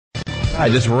I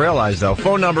just realized, though.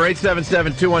 Phone number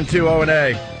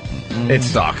 877-212-ONA. It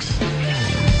sucks.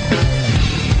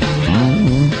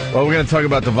 Well, we're going to talk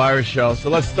about the virus show. So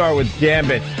let's start with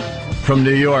Gambit from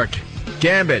New York.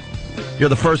 Gambit, you're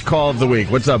the first call of the week.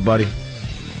 What's up, buddy?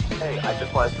 Hey, I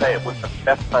just want to say it was the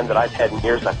best time that I've had in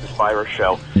years at this virus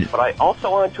show. But I also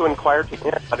wanted to inquire to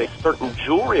him about a certain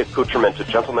jewelry accoutrement a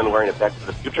gentleman wearing a Back to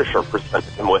the Future shirt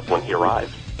presented him with when he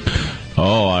arrived.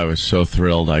 Oh, I was so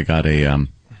thrilled. I got a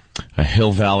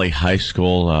Hill Valley High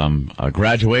School a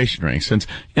graduation ring. Since,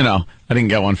 I didn't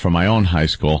get one from my own high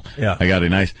school. Yeah. I got a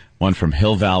nice one from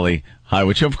Hill Valley High,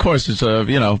 which, of course, is,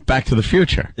 Back to the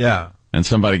Future. Yeah. And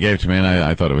somebody gave it to me, and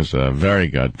I thought it was very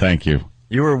good. Thank you.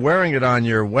 You were wearing it on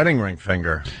your wedding ring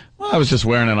finger. Well, I was just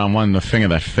wearing it on the finger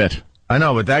that fit. I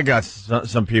know, but that got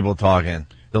some people talking.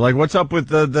 They're like, what's up with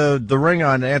the ring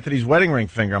on Anthony's wedding ring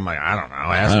finger? I'm like, I don't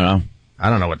know. I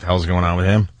don't know what the hell's going on with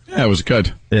him. Yeah, it was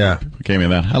good. Yeah. People gave me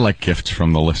that. I like gifts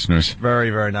from the listeners. Very,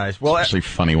 very nice. Well, especially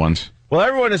funny ones. Well,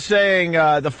 everyone is saying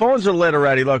the phones are lit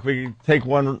already. Look, we can take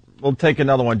one. We'll take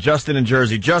another one. Justin in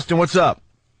Jersey. Justin, what's up?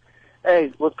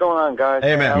 Hey, what's going on, guys?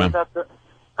 Hey, man.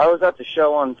 I was at the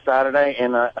show on Saturday,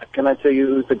 and can I tell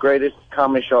you, it was the greatest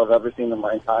comedy show I've ever seen in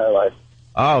my entire life.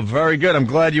 Oh, very good. I'm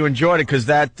glad you enjoyed it, because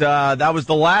that was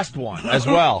the last one as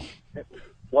well.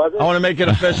 Was it? I want to make it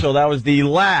official. That was the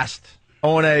last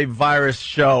O&A virus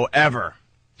show ever.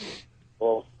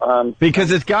 Well, because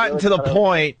it's gotten to the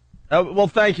point. Well,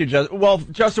 thank you, Justin. Well,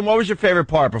 Justin, what was your favorite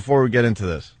part before we get into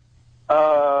this?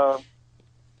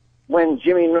 When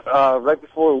Jimmy, right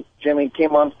before Jimmy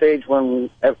came on stage,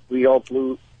 when we all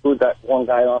blew that one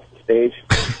guy off the stage.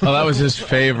 Oh, that was his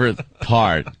favorite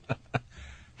part.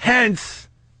 Hence,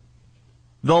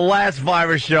 the last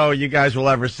virus show you guys will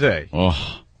ever see.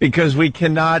 Oh. Because we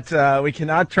cannot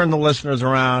turn the listeners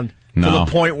around to the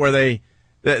point where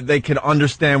they can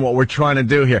understand what we're trying to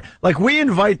do here. Like, we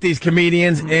invite these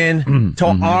comedians in to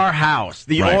our house,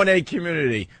 the O&A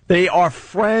community. They are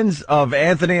friends of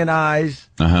Anthony and I's.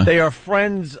 They are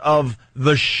friends of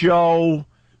the show.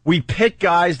 We pick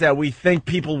guys that we think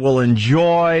people will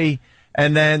enjoy,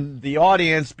 and then the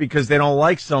audience, because they don't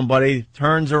like somebody,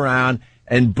 turns around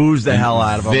and boos the hell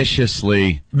out of them.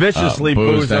 Viciously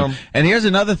boos them. And here's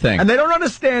another thing. And they don't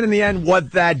understand in the end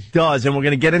what that does, and we're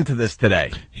going to get into this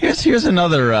today. Here's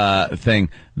another thing.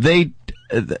 We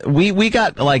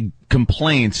got, like,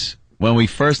 complaints when we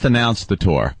first announced the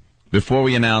tour, before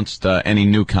we announced any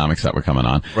new comics that were coming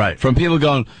on. Right. From people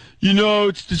going,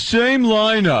 it's the same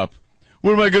lineup.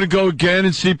 What, am I going to go again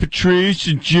and see Patrice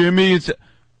and Jimmy?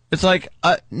 It's like,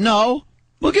 no.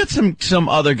 We'll get some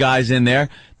other guys in there.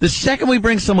 The second we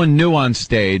bring someone new on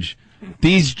stage,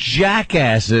 these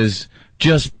jackasses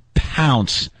just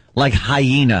pounce like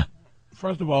hyena.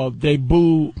 First of all, they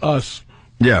boo us.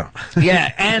 Yeah.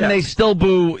 Yeah, and they still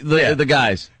boo the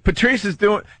guys. Patrice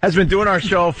has been doing our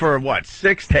show for,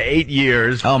 6 to 8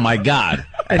 years. Oh, my God.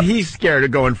 And he's scared to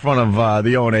go in front of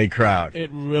the O&A crowd. It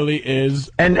really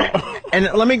is. And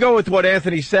let me go with what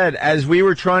Anthony said. As we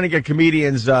were trying to get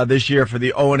comedians this year for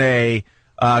the O&A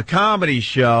comedy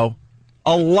show,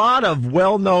 a lot of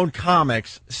well-known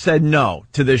comics said no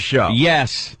to this show.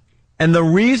 Yes. And the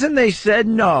reason they said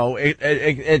no,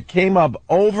 it came up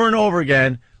over and over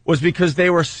again, was because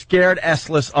they were scared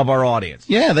S-less of our audience.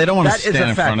 Yeah, they don't want to stand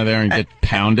in front of there and get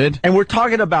pounded. And we're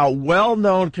talking about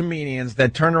well-known comedians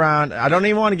that turn around, I don't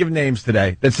even want to give names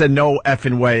today, that said, no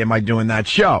effing way am I doing that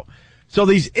show. So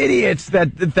these idiots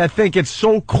that think it's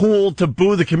so cool to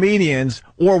boo the comedians,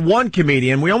 or one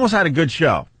comedian, we almost had a good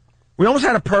show. We almost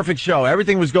had a perfect show.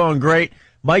 Everything was going great.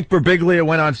 Mike Birbiglia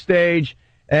went on stage,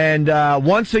 and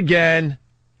once again,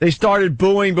 they started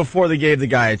booing before they gave the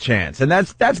guy a chance. And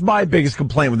that's my biggest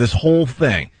complaint with this whole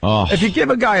thing. Oh. If you give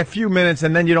a guy a few minutes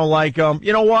and then you don't like him,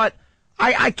 you know what?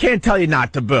 I can't tell you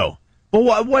not to boo.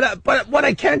 But what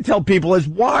I can tell people is,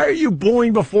 why are you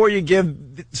booing before you give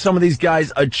some of these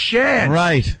guys a chance?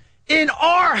 Right. In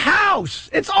our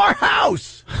house. It's our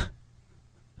house.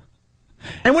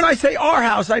 And when I say our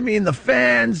house, I mean the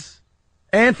fans,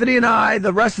 Anthony and I,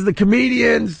 the rest of the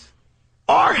comedians.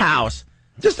 Our house.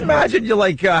 Just imagine you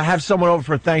have someone over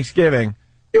for Thanksgiving.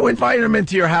 You invite them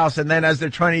into your house, and then as they're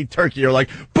trying to eat turkey, you're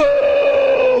like,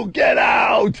 boo, get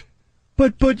out.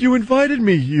 But you invited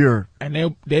me here.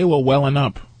 And they were welling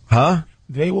up. Huh?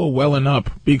 They were welling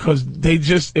up because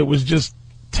it was just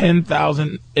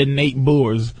 10,000 innate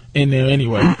booers in there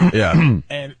anyway. Yeah.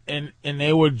 And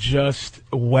they were just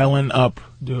welling up,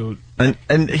 dude.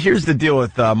 And here's the deal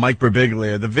with Mike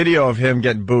Birbiglia. The video of him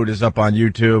getting booed is up on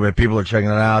YouTube, and people are checking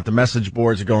it out. The message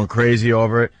boards are going crazy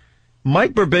over it.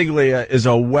 Mike Birbiglia is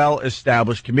a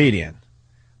well-established comedian.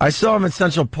 I saw him in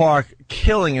Central Park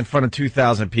killing in front of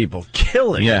 2,000 people.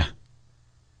 Killing. Yeah.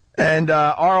 And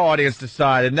our audience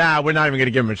decided, we're not even going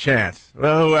to give him a chance.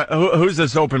 Well, who's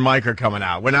this open micer coming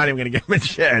out? We're not even going to give him a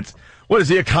chance. What, is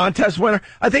he a contest winner?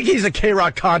 I think he's a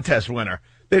K-Rock contest winner.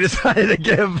 They decided to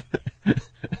give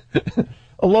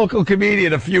a local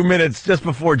comedian a few minutes just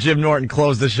before Jim Norton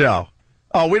closed the show.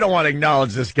 Oh, we don't want to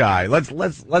acknowledge this guy. Let's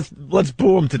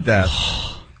boo him to death.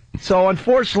 So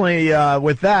unfortunately,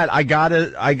 with that, I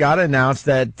gotta announce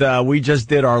that we just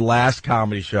did our last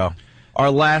comedy show. Our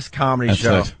last comedy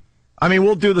show. It. I mean,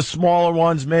 we'll do the smaller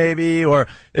ones maybe, or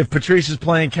if Patrice is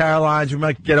playing Caroline's, we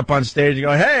might get up on stage and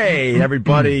go, "Hey,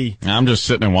 everybody!" I'm just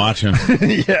sitting and watching.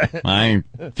 Yeah, I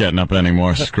ain't getting up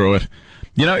anymore. Screw it.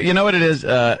 You know what it is,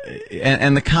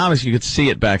 and the comics, you could see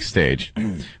it backstage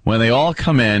when they all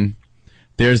come in.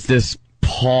 There's this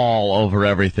pall over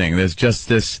everything. There's just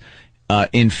this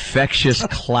infectious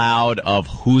cloud of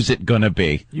who's it gonna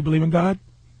be. You believe in God?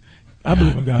 I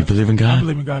believe in God. You believe in God? I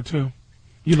believe in God too.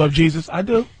 You love Jesus? I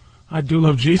do. I do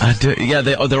love Jesus. I do. Yeah,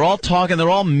 they're all talking. They're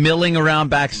all milling around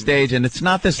backstage, and it's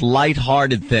not this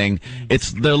lighthearted thing.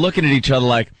 They're looking at each other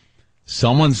like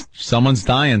someone's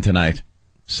dying tonight.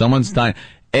 Someone's dying,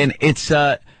 and it's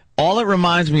all it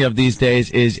reminds me of these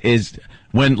days is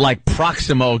when like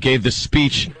Proximo gave the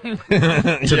speech to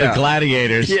the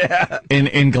gladiators. Yeah.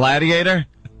 In Gladiator.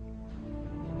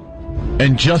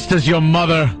 And just as your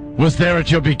mother was there at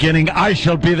your beginning, I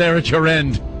shall be there at your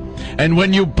end. And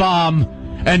when you bomb,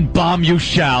 and bomb you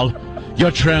shall,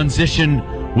 your transition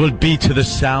will be to the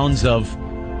sounds of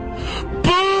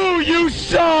boo, you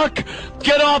suck!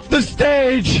 Get off the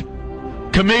stage!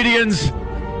 Comedians,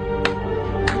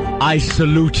 I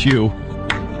salute you.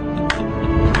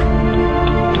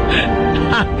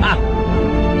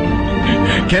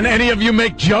 Can any of you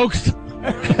make jokes?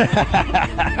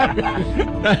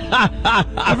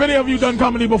 Have any of you done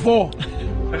comedy before?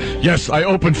 Yes, I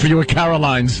opened for you at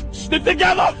Caroline's. Stick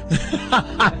together!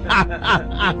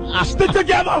 Stick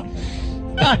together!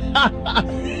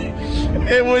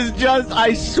 It was just,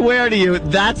 I swear to you,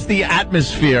 that's the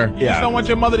atmosphere. You just don't want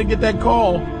your mother to get that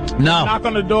call. No. Knock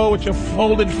on the door with your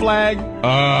folded flag.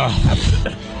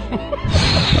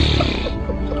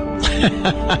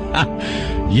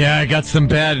 Yeah, I got some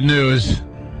bad news.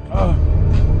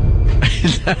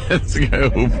 Let's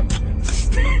go.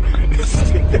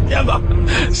 Stick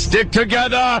together. Stick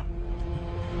together.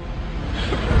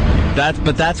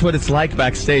 That's what it's like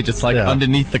backstage. It's like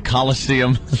underneath the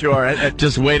Coliseum. Sure.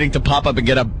 Just waiting to pop up and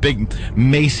get a big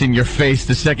mace in your face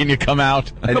the second you come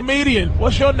out. A comedian.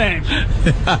 What's your name?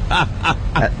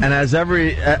 And as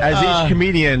each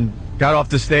comedian got off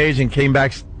the stage and came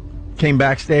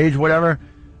backstage, whatever,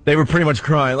 they were pretty much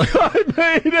crying like, "I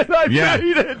made it! I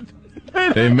made it!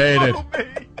 They made it!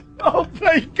 Oh,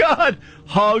 thank God!"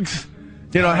 Hugs.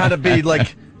 You know, had to be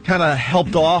like kind of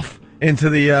helped off into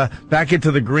the back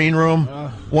into the green room.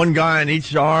 One guy on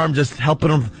each arm, just helping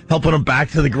him back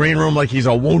to the green room like he's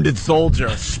a wounded soldier.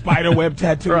 Spiderweb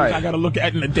tattoos. Right. I got to look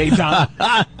at in the daytime.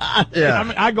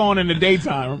 Yeah, I go on in the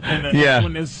daytime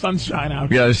when there's sunshine out.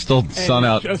 Yeah, there's still sun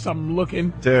out. I'm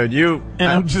looking, dude.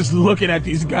 I'm just looking at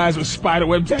these guys with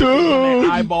spiderweb tattoos on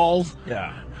their eyeballs.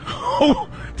 Yeah.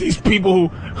 These people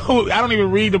who I don't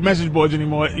even read the message boards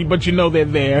anymore, but you know they're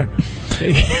there.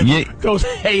 Those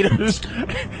haters.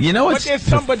 You know what's but there's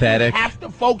some, pathetic? But you have to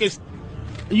focus.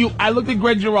 I looked at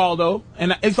Greg Giraldo,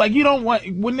 and it's like you don't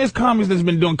want, when there's comics that's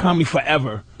been doing comedy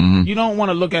forever, you don't want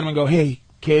to look at him and go, "Hey,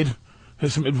 kid,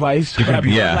 here's some advice."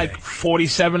 Yeah. Like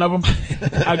 47 of them.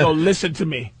 I go, "Listen to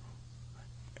me.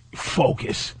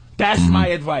 Focus." That's my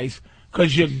advice,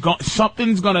 because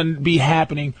something's gonna be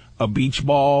happening. A beach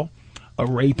ball, a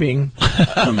raping,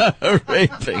 A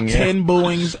raping, 10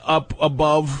 booings up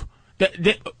above,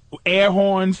 the air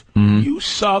horns. You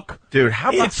suck, dude.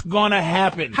 It's gonna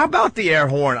happen. How about the air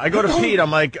horn? I go to Pete. I'm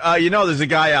like, there's a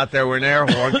guy out there with an air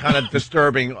horn, kind of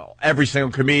disturbing every single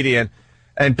comedian.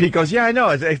 And Pete goes, "Yeah, I know.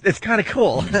 It's kind of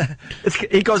cool."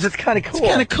 He goes, "It's kind of cool. It's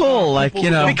kind of cool, like, you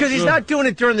know, because he's not doing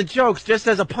it during the jokes, just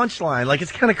as a punchline. Like,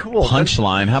 it's kind of cool."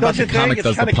 Punchline. How about the comic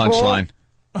does the punchline?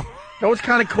 You know what's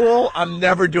kind of cool? I'm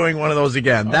never doing one of those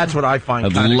again. That's what I find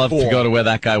kind of cool. I'd love to go to where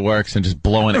that guy works and just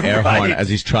blow an air horn as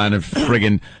he's trying to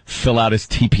friggin' fill out his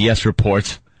TPS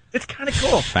reports. It's kind of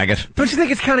cool. Faggot. Don't you think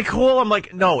it's kind of cool? I'm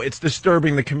like, no, it's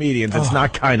disturbing the comedians. It's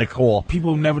not kind of cool.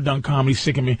 People who've never done comedy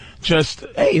sick of me. Just,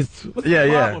 hey, what's the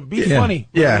problem? Be funny.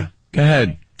 Yeah. Go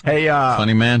ahead. Hey,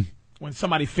 funny man. When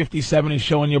somebody 57 is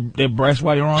showing their breast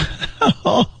while you're on.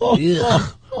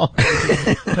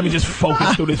 Let me just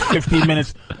focus through this 15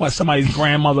 minutes while somebody's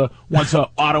grandmother wants a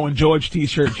Otto and George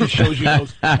t-shirt. Just shows you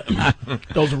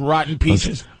those rotten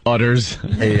peaches. udders.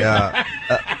 Hey,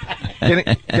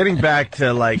 getting back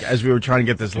to, like, as we were trying to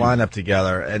get this lineup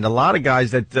together, and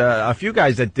a few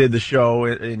guys that did the show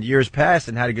in years past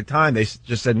and had a good time, they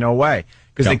just said no way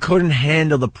because they couldn't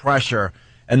handle the pressure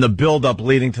and the build-up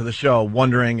leading to the show,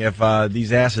 wondering if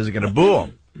these asses are going to boo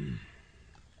them.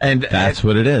 And that's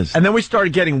what it is. And then we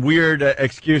started getting weird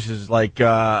excuses like, could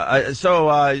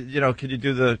you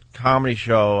do the comedy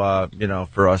show,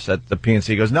 for us at the PNC?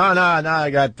 He goes, no, I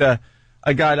got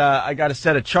a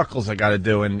set of chuckles I got to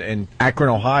do in Akron,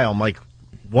 Ohio. I'm like,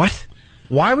 what?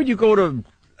 Why would you go to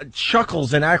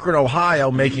Chuckles in Akron,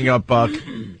 Ohio, making up,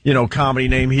 comedy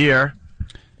name here,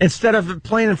 instead of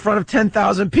playing in front of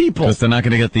 10,000 people? Because they're not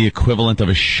going to get the equivalent of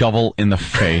a shovel in the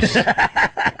face.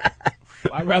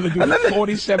 I'd rather do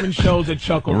 47 shows at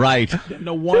Chuckles than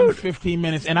the 15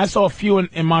 minutes. And I saw a few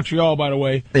in Montreal, by the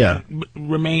way. Yeah.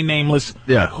 Remain nameless.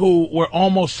 Yeah. Who were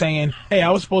almost saying, hey, I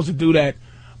was supposed to do that,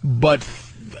 but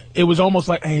it was almost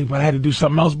like, hey, but I had to do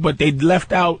something else. But they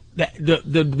left out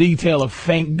the detail of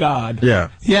thank God. Yeah.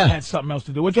 I had something else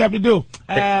to do. What you have to do?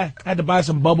 I had to buy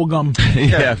some bubble gum.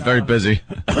 Very busy.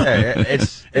 Hey,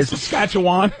 it's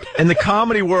Saskatchewan. In the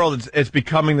comedy world, it's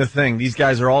becoming the thing. These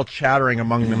guys are all chattering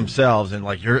among themselves and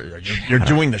like, you're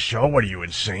doing the show? What are you,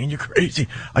 insane? You're crazy.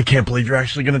 I can't believe you're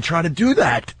actually going to try to do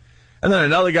that. And then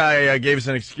another guy gave us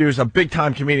an excuse. A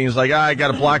big-time comedian is like, I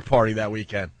got a black party that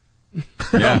weekend.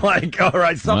 Yeah. I'm like, all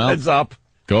right, something's up.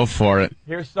 Go for it.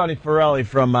 Here's Sonny Forelli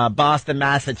from Boston,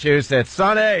 Massachusetts.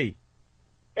 Sonny!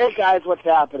 Hey, guys, what's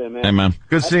happening, man? Hey, man.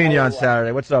 Good seeing you on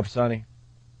Saturday. What's up, Sonny?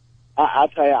 I'll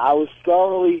tell you, I was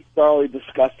thoroughly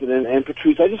disgusted. And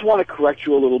Patrice, I just want to correct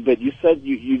you a little bit. You said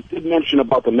you did mention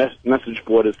about the message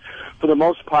boarders. For the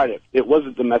most part, it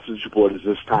wasn't the message boarders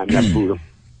this time that booed them.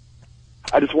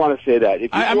 I just want to say that.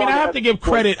 I have to give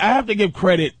credit. I have to give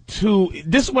credit to.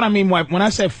 This is what I mean when I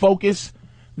said focus.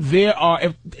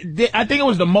 I think it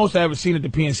was the most I ever seen at the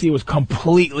PNC. It was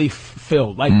completely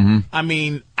filled. Like, I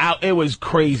mean, it was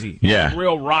crazy. Yeah. Like a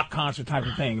real rock concert type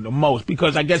of thing. The most,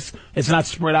 because I guess it's not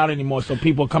spread out anymore. So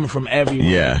people are coming from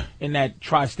everywhere in that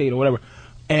tri-state or whatever.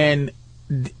 And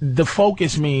the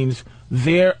focus means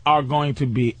there are going to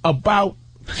be about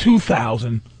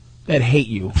 2,000 that hate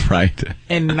you. Right.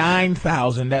 And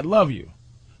 9,000 that love you.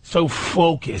 So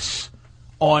focus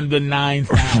on the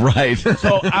 9,000. Right.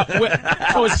 So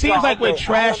it seems like we're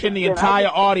trashing the entire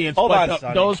audience. Hold but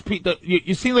on, those people,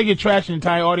 you seem like you're trashing the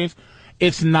entire audience.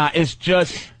 It's not. It's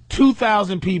just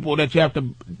 2,000 people that you have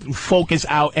to focus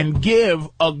out and give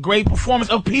a great performance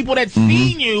of people that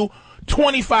seen you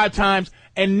 25 times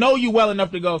and know you well enough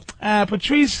to go,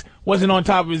 Patrice wasn't on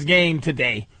top of his game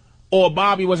today. Or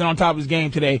Bobby wasn't on top of his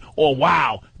game today. Or,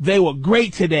 wow, they were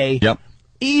great today. Yep.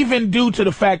 Even due to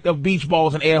the fact of beach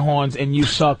balls and air horns and you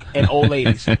suck and old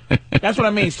ladies. That's what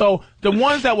I mean. So the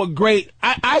ones that were great,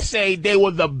 I say they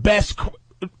were the best.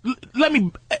 Let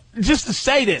me, just to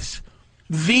say this,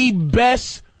 the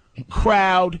best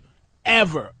crowd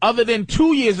ever. Other than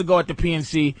 2 years ago at the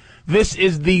PNC, this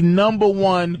is the number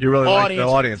one you really audience. Like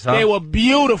the audience, huh? They were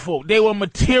beautiful. They were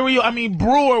material. I mean,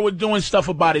 Brewer was doing stuff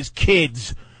about his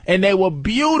kids, and they were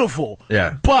beautiful.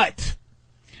 Yeah. But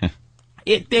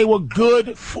they were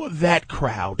good for that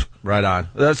crowd. Right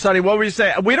on. Sonny, what were you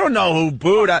saying? We don't know who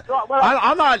booed.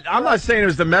 I'm not saying it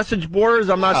was the message boarders.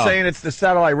 I'm not saying it's the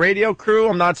satellite radio crew.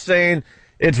 I'm not saying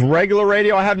it's regular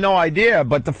radio. I have no idea.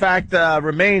 But the fact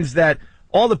remains that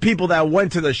all the people that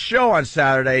went to the show on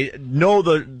Saturday know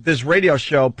this radio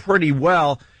show pretty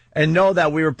well and know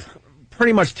that we were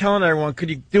pretty much telling everyone,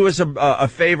 could you do us a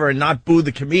favor and not boo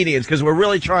the comedians? Because we're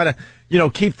really trying to,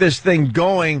 keep this thing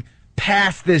going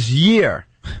past this year.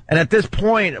 And at this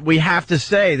point, we have to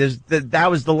say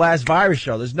that was the last virus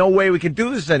show. There's no way we can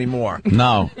do this anymore.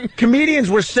 No. Comedians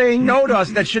were saying no to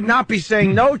us that should not be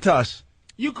saying no to us.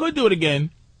 You could do it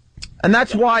again. And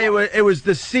that's why it was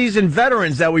the seasoned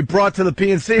veterans that we brought to the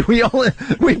PNC.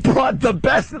 We brought the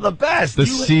best of the best. The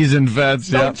seasoned vets,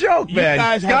 No joke, man.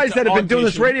 Guys that have been doing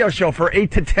this radio show for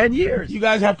 8 to 10 years. You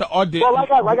guys have to audition. Well,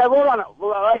 like I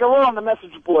wrote on the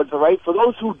message boards, all right? For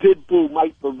those who did boo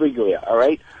Mike Birbiglia, all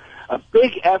right? A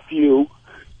big F you.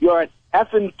 You're an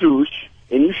effing douche,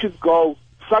 and you should go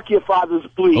suck your father's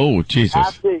bleep. Oh, Jesus.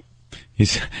 After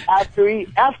he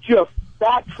effed your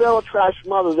fat trailer trash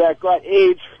mother that got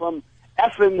AIDS from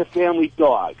effing the family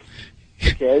dog.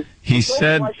 Okay? He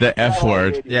said the F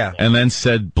word, and then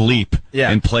said bleep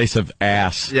in place of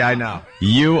ass. Yeah, I know.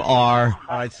 You are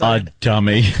a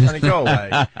dummy. Sonny, go away.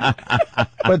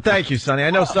 But thank you, Sonny.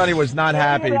 I know Sonny was not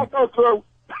happy.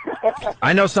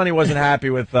 I know Sonny wasn't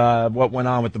happy with what went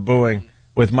on with the booing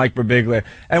with Mike Birbiglia.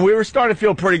 And we were starting to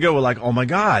feel pretty good. We're like, oh, my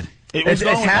God. It's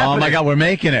happening. Oh my God, we're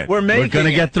making it. We're going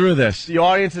to get through this. The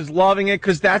audience is loving it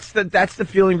because that's the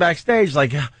feeling backstage.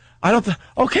 Like, I think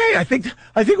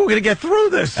we're going to get through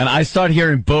this. And I start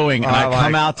hearing booing, and I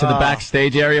come out to the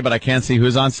backstage area, but I can't see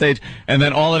who's on stage. And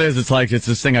then all it is, it's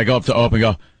this thing. I go up to Ope and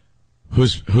go,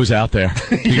 "Who's out there?"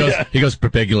 He goes,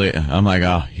 "Birbiglia." I'm like,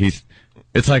 "Oh,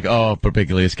 it's like, oh,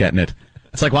 Birbiglia's getting it."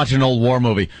 It's like watching an old war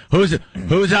movie. Who's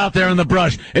out there in the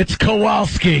brush? It's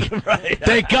Kowalski. Right.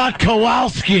 They got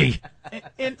Kowalski.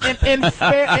 In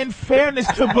fairness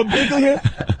to Birbiglia,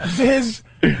 there's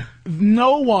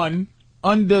no one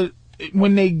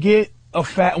when they get a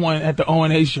fat one at the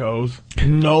O&A shows,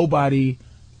 no one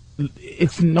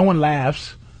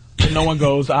laughs, and no one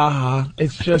goes, aha.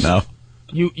 It's just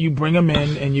you bring them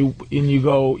in and you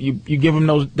give him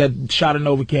that shot of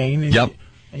Novocaine. And yep.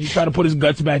 And you try to put his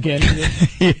guts back in.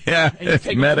 Yeah, it's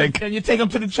medic. And you take him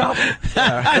to the chopper.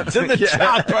 To the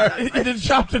chopper.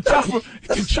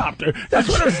 The chopper. That's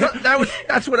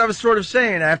what I was sort of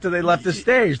saying after they left the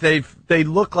stage. They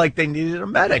look like they needed a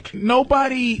medic.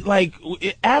 Nobody,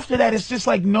 after that, it's just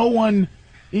like no one,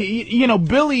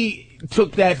 Billy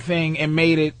took that thing and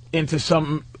made it into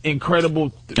some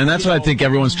incredible. And that's what I think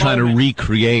everyone's trying to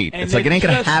recreate. It's like, it ain't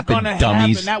going to happen,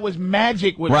 dummies. That was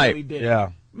magic what Billy did. Yeah.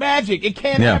 Magic. It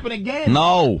can't happen again.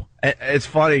 No. It's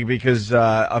funny because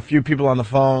a few people on the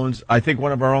phones, I think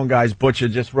one of our own guys, Butcher,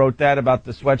 just wrote that about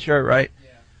the sweatshirt, right? Yeah.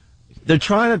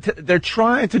 They're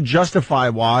trying to justify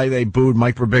why they booed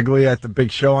Mike Birbiglia at the big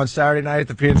show on Saturday night at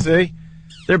the PNC.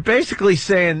 They're basically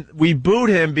saying we booed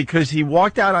him because he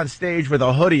walked out on stage with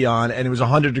a hoodie on and it was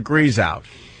 100 degrees out.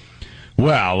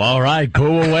 Well, all right,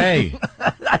 boo away.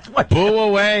 Boo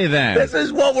away then. This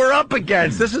is what we're up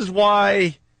against. This is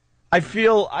why I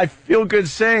feel good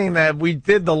saying that we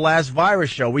did the last virus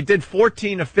show. We did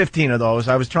 14 or 15 of those.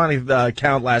 I was trying to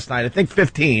count last night. I think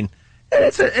 15. And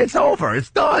it's over. It's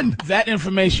done. That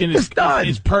information is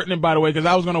pertinent, by the way, because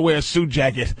I was going to wear a suit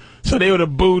jacket. So they would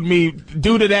have booed me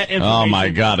due to that information. Oh, my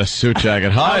God, a suit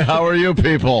jacket. Hi, how are you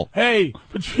people? Hey,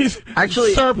 Patrice.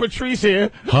 Actually, Sir Patrice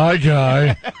here. Hi,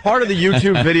 guy. Part of the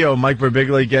YouTube video of Mike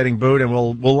Birbiglia getting booed, and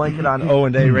we'll link it on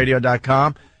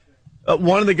oandaradio.com.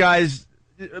 One of the guys,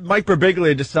 Mike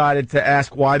Birbiglia, decided to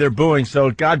ask why they're booing, so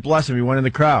God bless him, he went in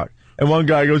the crowd. And one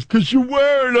guy goes, "'Cause you're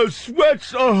wearing a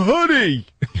hoodie."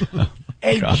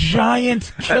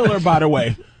 Giant killer, by the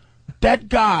way. That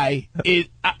guy is.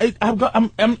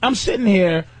 I'm sitting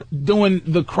here doing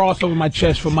the cross over my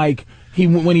chest for Mike.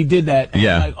 When he did that,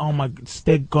 yeah. I'm like, oh my,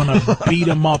 they're gonna beat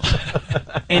him up,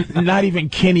 and not even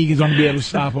Kenny is gonna be able to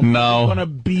stop him. No, they're gonna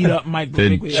beat up Mike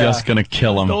They're Birbiglia. just gonna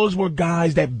kill him. Those were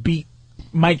guys that beat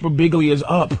Mike Birbiglia's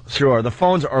up. Sure, the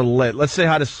phones are lit. Let's say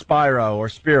hi to Spyro or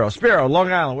Spiro. Spiro,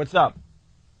 Long Island, what's up?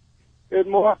 Good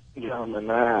morning, gentlemen.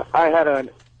 I had an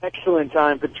excellent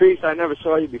time. Patrice, I never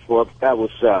saw you before, but that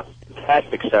was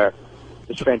fantastic, sir.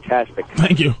 Just fantastic.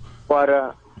 Thank you. But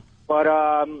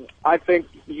I think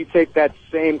you take that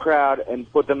same crowd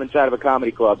and put them inside of a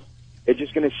comedy club. They're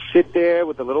just going to sit there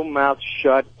with a little mouth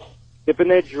shut, sipping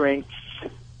their drinks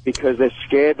because they're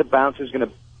scared the bouncer's going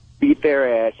to beat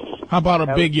their ass. How about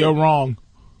a big you're wrong?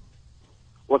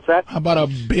 What's that? How about a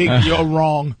big you're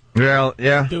wrong?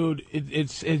 Yeah. Dude,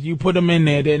 it's you put them in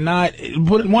there. They're not.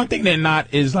 One thing they're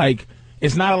not is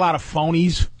it's not a lot of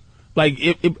phonies.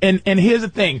 And here's the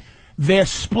thing. They're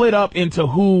split up into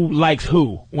who likes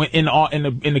who in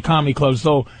the comedy club.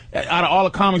 So out of all the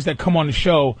comics that come on the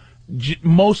show,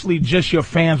 mostly just your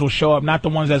fans will show up, not the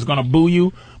ones that's going to boo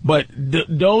you. But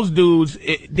those dudes,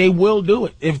 they will do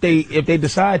it if they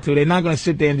decide to. They're not going to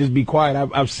sit there and just be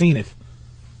quiet. I've seen it.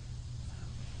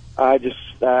 I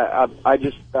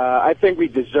think we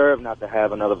deserve not to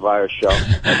have another virus show.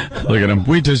 Look at him.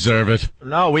 We deserve it.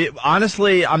 No,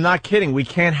 honestly, I'm not kidding. We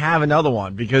can't have another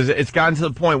one because it's gotten to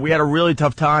the point. We had a really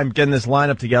tough time getting this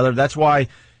lineup together. That's why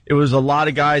it was a lot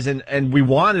of guys, and we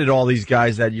wanted all these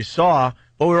guys that you saw,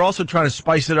 but we were also trying to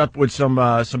spice it up with some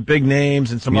big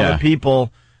names and some other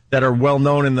people that are well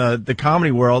known in the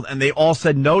comedy world, and they all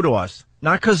said no to us.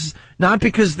 Not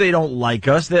because they don't like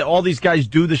us. All these guys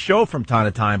do the show from time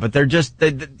to time, but they're just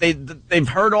they've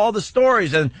heard all the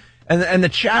stories and the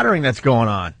chattering that's going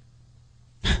on.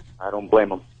 I don't blame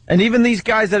them. And even these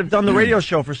guys that have done the radio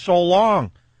show for so long,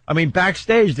 I mean,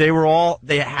 backstage they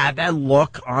had that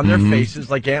look on their faces,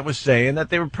 like Ant was saying,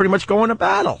 that they were pretty much going to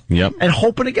battle, and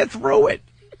hoping to get through it,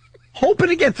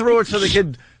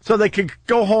 so they could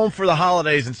go home for the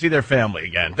holidays and see their family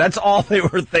again. That's all they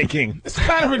were thinking. It's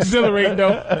kind of exhilarating,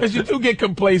 though, because you do get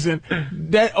complacent.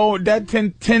 That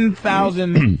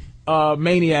 10,000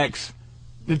 maniacs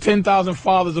the 10,000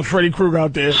 fathers of Freddy Krueger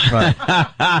out there.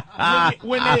 Right.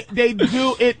 when they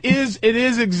do, it is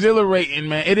exhilarating,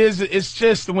 man. It's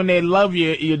just when they love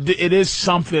you, it is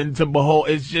something to behold.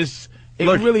 It's just, it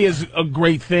really is a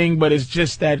great thing, but it's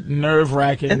just that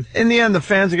nerve-wracking. In the end, the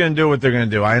fans are going to do what they're going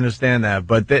to do. I understand that,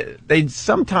 but they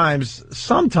sometimes,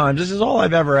 this is all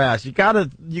I've ever asked. You gotta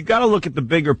look at the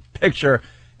bigger picture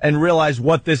and realize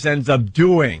what this ends up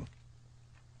doing.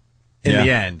 In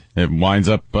the end, it winds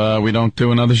up we don't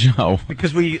do another show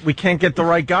because we can't get the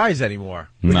right guys anymore.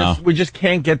 We just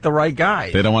can't get the right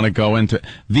guys. They don't want to go into it.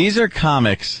 These are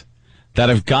comics that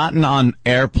have gotten on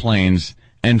airplanes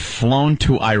and flown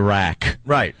to Iraq.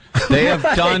 Right. They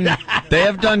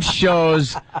have done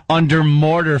shows under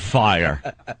mortar fire.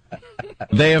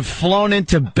 They have flown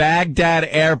into Baghdad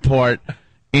airport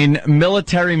in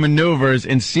military maneuvers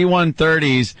in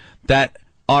C-130s that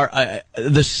are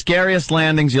the scariest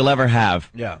landings you'll ever have.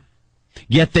 Yeah.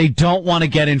 Yet they don't want to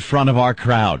get in front of our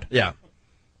crowd. Yeah.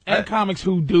 And comics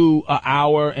who do an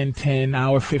hour and 10,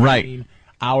 hour 15, right.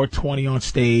 hour 20 on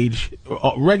stage,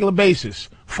 regular basis,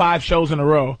 5 shows in a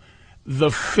row.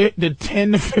 The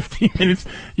 10 to 15 minutes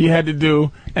you had to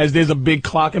do as there's a big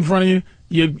clock in front of you,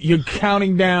 you're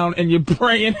counting down and you're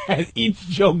praying as each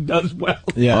joke does well.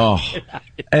 Yeah. Oh.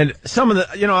 And some of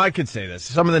the, I could say this.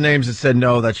 Some of the names that said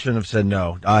no that shouldn't have said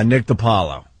no. Nick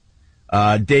DiPaolo,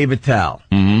 Dave Attell,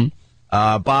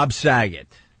 Bob Saget,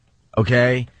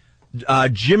 okay?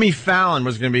 Jimmy Fallon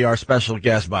was going to be our special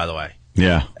guest, by the way.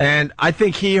 Yeah. And I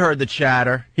think he heard the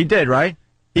chatter. He did, right?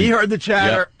 He heard the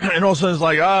chatter, and all of a sudden it's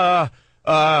like,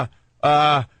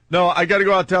 no, I got to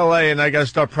go out to L.A. and I got to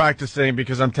start practicing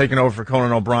because I'm taking over for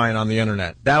Conan O'Brien on the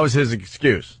internet. That was his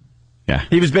excuse. Yeah.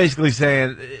 He was basically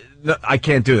saying, I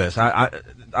can't do this.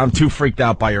 I'm too freaked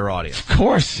out by your audience. Of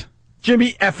course.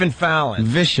 Jimmy effing Fallon.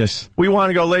 Vicious. We want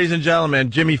to go, ladies and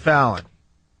gentlemen, Jimmy Fallon.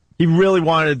 He really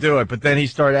wanted to do it, but then he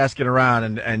started asking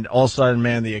around, and all of a sudden,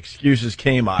 man, the excuses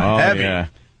came out heavy. Yeah.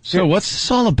 So what's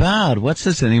this all about? What's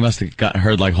this? And he must have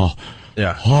heard like,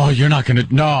 you're not going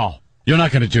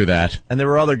to do that. And there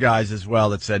were other guys as well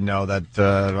that said no, that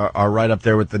are right up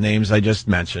there with the names I just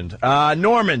mentioned.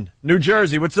 Norman, New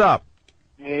Jersey, what's up?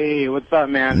 Hey, what's up,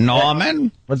 man?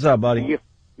 Norman? What's up, buddy?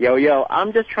 Yo,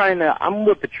 I'm just I'm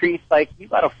with Patrice, like, you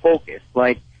gotta focus.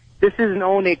 Like, this is an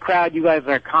own a crowd, you guys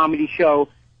are a comedy show.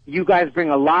 You guys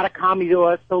bring a lot of comedy to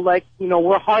us, so, like,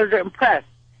 we're harder to impress.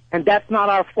 And that's not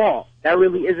our fault. That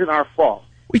really isn't our fault.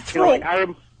 We threw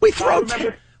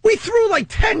like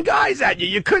 10 guys at you.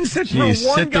 You couldn't sit through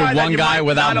one guy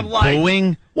without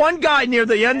booing? One guy near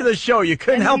the end of the show. You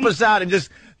couldn't help us out and just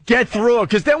get through it,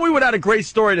 because then we would have had a great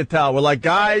story to tell. We're like,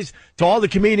 guys, to all the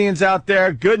comedians out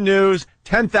there, good news,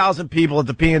 10,000 people at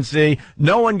the PNC.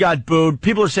 No one got booed.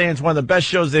 People are saying it's one of the best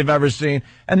shows they've ever seen.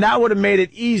 And that would have made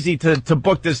it easy to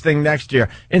book this thing next year.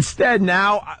 Instead,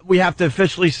 now we have to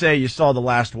officially say you saw the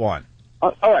last one.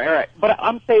 All right. But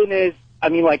I'm saying is, I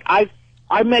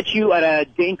met you at a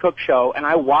Dane Cook show, and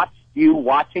I watched you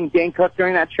watching Dane Cook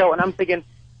during that show, and I'm thinking,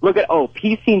 look at Ope.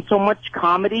 He's seen so much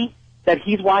comedy that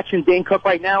he's watching Dane Cook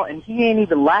right now, and he ain't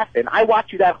even laughing. I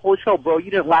watched you that whole show, bro.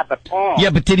 You didn't laugh at all. Yeah,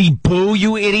 but did he boo,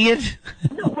 you idiot?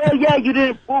 Well, yeah, you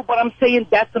didn't boo, but I'm saying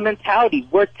that's the mentality.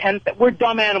 We're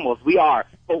dumb animals. We are.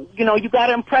 But, you got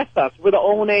to impress us. We're the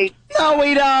O&A. No,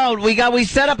 we don't. We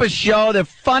set up a show. They're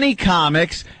funny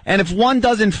comics, and if one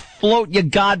doesn't float your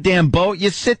goddamn boat, you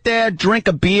sit there, drink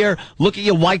a beer, look at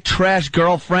your white trash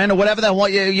girlfriend, or whatever the hell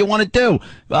you want to do.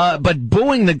 But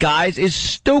booing the guys is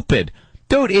stupid.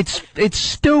 Dude, it's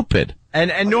stupid.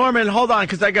 And Norman, hold on,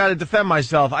 because I got to defend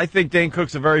myself. I think Dane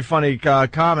Cook's a very funny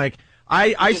comic.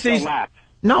 I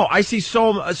see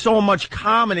so much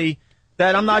comedy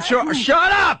that I'm not sure.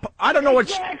 Shut up! I don't know what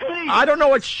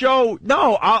show.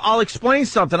 No, I'll explain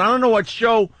something. I don't know what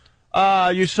show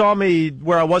you saw me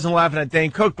where I wasn't laughing at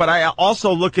Dane Cook, but I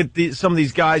also look at some of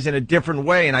these guys in a different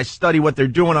way, and I study what they're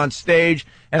doing on stage,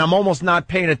 and I'm almost not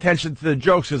paying attention to the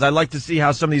jokes because I like to see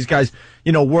how some of these guys,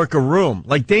 work a room.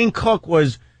 Like Dane Cook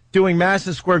was doing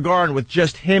Madison Square Garden with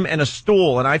just him and a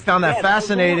stool, and I found that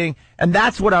fascinating, and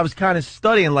that's what I was kind of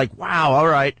studying. Like, wow, all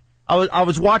right. I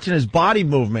was watching his body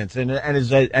movements and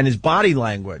his body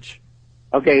language.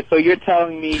 Okay, so you're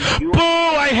telling me Boo!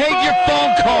 I hate your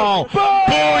phone call!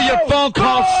 Boo! Your phone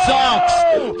call sucks!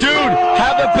 Dude,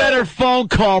 have a better phone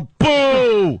call!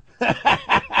 Boo!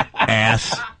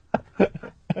 Ass.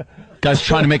 Guy's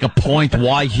trying to make a point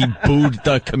why he booed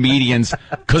the comedians,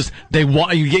 because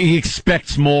he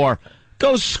expects more.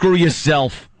 Go screw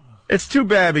yourself. It's too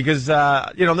bad because,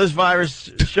 this virus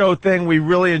show thing we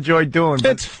really enjoyed doing.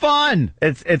 It's fun.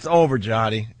 It's over,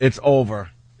 Johnny. It's over.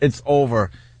 It's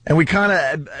over. And we kind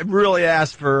of really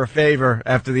asked for a favor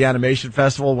after the Animation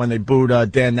Festival when they booed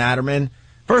Dan Natterman.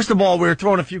 First of all, we were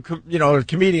throwing a few,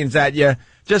 comedians at you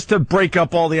just to break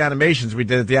up all the animations we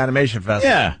did at the Animation Festival.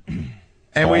 Yeah.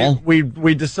 And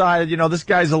we decided, this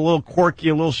guy's a little quirky,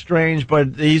 a little strange,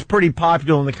 but he's pretty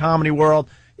popular in the comedy world.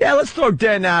 Yeah, let's throw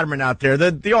Dan Natterman out there.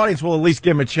 The audience will at least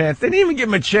give him a chance. They didn't even give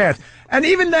him a chance. And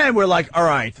even then, we're like, all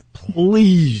right,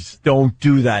 please don't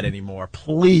do that anymore.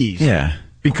 Please. Yeah.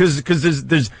 Because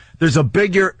there's a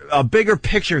bigger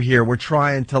picture here we're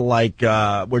trying to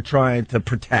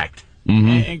protect. Mm-hmm.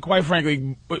 And quite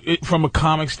frankly, from a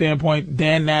comic standpoint,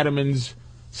 Dan Natterman's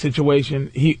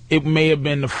situation, it may have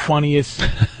been the funniest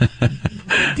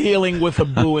dealing with a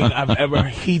booing I've ever.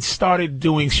 He started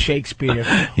doing Shakespeare,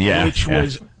 which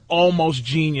was almost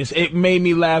genius. It made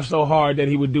me laugh so hard that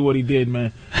he would do what he did,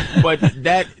 man. But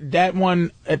that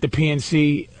one at the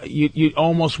PNC, you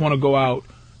almost want to go out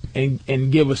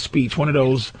and give a speech, one of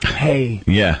those, hey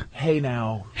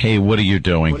now, hey, what are you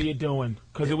doing? What are you doing?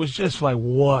 Because it was just like,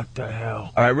 what the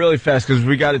hell? All right, really fast, because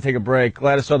we got to take a break.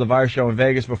 Glad I saw the Virus show in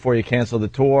Vegas before you canceled the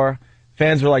tour.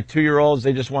 Fans were like 2-year-olds.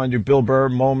 They just want to do Bill Burr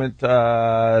moment,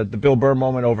 the Bill Burr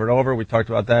moment over and over. We talked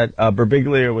about that.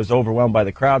 Birbiglia was overwhelmed by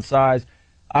the crowd size.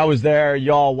 I was there.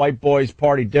 Y'all white boys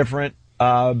party different.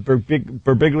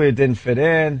 Birbiglia didn't fit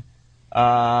in.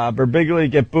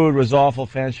 Birbiglia get booed was awful.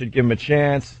 Fans should give him a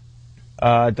chance.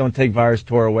 Don't take Virus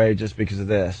tour away just because of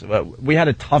this. We had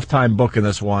a tough time booking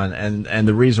this one, and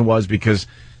the reason was because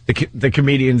the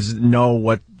comedians know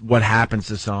what happens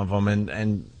to some of them,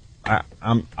 and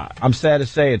I'm sad to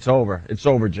say it's over. It's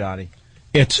over, Johnny.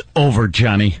 It's over,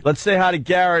 Johnny. Let's say hi to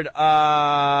Garrett.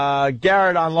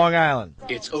 Garrett on Long Island.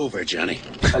 It's over, Johnny.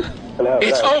 Hello.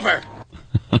 It's over.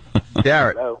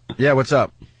 Garrett. Hello. Yeah, what's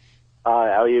up? Hi,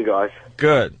 how are you guys?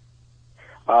 Good.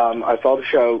 I saw the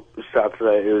show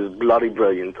Saturday. It was bloody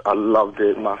brilliant. I loved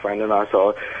it. My friend and I saw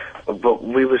it. But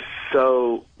we were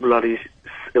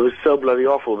it was so bloody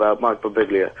awful about Mike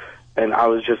Birbiglia. And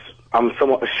I'm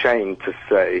somewhat ashamed to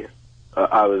say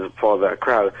I was a part of that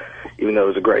crowd, even though it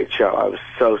was a great show. I was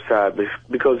so sad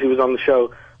because he was on the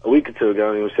show a week or two ago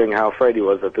and he was saying how afraid he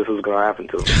was that this was going to happen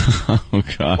to him. Oh,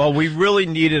 God. Well, we really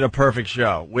needed a perfect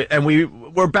show.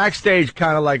 We're backstage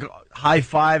kind of like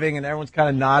high-fiving and everyone's kind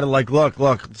of nodding like, look,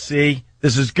 see,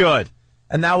 this is good.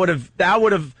 And that would have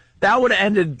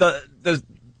ended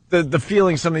the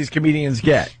feeling some of these comedians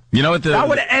get. You know what that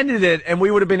would have ended it, and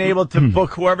we would have been able to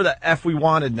book whoever the F we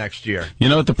wanted next year. You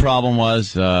know what the problem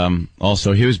was?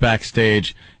 Also, he was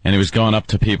backstage, and he was going up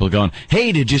to people going,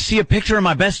 hey, did you see a picture of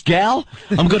my best gal?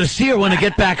 I'm going to see her when I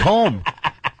get back home.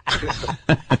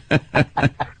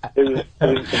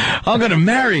 I'm going to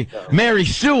marry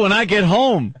Sue when I get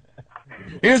home.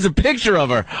 Here's a picture of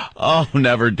her. Oh,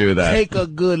 never do that. Take a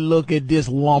good look at this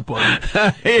lumper.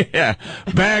 Yeah.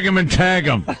 Bag him and tag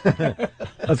him.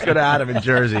 Let's go to Adam in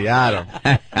Jersey. Adam.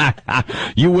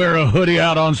 You wear a hoodie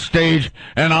out on stage,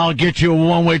 and I'll get you a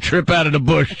one-way trip out of the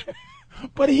bush.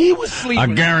 But he was sleeping.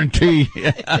 I guarantee.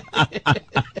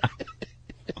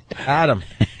 Adam.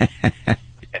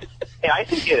 Hey, I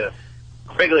think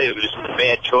Birbiglia was just a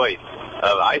bad choice.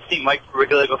 I've seen Mike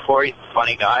Birbiglia before. He's a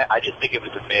funny guy. I just think it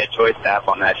was a bad choice to have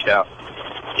on that show.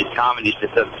 His comedy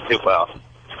just doesn't do well.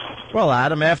 Well,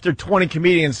 Adam, after 20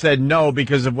 comedians said no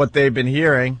because of what they've been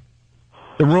hearing,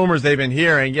 the rumors they've been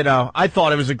hearing, I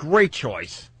thought it was a great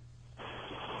choice.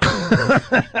 He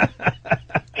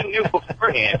knew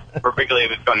beforehand Birbiglia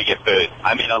was going to get booed.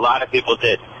 I mean, a lot of people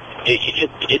did.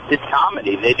 It's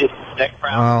comedy. They just stick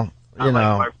around. Well,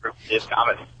 Like Birbiglia's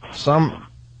comedy.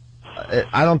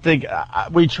 I don't think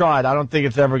we tried. I don't think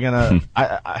it's ever gonna.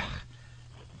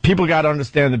 People got to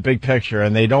understand the big picture,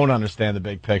 and they don't understand the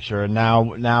big picture. And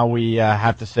now we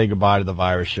have to say goodbye to the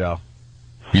Virus show.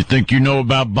 You think you know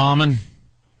about bombing?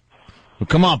 Well,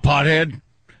 come on, pothead.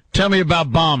 Tell me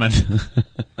about bombing.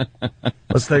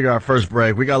 Let's take our first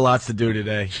break. We got lots to do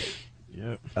today.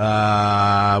 Yep.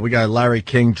 We got Larry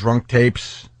King drunk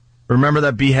tapes. Remember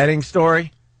that beheading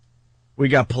story? We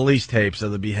got police tapes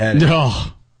of the beheading.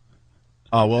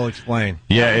 Oh, we'll explain.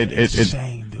 Yeah,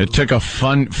 it took a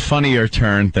funnier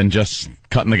turn than just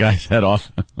cutting the guy's head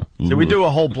off. Did we do a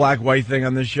whole black-white thing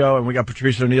on this show? And we got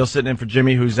Patrice O'Neill sitting in for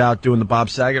Jimmy, who's out doing the Bob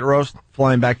Saget roast,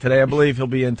 flying back today, I believe. He'll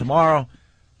be in tomorrow.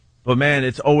 But, man,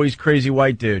 it's always crazy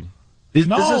white dude. This is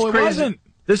crazy. It wasn't.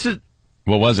 This is...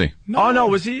 What was he? No, oh, no,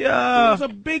 was he... He was a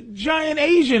big, giant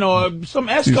Asian or some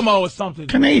Eskimo or something.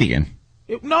 Canadian.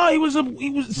 He was.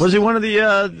 Was he one of the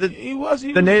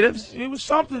the natives? It was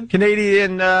something.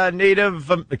 Canadian Native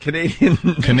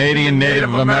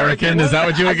American. Is that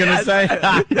what you were going to say?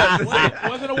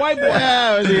 Wasn't a white boy.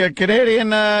 Yeah, was he a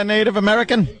Canadian Native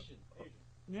American?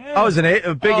 Yeah. Oh, it's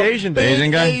a big Asian dude. Asian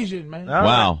guy? Asian, man. Oh.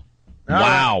 Wow.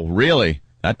 Wow, really?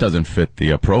 That doesn't fit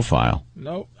the profile.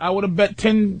 Nope. I would have bet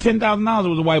 $10,000 it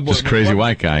was a white boy. Just crazy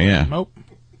white guy, yeah. Nope.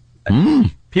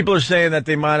 People are saying that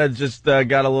they might have just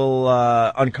got a little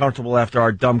uncomfortable after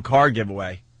our dumb car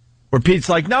giveaway, where Pete's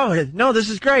like, "No, this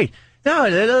is great. No,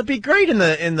 it'll be great in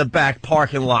the back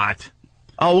parking lot."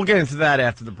 Oh, we'll get into that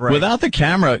after the break. Without the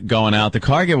camera going out, the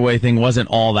car giveaway thing wasn't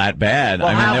all that bad. Well,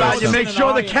 I mean, how there about was you some- make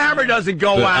sure the camera doesn't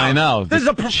go out? I know. This is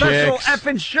a professional Chicks.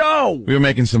 effing show. We were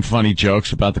making some funny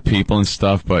jokes about the people and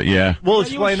stuff, but yeah. We'll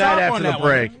You were explain that sharp after on the that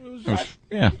break. one.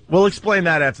 Yeah. We'll explain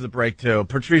that after the break, too.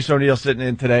 Patrice O'Neill sitting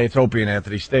in today. It's Opie and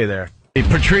Anthony. Stay there. Hey,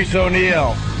 Patrice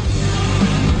O'Neill.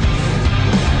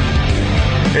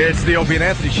 It's the Opie and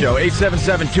Anthony Show.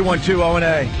 877-212-ONA.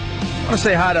 I want to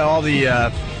say hi to all the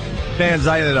fans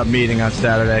I ended up meeting on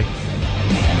Saturday.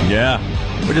 Yeah.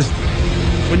 We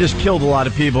just killed a lot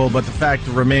of people, but the fact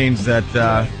remains that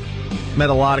met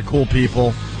a lot of cool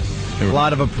people, a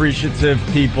lot of appreciative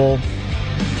people,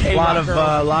 a lot of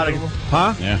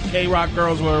huh? Yeah. K-Rock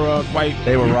girls were quite.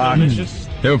 They were rocking. delicious.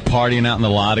 They were partying out in the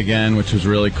lot again, which was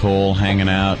really cool, hanging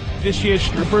out. This year's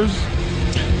strippers.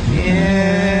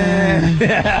 Yeah.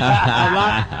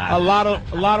 A lot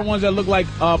of ones that look like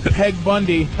Peg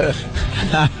Bundy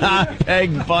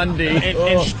Peg Bundy.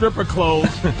 in stripper clothes.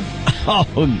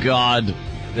 Oh, God.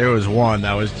 There was one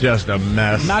that was just a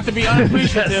mess. Not to be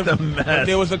unappreciative, Just a mess. but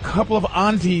there was a couple of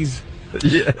aunties.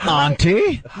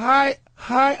 Auntie?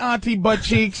 Hi, Auntie Butt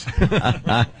Cheeks.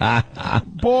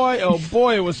 Boy, oh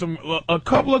boy, it was a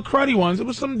couple of cruddy ones. It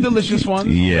was some delicious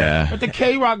ones. Yeah. But the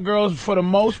K-Rock girls, for the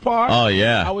most part, Oh,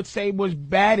 yeah. I would say was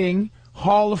batting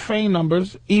Hall of Fame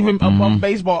numbers, even above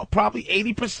baseball, probably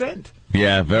 80%.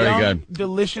 Yeah, very Young, good.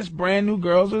 delicious, brand new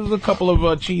girls. There was a couple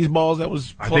of cheese balls that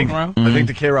was floating around. I think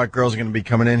the K-Rock girls are going to be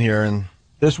coming in here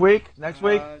this week, next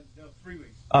week, 3 weeks.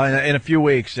 in a few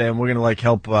weeks, and we're going to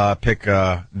help pick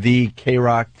the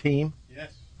K-Rock team.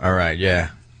 Yes. All right, yeah.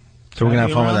 So we're going to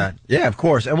have fun with that. Yeah, of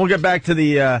course. And we'll get back to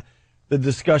the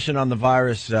discussion on the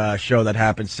virus show that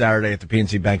happened Saturday at the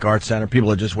PNC Bank Arts Center.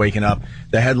 People are just waking up.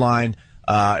 The headline,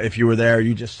 if you were there,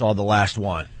 you just saw the last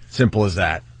one. Simple as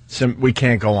that. We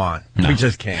can't go on. No. We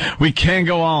just can't. We can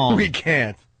go on. We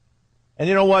can't. And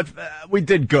you know what? We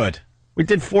did good. We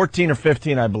did 14 or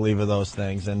 15, I believe, of those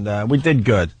things, and we did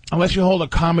good. Unless you hold a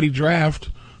comedy draft.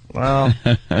 Well,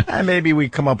 maybe we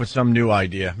come up with some new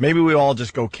idea. Maybe we all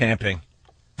just go camping.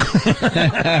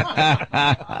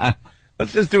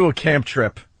 Let's just do a camp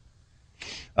trip.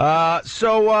 We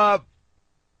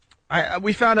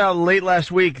found out late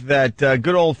last week that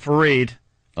good old Fareed,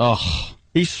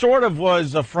 he sort of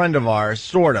was a friend of ours,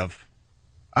 sort of.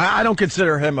 I don't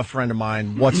consider him a friend of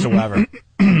mine whatsoever.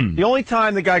 The only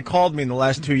time the guy called me in the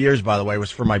last 2 years, by the way, was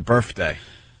for my birthday.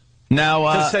 Now,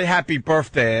 Just say happy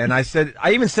birthday, and I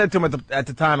even said to him at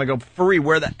the time, I go, Fareed,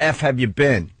 where the F have you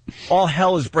been? All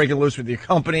hell is breaking loose with your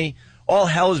company. All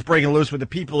hell is breaking loose with the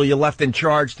people you left in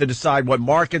charge to decide what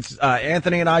markets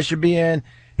Anthony and I should be in,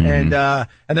 and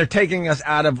they're taking us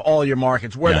out of all your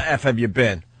markets. Where the F have you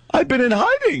been? I've been in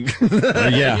hiding.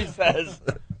 yeah. He says.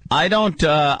 I don't.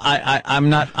 I'm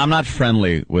not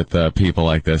friendly with people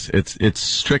like this. It's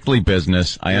strictly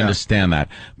business. I understand that,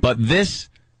 but this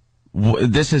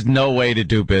is no way to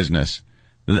do business.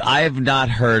 I have not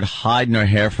heard hide nor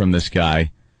hair from this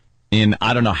guy in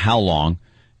I don't know how long,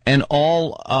 and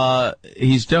all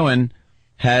he's doing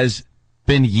has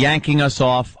been yanking us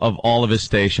off of all of his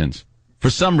stations for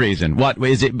some reason. What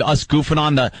is it? Us goofing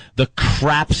on the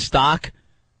crap stock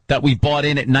that we bought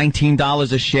in at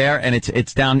 $19 a share, and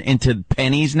it's down into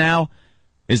pennies now?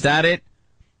 Is that it?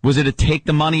 Was it a take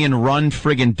the money and run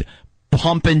friggin'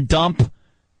 pump and dump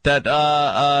that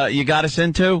you got us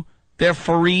into there,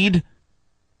 Fareed?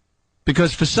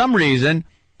 Because for some reason,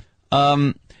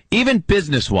 even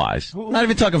business-wise, not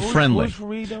even talking friendly,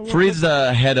 Fareed's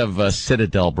the head of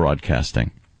Citadel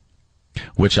Broadcasting,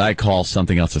 which I call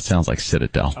something else that sounds like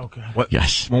Citadel. Okay.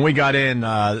 Yes. When we got in,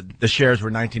 the shares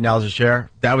were $19 a share.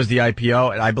 That was the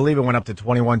IPO, and I believe it went up to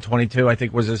 21, 22, I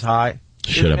think was as high.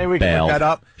 Should Maybe have we can look bailed. that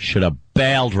up. Should have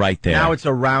bailed right there. Now it's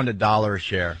around $1 a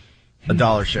share.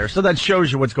 $1 a share. So that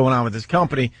shows you what's going on with this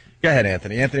company. Go ahead,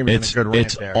 Anthony. Anthony was in a good rant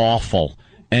it's there. awful.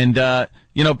 And,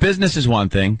 business is one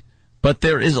thing, but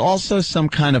there is also some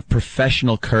kind of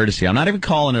professional courtesy. I'm not even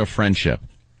calling it a friendship.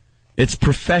 It's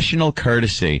professional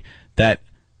courtesy that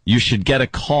you should get a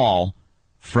call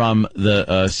from the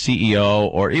CEO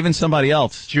or even somebody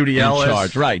else. Judy in Ellis.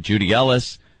 charge. Right, Judy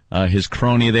Ellis, his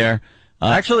crony there.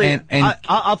 Actually,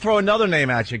 I'll throw another name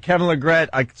at you. Kevin Legret,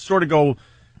 I sort of go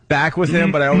back with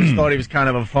him, but I always thought he was kind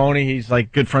of a phony. He's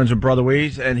like good friends with Brother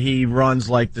Weeze, and he runs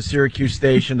like the Syracuse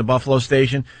station, the Buffalo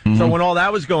station. So when all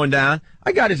that was going down,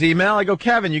 I got his email. I go,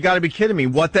 Kevin, you got to be kidding me.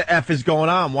 What the F is going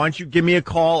on? Why don't you give me a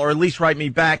call or at least write me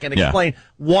back and explain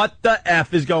what the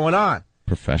F is going on?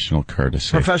 Professional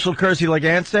courtesy. Professional courtesy, like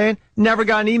Ant's saying. Never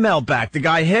got an email back. The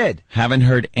guy hid. Haven't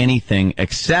heard anything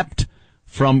except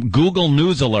from Google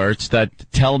News alerts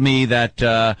that tell me that,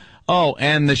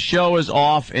 and the show is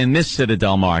off in this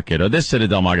Citadel market or this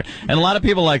Citadel market. And a lot of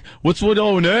people are like, what's with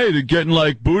O&A? They're getting,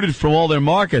 like, booted from all their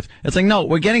markets. It's like, no,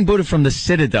 we're getting booted from the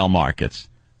Citadel markets.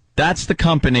 That's the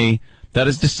company that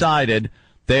has decided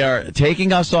they are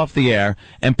taking us off the air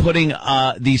and putting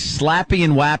these slappy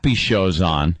and wappy shows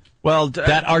on. Well,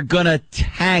 that are going to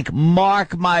tank.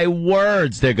 Mark my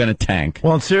words, they're going to tank.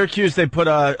 Well, in Syracuse, they put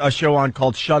a show on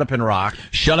called Shut Up and Rock.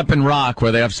 Shut Up and Rock,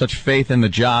 where they have such faith in the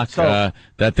jock that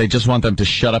they just want them to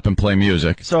shut up and play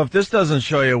music. So if this doesn't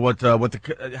show you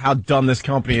how dumb this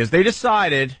company is, they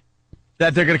decided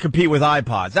that they're going to compete with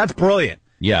iPods. That's brilliant.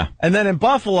 Yeah. And then in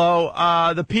Buffalo,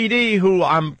 the PD, who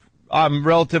I'm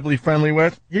relatively friendly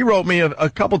with, he wrote me a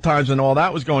couple times when all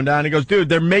that was going down. He goes, dude,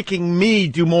 they're making me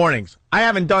do mornings. I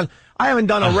haven't done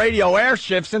a radio air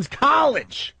shift since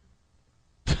college.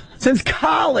 Since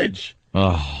college.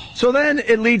 Oh. So then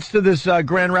it leads to this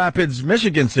Grand Rapids,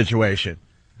 Michigan situation.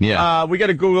 Yeah. We got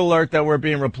a Google alert that we're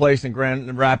being replaced in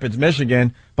Grand Rapids,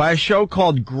 Michigan by a show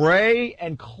called Gray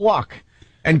and Cluck.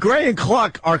 And Gray and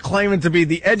Cluck are claiming to be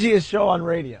the edgiest show on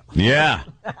radio. Yeah.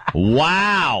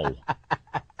 Wow.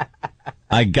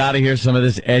 I got to hear some of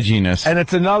this edginess. And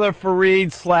it's another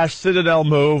Fareed/Citadel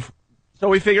move. So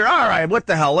we figure, all right, what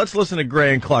the hell? Let's listen to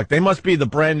Gray and Cluck. They must be the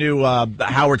brand new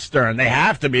Howard Stern. They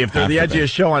have to be if they're the edgiest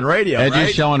show on radio, edgiest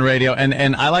show on radio.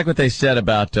 And I like what they said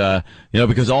about,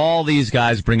 because all these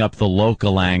guys bring up the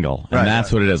local angle. And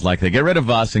that's what it is. Like, they get rid of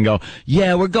us and go,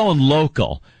 yeah, we're going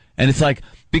local. And it's like,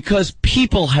 because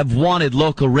people have wanted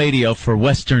local radio for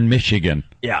Western Michigan.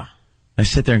 Yeah. I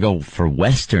sit there and go, for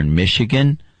Western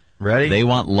Michigan? Ready? They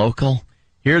want local?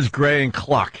 Here's Gray and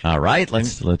Cluck. All right,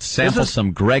 let's sample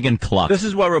some Greg and Cluck. This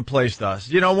is what replaced us.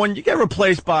 You know, when you get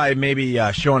replaced by maybe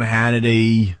Sean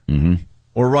Hannity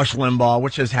or Rush Limbaugh,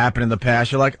 which has happened in the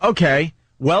past, you're like, okay,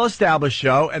 well-established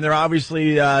show, and they're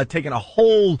obviously taking a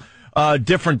whole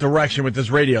different direction with this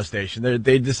radio station.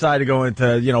 They decide to go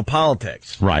into,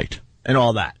 politics. Right. And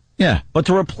all that. Yeah. But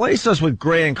to replace us with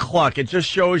Gray and Cluck, it just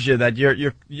shows you that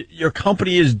your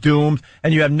company is doomed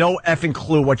and you have no effing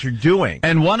clue what you're doing.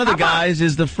 And one of the guys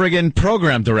is the friggin'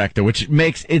 program director, which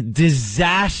makes it a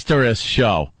disastrous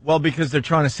show. Well, because they're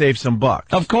trying to save some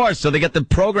bucks. Of course. So they get the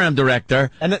program director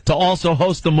to also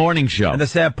host the morning show. And the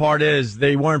sad part is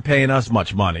they weren't paying us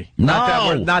much money.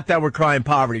 No. Not that we're crying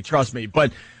poverty, trust me.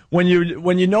 But when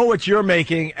you know what you're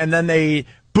making and then they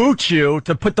boot you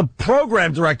to put the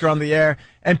program director on the air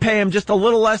and pay him just a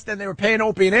little less than they were paying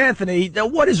Opie and Anthony,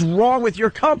 what is wrong with your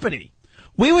company?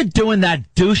 We were doing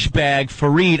that douchebag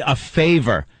Fareed a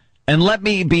favor. And let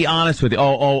me be honest with you.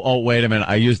 Oh, wait a minute.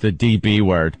 I used the DB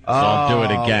word, so I'll do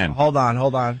it again. Hold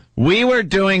on. We were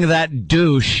doing that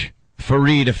douche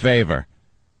Fareed a favor.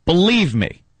 Believe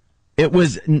me, it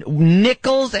was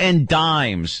nickels and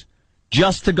dimes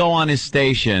just to go on his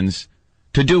stations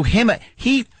to do him.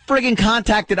 He friggin'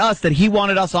 contacted us that he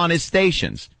wanted us on his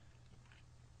stations.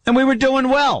 And we were doing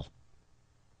well.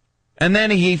 And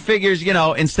then he figures,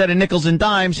 instead of nickels and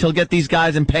dimes, he'll get these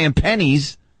guys and pay them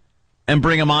pennies and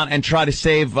bring them on and try to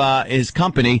save his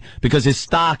company because his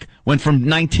stock went from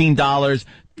 $19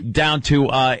 down to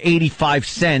 85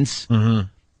 cents. Mm-hmm.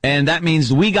 And that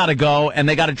means we got to go and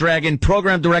they got to drag in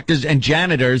program directors and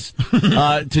janitors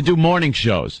to do morning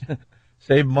shows.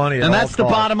 Save money. And that's the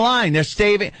bottom line.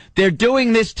 They're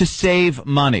doing this to save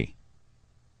money.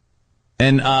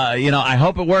 And, I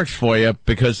hope it works for you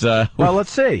because... well,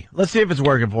 let's see. Let's see if it's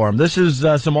working for him. This is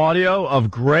some audio of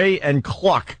Gray and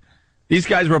Cluck. These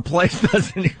guys replaced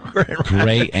us in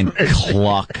Gray and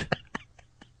Cluck.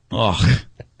 Ugh.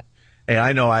 Hey,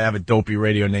 I know I have a dopey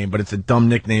radio name, but it's a dumb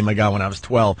nickname I got when I was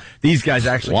 12. These guys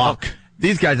actually...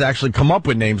 These guys actually come up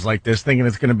with names like this, thinking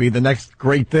it's going to be the next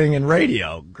great thing in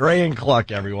radio. Gray and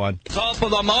Cluck, everyone. Top of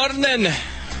the morning.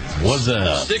 What's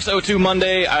up? 6:02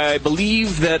 Monday. I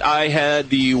believe that I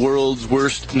had the world's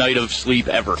worst night of sleep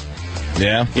ever.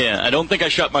 Yeah? Yeah, I don't think I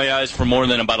shut my eyes for more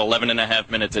than about 11 and a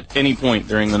half minutes at any point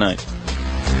during the night.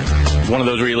 It's one of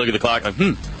those where you look at the clock like,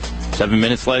 7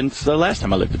 minutes since the last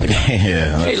time I looked at the clock.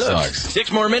 Yeah, that sucks.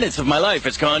 6 more minutes of my life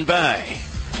has gone by.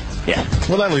 Yeah.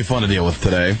 Well, that'll be fun to deal with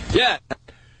today. Yeah.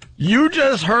 You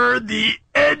just heard the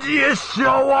edgiest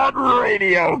show on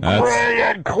radio, Gray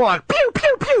and Cluck. Pew,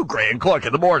 pew, pew, Gray and Cluck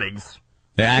in the mornings.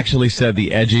 They actually said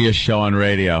the edgiest show on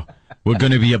radio. We're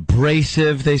going to be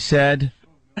abrasive, they said.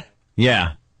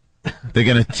 Yeah. They're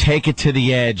going to take it to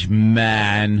the edge,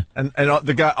 man. And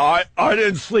the guy, I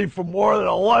didn't sleep for more than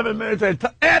 11 minutes.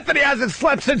 Anthony hasn't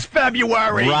slept since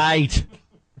February. Right.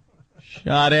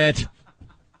 Shut it.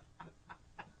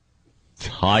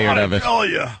 Tired of it. I tell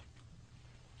you.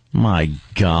 My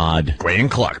God. Gray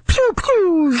and Clark. Pew,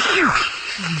 pew.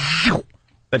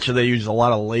 Bet you they use a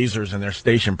lot of lasers in their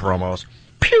station promos.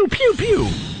 Pew, pew, pew.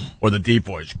 Or the deep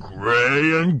voice.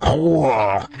 Gray and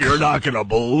Clark. You're not going to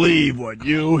believe what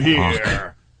you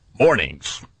hear.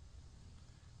 Mornings.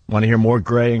 Want to hear more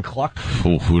Gray and Clark?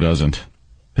 Who doesn't?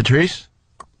 Patrice?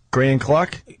 Gray and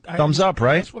Clark? Thumbs up,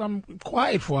 right? That's what I'm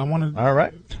quiet for. I want to. All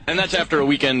right. And that's after a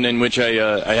weekend in which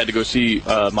I had to go see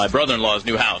my brother-in-law's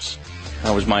new house.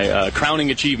 That was my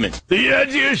crowning achievement. The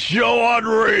edgiest show on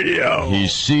radio.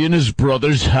 He's seeing his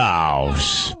brother's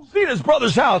house. Seeing his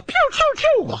brother's house. Pew, pew,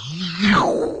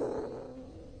 pew.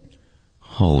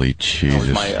 Holy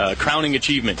Jesus. My crowning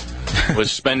achievement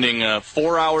was spending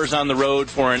 4 hours on the road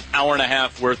for an hour and a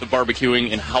half worth of barbecuing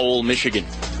in Howell, Michigan.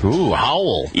 Ooh,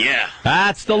 Howell. Yeah.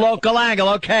 That's the local angle.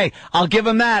 Okay, I'll give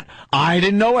him that. I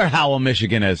didn't know where Howell,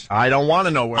 Michigan is. I don't want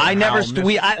to know where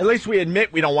at least we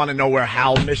admit we don't want to know where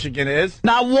Howell, Michigan is.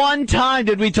 Not one time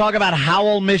did we talk about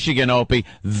Howell, Michigan, Opie.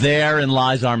 Therein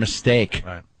lies our mistake.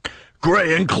 Right.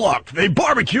 Gray and Clark, they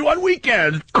barbecue on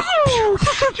weekends.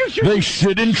 They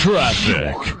sit in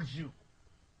traffic.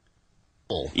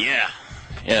 Yeah.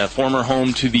 Yeah, former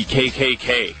home to the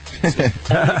KKK. It's the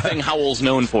only thing Howell's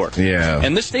known for. Yeah.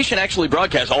 And this station actually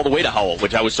broadcasts all the way to Howell,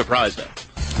 which I was surprised at.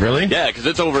 Really? Yeah, because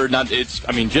it's over,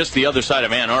 just the other side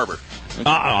of Ann Arbor. It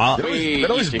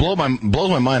always blows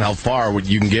my mind how far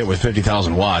you can get with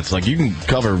 50,000 watts. Like, you can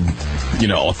cover,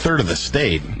 a third of the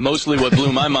state. Mostly what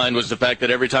blew my mind was the fact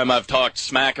that every time I've talked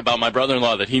smack about my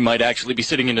brother-in-law, that he might actually be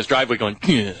sitting in his driveway going,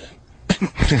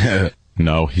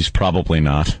 No, he's probably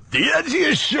not. The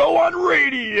edgiest show on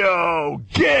radio.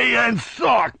 Gay and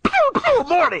Sock. Pew, pew,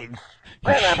 mornings.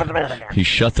 He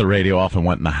shut the radio off and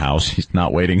went in the house. He's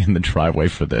not waiting in the driveway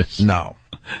for this. No.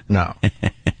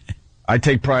 I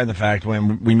take pride in the fact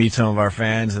when we meet some of our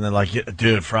fans and they're like,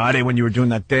 dude, Friday when you were doing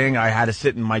that thing, I had to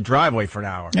sit in my driveway for an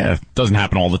hour. Yeah, it doesn't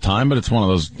happen all the time, but it's one of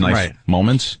those nice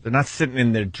moments. They're not sitting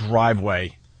in their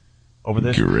driveway over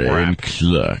this crap.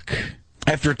 Cluck.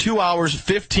 After 2 hours,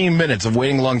 15 minutes of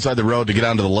waiting alongside the road to get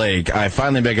onto the lake, I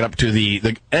finally make it up to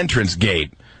the entrance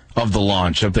gate of the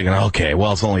launch. I'm thinking, okay,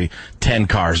 well, it's only 10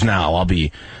 cars now. I'll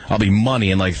be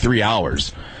money in like 3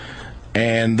 hours.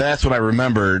 And that's when I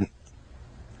remembered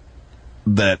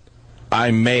that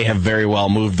I may have very well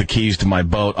moved the keys to my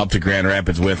boat up to Grand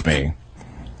Rapids with me.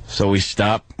 So we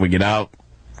stop, we get out,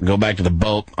 go back to the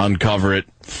boat, uncover it,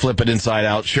 flip it inside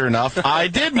out. Sure enough, I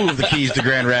did move the keys to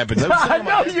Grand Rapids.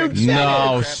 No, you didn't.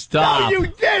 No, stop. No, you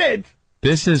didn't.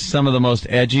 This is some of the most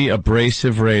edgy,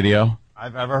 abrasive radio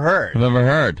I've ever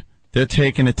heard. They're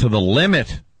taking it to the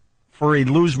limit. Free,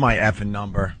 lose my effing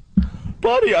number.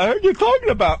 Buddy, I heard you talking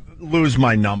about lose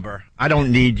my number. I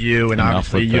don't need you, and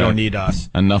obviously you don't need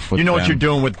us. Enough with You know what them. you're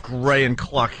doing with Gray and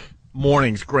Cluck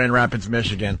mornings, Grand Rapids,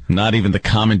 Michigan. Not even the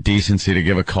common decency to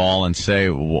give a call and say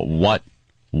what,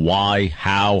 why,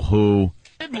 how, who.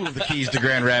 I did move the keys to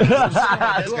Grand Rapids.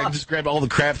 I just grabbed all the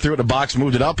crap, threw it in a box,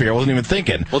 moved it up here. I wasn't even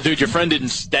thinking. well, dude, your friend didn't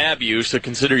stab you, so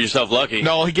consider yourself lucky.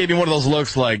 No, he gave me one of those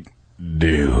looks like,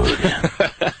 dude.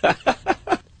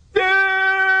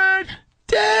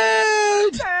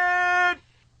 Dude!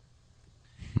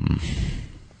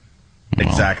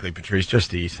 Exactly, Patrice.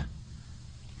 Just eat.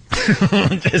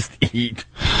 Just eat.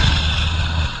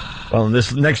 Well, in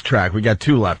this next track, we got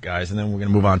two left, guys, and then we're going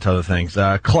to move on to other things.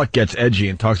 Cluck gets edgy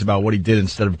and talks about what he did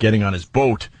instead of getting on his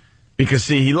boat. Because,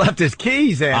 see, he left his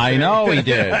keys, Anthony. I know he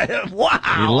did. Wow.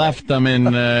 He left them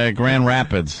in Grand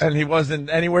Rapids. And he wasn't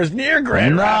anywhere near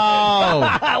Grand No.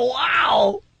 Rapids.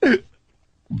 Wow.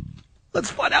 Let's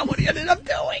find out what he ended up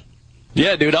doing.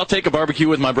 Yeah, dude, I'll take a barbecue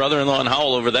with my brother-in-law in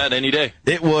Howell over that any day.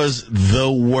 It was the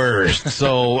worst.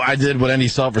 So I did what any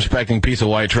self-respecting piece of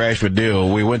white trash would do.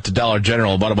 We went to Dollar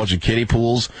General, bought a bunch of kiddie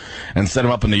pools, and set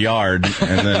them up in the yard.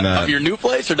 And then Of your new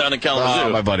place or down in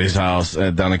Kalamazoo? my buddy's house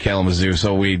down in Kalamazoo.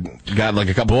 So we got like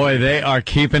a couple. Boy, they are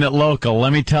keeping it local,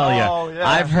 let me tell you. Oh, yeah.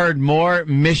 I've heard more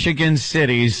Michigan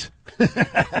cities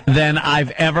than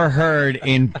I've ever heard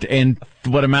in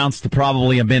what amounts to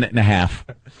probably a minute and a half.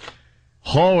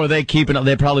 Oh, are they keeping it?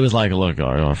 They probably was like, look,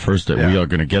 our first day, we are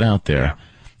going to get out there,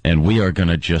 and we are going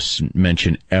to just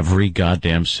mention every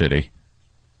goddamn city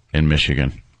in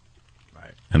Michigan.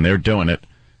 Right. And they're doing it.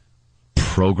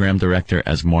 Program director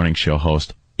as morning show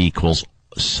host equals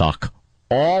suck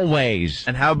Always.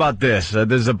 And how about this?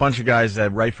 There's a bunch of guys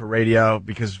that write for radio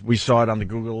because we saw it on the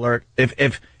Google alert.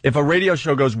 If a radio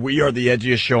show goes, we are the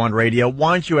edgiest show on radio,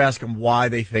 why don't you ask them why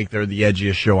they think they're the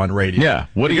edgiest show on radio? Yeah,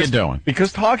 what are you doing?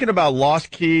 Because talking about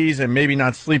lost keys and maybe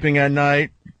not sleeping at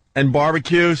night and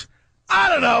barbecues, I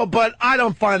don't know, but I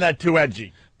don't find that too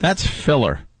edgy. That's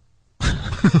filler.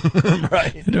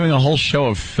 Right. You're doing a whole show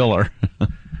of filler.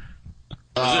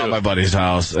 My buddy's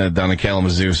house down in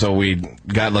Kalamazoo. So we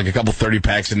got like a couple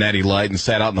 30-packs of Natty Light and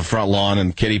sat out in the front lawn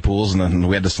and kiddie pools, and then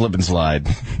we had to slip and slide.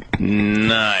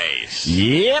 Nice.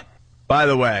 Yep. By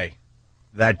the way,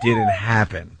 that didn't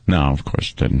happen. No, of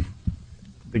course it didn't.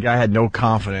 The guy had no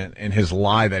confidence in his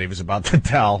lie that he was about to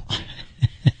tell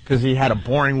because he had a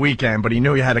boring weekend, but he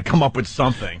knew he had to come up with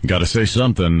something. Got to say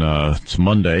something. It's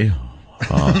Monday.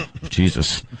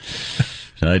 Jesus.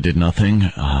 I did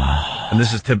nothing. And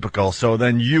this is typical. So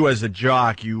then you, as a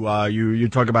jock, you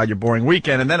talk about your boring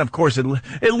weekend, and then, of course,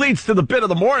 it leads to the bit of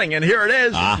the morning, and here it is.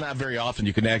 It's not very often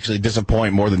you can actually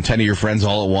disappoint more than 10 of your friends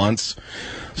all at once.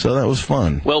 So that was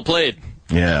fun. Well played.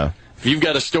 Yeah. If you've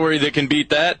got a story that can beat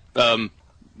that,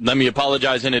 let me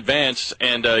apologize in advance,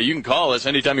 and you can call us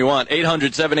anytime you want.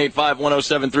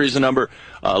 800-785-1073 is the number.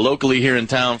 Locally here in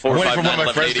town, 459-1180. Waiting for one of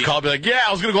my friends to call and be like, yeah,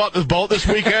 I was going to go out this boat this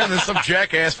weekend, and some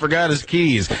jackass forgot his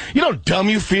keys. You know how dumb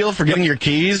you feel forgetting your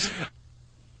keys?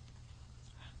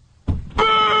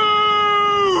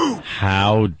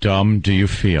 How dumb do you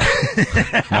feel?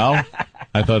 No?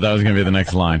 I thought that was going to be the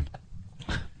next line.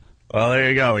 Well, there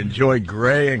you go. Enjoy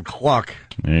Gray and Cluck.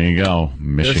 There you go,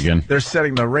 Michigan. They're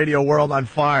setting the radio world on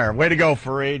fire. Way to go,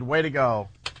 Fareed. Way to go.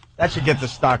 That should get the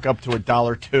stock up to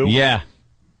 $1.02. Yeah.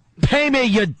 Pay me,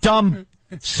 you dumb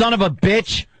son of a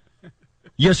bitch.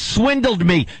 You swindled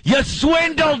me. You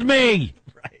swindled me.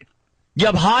 Right.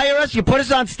 You hire us, you put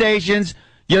us on stations,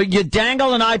 you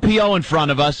dangle an IPO in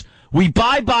front of us, we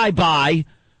buy,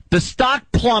 the stock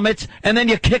plummets, and then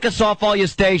you kick us off all your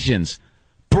stations.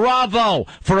 Bravo.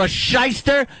 For a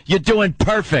shyster, you're doing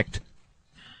perfect.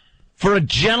 For a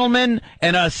gentleman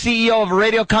and a CEO of a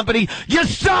radio company, you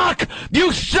suck!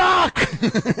 You suck!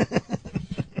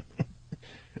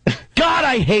 God,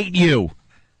 I hate you.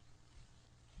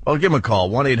 Well, give him a call.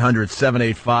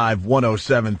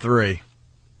 1-800-785-1073.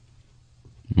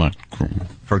 What?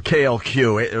 For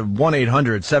KLQ.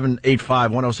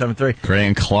 1-800-785-1073. Gray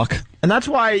and Cluck. And that's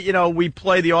why, we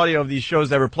play the audio of these shows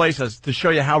that replace us to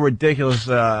show you how ridiculous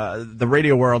the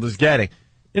radio world is getting.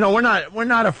 We're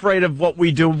not afraid of what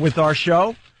we do with our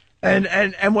show. And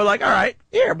we're like, all right,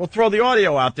 here, we'll throw the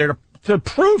audio out there to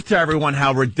prove to everyone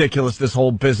how ridiculous this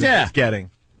whole business is getting.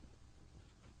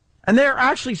 And they're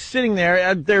actually sitting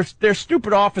there. Their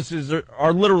stupid offices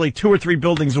are literally 2 or 3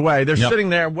 buildings away. They're sitting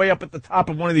there way up at the top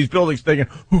of one of these buildings thinking,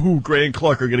 ooh, Gray and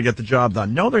Cluck are going to get the job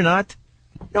done. No, they're not.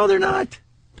 No, they're not.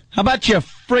 How about you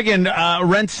friggin'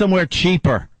 rent somewhere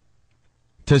cheaper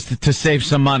to save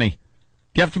some money?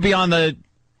 You have to be on the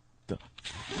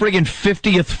friggin'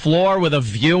 50th floor with a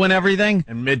view and everything?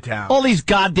 In Midtown. All these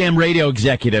goddamn radio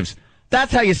executives.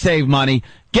 That's how you save money.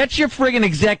 Get your friggin'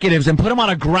 executives and put them on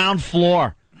a ground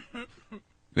floor.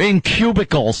 In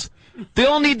cubicles. They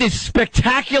all need these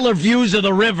spectacular views of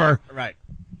the river. Right.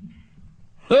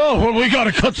 Oh, well, we got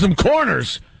to cut some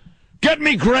corners. Get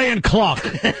me Gray and Cluck.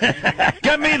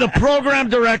 Get me the program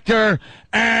director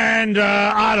and,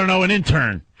 I don't know, an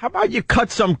intern. How about you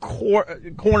cut some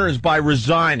corners by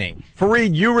resigning?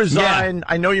 Fareed, you resign. Yeah.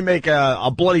 I know you make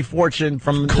a bloody fortune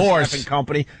from the staffing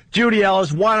company. Judy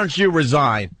Ellis, why don't you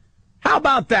resign? How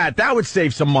about that? That would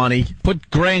save some money. Put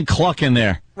Gray and Cluck in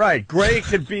there. Right. Gray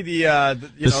could be the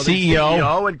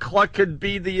CEO, and Cluck could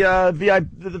be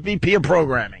the VP of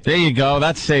programming. There you go.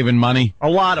 That's saving money. A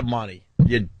lot of money.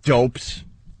 You dopes.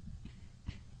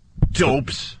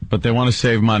 But they want to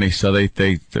save money, so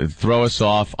they throw us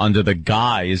off under the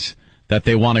guise that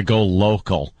they want to go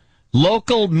local.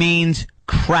 Local means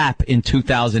crap in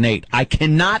 2008. I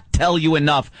cannot tell you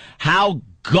enough how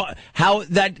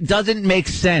that doesn't make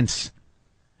sense.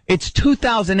 It's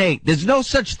 2008. There's no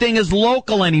such thing as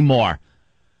local anymore.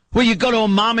 Where you go to a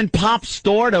mom and pop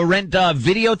store to rent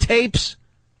videotapes.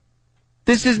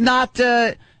 This is not,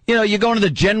 you go to the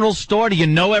general store. Do you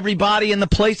know everybody in the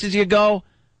places you go?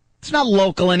 It's not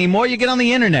local anymore. You get on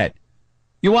the internet.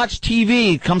 You watch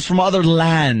TV. It comes from other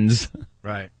lands.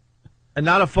 Right. And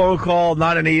not a phone call,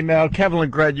 not an email. Kevin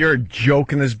LeGret, you're a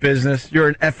joke in this business. You're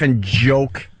an effing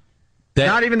joke.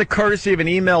 Not even the courtesy of an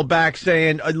email back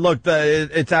saying, look,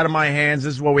 it's out of my hands.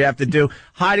 This is what we have to do.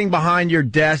 Hiding behind your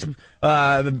desk,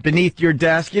 beneath your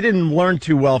desk. You didn't learn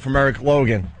too well from Eric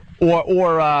Logan or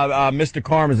Mr.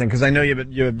 Karmazin, because I know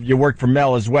you worked for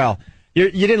Mel as well. You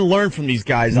didn't learn from these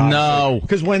guys, obviously. No.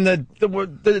 Because when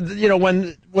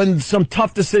when some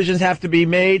tough decisions have to be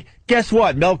made, guess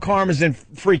what? Mel Karmazin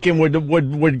freaking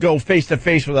would go face to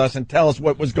face with us and tell us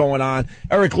what was going on.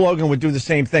 Eric Logan would do the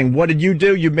same thing. What did you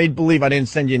do? You made believe I didn't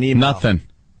send you an email. Nothing.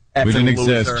 We didn't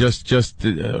exist. Just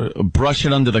brush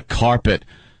it under the carpet.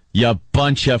 You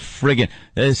bunch of friggin'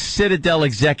 Citadel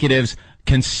executives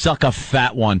can suck a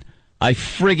fat one. I'm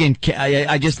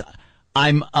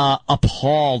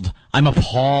appalled. I'm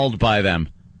appalled by them.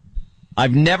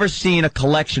 I've never seen a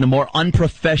collection of more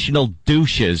unprofessional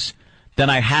douches than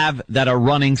I have that are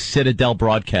running Citadel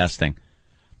Broadcasting.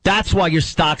 That's why your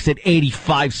stock's at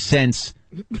 85 cents.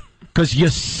 Because you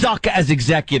suck as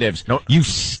executives. No, you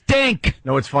stink.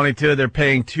 No, it's funny, too. They're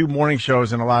paying 2 morning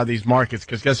shows in a lot of these markets.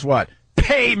 Because guess what?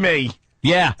 Pay me.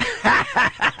 Yeah.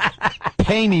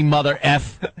 Pay me, mother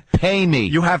F. Pay me.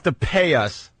 You have to pay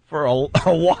us for a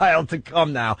while to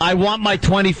come now. I want my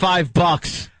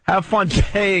 $25. Have fun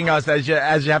paying us as you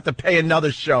have to pay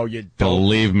another show, you dopes.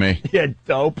 Believe me. You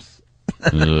dopes.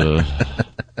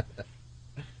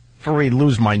 Fareed,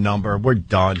 lose my number. We're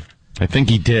done. I think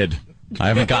he did. I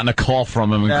haven't gotten a call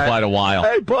from him in quite a while.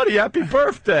 Hey, buddy, happy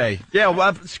birthday. Yeah,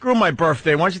 well, screw my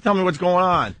birthday. Why don't you tell me what's going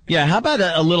on? Yeah, how about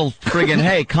a little friggin',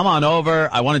 hey, come on over.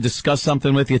 I want to discuss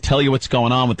something with you, tell you what's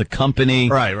going on with the company.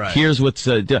 Right. Here's what's...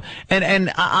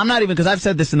 and I'm not even... Because I've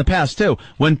said this in the past, too.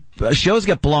 When shows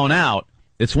get blown out,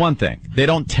 it's one thing. They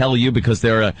don't tell you because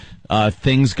there are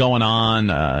things going on.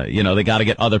 They got to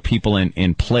get other people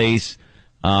in place.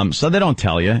 So they don't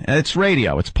tell you. It's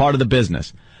radio. It's part of the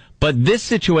business. But this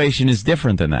situation is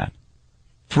different than that.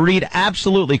 Fareed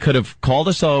absolutely could have called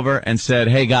us over and said,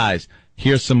 hey, guys,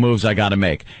 here's some moves I got to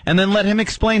make. And then let him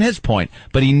explain his point.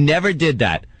 But he never did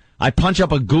that. I punch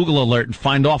up a Google alert and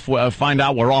find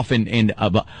out we're off in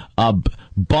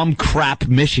bum crap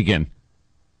Michigan.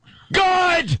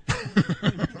 Good!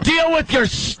 Deal with your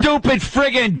stupid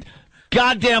friggin'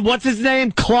 goddamn, what's his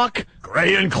name? Cluck?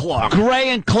 Gray and Cluck. Gray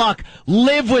and Cluck.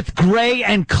 Live with Gray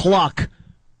and Cluck.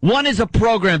 One is a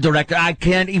program director. I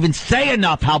can't even say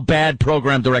enough how bad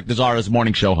program directors are as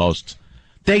morning show hosts.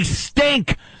 They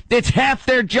stink. It's half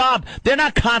their job. They're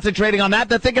not concentrating on that.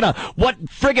 They're thinking of what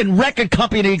friggin' record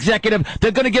company executive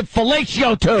they're going to give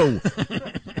fellatio to.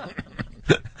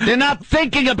 They're not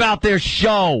thinking about their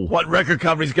show. What record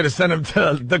company's going to send them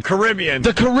to the Caribbean?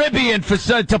 The Caribbean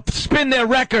to spin their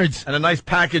records. And a nice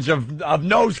package of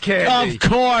nose candy. Of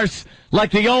course.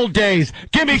 Like the old days.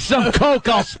 Give me some Coke,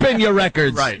 I'll spin your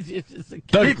records. Right.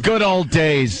 The good old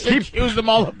days. Accuse them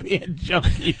all of being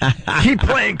junkies. Keep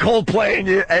playing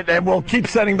Coldplay and we'll keep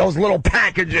sending those little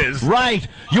packages. Right.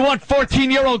 You want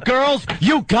 14-year-old girls?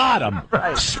 You got them.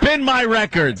 Right. Spin my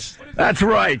records. That's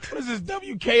right. What is this,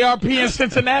 WKRP in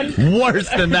Cincinnati? Worse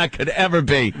than that could ever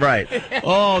be. Right.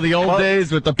 Oh, the old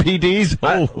days with the PDs.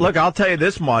 Oh. Look, I'll tell you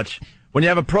this much. When you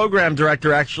have a program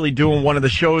director actually doing one of the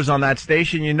shows on that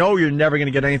station, you know you're never going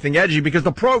to get anything edgy because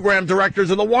the program directors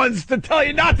are the ones to tell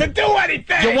you not to do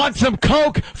anything. You want some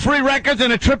Coke, free records,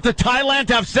 and a trip to Thailand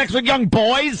to have sex with young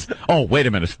boys? Oh, wait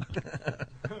a minute.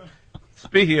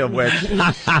 Speaking of which,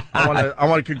 I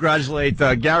want to congratulate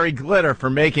Gary Glitter for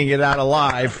making it out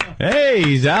alive. Hey,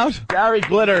 he's out. Gary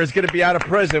Glitter is going to be out of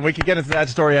prison. We can get into that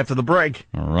story after the break.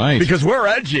 All right. Because we're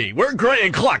edgy. We're Gray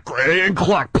and Cluck.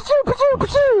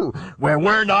 Where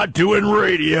we're not doing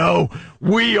radio,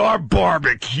 we are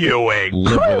barbecuing.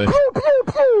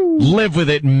 Live with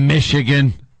it,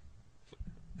 Michigan.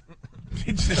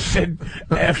 He just said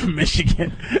F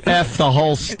Michigan. F the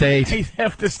whole state. He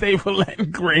F the state for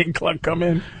letting Gray and Cluck come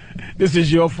in. This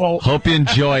is your fault. Hope you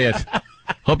enjoy it.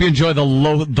 Hope you enjoy the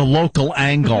local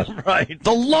angle. Right.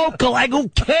 The local angle. Who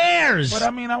cares? But I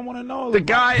mean, I want to know. The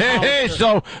guy. Hey,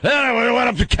 so we went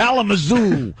up to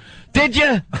Kalamazoo. Did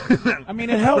you? I mean,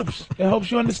 it helps. It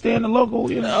helps you understand the local,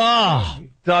 Oh.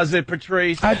 Does it,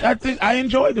 Patrice? I think I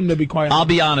enjoyed them, to be quite honest. I'll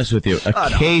be honest with you.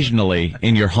 Occasionally,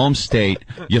 in your home state,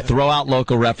 you throw out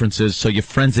local references so your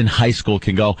friends in high school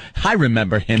can go, I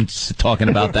remember him talking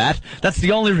about that. That's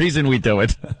the only reason we do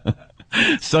it.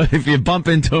 So if you bump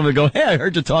into him and go, hey, I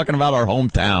heard you talking about our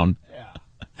hometown. Yeah.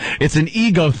 It's an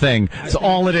ego thing. That's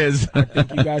all it is. I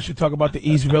think you guys should talk about the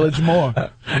East Village more.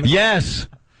 Yes.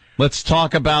 Let's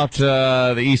talk about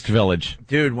the East Village.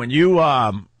 Dude, when you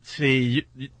see...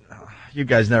 You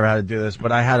guys never had to do this,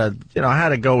 but I had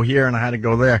to go here and I had to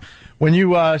go there. When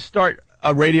you start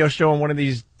a radio show in one of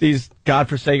these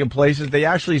godforsaken places, they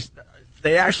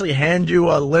actually hand you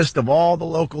a list of all the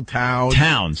local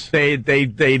towns. They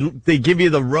give you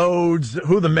the roads,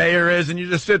 who the mayor is, and you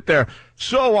just sit there.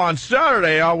 So on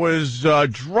Saturday, I was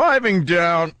driving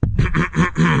down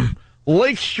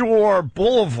Lakeshore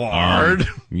Boulevard.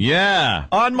 Yeah.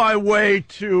 On my way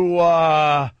to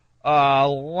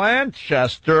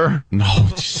Lancaster. No,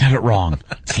 you said it wrong.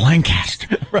 It's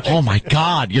Lancaster. Right. Oh, my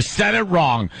God. You said it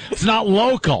wrong. It's not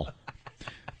local.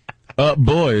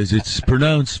 Boys, it's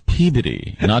pronounced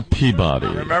Peabody, not Peabody.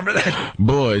 Remember that?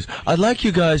 Boys, I'd like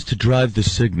you guys to drive the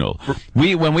signal.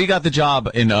 When we got the job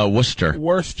in Worcester.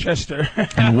 Worcester.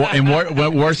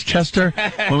 in Worcester,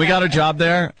 when we got a job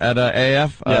there at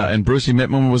AF, and Brucey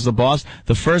Mittman was the boss,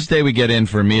 the first day we get in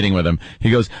for a meeting with him,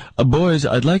 he goes, boys,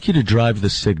 I'd like you to drive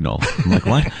the signal. I'm like,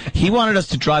 what? He wanted us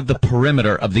to drive the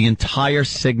perimeter of the entire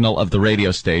signal of the radio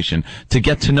station to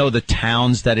get to know the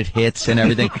towns that it hits and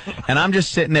everything. And I'm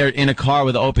just sitting there in a car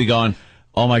with Opie going,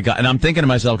 oh my God. And I'm thinking to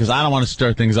myself, because I don't want to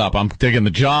stir things up. I'm taking the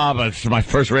job. It's my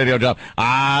first radio job.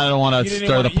 I don't want to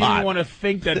stir the pot. You didn't want to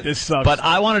think that this sucks. But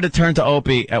I wanted to turn to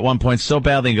Opie at one point so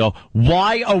badly and go,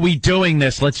 why are we doing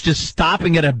this? Let's just stop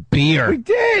and get a beer. We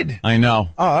did. I know.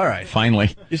 Oh, all right.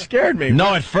 Finally. You scared me.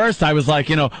 No, at first I was like,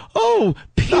 oh,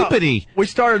 Peabody. We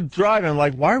started driving.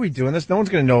 Like, why are we doing this? No one's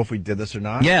going to know if we did this or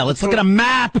not. Yeah, let's look at a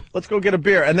map. Let's go get a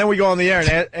beer. And then we go on the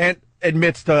air, and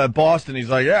admits to Boston, he's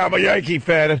like, yeah, I'm a Yankee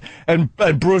fan, and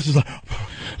Bruce is like,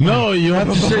 no, you have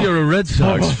to say you're a Red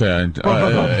Sox fan,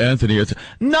 Anthony.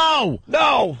 No,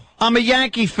 I'm a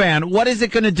Yankee fan. What is it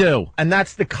going to do? And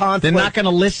that's the conflict. They're not going to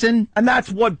listen? And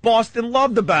that's what Boston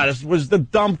loved about us, was the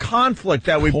dumb conflict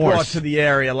that we brought to the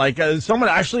area. Like, someone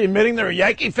actually admitting they're a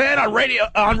Yankee fan on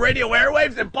radio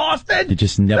airwaves in Boston? You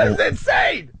just never... That's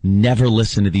insane! Never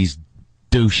listen to these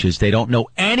douches. They don't know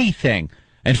anything.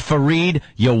 And Fareed,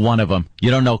 you're one of them.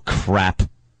 You don't know crap.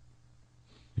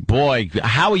 Boy,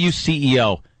 how are you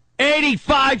CEO?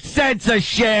 85 cents a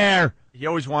share! He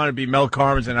always wanted to be Mel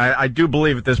Karmazin, and I do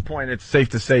believe at this point it's safe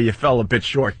to say you fell a bit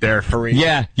short there, Fareed.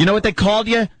 Yeah. You know what they called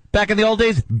you back in the old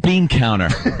days? Bean counter.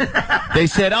 They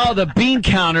said, the bean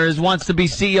counter wants to be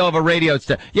CEO of a radio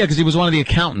station. Yeah, because he was one of the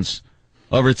accountants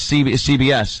over at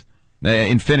CBS,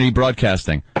 Infinity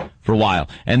Broadcasting, for a while.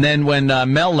 And then when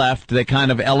Mel left, they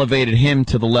kind of elevated him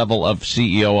to the level of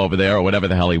CEO over there, or whatever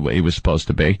the hell he was supposed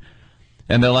to be.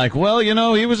 And they're like, well,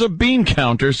 he was a bean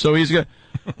counter, so he's got...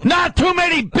 Not too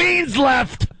many beans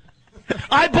left!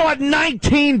 I bought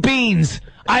 19 beans.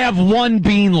 I have 1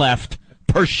 bean left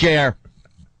per share.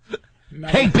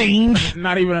 Hey, beans!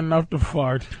 Not even enough to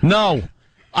fart. No.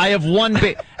 I have 1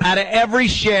 bean. Out of every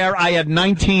share, I had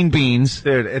 19 beans.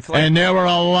 Dude, it's like... And there were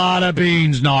a lot of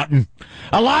beans, Naughton.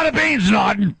 A lot of beans,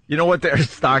 Naughton. You know what their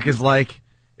stock is like?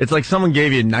 It's like someone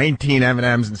gave you 19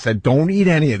 M&Ms and said, don't eat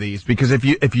any of these, because if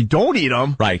you don't eat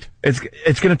them, right, it's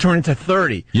going to turn into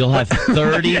 30. You'll have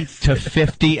 30 to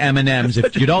 50 M&Ms.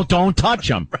 If you don't touch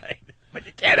them. Right. But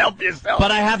you can't help yourself.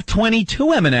 But I have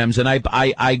 22 M&Ms, and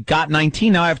I got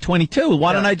 19. Now I have 22.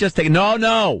 Why don't I just take...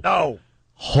 No.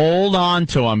 Hold on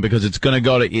to them, because it's going to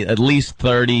go to at least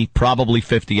 30, probably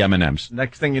 50 M&Ms.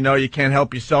 Next thing you know, you can't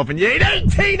help yourself, and you ate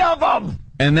 18 of them!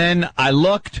 And then I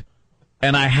looked,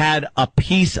 and I had a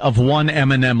piece of 1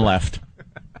 M&M left.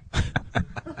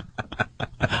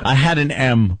 I had an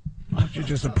M. Why don't you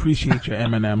just appreciate your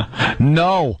M&M?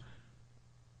 No.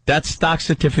 That stock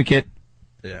certificate,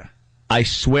 yeah, I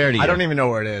swear to you. I don't even know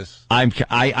where it is.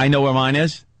 I know where mine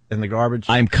is. In the garbage?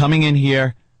 I'm coming in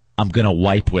here. I'm going to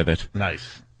wipe with it.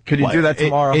 Nice. Could you do that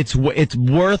tomorrow? It's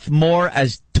worth more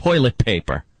as toilet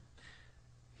paper.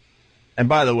 And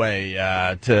by the way,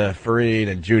 to Fareed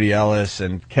and Judy Ellis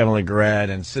and Kevin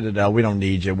LeGret and Citadel, we don't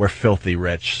need you. We're filthy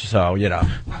rich. So,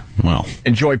 well,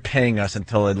 enjoy paying us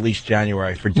until at least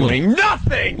January for doing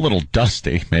nothing. A little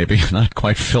dusty, maybe. Not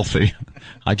quite filthy.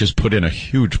 I just put in a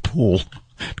huge pool.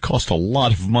 It cost a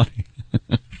lot of money.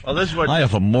 Well, this is what I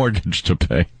have a mortgage to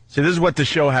pay. See, this is what the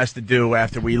show has to do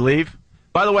after we leave.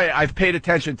 By the way, I've paid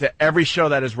attention to every show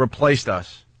that has replaced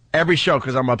us. Every show,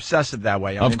 because I'm obsessive that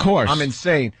way. Of course. I'm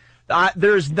insane.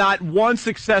 There's not one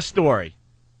success story.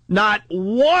 Not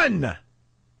one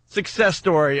success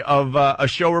story of a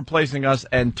show replacing us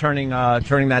and turning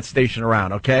that station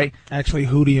around, okay? Actually,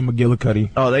 Hootie and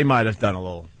McGillicuddy. Oh, they might have done a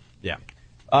little, yeah.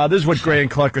 This is what Gray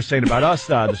and Cluck are saying about us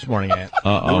this morning, Ant.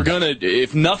 We're gonna,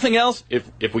 if nothing else,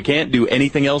 if we can't do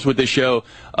anything else with this show,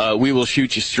 we will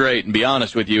shoot you straight and be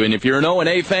honest with you. And if you're an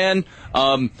O&A fan,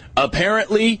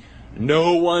 apparently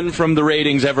no one from the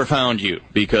ratings ever found you,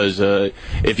 because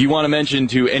if you want to mention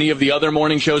to any of the other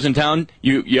morning shows in town,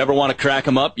 you ever want to crack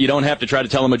them up, you don't have to try to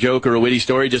tell them a joke or a witty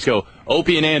story. Just go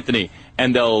Opie and Anthony,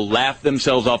 and they'll laugh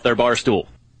themselves off their bar stool.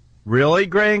 Really,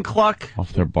 Gray and Cluck?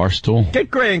 Off their bar stool? Get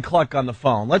Gray and Cluck on the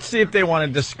phone. Let's see if they want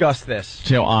to discuss this.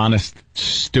 See how honest,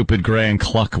 stupid Gray and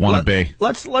Cluck want to be.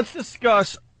 Let's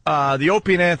discuss the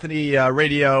Opie and Anthony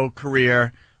radio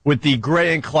career with the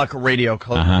Gray and Cluck radio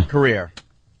career.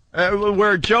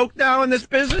 We're a joke now in this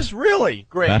business? Really?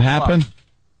 Gray that and Cluck. happened?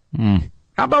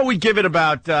 How about we give it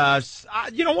about,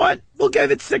 you know what? We'll give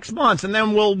it 6 months, and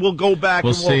then we'll go back.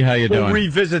 We'll see how you're doing. We'll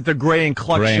revisit the Gray and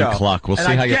Cluck Gray show. and Cluck. We'll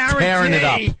see how you're tearing it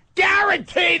up.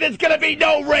 Guarantee there's going to be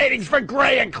no ratings for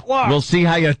Gray and Cluck. We'll see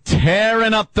how you're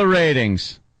tearing up the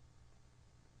ratings.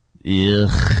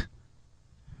 Ugh.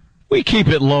 We keep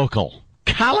it local.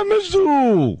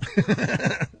 Kalamazoo.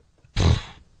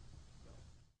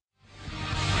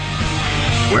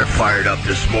 We're fired up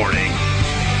this morning.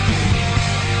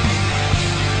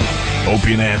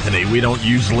 Opie and Anthony, we don't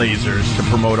use lasers to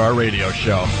promote our radio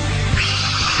show.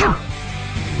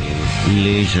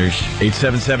 Lasers.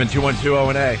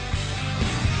 877-2120-A.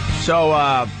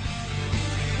 So,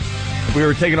 we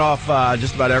were taking off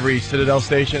just about every Citadel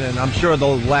station, and I'm sure the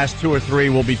last 2 or 3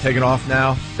 will be taken off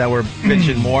now that we're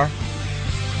bitching more.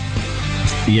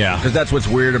 Yeah. Because that's what's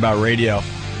weird about radio.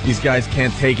 These guys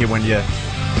can't take it when you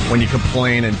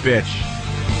complain and bitch.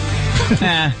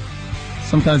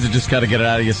 Sometimes you just got to get it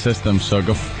out of your system, so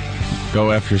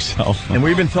go after yourself. And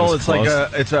we've been told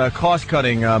it's a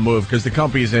cost-cutting move because the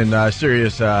company's in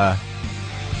serious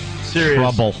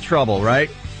trouble, right?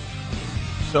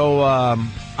 So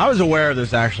I was aware of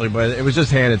this, actually, but it was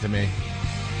just handed to me.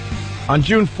 On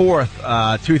June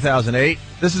 4th, 2008,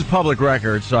 this is public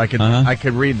record, so I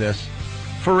could read this.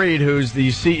 Fareed, who's the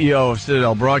CEO of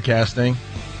Citadel Broadcasting,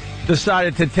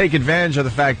 decided to take advantage of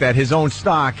the fact that his own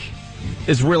stock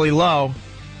is really low,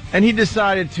 and he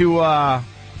decided to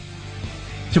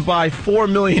buy 4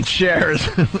 million shares.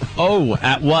 Oh,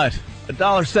 at what?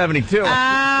 $1.72.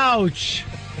 Ouch!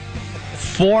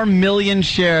 4 million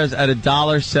shares at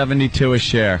 $1.72 a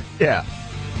share. Yeah.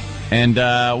 And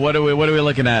what are we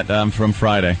looking at from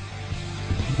Friday?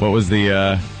 What was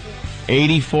the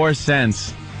 84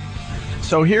 cents?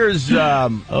 So here's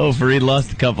Fareed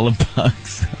lost a couple of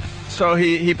bucks. So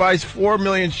he buys 4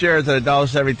 million shares at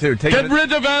 $1.72. Get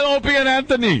rid of Opie and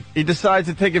Anthony. He decides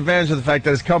to take advantage of the fact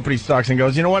that his company sucks and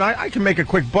goes, you know what, I can make a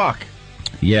quick buck.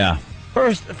 Yeah.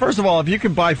 First of all, if you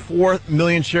can buy 4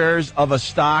 million shares of a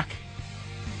stock,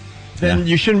 then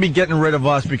you shouldn't be getting rid of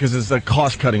us because it's a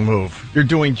cost-cutting move. You're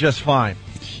doing just fine.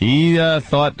 He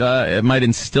thought it might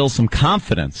instill some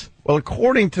confidence. Well,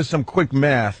 according to some quick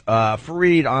math,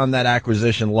 Fareed on that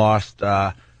acquisition lost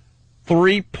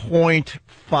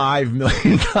 $3.5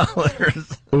 million.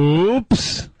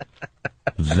 Oops.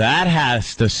 That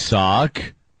has to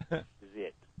suck.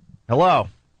 Hello.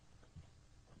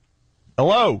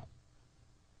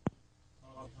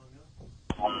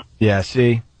 Yeah,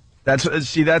 see?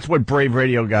 That's what brave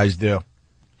radio guys do.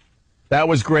 That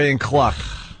was Gray and Cluck.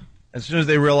 As soon as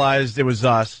they realized it was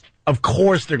us, of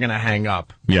course they're going to hang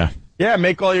up. Yeah. Yeah,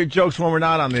 make all your jokes when we're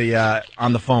not on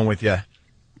the phone with you.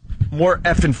 More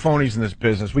effing phonies in this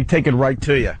business. We take it right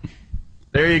to you.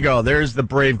 There you go. There's the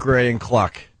brave Gray and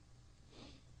Cluck.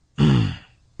 There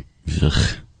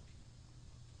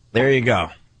you go.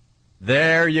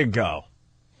 There you go.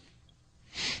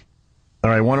 All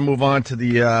right, want to move on to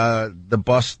the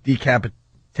bus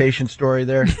decapitation story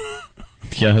there?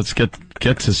 Yeah, let's get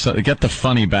the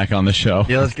funny back on the show.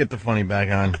 Yeah, let's get the funny back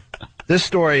on. This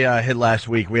story hit last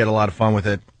week. We had a lot of fun with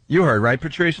it. You heard, right,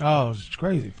 Patrice? Oh, it's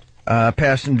crazy.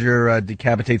 Passenger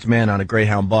decapitates man on a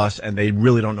Greyhound bus, and they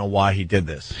really don't know why he did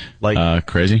this. Like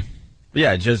crazy?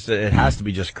 Yeah, it has to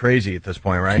be just crazy at this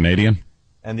point, right? Canadian.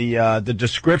 And the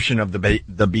description of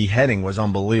the beheading was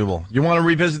unbelievable. You want to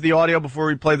revisit the audio before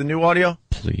we play the new audio?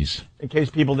 Please. In case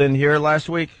people didn't hear it last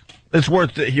week. It's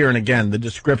worth hearing again, the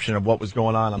description of what was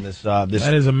going on this that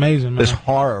is amazing, man. This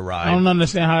horror ride. I don't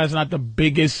understand how that's not the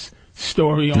biggest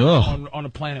story on the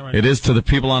planet right now. It is to the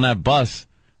people on that bus.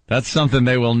 That's something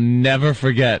they will never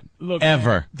forget. Look,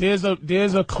 ever. Man,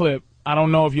 there's a clip. I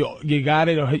don't know if you got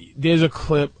it, or there's a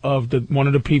clip of one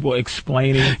of the people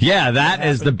explaining. Yeah, that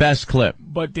is the best clip.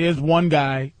 But there's one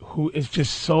guy who is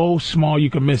just so small you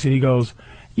can miss it. He goes,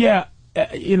 yeah,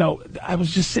 I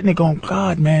was just sitting there going,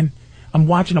 God, man, I'm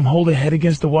watching him hold their head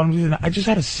against the wall. I just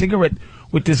had a cigarette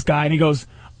with this guy, and he goes,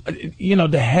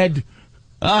 the head.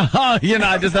 I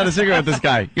just had a cigarette with this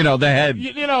guy. The head.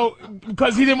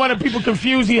 Because he didn't want people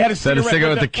confused. He had a cigarette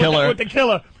with the killer. With the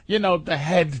killer. The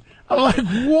head. I'm like,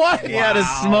 what? He had a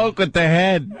smoke with the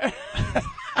head.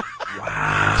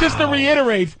 Wow. Just to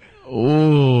reiterate.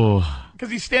 Ooh. Because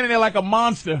he's standing there like a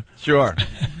monster. Sure.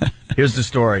 Here's the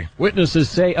story. Witnesses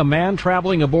say a man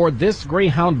traveling aboard this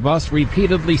Greyhound bus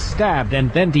repeatedly stabbed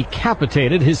and then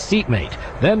decapitated his seatmate,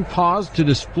 then paused to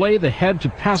display the head to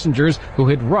passengers who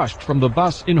had rushed from the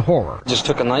bus in horror. Just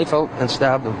took a knife out and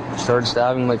stabbed him. Started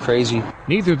stabbing like crazy.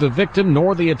 Neither the victim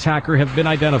nor the attacker have been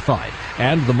identified,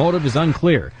 and the motive is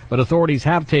unclear, but authorities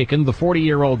have taken the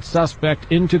 40-year-old suspect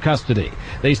into custody.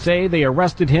 They say they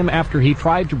arrested him after he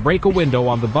tried to break a window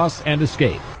on the bus and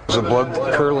escape. It was a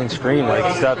blood-curdling scream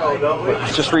like that. I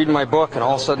was just reading my book, and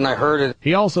all of a sudden I heard it.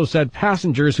 He also said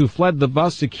passengers who fled the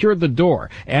bus secured the door,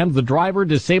 and the driver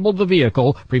disabled the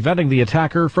vehicle, preventing the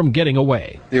attacker from getting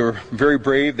away. They were very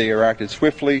brave. They acted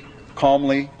swiftly,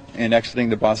 calmly in exiting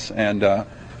the bus, and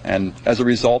as a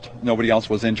result, nobody else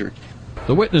was injured.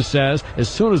 The witness says as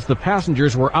soon as the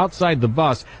passengers were outside the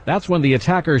bus, that's when the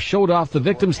attacker showed off the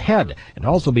victim's head and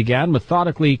also began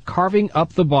methodically carving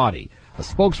up the body. A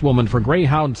spokeswoman for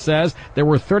Greyhound says there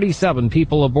were 37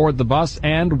 people aboard the bus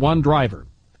and one driver.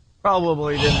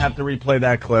 Probably didn't have to replay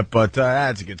that clip, but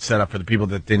that's a good setup for the people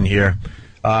that didn't hear.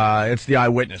 It's the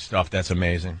eyewitness stuff that's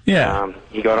amazing. Yeah.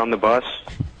 He got on the bus.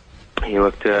 He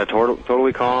looked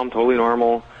totally calm, totally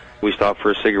normal. We stopped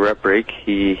for a cigarette break.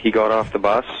 He got off the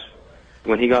bus.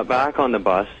 When he got back on the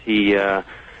bus, he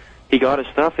got his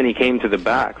stuff and he came to the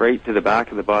back, right to the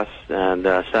back of the bus, and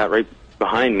sat right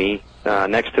behind me,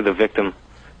 next to the victim.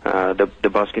 The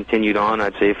bus continued on,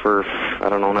 I'd say, for, I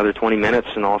don't know, another 20 minutes,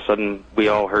 and all of a sudden we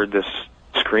all heard this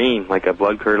scream, like a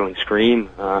blood-curdling scream.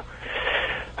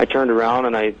 I turned around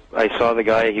and I saw the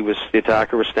guy, the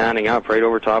attacker was standing up right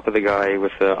over top of the guy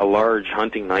with a large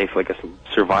hunting knife, like a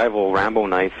survival Rambo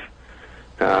knife,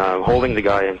 holding the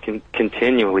guy and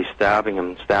continually stabbing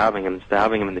him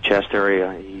in the chest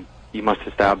area. He must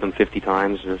have stabbed him 50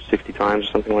 times or 60 times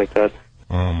or something like that.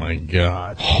 Oh, my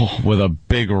God. With a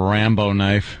big Rambo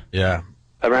knife. Yeah.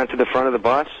 I ran to the front of the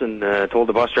bus and told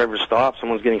the bus driver to stop.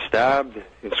 Someone's getting stabbed.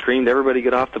 And screamed, "Everybody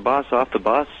get off the bus, off the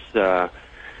bus."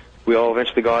 We all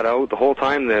eventually got out. The whole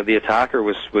time the attacker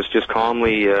was just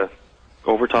calmly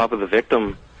over top of the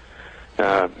victim.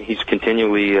 He's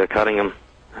continually cutting him.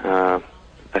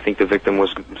 I think the victim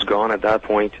was gone at that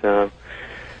point.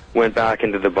 Went back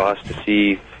into the bus to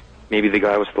see if maybe the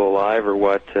guy was still alive or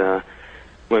what.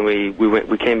 When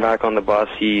we came back on the bus,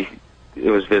 it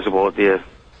was visible at the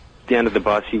end of the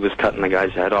bus. He was cutting the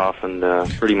guy's head off and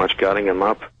pretty much gutting him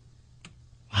up.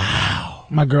 Wow.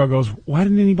 My girl goes, "Why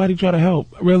didn't anybody try to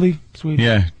help?" Really, sweetie?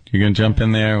 Yeah, you're gonna jump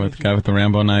in there with the guy with the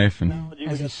Rambo knife and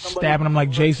as he's stabbing him like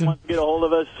Jason. Get a hold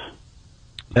of us.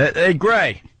 Hey,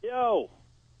 Gray. Yo.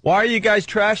 Why are you guys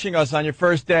trashing us on your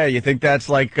first day? You think that's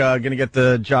like going to get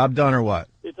the job done or what?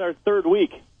 It's our third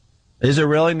week. Is it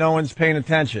really? No one's paying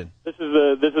attention. This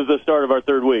is the start of our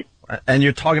third week. And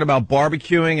you're talking about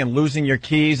barbecuing and losing your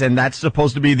keys, and that's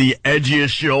supposed to be the edgiest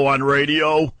show on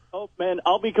radio? Oh man,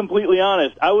 I'll be completely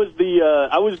honest. I was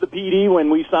the PD when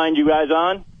we signed you guys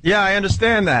on. Yeah, I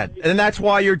understand that, and that's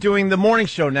why you're doing the morning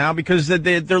show now, because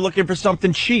they're looking for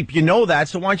something cheap. You know that,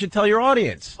 so why don't you tell your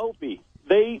audience? Opie,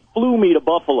 they flew me to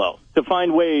Buffalo to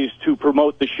find ways to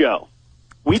promote the show.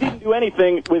 We didn't do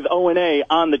anything with O&A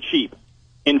on the cheap.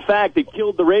 In fact, it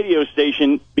killed the radio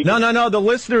station. No. The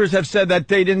listeners have said that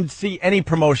they didn't see any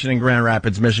promotion in Grand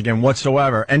Rapids, Michigan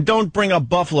whatsoever. And don't bring up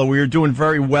Buffalo. We were doing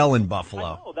very well in Buffalo.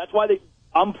 I know. That's why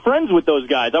I'm friends with those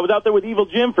guys. I was out there with Evil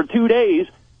Jim for 2 days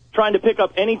trying to pick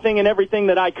up anything and everything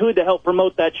that I could to help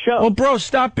promote that show. Well, bro,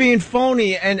 stop being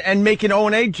phony and making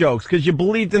O&A jokes because you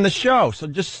believed in the show. So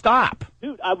just stop.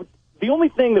 Dude, the only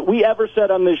thing that we ever said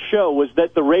on this show was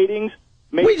that the ratings...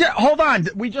 Hold on.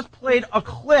 We just played a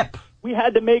clip. We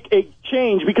had to make a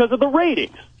change because of the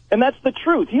ratings. And that's the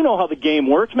truth. You know how the game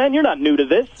works, man. You're not new to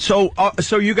this. So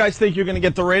you guys think you're going to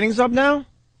get the ratings up now?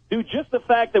 Dude, just the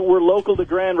fact that we're local to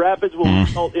Grand Rapids will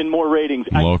result in more ratings.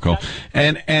 Local.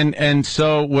 And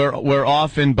so we're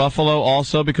off in Buffalo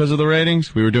also because of the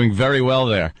ratings? We were doing very well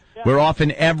there. Yeah. We're off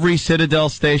in every Citadel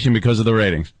station because of the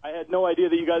ratings. I had no idea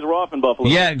that you guys were off in Buffalo.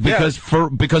 Yeah, because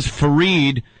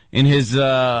Fareed... in his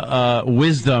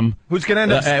wisdom, who's going to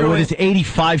end up with his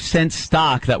 85-cent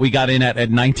stock that we got in at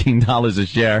 $19 a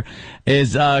share,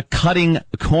 is cutting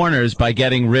corners by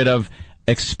getting rid of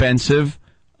expensive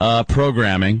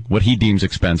programming, what he deems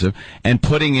expensive, and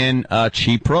putting in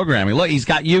cheap programming. Look, he's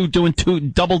got you doing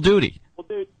double duty. Well,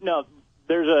 dude, no,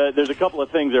 there's a couple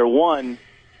of things there. One,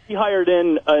 he hired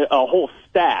in a whole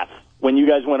staff. When you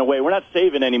guys went away, we're not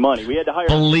saving any money. We had to hire...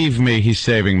 Believe me, he's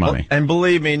saving money. And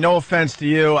believe me, no offense to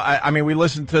you. I mean, we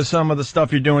listened to some of the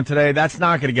stuff you're doing today. That's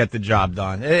not going to get the job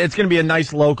done. It's going to be a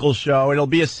nice local show. It'll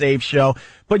be a safe show.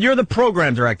 But you're the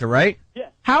program director, right? Yeah.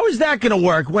 How is that going to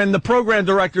work when the program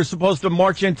director is supposed to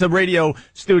march into radio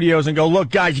studios and go, "Look,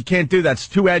 guys, you can't do that. It's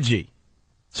too edgy"?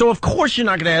 So of course you're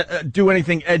not going to do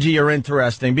anything edgy or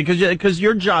interesting because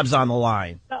your job's on the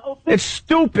line. It's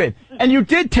stupid. And you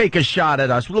did take a shot at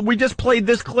us. We just played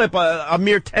this clip a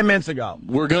mere 10 minutes ago.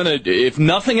 We're gonna, if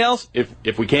nothing else,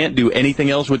 if we can't do anything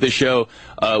else with this show,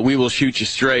 we will shoot you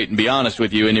straight and be honest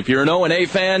with you. And if you're an O&A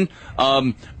fan,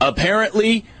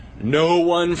 apparently no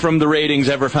one from the ratings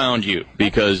ever found you,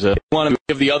 because one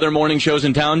of the other morning shows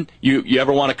in town, you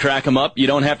ever want to crack them up, you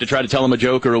don't have to try to tell them a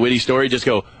joke or a witty story. Just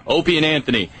go, Opie and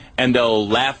Anthony, and they'll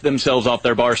laugh themselves off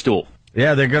their bar stool.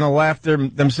 Yeah, they're going to laugh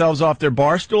themselves off their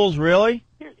bar stools, really?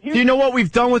 Do you know what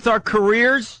we've done with our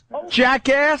careers,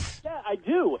 jackass? Yeah, I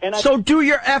do. So do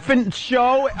your effing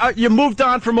show. You moved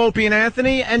on from Opie and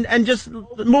Anthony, and just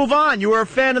move on. You were a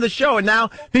fan of the show, and now,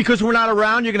 because we're not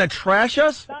around, you're going to trash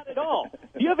us? Not at all.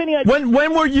 Do you have any idea?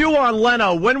 When were you on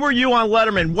Leno? When were you on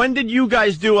Letterman? When did you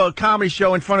guys do a comedy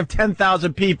show in front of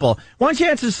 10,000 people? Why don't you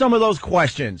answer some of those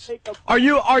questions? Are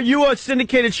you a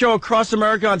syndicated show across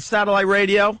America on satellite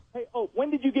radio? Hey, when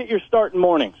did you get your start in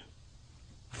mornings?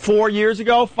 4 years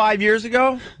ago? 5 years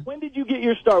ago? When did you get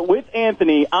your start with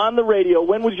Anthony on the radio?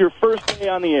 When was your first day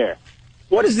on the air?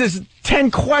 What is this,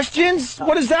 10 questions?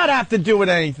 What does that have to do with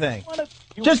anything?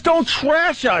 Just don't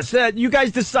trash us. You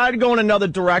guys decided to go in another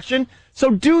direction,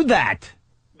 so do that.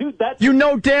 Dude, you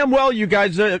know damn well you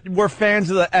guys were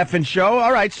fans of the effing show.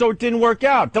 All right, so it didn't work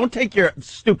out. Don't take your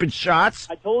stupid shots.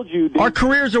 I told you, dude. Our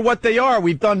careers are what they are.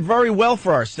 We've done very well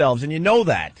for ourselves, and you know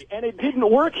that. And it didn't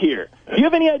work here. Do you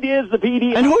have any ideas, the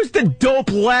PD? And who's the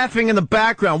dope laughing in the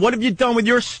background? What have you done with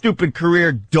your stupid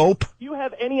career, dope? Do you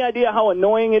have any idea how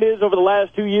annoying it is over the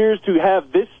last 2 years to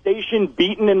have this station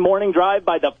beaten in Morning Drive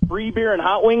by the Free Beer and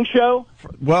Hot Wings show?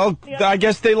 Well, I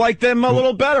guess they like them a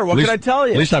little better. What can I tell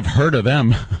you? At least I've heard of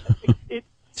them.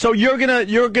 So you're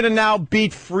gonna now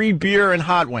beat Free Beer and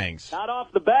Hot Wings? Not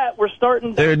off the bat. We're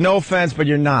starting. There's no offense, but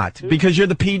you're not, because you're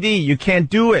the PD. You can't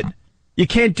do it. You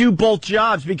can't do both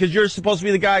jobs because you're supposed to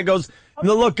be the guy who goes,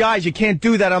 "No, look, guys, you can't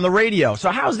do that on the radio." So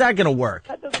how's that gonna work?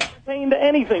 That doesn't pertain to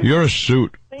anything. You're a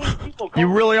suit. You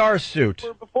really are a suit.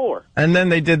 Before. And then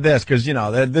they did this because, you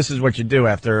know, this is what you do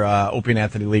after Opie and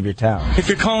Anthony leave your town. If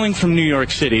you're calling from New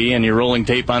York City and you're rolling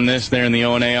tape on this there in the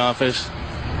O&A office,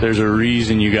 there's a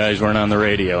reason you guys weren't on the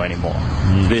radio anymore.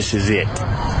 This is it.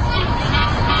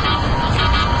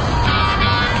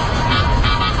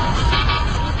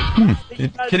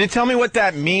 Can you tell me what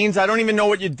that means? I don't even know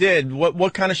what you did.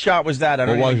 What kind of shot was that? I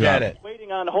don't even get it.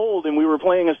 Waiting on hold, and we were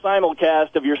playing a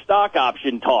simulcast of your stock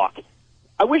option talk.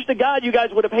 I wish to God you guys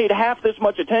would have paid half this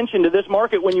much attention to this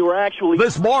market when you were actually...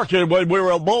 This market, when we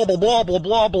were blah, blah, blah, blah,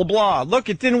 blah, blah, blah. Look,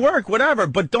 it didn't work, whatever.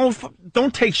 But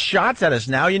don't take shots at us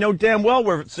now. You know damn well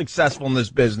we're successful in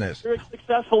this business. You're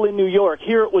successful in New York.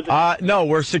 Here it was... No,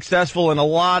 we're successful in a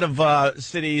lot of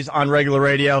cities on regular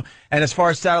radio. And as far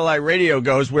as satellite radio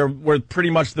goes, we're pretty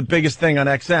much the biggest thing on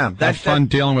XM. That's fun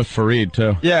dealing with Fareed,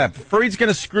 too. Yeah, Fareed's going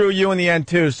to screw you in the end,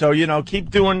 too. So, you know, keep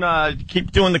doing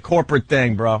the corporate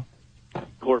thing, bro.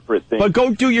 Corporate thing. But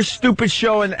go do your stupid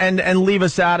show and leave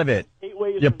us out of it.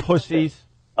 You pussies.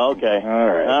 Okay.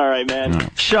 All right, man.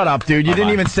 Shut up, dude. You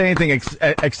didn't even say anything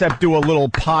except do a little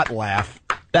pot laugh.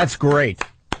 That's great.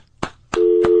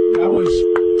 That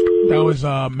was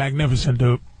magnificent,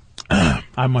 dude.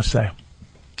 I must say.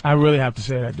 I really have to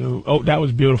say that, dude. Oh, that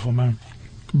was beautiful, man.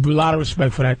 A lot of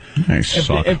respect for that.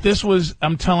 If this was,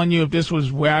 I'm telling you, if this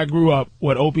was where I grew up,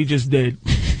 what Opie just did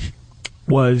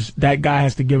was that guy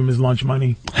has to give him his lunch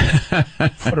money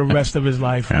for the rest of his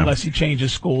life unless he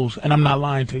changes schools. And I'm not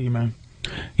lying to you, man.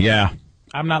 Yeah.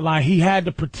 I'm not lying. He had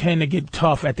to pretend to get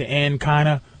tough at the end, kind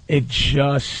of.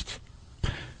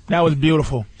 That was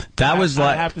beautiful. That was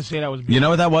like, I have to say that was beautiful. You know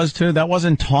what that was, too? That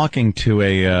wasn't talking to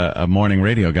a morning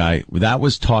radio guy. That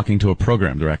was talking to a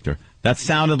program director. That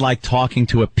sounded like talking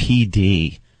to a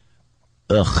PD.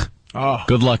 Ugh. Oh.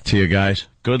 Good luck to you guys.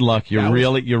 Good luck. You're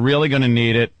really going to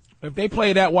need it. If they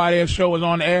played that while their show was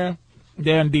on air,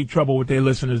 they're in deep trouble with their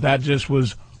listeners. That just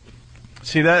was...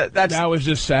 See, that was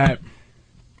just sad.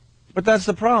 But that's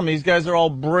the problem. These guys are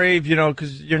all brave, you know,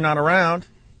 because you're not around.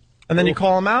 And then you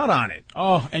call them out on it.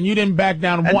 Oh, and you didn't back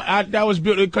down. That was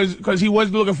beautiful because he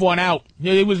was looking for an out.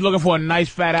 He was looking for a nice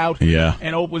fat out. Yeah.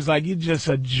 And Ope was like, "You're just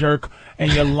a jerk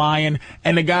and you're lying."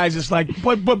 And the guy's just like,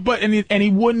 but, and he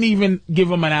wouldn't even give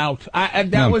him an out.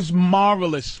 That was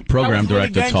marvelous. Program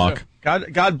director talk.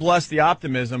 God bless the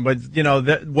optimism, but you know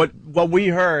what we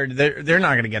heard, they're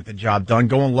not going to get the job done.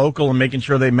 Going local and making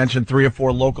sure they mention 3 or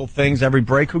 4 local things every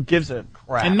break. Who gives a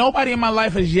crap? And nobody in my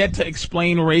life has yet to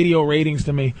explain radio ratings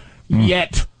to me.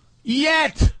 Yet.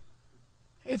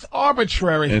 It's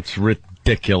arbitrary. It's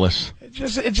ridiculous.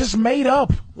 It's just made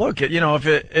up. Look,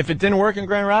 if it didn't work in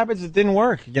Grand Rapids, it didn't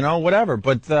work. Whatever.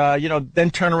 But then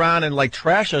turn around and like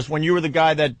trash us when you were the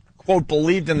guy that quote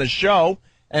believed in the show,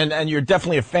 and you're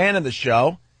definitely a fan of the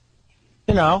show.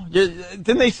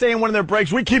 Didn't they say in one of their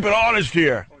breaks, we keep it honest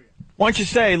here? Why don't you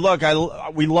say, look,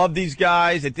 we love these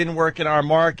guys. It didn't work in our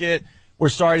market. We're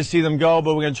sorry to see them go,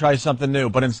 but we're going to try something new.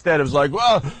 But instead, it was like,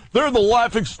 well, they're the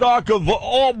laughing stock of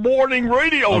all morning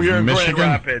radio here in Grand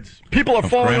Rapids. People are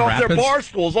falling off their bar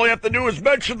stools. All you have to do is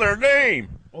mention their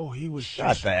name. Oh, he was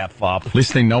shut the F up. At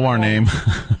least they know our name.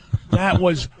 That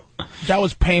was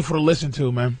painful to listen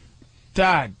to, man.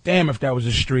 God damn, if that was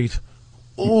the street.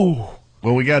 Ooh.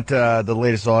 Well, we got the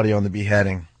latest audio on the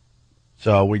beheading.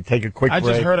 So we take a quick break. I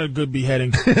just heard a good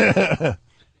beheading.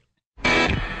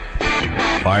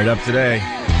 Fired up today.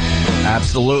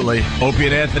 Absolutely. Opie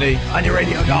and Anthony on your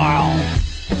radio dial.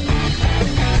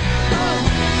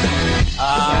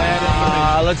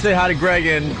 Let's say hi to Greg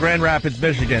in Grand Rapids,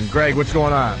 Michigan. Greg, what's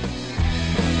going on?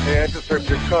 Hey, I just heard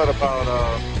your cut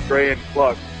about Gray and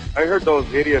Cluck. I heard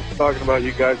those idiots talking about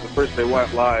you guys the first they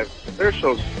went live. Their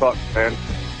show sucks, man.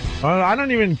 I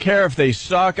don't even care if they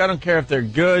suck. I don't care if they're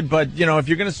good. But, if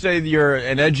you're going to say that you're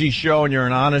an edgy show and you're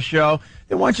an honest show,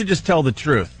 then why don't you just tell the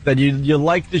truth? That you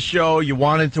like the show, you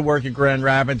wanted to work at Grand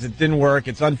Rapids, it didn't work,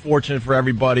 it's unfortunate for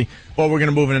everybody, but we're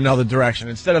going to move in another direction.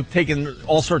 Instead of taking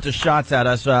all sorts of shots at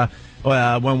us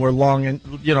when we're long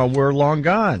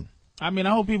gone. I mean, I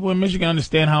hope people in Michigan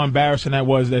understand how embarrassing that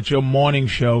was, that your morning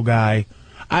show guy.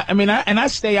 I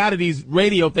stay out of these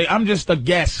radio things. I'm just a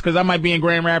guest because I might be in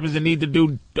Grand Rapids and need to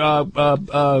do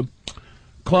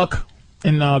Cluck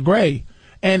and Gray.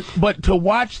 But to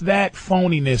watch that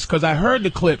phoniness, because I heard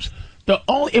the clips.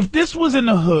 If this was in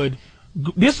the hood,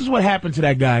 this is what happened to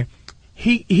that guy.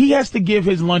 He has to give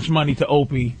his lunch money to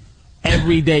Opie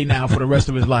every day now for the rest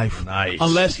of his life. Nice.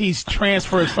 Unless he's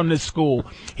transferred from this school,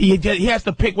 he has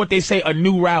to pick what they say a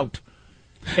new route.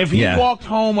 If he walked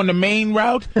home on the main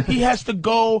route, he has to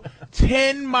go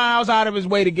 10 miles out of his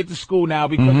way to get to school now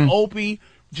because Opie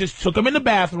just took him in the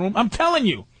bathroom. I'm telling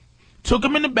you. Took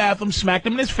him in the bathroom, smacked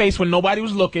him in his face when nobody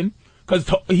was looking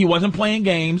because he wasn't playing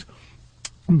games.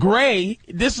 Gray,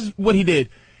 this is what he did.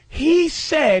 He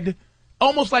said,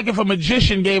 almost like if a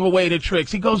magician gave away the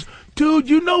tricks, he goes, dude,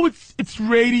 it's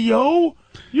radio?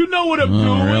 You know what I'm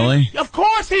doing? Really? Of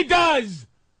course he does.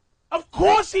 Of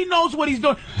course he knows what he's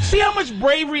doing. See how much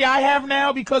bravery I have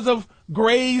now because of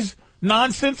Gray's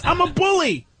nonsense? I'm a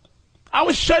bully. I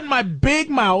was shutting my big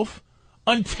mouth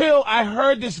until I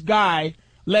heard this guy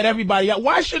let everybody out.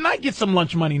 Why shouldn't I get some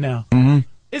lunch money now? Mm-hmm.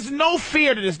 There's no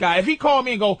fear to this guy. If he called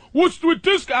me and go, what's with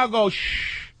this guy? I'll go,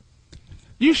 shh.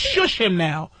 You shush him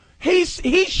now. He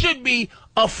should be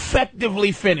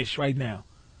effectively finished right now.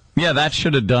 Yeah, that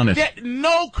should have done it.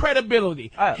 No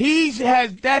credibility.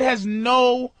 That has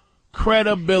no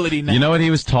credibility now. You know what he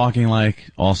was talking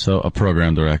like? Also a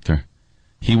program director.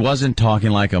 He wasn't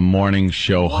talking like a morning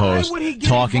show host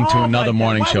talking to another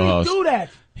morning show host. Why would he do that?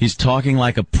 He's talking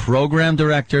like a program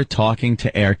director talking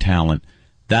to air talent.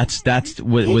 That's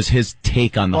what was his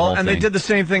take on the whole thing. And they did the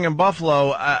same thing in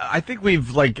Buffalo. I think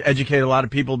we've educated a lot of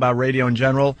people about radio in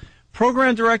general.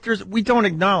 Program directors, we don't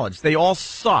acknowledge. They all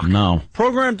suck. No.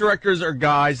 Program directors are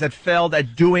guys that failed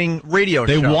at doing radio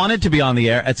shows. They wanted to be on the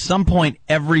air. At some point,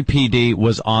 every PD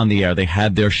was on the air. They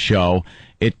had their show.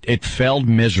 It failed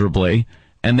miserably,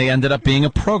 and they ended up being a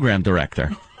program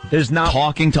director. There's not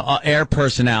talking to air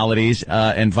personalities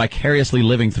and vicariously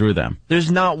living through them.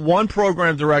 There's not one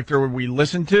program director we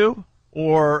listen to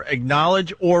or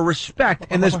acknowledge or respect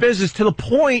in this business to the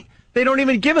point they don't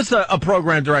even give us a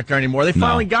program director anymore. They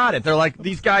finally got it. They're like,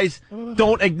 these guys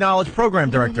don't acknowledge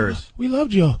program directors. We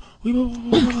loved you.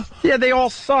 Yeah, they all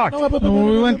suck.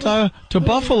 We went to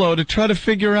Buffalo to try to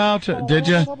figure out. Did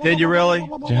you? Did you really?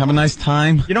 Did you have a nice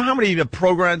time? You know how many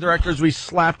program directors we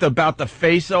slapped about the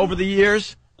face over the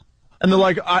years? And they're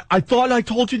like, I thought I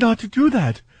told you not to do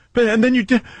that. And then you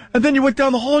did, and then you went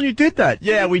down the hall and you did that.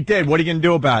 Yeah, we did. What are you going to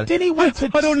do about it? Then he went to...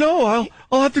 I don't know.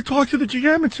 I'll have to talk to the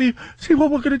GM and see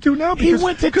what we're going to do now.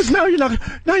 Because now you're not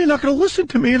going to listen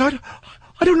to me, and I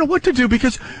don't know what to do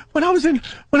because when I was in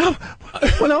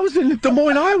Des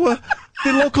Moines, Iowa,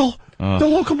 the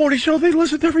local morning show, they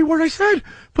listened to every word I said.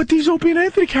 But these Opie and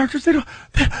Anthony characters, they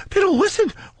don't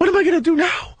listen. What am I going to do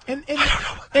now? In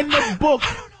the book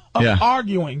of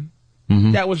arguing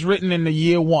that was written in the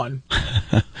year one,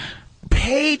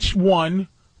 page 1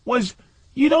 was,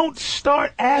 you don't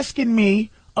start asking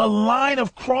me a line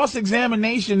of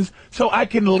cross-examinations so I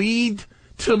can lead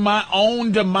to my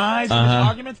own demise in this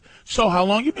argument. So how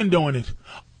long you been doing it?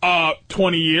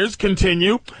 20 years.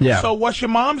 Continue. Yeah. So what's your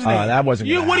mom's name? That wasn't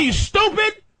you. What are you,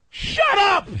 stupid? Shut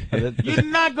up! You're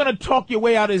not going to talk your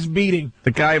way out of this beating.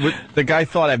 The guy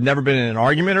thought I've never been in an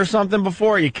argument or something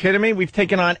before. Are you kidding me? We've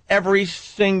taken on every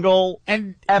single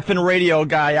effing radio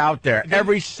guy out there.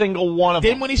 Every single one of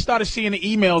them. Then when he started seeing the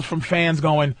emails from fans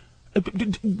going,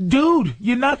 dude,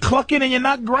 you're not clucking and you're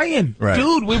not graying. Right.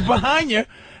 Dude, we're behind you.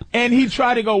 And he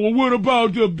tried to go, well, what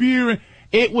about the beer?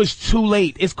 It was too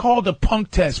late. It's called the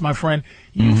punk test, my friend.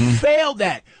 You failed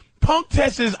that. Punk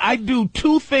test is I do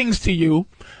two things to you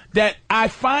that I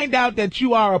find out that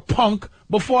you are a punk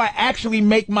before I actually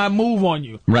make my move on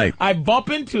you. Right. I bump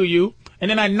into you, and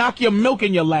then I knock your milk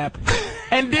in your lap.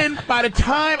 And then by the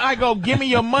time I go, give me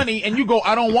your money, and you go,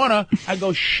 I don't want to, I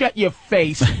go, shut your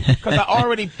face, because I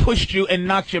already pushed you and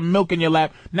knocked your milk in your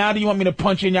lap. Now do you want me to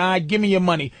punch you in your eye? Give me your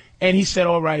money. And he said,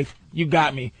 all right, you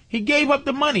got me. He gave up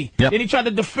the money. Yep. Then he tried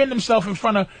to defend himself in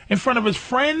front of his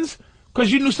friends. Because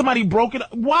you knew somebody broke it.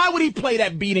 Why would he play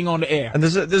that beating on the air? And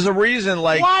there's a reason,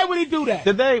 like... Why would he do that?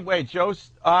 Did they... Wait, Joe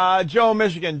in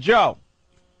Michigan. Joe.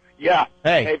 Yeah.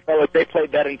 Hey, fellas, they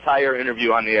played that entire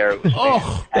interview on the air. It was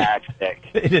fantastic.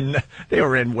 They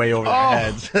were in way over their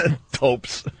heads.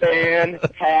 Topes.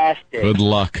 Fantastic. Good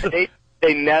luck.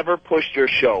 They never pushed your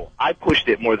show. I pushed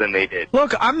it more than they did.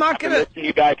 Look, I'm not going to... I've been listening to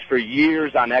you guys for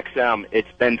years on XM.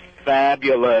 It's been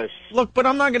fabulous. Look, but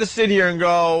I'm not going to sit here and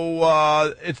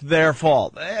go, it's their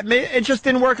fault. It just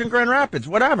didn't work in Grand Rapids.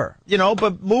 Whatever.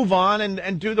 But move on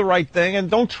and do the right thing. And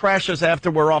don't trash us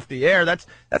after we're off the air. That's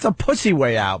a pussy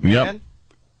way out, man. Yep.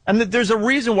 And there's a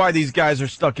reason why these guys are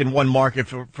stuck in one market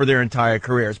for their entire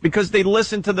careers. Because they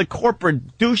listen to the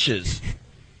corporate douches.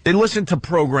 They listen to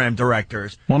program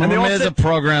directors. One of them is a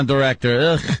program director.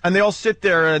 Ugh. And they all sit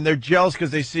there and they're jealous because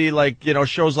they see,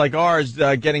 shows like ours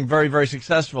getting very, very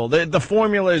successful. The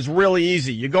formula is really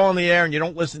easy. You go on the air and you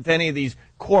don't listen to any of these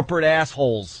corporate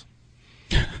assholes.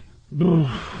 That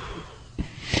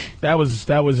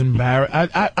was embarrassing.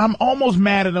 I'm almost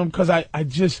mad at him because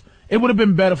it would have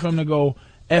been better for him to go,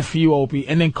 F you, Opie,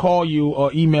 and then call you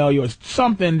or email you or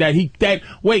something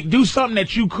do something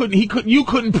that you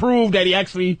couldn't prove that he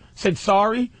actually said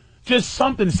sorry. Just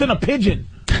something. Send a pigeon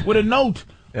with a note.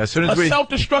 Yeah, as soon as a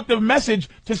self-destructive message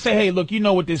to say, hey, look, you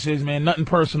know what this is, man. Nothing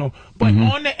personal. But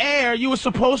on the air, you were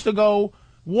supposed to go,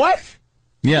 what?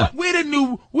 Yeah. We're the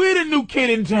new kid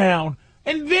in town.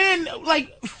 And then,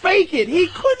 fake it. He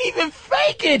couldn't even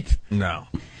fake it. No.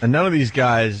 And none of these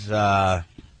guys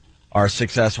are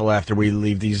successful after we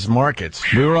leave these markets.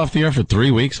 We were off the air for 3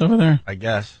 weeks over there? I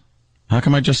guess. How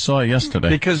come I just saw it yesterday?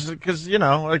 Because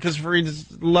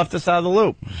Fareed left us out of the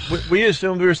loop. We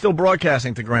assumed we were still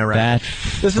broadcasting to Grand Rapids.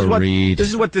 This is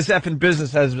what this effing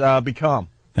business has become.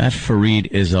 That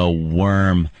Fareed is a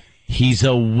worm. He's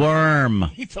a worm.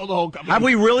 He told the whole company. Have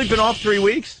we really been off 3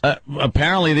 weeks?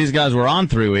 Apparently these guys were on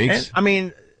 3 weeks.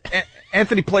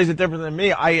 Anthony plays it different than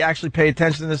me. I actually pay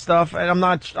attention to this stuff, and I'm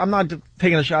not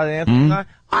taking a shot at Anthony.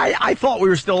 I thought we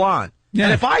were still on. Yeah.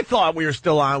 And if I thought we were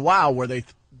still on, wow, were they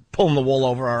pulling the wool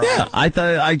over our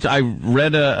eyes? I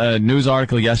read a news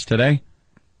article yesterday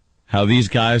how these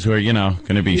guys were, going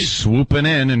to be swooping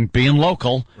in and being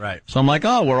local. Right. So I'm like,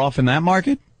 oh, we're off in that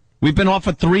market? We've been off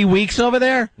for 3 weeks over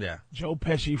there? Yeah. Joe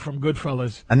Pesci from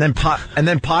Goodfellas. And then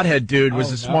Pothead Dude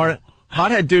was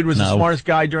Hothead Dude was the smartest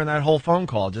guy during that whole phone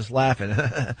call, just laughing,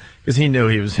 because he knew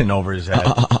he was in over his head.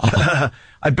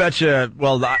 I bet you,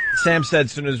 Sam said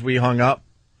as soon as we hung up,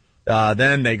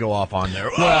 then they go off on there.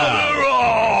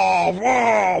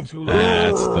 Too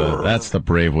late. That's the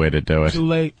brave way to do it. Too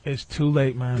late. It's too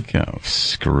late, man. Go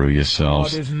screw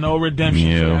yourselves. Oh, there's no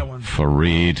redemption for that one.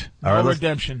 Fareed. All right,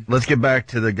 redemption. Let's get back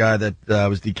to the guy that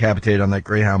was decapitated on that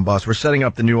Greyhound bus. We're setting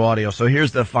up the new audio, so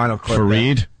here's the final clip.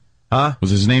 Fareed? Huh? Was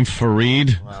his name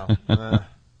Fareed? Wow.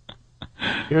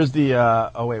 Here's the,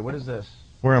 what is this?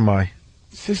 Where am I?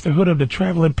 Sisterhood of the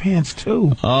Traveling Pants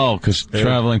 2. Oh, because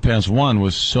Traveling Pants 1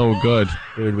 was so good.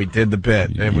 Dude, we did the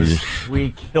bit.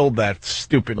 We killed that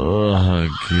stupid. Oh,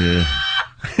 God.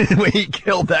 We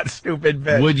killed that stupid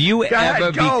bit. Would you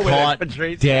ever be caught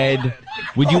dead?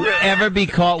 Would you ever be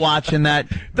caught watching that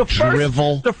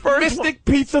drivel? The first Mystic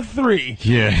Pizza 3.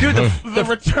 Yeah. Dude, the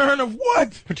return of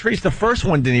what? Patrice, the first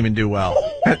one didn't even do well.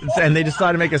 And they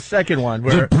decided to make a second one.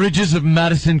 The Bridges of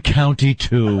Madison County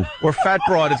 2. Where Fat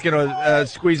Broad is going to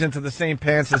squeeze into the same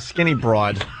pants as Skinny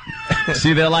Broad.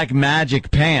 See, they're like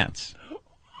magic pants.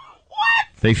 What?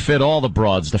 They fit all the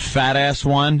broads. The fat-ass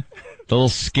one. The little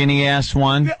skinny-ass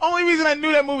one. The only reason I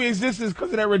knew that movie existed is because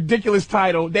of that ridiculous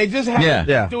title. They just had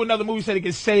to do another movie so they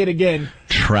could say it again.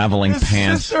 Traveling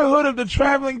Pants. Sisterhood of the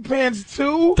Traveling Pants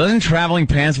 2? Doesn't Traveling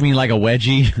Pants mean like a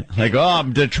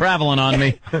wedgie? They're traveling on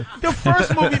me. The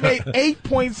first movie made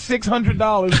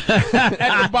 $8,600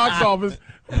 at the box office.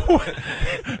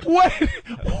 What?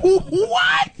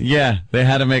 What? Yeah, they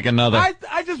had to make another.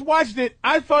 I just watched it.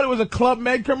 I thought it was a Club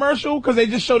Med commercial because they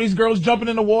just show these girls jumping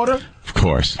in the water. Of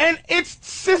course. And it's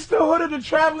Sisterhood of the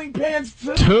Traveling Pants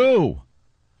 2. 2.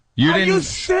 Are you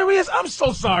serious? I'm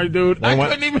so sorry, dude. I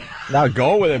couldn't even. Now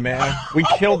go with it, man. We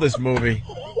killed this movie.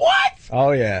 What?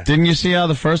 Oh, yeah. Didn't you see how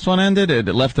the first one ended? It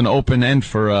left an open end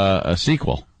for a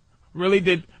sequel. Really?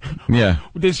 Did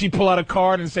she pull out a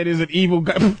card and say there's an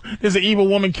evil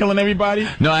woman killing everybody?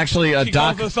 No, actually, she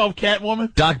calls herself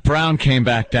Catwoman. Doc Brown came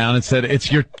back down and said, "It's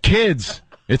your kids.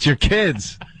 It's your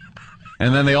kids."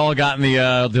 And then they all got in the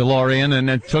DeLorean and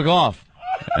it took off.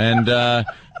 And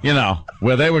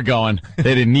where they were going,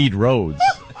 they didn't need roads.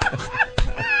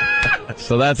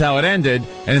 So that's how it ended,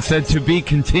 and it said to be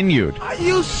continued. Are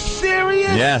you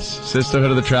serious? Yes, Sisterhood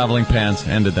of the Traveling Pants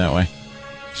ended that way.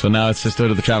 So now it's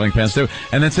Sisterhood of the Traveling Pants 2.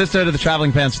 And then Sisterhood of the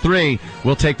Traveling Pants 3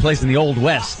 will take place in the Old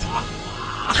West. Sisterhood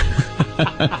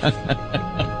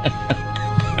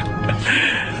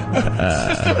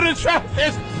of the Traveling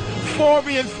Pants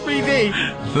 4B and 3D.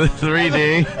 The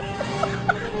 3D.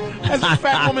 As a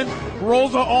fat woman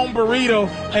rolls her own burrito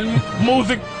and moves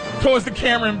it towards the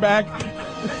camera and back.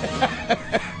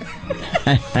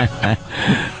 I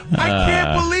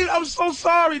can't believe. I'm so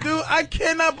sorry, dude. I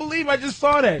cannot believe I just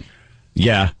saw that.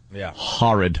 Yeah.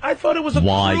 Horrid. I thought it was a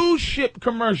cruise ship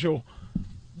commercial.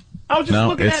 I was just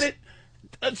looking at it.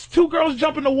 It's 2 girls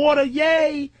jump in the water.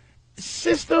 Yay!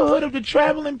 Sisterhood of the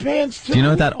Traveling Pants 2. Do you know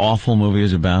what that awful movie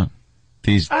is about?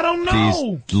 I don't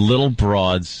know. These little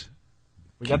broads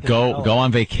go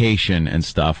on vacation and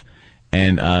stuff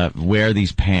and wear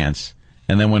these pants.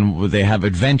 And then when they have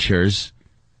adventures,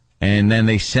 and then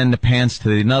they send the pants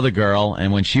to another girl,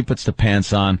 and when she puts the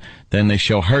pants on, then they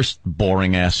show her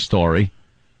boring-ass story.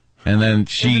 And then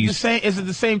she's... Is it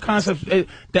the same concept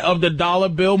of the dollar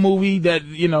bill movie that,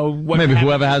 maybe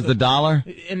whoever has the dollar?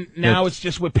 And now it's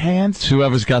just with pants?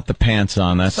 Whoever's got the pants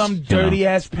on. That's some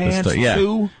dirty-ass pants,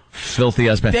 too?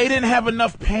 Filthy-ass pants. They didn't have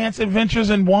enough pants adventures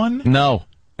in one? No.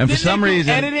 And for some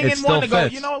reason, editing it in still one to go,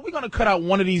 fits. you know what, we're going to cut out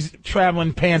one of these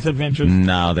traveling pants adventures.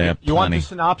 No, they have plenty. You want the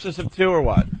synopsis of 2 or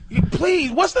what? Please,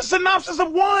 what's the synopsis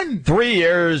of 1? 3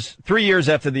 years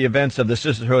after the events of the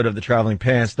Sisterhood of the Traveling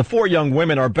Pants, the 4 young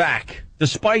women are back.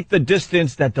 Despite the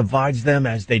distance that divides them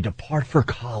as they depart for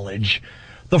college,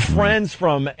 the friends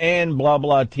from Ann Blah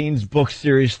Blah Teens book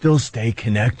series still stay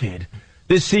connected.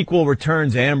 This sequel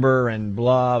returns Amber and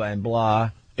blah and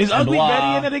blah. Is Ugly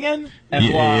Betty in it again?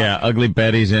 Yeah, Ugly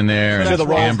Betty's in there.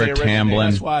 So Amber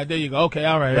Tamblyn. That's why. There you go. Okay,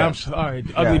 all right. Yeah. All right.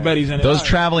 Ugly Betty's in it. Those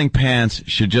traveling pants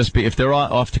should just be, if they're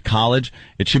off to college,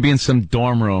 it should be in some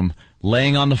dorm room,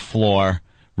 laying on the floor,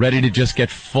 ready to just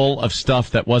get full of stuff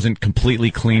that wasn't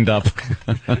completely cleaned up.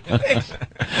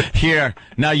 Here,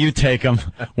 now you take them.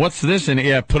 What's this in?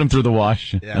 Yeah, put them through the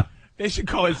wash. Yeah. They should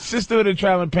call it Sisterhood of the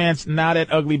Traveling Pants, now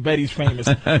that Ugly Betty's famous.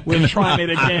 We're trying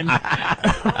it again.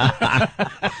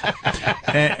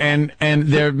 and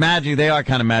they're magic. They are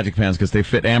kind of magic pants because they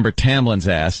fit Amber Tamblyn's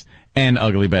ass and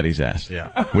Ugly Betty's ass.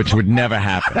 Yeah. Which would never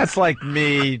happen. That's like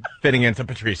me fitting into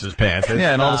Patrice's pants.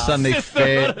 Yeah, and all of a sudden they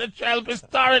Sisterhood of fit. the Traveling Pants,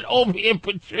 starring Opie and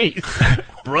Patrice.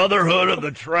 Brotherhood of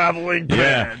the Traveling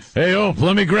Pants. Hey,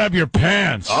 let me grab your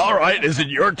pants. All right, is it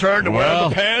your turn to wear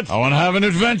the pants? I want to have an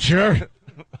adventure.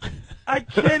 I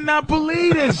cannot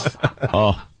believe this.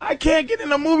 Oh. I can't get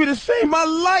in a movie to save my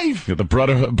life. The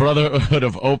Brotherhood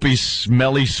of Opie's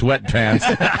smelly sweatpants.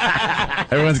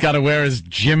 Everyone's got to wear his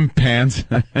gym pants.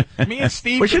 Me and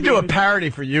Steve. We should do a parody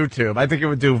for YouTube. I think it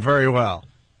would do very well.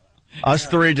 Us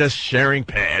 3 just sharing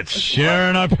pants.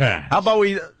 Sharing our pants. How about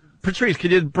Patrice,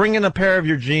 could you bring in a pair of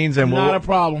your jeans and Not a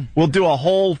problem. We'll do a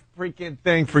whole freaking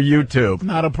thing for YouTube.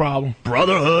 Not a problem.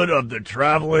 Brotherhood of the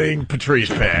Traveling Patrice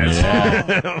Pants.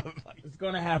 Yeah. It's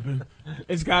going to happen.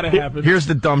 It's got to happen. Here's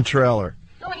the dumb trailer.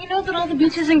 Don't you know that all the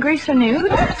beaches in Greece are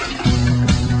nude?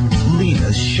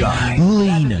 Lena's shy.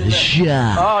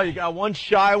 Oh, you got one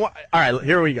shy one? All right,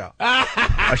 here we go.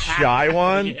 A shy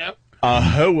one. Yep. A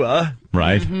hoa.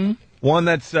 Right. Mm-hmm. One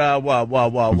that's,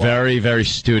 Very, very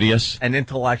studious. an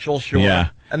intellectual, sure. Yeah.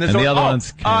 And, the other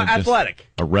one's kind of athletic.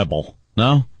 a rebel.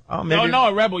 No? Oh, No,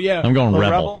 a rebel, yeah. I'm going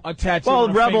rebel. A tattoo Well,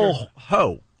 on a rebel finger.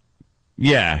 hoe.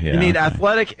 Yeah. You need okay.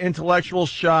 athletic, intellectual,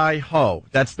 shy, hoe.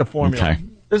 That's the formula. Okay.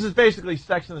 This is basically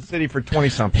Sex in the City for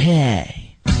 20-something.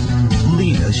 Hey.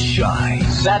 Lena's shy.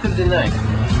 Saturday night.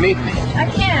 Meet me. I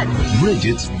can't.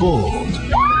 Bridget's bold.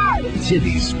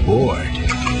 Tibby's bored.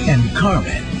 And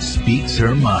Carmen speaks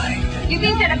her mind. You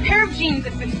think that a pair of jeans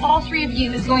that fits all 3 of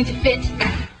you is going to fit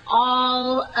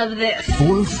all of this?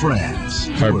 4 friends.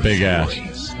 Her 4 big ass.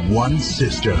 stories, 1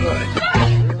 sisterhood.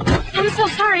 I'm so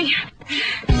sorry.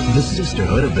 The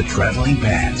Sisterhood of the Traveling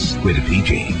Pants. Rated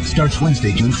PG. Starts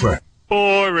Wednesday, June 1st.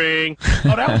 Boring.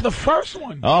 Oh, that was the first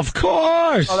one. Of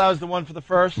course. Oh, that was the one for the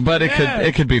first? But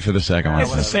it could be for the second one.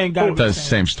 It's the same guy. The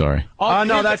same story. Oh,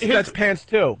 no, that's Pants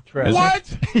 2.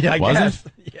 What? Yeah, I Was guess.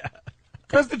 it? Yeah.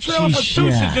 Because the trailer for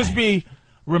 2 should just be,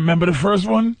 remember the first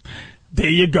one? There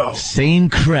you go. Same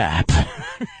crap.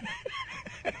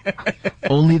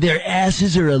 Only their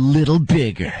asses are a little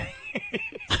bigger.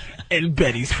 And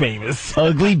Betty's famous.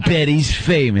 Ugly Betty's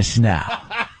famous now.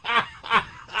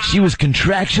 She was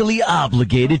contractually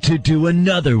obligated to do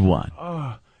another one.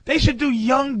 They should do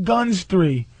Young Guns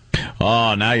 3.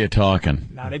 Oh, now you're talking.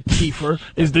 Now that Kiefer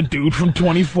is the dude from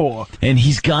 24. And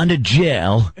he's gone to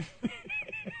jail.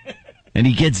 And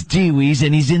he gets Dee-wees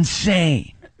and he's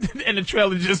insane. And the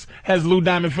trailer just has Lou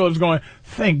Diamond Phillips going,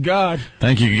 thank God.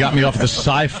 Thank you. You got me off the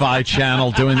Sci-Fi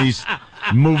Channel doing these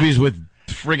movies with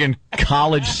friggin'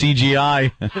 college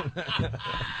CGI.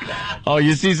 Oh,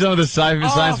 you see some of the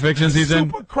science fiction he's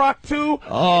in? Super Croc 2.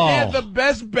 Oh. They have the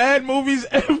best bad movies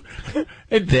ever.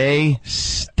 They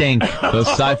stink, those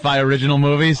sci-fi original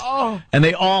movies. Oh. And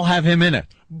they all have him in it.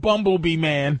 Bumblebee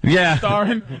Man. Yeah.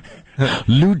 Starring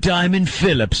Lou Diamond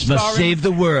Phillips must save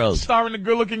the world. Starring the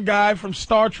good-looking guy from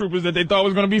Star Troopers that they thought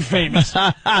was going to be famous.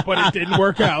 But it didn't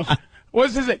work out.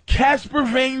 What's his name? Casper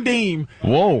Van Diem.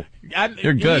 Whoa.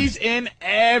 You're good. He's in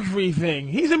everything.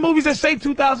 He's in movies that say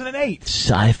 2008.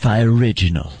 Sci-fi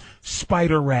original.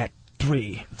 Spider Rat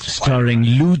 3. Starring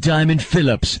Lou Diamond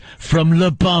Phillips from La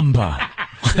Bamba.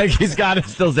 Like he's got to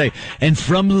still say, and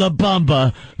from La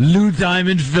Bamba, Lou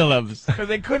Diamond Phillips. Because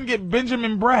they couldn't get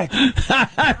Benjamin Bratt.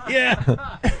 Yeah.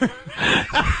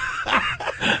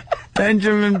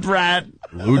 Benjamin Bratt.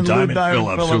 Lou Diamond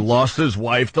Phillips, who lost his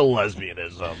wife to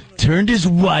lesbianism. Turned his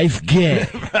wife gay.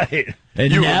 Right.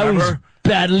 And You now remember? he's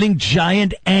battling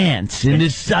giant ants in the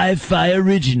sci-fi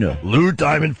original. Lou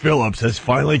Diamond Phillips has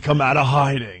finally come out of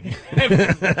hiding.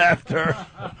 After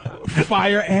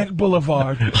Fire Ant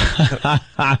Boulevard.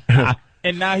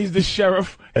 And now he's the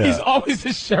sheriff. Yeah. He's always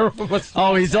the sheriff of a...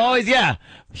 Oh, he's always, yeah.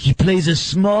 He plays a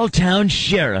small-town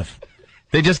sheriff.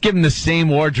 They just give him the same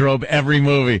wardrobe every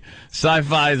movie.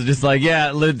 Sci-fi is just like,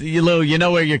 yeah, Lou, you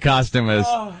know where your costume is.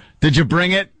 Did you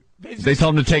bring it? They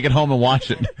told him to take it home and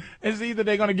watch it. It's either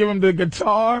they're going to give him the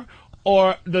guitar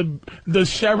or the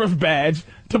sheriff badge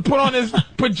to put on his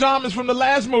pajamas from the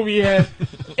last movie he had.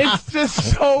 It's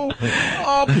just so...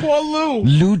 Oh, poor Lou.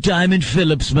 Lou Diamond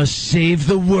Phillips must save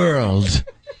the world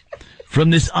from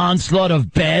this onslaught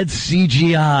of bad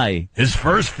CGI. his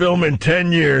first film in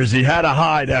 10 years, he had to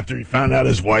hide after he found out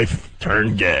his wife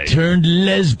turned gay. Turned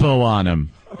lesbo on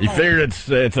him. He figured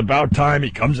it's about time he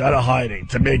comes out of hiding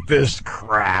to make this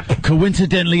crap.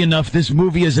 Coincidentally enough, this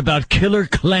movie is about killer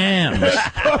clams.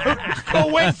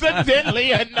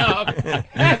 Coincidentally enough.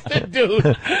 That's the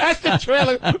dude. That's the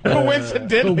trailer.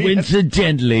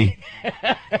 Coincidentally.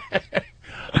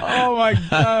 Oh, my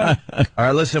God. All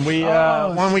right, listen,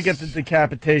 why don't we get the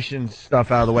decapitation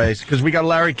stuff out of the way? Because we got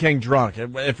Larry King drunk.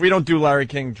 If we don't do Larry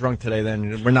King drunk today,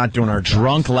 then we're not doing our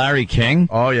Drunk Larry King?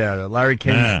 Oh, yeah, Larry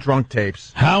King's drunk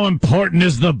tapes. How important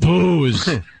is the booze?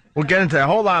 We'll get into that.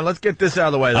 Hold on, let's get this out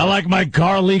of the way, though. I like my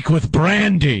garlic with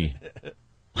brandy.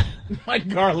 My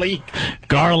garlic.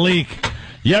 Garlic.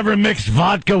 You ever mixed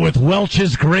vodka with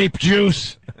Welch's grape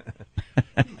juice?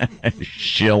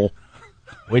 Shill.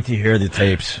 Wait till you hear the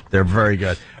tapes. They're very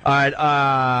good. All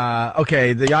right.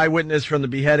 Okay, the eyewitness from the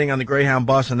beheading on the Greyhound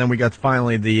bus, and then we got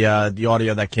finally the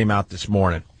audio that came out this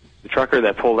morning. The trucker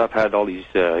that pulled up had all these,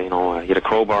 he had a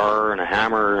crowbar and a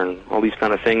hammer and all these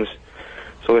kind of things.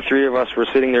 So the three of us were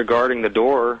sitting there guarding the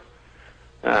door.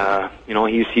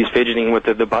 He's fidgeting with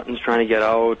the buttons trying to get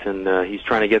out, and he's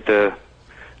trying to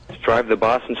drive the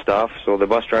bus and stuff. So the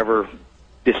bus driver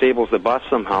disables the bus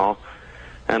somehow.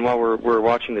 And while we're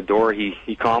watching the door,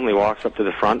 he calmly walks up to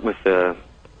the front with the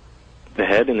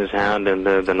head in his hand and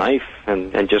the knife,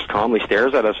 and just calmly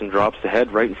stares at us and drops the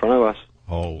head right in front of us.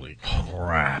 Holy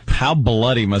crap. How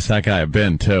bloody must that guy have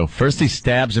been, too? First he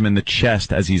stabs him in the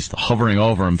chest as he's hovering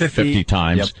over him 50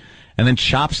 times, yep. And then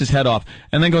chops his head off,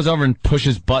 and then goes over and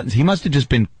pushes buttons. He must have just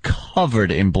been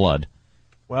covered in blood.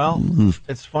 Well,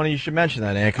 it's funny you should mention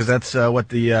that, Ann, because that's what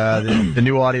the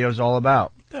new audio is all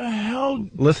about. The hell?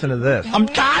 Listen to this. I'm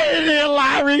dying here,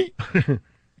 Larry.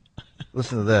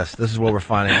 Listen to this. This is what we're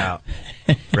finding out.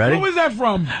 Ready? Who was that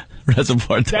from?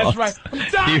 Reservoir Dogs. That's right. I'm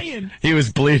dying. He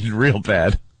was bleeding real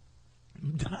bad.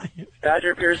 I'm dying.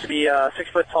 Badger appears to be a 6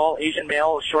 foot tall Asian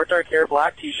male, short dark hair,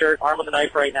 black t-shirt, arm with a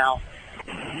knife right now.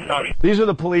 These are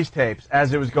the police tapes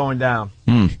as it was going down.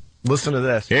 Listen to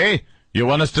this. Hey, you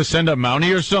want us to send a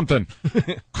Mountie or something?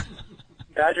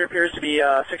 Badger appears to be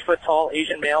a 6-foot-tall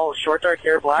Asian male, short dark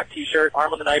hair, black T-shirt,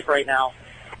 armed with a knife right now.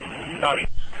 Copy.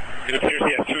 It appears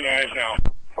he has 2 knives now.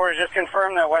 Or just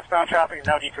confirm that westbound traffic is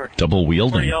now detoured. Double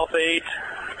wielding. 40 Alpha 8.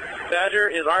 Badger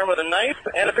is armed with a knife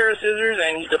and a pair of scissors,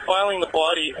 and he's defiling the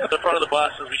body at the front of the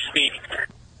bus as we speak.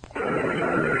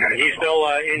 He's still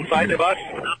inside the bus?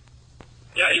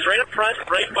 Yeah, he's right up front,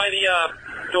 right by the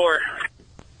door.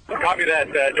 Copy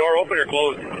that. Door open or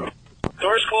closed?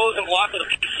 Door's closed and blocked with a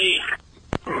key.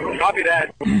 Copy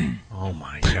that. Oh,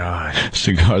 my God.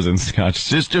 Cigars and scotch.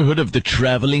 Sisterhood of the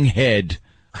Traveling Head.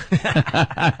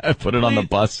 Put it on the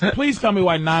bus. Please tell me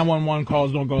why 911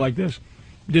 calls don't go like this.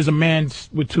 There's a man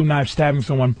with 2 knives stabbing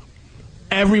someone.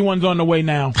 Everyone's on the way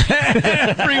now.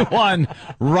 Everyone,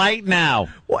 right now.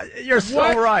 What? You're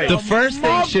so right. The first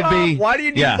thing should be... Why do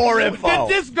you need more info?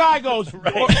 This guy goes,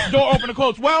 door open and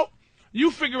close. Well, you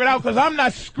figure it out, because I'm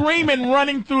not screaming,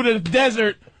 running through the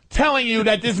desert, telling you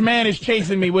that this man is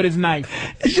chasing me with his knife.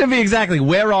 It should be exactly,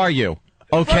 where are you?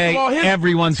 Okay, all,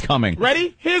 everyone's coming.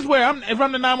 Ready? Here's where. If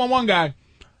I'm the 911 guy.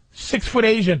 6-foot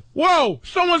Asian. Whoa,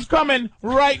 someone's coming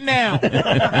right now.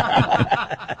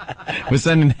 We're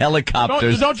sending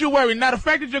helicopters. Don't you worry. Now, the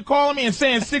fact that you're calling me and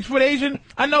saying 6-foot Asian,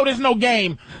 I know there's no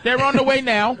game. They're on the way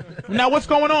now. Now, what's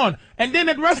going on? And then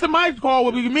the rest of my call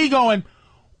will be me going,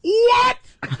 what?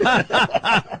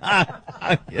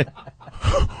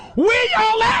 Where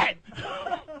y'all at?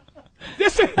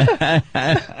 This is,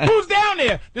 who's down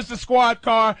there? This is squad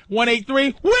car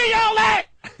 183. Where y'all at?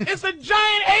 It's a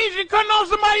giant Asian cutting off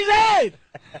somebody's head.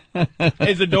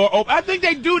 Is the door open? I think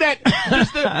they do that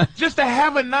just to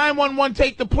have a 911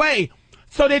 take the play.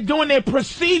 So they're doing their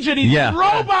procedure. These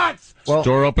robots. Well,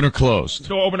 door open or closed?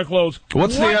 Door open or closed.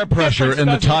 What's the air pressure in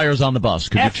the tires on the bus?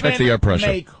 Could you check the air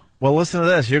pressure? Well, listen to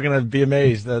this. You're going to be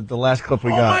amazed at the last clip we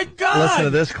got. Oh, my God. Listen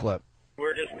to this clip.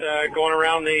 We're just going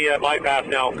around the bypass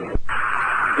now.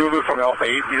 Zulu from Alpha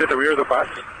 8. He's at the rear of the bus,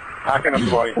 packing up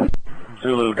the body.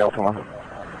 Zulu, Delta 1.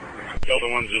 Delta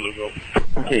 1, Zulu, go.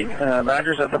 Okay,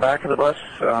 Badger's at the back of the bus,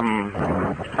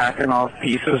 packing off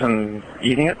pieces and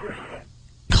eating it.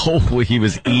 Oh, he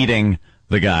was eating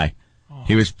the guy.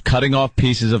 He was cutting off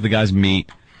pieces of the guy's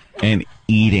meat and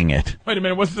eating it. Wait a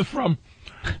minute, what's this from?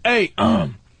 Hey,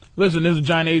 listen, there's a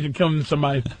giant Asian killing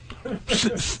somebody.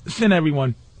 Send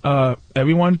everyone.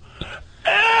 Everyone?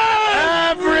 Everyone!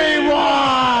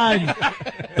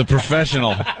 The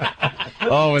professional.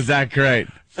 Oh, is that great?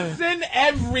 Send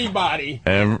everybody.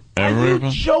 Everyone? Are you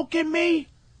joking me?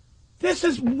 This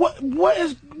is what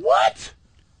is what?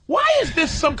 Why is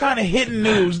this some kind of hidden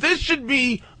news? This should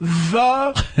be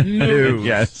the news.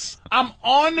 Yes. I'm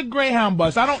on the Greyhound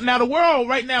bus. I don't. Now the world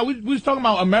right now. We was talking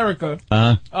about America,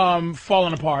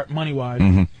 falling apart money wise.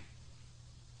 Mm-hmm.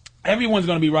 Everyone's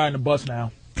going to be riding the bus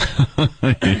now.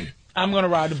 I'm going to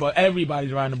ride the bus.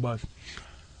 Everybody's riding the bus.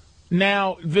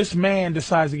 Now this man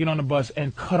decides to get on the bus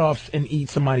and cut off and eat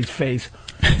somebody's face.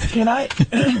 Can I?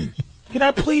 Can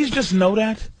I please just know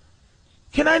that?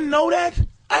 Can I know that?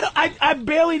 I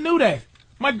barely knew that.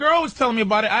 My girl was telling me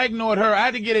about it. I ignored her. I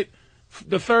had to get it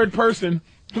the third person.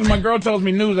 When my girl tells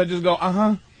me news, I just go,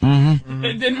 uh-huh. Mm-hmm.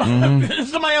 And then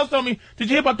somebody else told me, did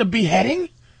you hear about the beheading?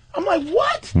 I'm like,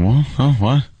 what?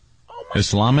 What?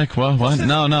 Islamic? What?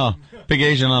 No. Big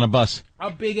Asian on a bus. A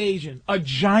big Asian. A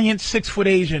giant 6-foot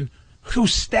Asian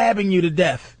who's stabbing you to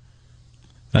death.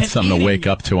 That's something to wake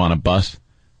up to on a bus.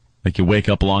 Like you wake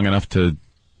up long enough to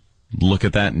look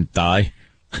at that and die.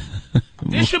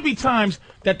 There should be times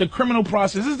that the criminal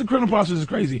process is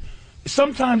crazy.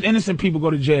 Sometimes innocent people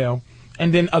go to jail,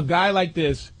 and then a guy like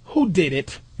this, who did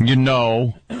it,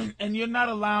 and you're not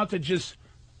allowed to just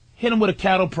hit him with a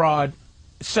cattle prod.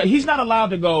 So he's not allowed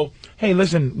to go, hey,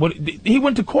 listen, he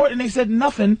went to court and they said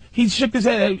nothing. He shook his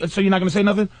head, so you're not going to say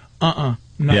nothing? No.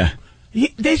 Yeah.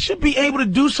 They should be able to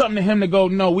do something to him to go,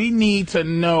 no, we need to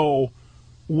know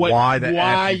why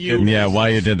you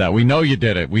did that. We know you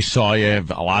did it. We saw you.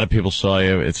 A lot of people saw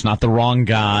you. It's not the wrong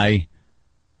guy.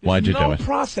 Why'd you do it? No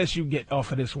process you get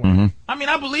off of this one. Mm-hmm. I mean,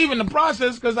 I believe in the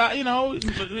process because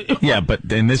Yeah,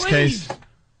 but in this case.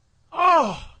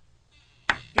 Oh,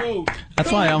 dude.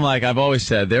 That's why I'm like, I've always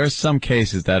said, there are some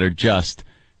cases that are just,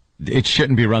 it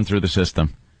shouldn't be run through the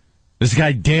system. This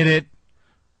guy did it.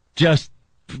 Just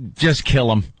kill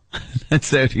him.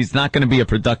 That's it. He's not going to be a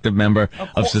productive member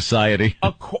of society.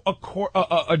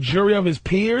 A jury of his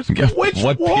peers?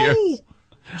 What peers?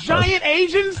 Giant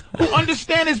Asians who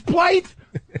understand his plight?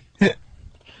 All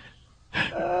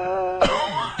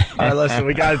right, listen,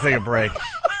 we got to take a break.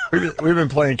 We've been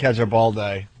playing catch up all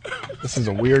day. This is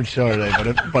a weird show today,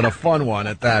 but a fun one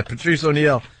at that. Patrice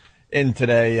O'Neill in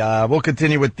today. We'll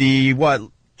continue with the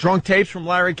drunk tapes from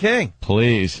Larry King.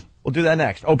 Please. We'll do that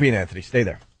next. Opie and Anthony, stay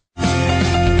there.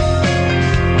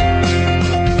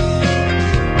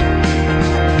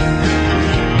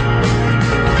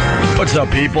 What's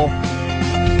up, people?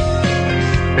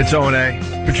 It's O&A.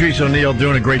 Patrice O'Neill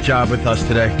doing a great job with us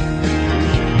today.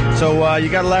 So you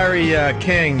got Larry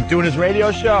King doing his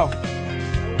radio show.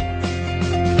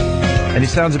 And he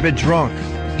sounds a bit drunk.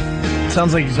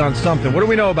 Sounds like he's on something. What do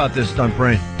we know about this, Stunt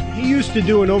Brain? He used to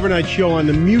do an overnight show on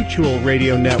the Mutual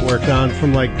radio network on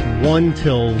from like 1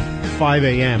 till 5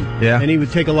 a.m. Yeah. And he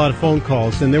would take a lot of phone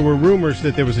calls. And there were rumors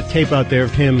that there was a tape out there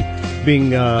of him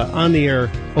being on the air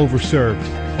overserved.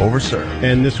 Overserved.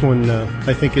 And this one,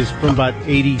 I think, is from about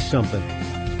 80-something.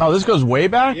 Oh, this goes way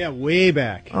back? Yeah, way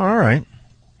back. All right.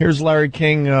 Here's Larry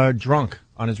King drunk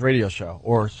on his radio show,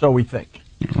 or so we think.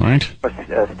 All right.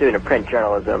 A student of print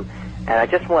journalism, and I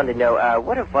just wanted to know,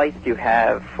 what advice do you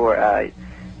have for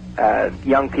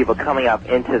young people coming up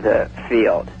into the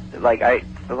field? Like, a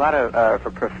lot of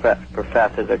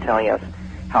professors are telling us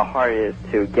how hard it is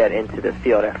to get into the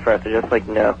field at first. I'd just like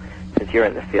to know, since you're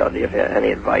in the field, do you have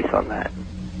any advice on that?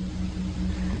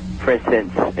 For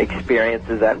instance, experience,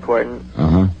 is that important?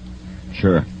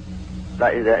 Sure.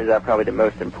 Is that probably the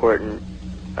most important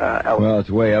element? Well,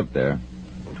 it's way up there.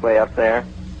 It's way up there.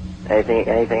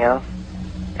 Anything else?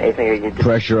 Anything you can do?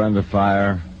 Pressure under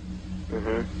fire.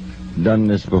 Mm-hmm. Done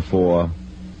this before.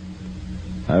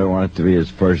 I don't want it to be his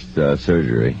first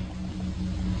surgery.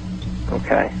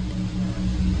 Okay.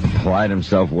 Applied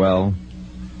himself well.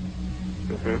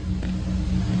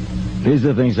 Mm-hmm. These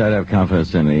are things I'd have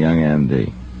confidence in a young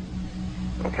MD.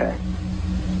 Okay.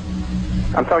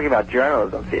 I'm talking about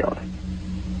journalism field.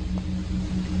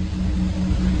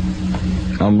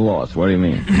 I'm lost. What do you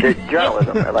mean?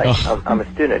 Journalism. I'm a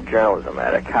student of journalism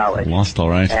at a college. Lost, all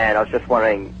right. And I was just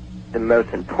wondering the most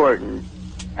important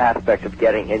aspect of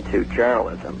getting into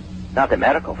journalism, not the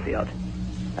medical field.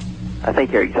 I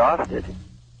think you're exhausted.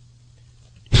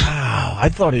 Wow, I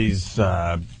thought he's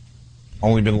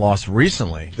only been lost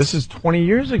recently. This is 20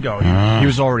 years ago. He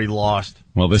was already lost.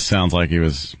 Well, this sounds like he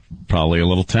was probably a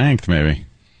little tanked, maybe.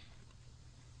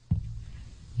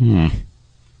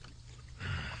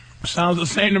 Sounds the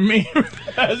same to me.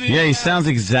 Yeah, he sounds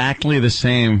exactly the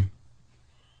same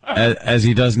as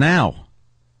he does now.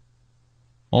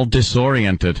 All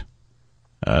disoriented.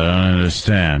 I don't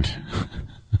understand.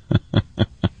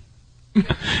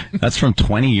 That's from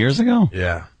 20 years ago?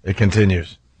 Yeah, it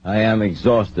continues. I am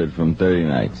exhausted from 30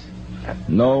 nights.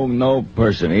 No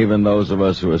person, even those of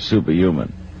us who are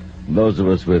superhuman, those of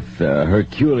us with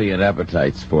Herculean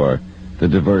appetites for the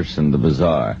diverse and the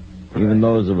bizarre, even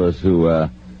those of us who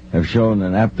have shown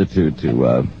an aptitude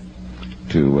to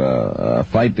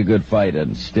fight the good fight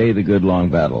and stay the good long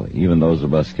battle, even those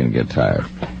of us can get tired.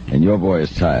 And your boy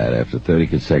is tired after 30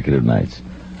 consecutive nights.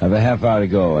 I have a half hour to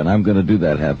go, and I'm going to do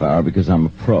that half hour because I'm a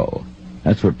pro.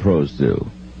 That's what pros do.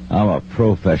 I'm a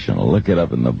professional. Look it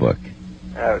up in the book.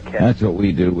 Okay. That's what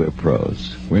we do. We're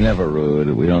pros. We're never rude.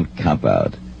 We don't cop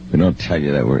out. We don't tell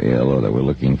you that we're ill or that we're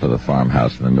looking for the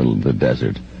farmhouse in the middle of the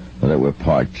desert or that we're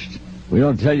parched. We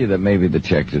don't tell you that maybe the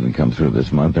check didn't come through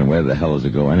this month, and where the hell does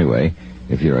it go anyway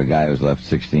if you're a guy who's left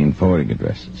 16 forwarding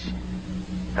addresses.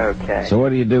 Okay. So what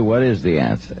do you do? What is the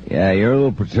answer? Yeah, you're a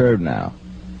little perturbed now.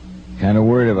 Kind of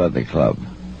worried about the club.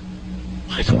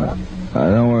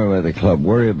 Don't worry about the club.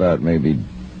 Worry about maybe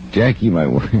Jackie might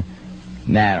worry.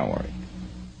 Nah, don't worry.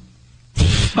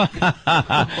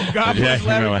 God bless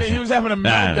Larry King. He was having a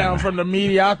meltdown from the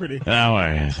mediocrity. No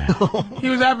way. He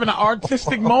was having an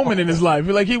artistic moment in his life.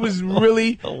 Like he was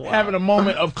really having a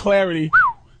moment of clarity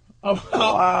of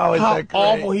how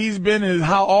awful he's been and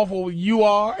how awful you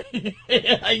are.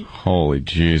 Holy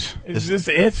jeez. Is this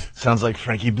it? Sounds like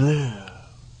Frankie Blue.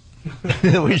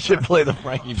 We should play the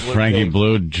Frankie Blue. Frankie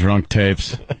Blue drunk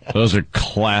tapes. Those are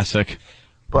classic.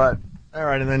 But, all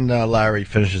right, and then Larry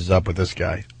finishes up with this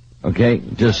guy. Okay,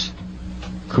 just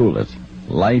cool it.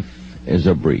 Life is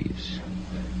a breeze.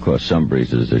 Of course, some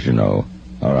breezes, as you know,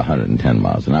 are 110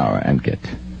 miles an hour and get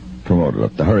promoted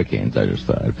up to hurricanes. I just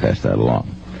thought I'd pass that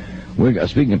along.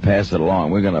 Speaking of pass it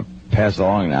along, we're going to pass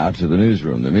along now to the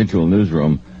newsroom, the Mutual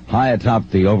newsroom, high atop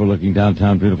the overlooking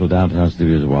beautiful downtown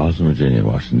studios of Washington, Virginia,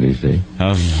 Washington, D.C.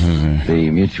 The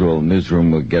Mutual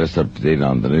newsroom will get us up to date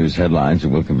on the news headlines,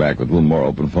 and we'll come back with a little more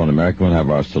open phone America. We'll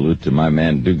have our salute to my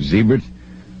man, Duke Ziebert,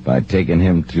 by taking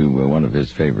him to one of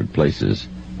his favorite places,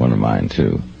 one of mine,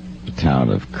 too, the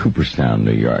town of Cooperstown,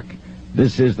 New York.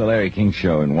 This is the Larry King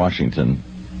Show in Washington,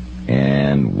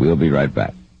 and we'll be right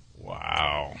back.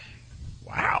 Wow.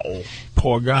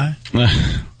 Poor guy.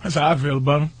 That's how I feel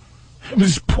about him. It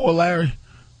was poor Larry.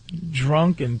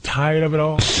 Drunk and tired of it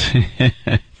all.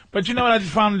 But you know what I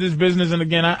just found in this business, and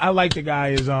again, I like the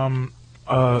guy is Alan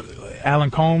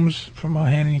Combs from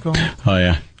Hannity Combs. Oh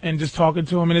yeah. And just talking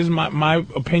to him, and this is my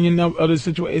opinion of the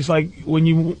situation. It's like when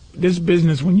you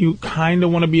kind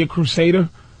of want to be a crusader,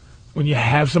 when you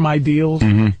have some ideals,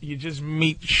 you just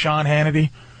meet Sean Hannity,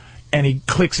 and he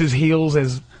clicks his heels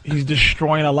as he's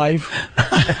destroying a life,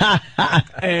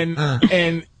 and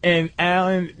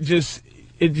Alan just.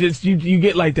 It just you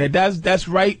get like that. That's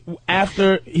right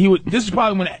after he would. This is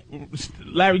probably when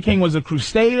Larry King was a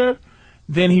crusader.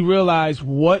 Then he realized,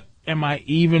 what am I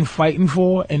even fighting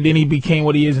for? And then he became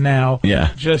what he is now.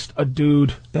 Yeah, just a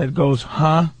dude that goes,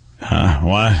 huh?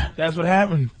 What? That's what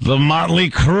happened. The Motley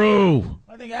Crue.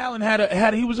 I think Alan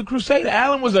he was a crusader.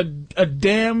 Alan was a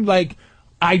damn like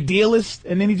idealist,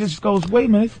 and then he just goes, wait a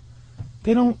minute,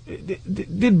 they don't.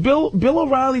 Did Bill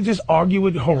O'Reilly just argue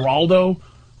with Geraldo?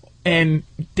 And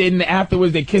then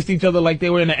afterwards, they kissed each other like they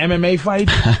were in an MMA fight.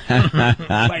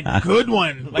 Like, good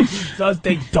one. Like,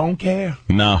 they don't care.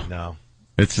 No.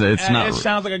 It's not. It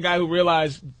sounds like a guy who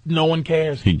realized no one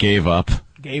cares. He gave up.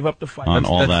 Gave up the fight.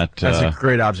 That's a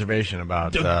great observation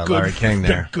about Larry King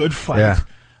there. The good fight.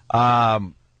 Yeah.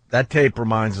 That tape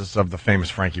reminds us of the famous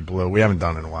Frankie Blue. We haven't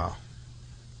done it in a while.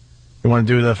 You want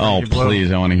to do the Frankie Blue? Oh,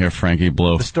 please. I want to hear Frankie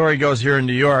Blue. The story goes here in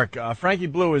New York. Frankie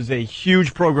Blue is a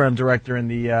huge program director in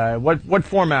the, what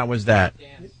format was that?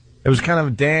 Dance. It was kind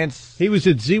of dance. He was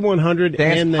at Z100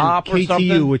 and then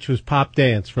KTU, which was pop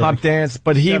dance. For pop dance,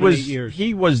 but he 7, 8 years.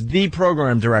 He was the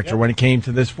program director when it came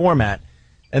to this format.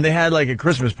 And they had like a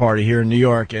Christmas party here in New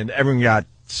York, and everyone got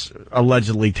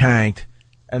allegedly tanked.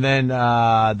 And then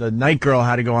the night girl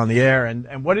had to go on the air,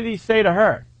 and what did he say to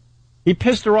her? He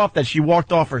pissed her off that she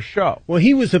walked off her show. Well,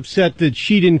 he was upset that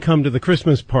she didn't come to the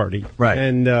Christmas party. Right.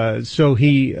 And so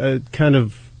he kind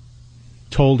of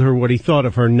told her what he thought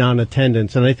of her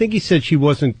non-attendance. And I think he said she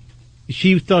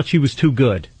thought she was too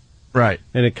good. Right.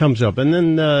 And it comes up. And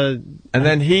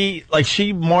then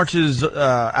she marches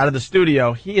out of the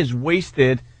studio. He is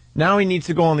wasted. Now he needs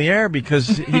to go on the air because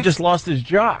he just lost his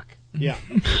jock. Yeah.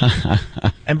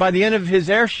 And by the end of his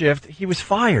air shift, he was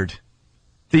fired.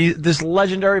 This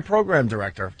legendary program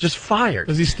director just fired.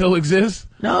 Does he still exist?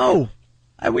 No.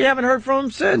 We haven't heard from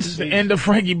him since. The end of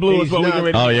Frankie Blue is what we can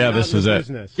read. Oh, yeah, this was it.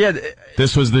 Yeah.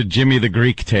 This was the Jimmy the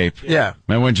Greek tape. Yeah.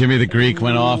 Remember when Jimmy the Greek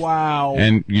went off? Wow.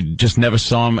 And you just never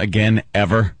saw him again,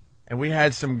 ever? And we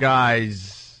had some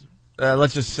guys,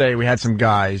 let's just say we had some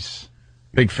guys,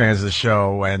 big fans of the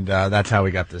show, and that's how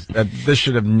we got this. This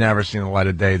should have never seen the light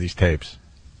of day, these tapes.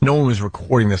 No one was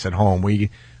recording this at home.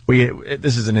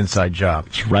 This is an inside job.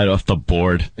 It's right off the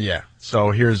board. Yeah. So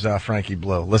here's Frankie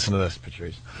Blue. Listen to this,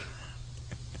 Patrice.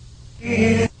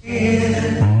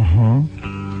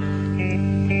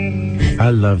 I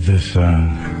love this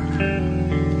song.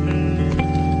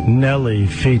 Nelly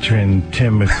featuring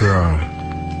Tim McGraw.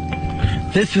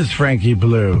 This is Frankie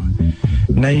Blue.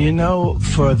 Now, you know,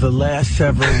 for the last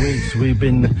several weeks, we've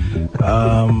been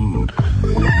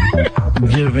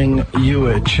giving you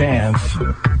a chance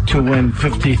to win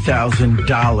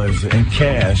 $50,000 in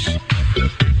cash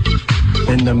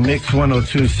in the Mix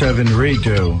 1027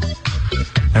 redo,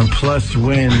 and plus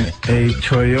win a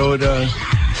Toyota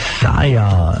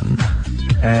Scion.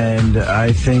 And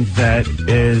I think that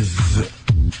is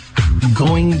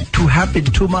going to happen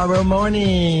tomorrow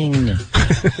morning.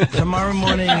 Tomorrow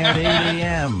morning at 8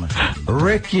 a.m.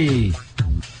 Ricky,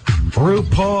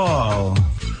 RuPaul,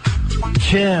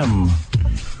 Kim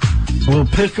will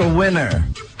pick a winner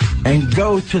and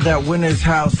go to that winner's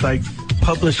house, like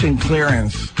publishing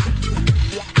clearance,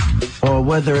 or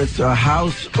whether it's a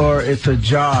house or it's a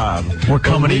job. We're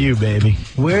coming to you, baby.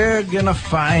 We're going to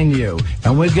find you,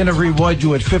 and we're going to reward you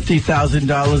with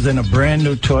 $50,000 in a brand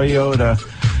new Toyota.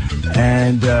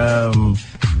 And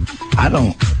I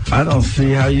don't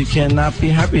see how you cannot be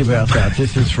happy about that.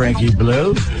 This is Frankie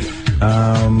Blue.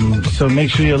 So make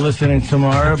sure you're listening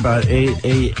tomorrow about 8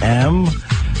 a.m.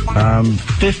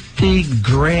 50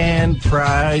 grand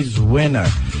prize winner.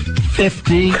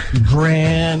 50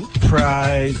 grand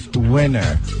prize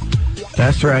winner.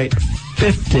 That's right.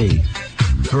 50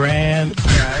 grand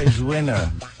prize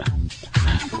winner.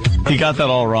 He got that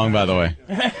all wrong, by the way.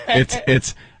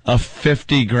 It's a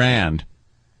 50 grand,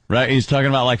 right? He's talking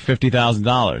about like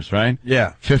 $50,000, right?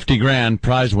 Yeah. 50 grand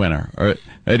prize winner. Or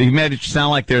he made it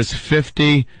sound like there's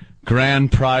 50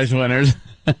 grand prize winners.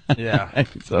 Yeah.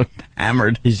 He's so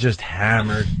hammered. He's just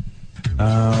hammered.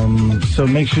 So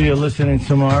make sure you're listening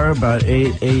tomorrow about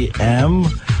 8 a.m.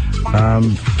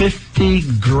 50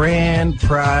 grand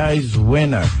prize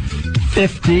winner.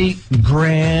 50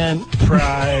 grand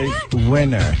prize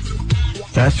winner.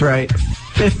 That's right.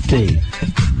 50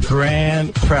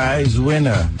 grand prize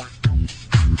winner.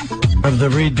 of the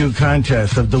redo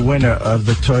contest of the winner of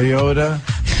the Toyota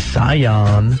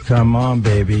Scion. Come on,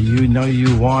 baby. You know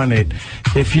you want it.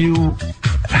 If you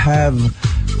have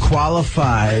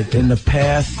qualified in the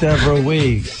past several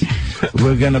weeks,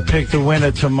 we're going to pick the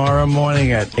winner tomorrow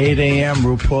morning at 8 a.m.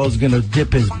 RuPaul's going to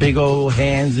dip his big old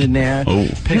hands in there,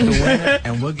 pick the winner,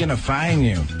 and we're going to find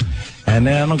you. And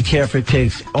I don't care if it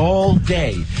takes all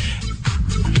day.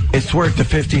 It's worth the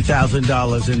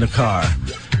 $50,000 in the car.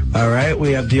 All right,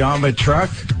 we have the armored truck.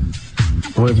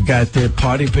 We've got the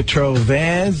Party Patrol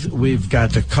vans. We've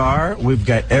got the car. We've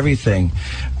got everything.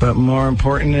 But more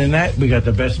important than that, we got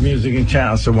the best music in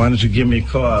town. So why don't you give me a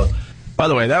call? By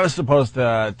the way, that was supposed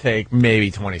to take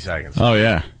maybe 20 seconds. Oh,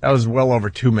 yeah. That was well over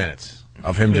 2 minutes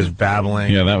of him just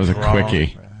babbling. Yeah, that was a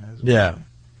quickie. Yeah.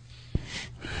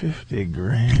 50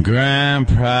 grand. Grand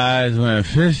prize winner.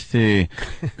 50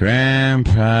 grand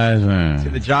prize winner. See,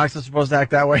 the jocks are supposed to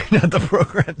act that way, not the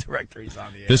program director. He's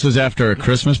on the air. This was after a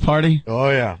Christmas party?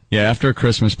 Oh, yeah. Yeah, after a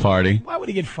Christmas party. Why would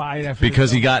he get fired after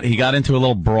Because this? he got into a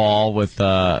little brawl with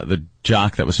the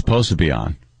jock that was supposed to be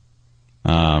on.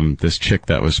 This chick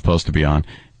that was supposed to be on.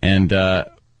 And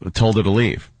told her to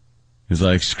leave. He's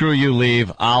like, screw you,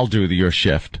 leave. I'll do your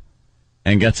shift.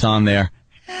 And gets on there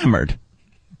hammered.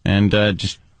 And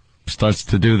just starts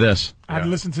to do this. I'd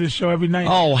listen to this show every night.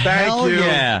 Oh, hell Thank you.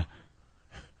 yeah.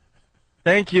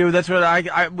 Thank you. That's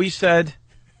what we said.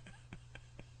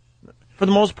 For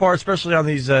the most part, especially on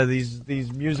these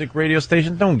music radio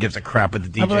stations, no one gives a crap what the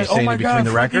DJ's like, saying oh my between God,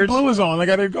 the Frankie records. Blue is on. I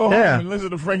gotta go home and listen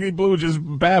to Frankie Blue just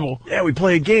babble. Yeah, we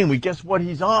play a game. We guess what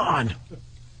he's on.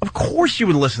 Of course you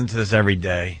would listen to this every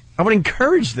day. I would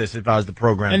encourage this if I was the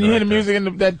program And you hear the director. music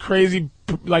and that crazy,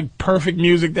 like, perfect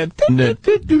music that... Yeah.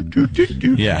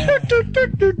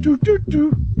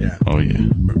 Yeah. Oh, yeah.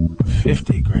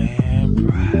 50 grand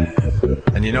prize.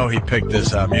 And you know he picked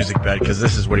this music bed because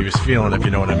this is what he was feeling, if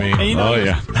you know what I mean. And you know, Oh,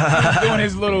 yeah. he's doing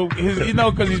his little,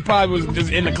 because he's probably was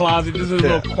just in the closet, just his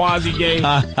little quasi-gay,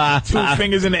 2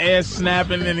 fingers in the air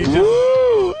snapping, and he's just...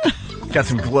 Got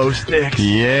some glow sticks.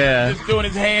 Yeah. Just doing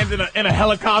his hands in a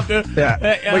helicopter. Yeah.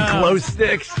 With glow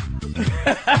sticks.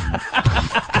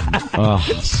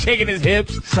 Shaking his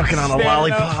hips. Sucking on a standing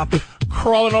lollipop. up,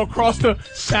 crawling across the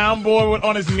soundboard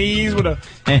on his knees with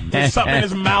something in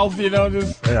his mouth,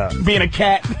 just being a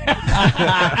cat.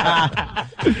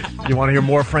 You want to hear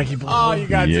more Frankie Blue? Oh, you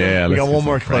got to. Yeah, We got let's one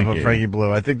more listen to clip of Frankie. Frankie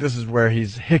Blue. I think this is where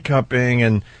he's hiccuping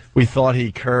and we thought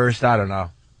he cursed. I don't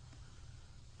know.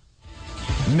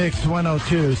 Mix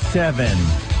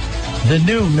 102.7. The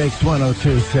new Mix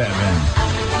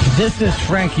 102.7. This is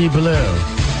Frankie Blue.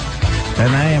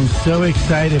 And I am so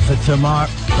excited for tomorrow.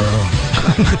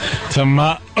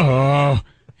 Tomorrow.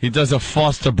 He does a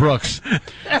Foster Brooks.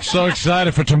 So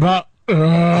excited for tomorrow.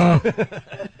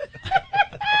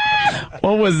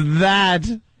 What was that?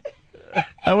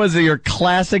 That was your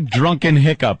classic drunken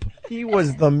hiccup. He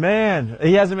was the man.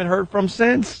 He hasn't been heard from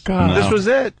since. God. This was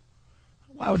it.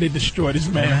 Why would they destroy this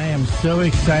And man? I am so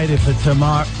excited for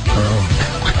tomorrow.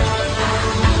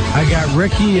 I got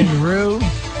Ricky and Rue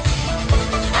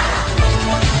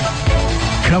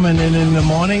coming in the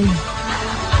morning,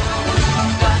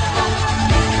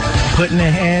 putting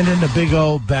their hand in the big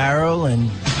old barrel and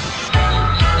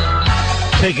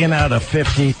picking out a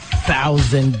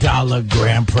 $50,000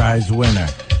 grand prize winner.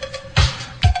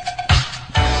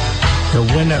 The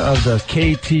winner of the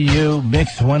KTU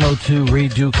Mix 102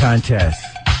 Redo Contest.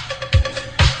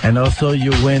 And also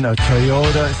you win a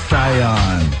Toyota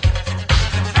Scion.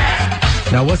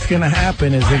 Now what's going to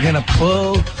happen is they're going to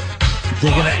pull,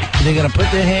 they're going to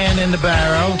put their hand in the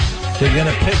barrel, they're going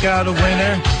to pick out a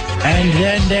winner, and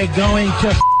then they're going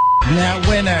to that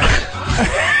winner.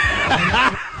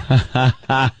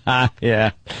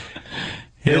 Yeah.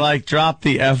 He dropped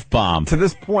the F-bomb. To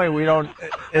this point,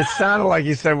 it sounded like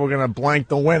he said we're going to blank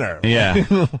the winner. Yeah.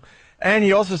 And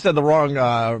he also said the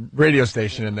wrong radio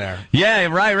station in there. Yeah,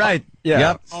 right. Yeah.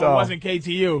 Yep. Oh, it wasn't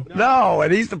KTU. No,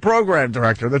 and he's the program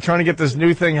director. They're trying to get this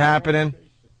new thing happening,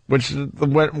 which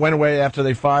went away after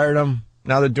they fired him.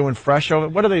 Now they're doing Fresh over.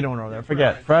 What are they doing over there? I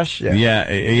forget. Fresh? Yeah.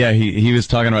 He was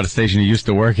talking about a station he used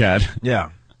to work at.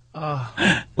 Yeah.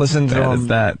 Listen to Bad him. as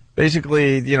that.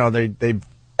 Basically, they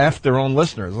F their own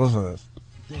listeners. Listen to this.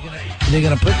 They're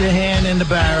going to put their hand in the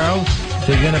barrel,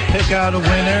 they're going to pick out a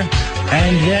winner,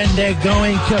 and then they're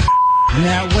going to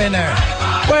that winner.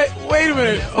 Wait a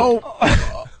minute.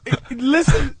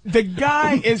 Listen, the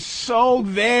guy is so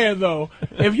there, though.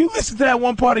 If you listen to that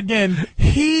one part again,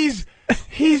 he's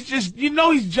just,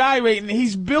 he's gyrating.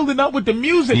 He's building up with the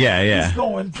music. Yeah. He's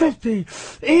going 50.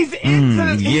 He's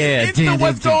into, yeah.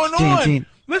 what's going on.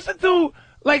 Listen to,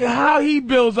 how he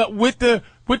builds up with the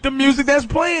with the music that's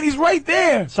playing. He's right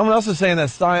there. Someone else is saying that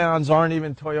Scions aren't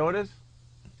even Toyotas.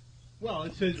 Well,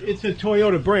 it's a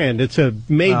Toyota brand. It's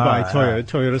made by Toyota.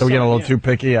 Toyota. So we're getting a little too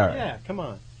picky. All right. Yeah, come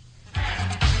on.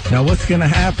 Now what's going to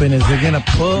happen is they're going to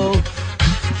pull.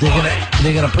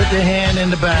 They're going to put their hand in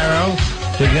the barrel.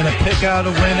 They're going to pick out a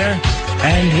winner,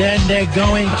 and then they're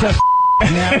going to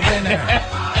that winner.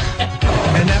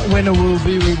 And that winner will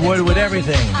be rewarded with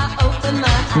everything.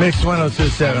 Mix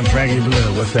 102.7, Frankie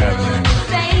Blue. What's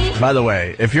happening? By the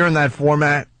way, if you're in that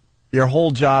format, your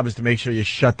whole job is to make sure you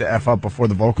shut the F up before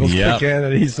the vocals kick in,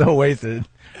 and he's so wasted.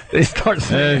 They start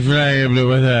saying,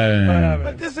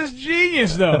 But this is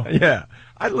genius, though. Yeah.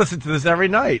 I listen to this every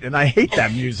night, and I hate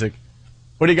that music.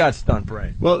 What do you got, Stunt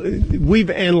Brain? Well, we've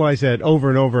analyzed that over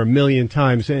and over a million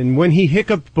times, and when he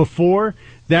hiccuped before,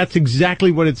 that's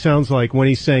exactly what it sounds like when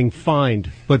he's saying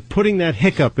find. But putting that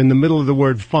hiccup in the middle of the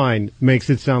word find makes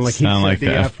it sound like he said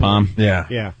the F-bomb. Yeah.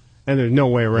 Yeah. And there's no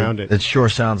way around it. It sure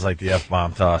sounds like the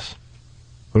F-bomb to us.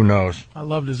 Who knows? I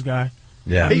love this guy.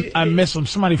 Yeah. I miss him.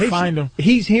 Somebody find him.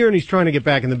 He's here and he's trying to get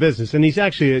back in the business, and he's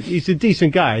actually he's a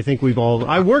decent guy. I think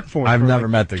I worked for him. I've for never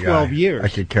like met the guy. 12 years. I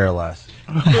could care less.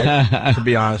 To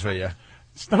be honest with you.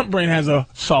 Stunt Brain has a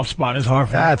soft spot in his heart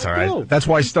for him. That's all right. That's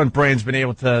why Stunt Brain's been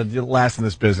able to last in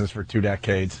this business for 2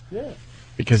 decades. Yeah.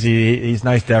 Because he's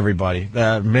nice to everybody.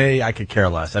 Me, I could care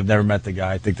less. I've never met the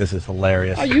guy. I think this is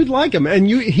hilarious. Oh, you'd like him, and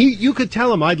you could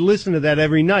tell him I'd listen to that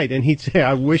every night, and he'd say,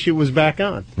 "I wish it was back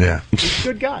on." Yeah, he's a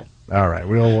good guy. All right,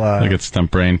 we'll look at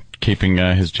Stunt Brain keeping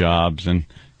his jobs and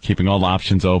keeping all the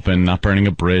options open, not burning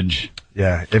a bridge.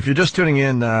 Yeah, if you're just tuning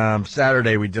in,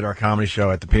 Saturday we did our comedy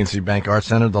show at the PNC Bank Arts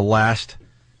Center, the last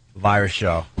virus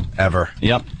show ever.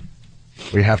 Yep.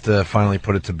 We have to finally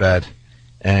put it to bed.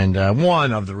 And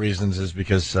one of the reasons is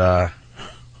because a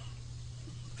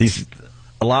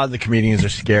lot of the comedians are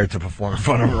scared to perform in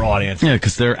front of our audience. Yeah,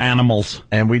 because they're animals.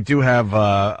 And we do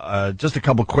have just a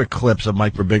couple quick clips of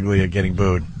Mike Birbiglia getting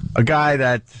booed. A guy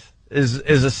that is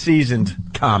a seasoned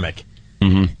comic.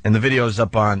 Mm-hmm. And the video is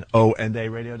up on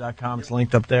onaradio.com. It's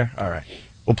linked up there. All right.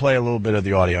 We'll play a little bit of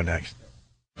the audio next.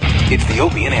 It's the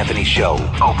Opie and Anthony Show.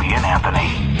 Opie and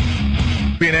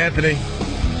Anthony. Opie and Anthony.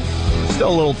 Still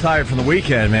a little tired from the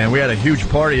weekend, man. We had a huge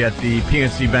party at the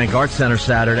PNC Bank Arts Center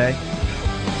Saturday.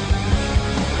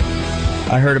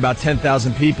 I heard about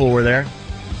 10,000 people were there.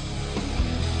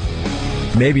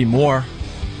 Maybe more.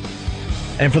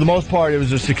 And for the most part, it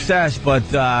was a success, but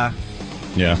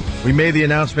yeah, we made the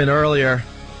announcement earlier.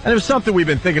 And it was something we've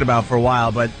been thinking about for a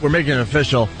while, but we're making it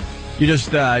official. You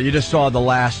just saw the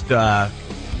last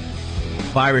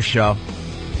virus show.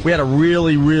 We had a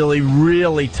really, really,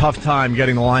 really tough time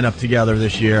getting the lineup together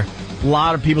this year. A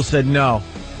lot of people said no.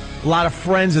 A lot of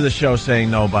friends of the show saying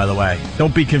no, by the way.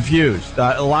 Don't be confused.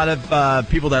 A lot of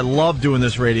people that love doing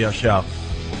this radio show.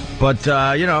 But,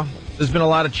 there's been a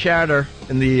lot of chatter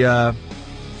in the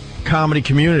comedy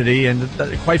community, and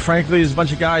quite frankly, there's a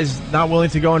bunch of guys not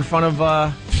willing to go in front of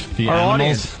our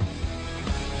audience.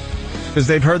 Because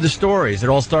they've heard the stories. It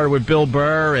all started with Bill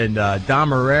Burr and Don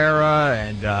Herrera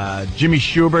and Jimmy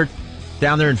Schubert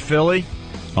down there in Philly.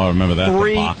 Oh, I remember that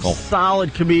 3 debacle.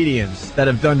 solid comedians that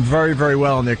have done very, very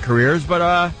well in their careers, but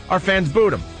our fans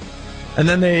booed them. And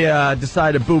then they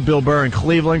decided to boo Bill Burr in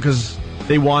Cleveland because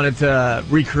they wanted to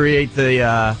recreate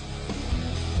the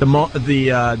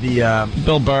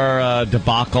Bill Burr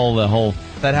debacle, the whole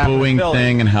booing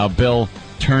thing, and how Bill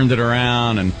turned it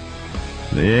around, and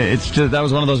it's just that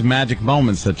was one of those magic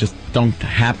moments that just don't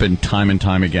happen time and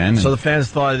time again. So the fans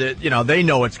thought that they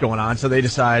know what's going on, so they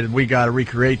decided we got to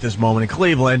recreate this moment in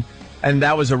Cleveland, and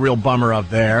that was a real bummer up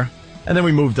there. And then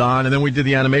we moved on, and then we did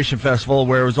the animation festival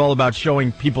where it was all about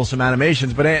showing people some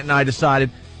animations. But Ant and I decided,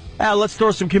 let's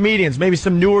throw some comedians, maybe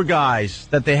some newer guys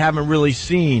that they haven't really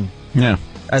seen. Yeah.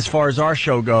 As far as our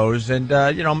show goes, and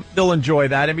they'll enjoy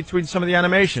that in between some of the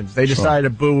animations. They decided to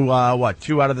boo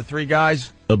 2 out of the 3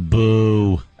 guys. A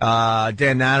boo. Dan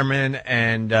Natterman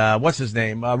and what's his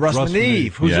name, Russ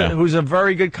Maneve, who's a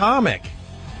very good comic.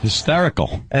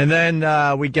 Hysterical. And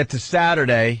then we get to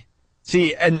Saturday.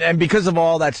 See, and because of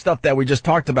all that stuff that we just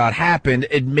talked about happened,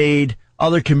 it made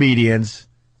other comedians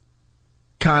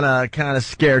kind of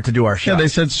scared to do our show. Yeah, they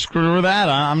said, screw that.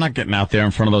 I'm not getting out there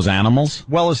in front of those animals.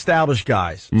 Well-established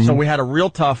guys. Mm-hmm. So we had a real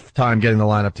tough time getting the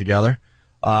lineup together.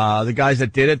 The guys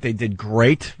that did it, they did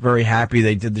great. Very happy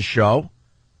they did the show.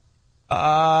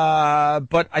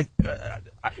 But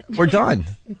we're done.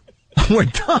 We're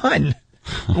done.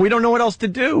 We don't know what else to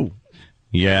do.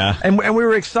 Yeah. And we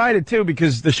were excited, too,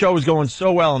 because the show was going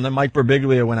so well, and then Mike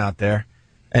Birbiglia went out there,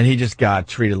 and he just got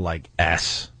treated like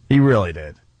S. He really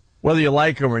did. Whether you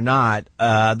like him or not,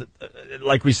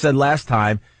 like we said last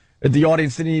time, The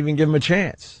audience didn't even give him a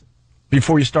chance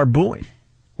before you start booing.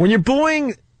 When you're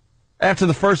booing after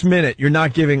the first minute, you're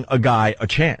not giving a guy a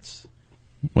chance.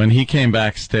 When he came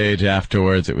backstage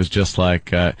afterwards, it was just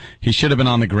like he should have been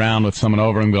on the ground with someone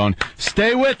over him going,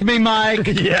 "Stay with me, Mike.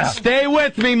 Yeah. Stay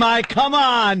with me, Mike. Come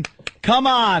on. Come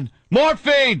on.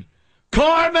 Morphine.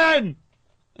 Carmen."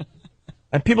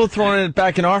 And people throwing it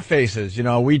back in our faces. You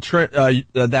know, we trained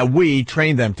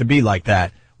them to be like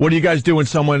that. What do you guys do when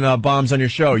someone bombs on your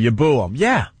show? You boo them.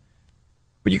 Yeah.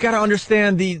 But you got to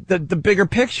understand the bigger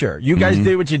picture. You guys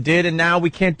did what you did, and now we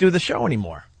can't do the show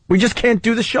anymore. We just can't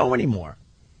do the show anymore.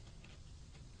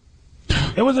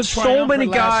 It was a so many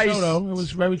guys. show, though. It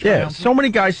was very triumphant. Yeah, so many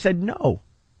guys said no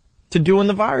to doing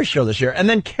the virus show this year, and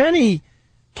then Kenny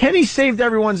saved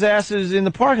everyone's asses in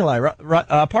the parking lot,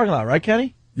 right,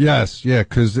 Kenny? Yes, yeah,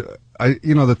 because the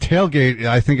tailgate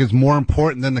I think is more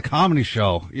important than the comedy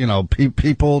show. You know,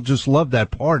 people just love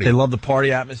that party. They love the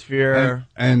party atmosphere.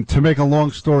 And to make a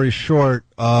long story short,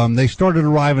 they started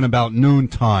arriving about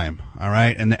noontime. All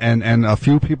right, and a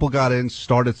few people got in,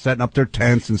 started setting up their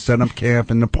tents and setting up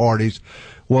camp and the parties.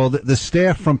 Well, the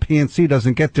staff from PNC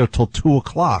doesn't get there till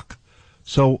 2:00.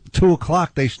 So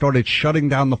 2:00 they started shutting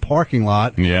down the parking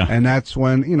lot. Yeah. And that's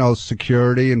when,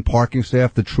 security and parking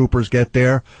staff, the troopers get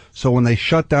there. So when they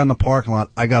shut down the parking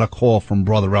lot, I got a call from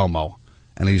Brother Elmo.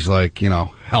 And he's like,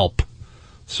 help.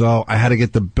 So I had to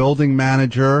get the building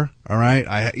manager. All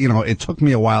right. It took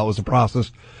me a while. It was a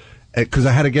process because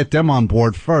I had to get them on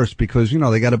board first because,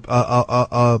 they got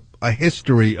a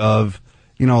history of,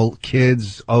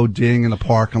 kids ODing in the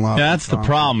parking lot. Yeah, that's the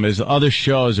problem. Is other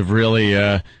shows have really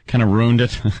kind of ruined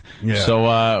it. Yeah.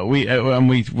 So we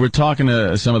were talking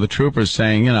to some of the troopers,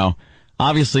 saying,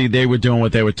 obviously they were doing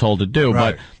what they were told to do,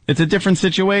 right. But it's a different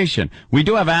situation. We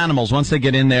do have animals once they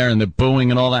get in there and they're booing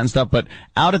and all that and stuff. But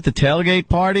out at the tailgate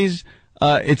parties,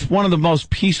 it's one of the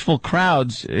most peaceful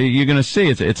crowds you're going to see.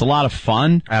 It's a lot of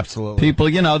fun. Absolutely.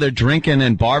 People, they're drinking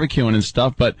and barbecuing and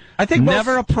stuff, but I think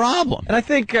never a problem. And I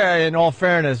think, in all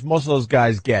fairness, most of those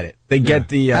guys get it. They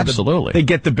get absolutely. They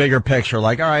get the bigger picture.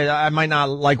 Like, all right, I might not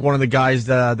like one of the guys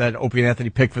that Opie and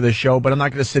Anthony picked for this show, but I'm not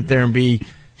going to sit there and be,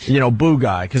 boo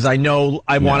guy, because I know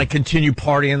I want to continue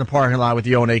partying in the parking lot with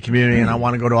the O&A community, and I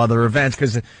want to go to other events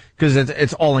because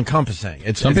it's all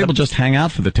encompassing. Some people just hang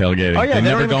out for the tailgating. Oh yeah, they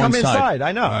never don't even go come inside.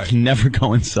 I know. Right. Never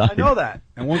go inside. I know that.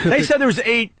 And they said there was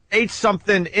eight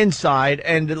something inside,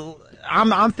 and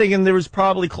I'm thinking there was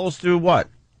probably close to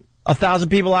 1,000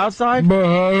 people outside.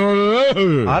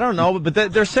 I don't know, but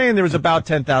they're saying there was about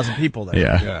 10,000 people there.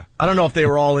 Yeah. I don't know if they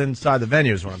were all inside the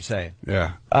venue. Is what I'm saying.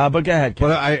 Yeah. But go ahead, Ken.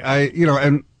 But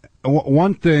and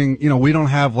one thing, we don't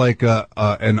have like an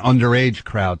underage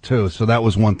crowd too, so that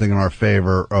was one thing in our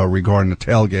favor regarding the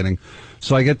tailgating.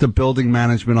 So I get the building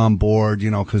management on board,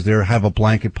 because they have a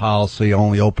blanket policy,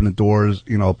 only open the doors,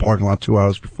 parking lot 2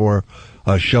 hours before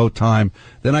showtime.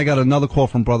 Then I got another call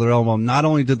from Brother Elmo. Not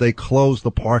only did they close the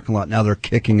parking lot, now they're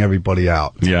kicking everybody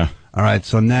out. Yeah. All right,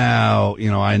 so now,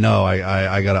 I know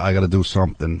I gotta do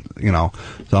something,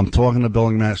 So I'm talking to the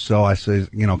building manager, so I say,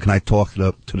 can I talk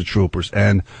to the troopers?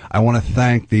 And I want to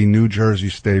thank the New Jersey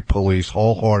State Police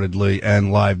wholeheartedly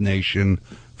and Live Nation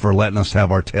for letting us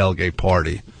have our tailgate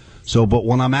party. So, but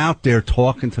when I'm out there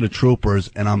talking to the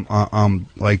troopers and I'm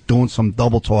like doing some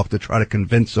double talk to try to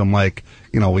convince them, like,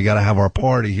 we gotta have our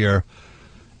party here.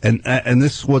 And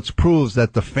this what proves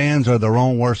that the fans are their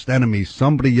own worst enemies.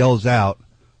 Somebody yells out,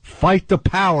 "Fight the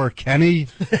power, Kenny."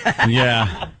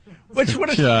 Yeah.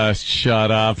 Just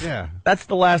shut up. Yeah. That's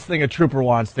the last thing a trooper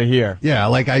wants to hear. Yeah,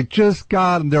 like I just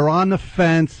got them. They're on the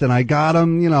fence, and I got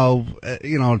them,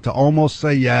 to almost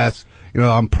say yes.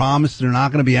 I'm promised there are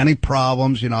not going to be any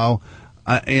problems, and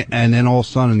then all of a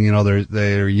sudden,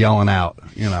 they're yelling out,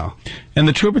 And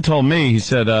the trooper told me, he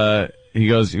said, he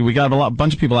goes, we got a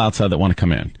bunch of people outside that want to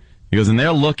come in. He goes, and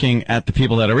they're looking at the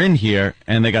people that are in here,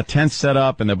 and they got tents set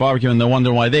up, and they're barbecuing, and they're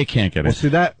wondering why they can't get in. Well, see,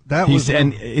 that was...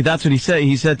 And that's what he said.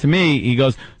 He said to me, he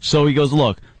goes,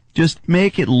 look, just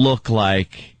make it look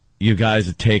like you guys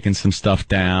are taking some stuff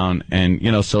down, and,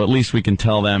 so at least we can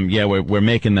tell them, yeah, we're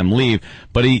making them leave.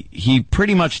 But he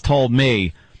pretty much told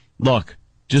me, look,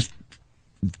 just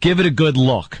give it a good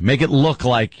look. Make it look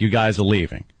like you guys are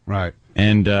leaving. Right.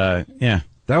 And, yeah.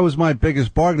 That was my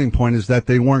biggest bargaining point, is that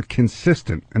they weren't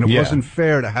consistent, and it wasn't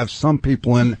fair to have some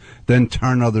people in, then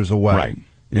turn others away. Right.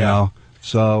 You know?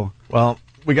 So, well,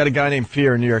 we got a guy named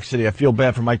Fear in New York City. I feel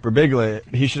bad for Mike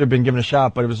Birbiglia. He should have been given a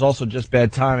shot, but it was also just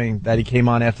bad timing that he came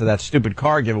on after that stupid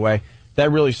car giveaway.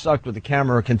 That really sucked with the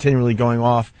camera continually going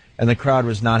off and the crowd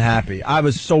was not happy. I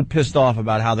was so pissed off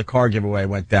about how the car giveaway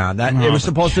went down. It was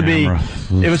supposed to be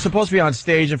on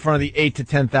stage in front of the 8,000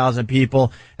 to 10,000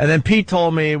 people, and then Pete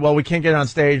told me, well, we can't get it on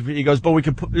stage. He goes, but we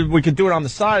could do it on the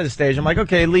side of the stage. I'm like,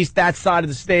 okay, at least that side of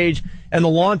the stage, and the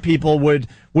lawn people would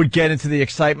get into the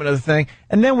excitement of the thing.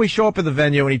 And then we show up at the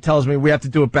venue, and he tells me we have to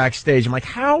do it backstage. I'm like,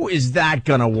 how is that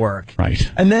gonna work?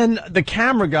 Right. And then the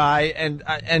camera guy,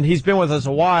 and he's been with us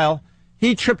a while.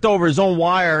 He tripped over his own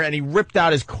wire and he ripped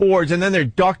out his cords, and then they're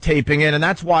duct taping it, and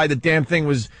that's why the damn thing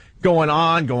was going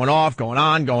on, going off, going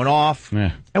on, going off.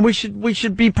 Yeah. And we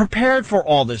should be prepared for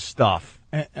all this stuff.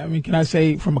 I mean, can I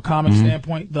say from a comic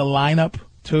standpoint, the lineup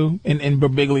too, in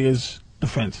Birbiglia's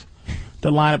defense,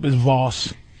 the lineup is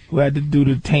Voss, who had to do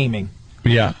the taming.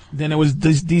 Yeah. Then it was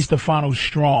Di Stefano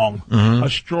Strong, a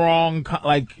strong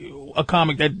a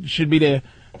comic that should be there.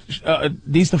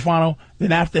 Di Stefano.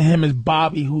 Then after him is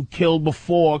Bobby, who killed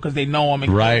before because they know him.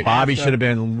 Right. Bobby should have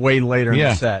been way later in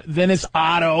the set. Then it's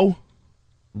Otto.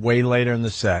 Way later in the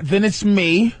set. Then it's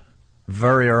me.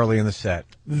 Very early in the set.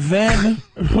 Then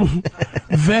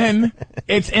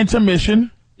it's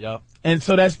intermission. Yep. And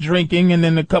so that's drinking, and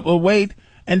then a couple of wait,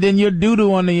 and then your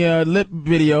doo-doo on the lip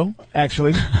video,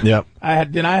 actually. Yep.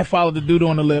 I followed the doo-doo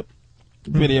on the lip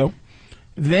video.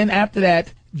 Then after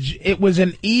that, it was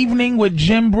an evening with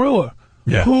Jim Brewer,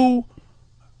 who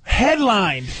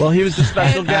headlined. Well, he was the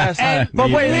special guest. But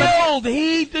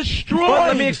he destroyed. But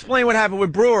let me explain what happened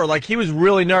with Brewer. Like, he was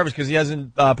really nervous because he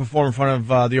hasn't performed in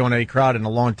front of the O&A crowd in a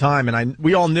long time, and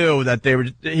we all knew that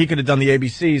he could have done the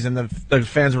ABCs, and the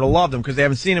fans would have loved him because they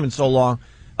haven't seen him in so long.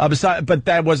 But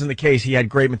that wasn't the case. He had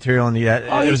great material, and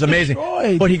it was amazing.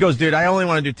 Destroyed. But he goes, dude, I only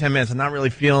want to do 10 minutes. I'm not really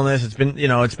feeling this. It's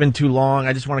been too long.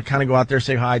 I just want to kind of go out there,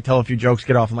 say hi, tell a few jokes,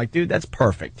 get off. I'm like, dude, that's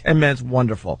perfect. 10 minutes,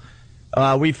 wonderful.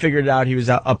 We figured out he was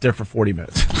up there for 40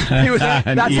 minutes.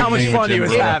 That's how much fun he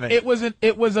was having. It was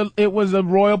a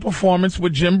royal performance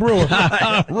with Jim Brewer.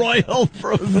 Royal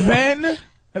performance.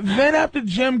 Then after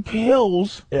Jim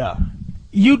kills, there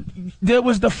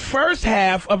was the first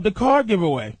half of the car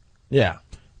giveaway. Yeah.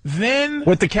 Then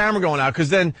with the camera going out, because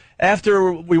then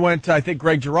after we went to, I think,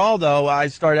 Greg Giraldo, I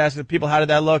started asking people, how did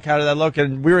that look?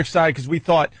 And we were excited because we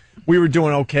thought we were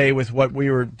doing okay with what we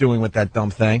were doing with that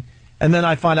dumb thing. And then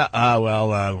I find out,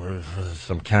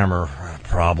 some camera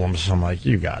problems. I'm like,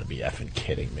 you got to be effing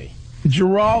kidding me.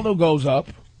 Giraldo goes up,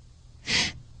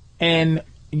 and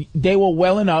they were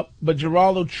welling up, but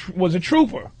Giraldo was a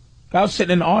trooper. I was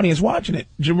sitting in the audience watching it.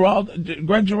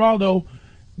 Greg Giraldo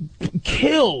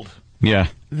killed. Yeah.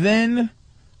 Then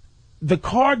the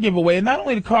car giveaway, and not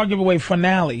only the car giveaway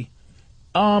finale,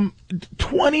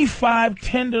 25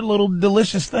 tender little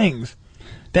delicious things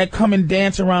that come and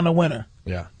dance around the winner.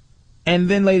 Yeah. And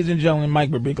then, ladies and gentlemen, Mike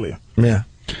Birbiglia. Yeah.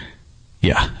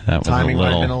 Yeah, that was timing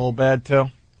might have been a little bad, too.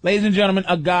 Ladies and gentlemen,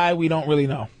 a guy we don't really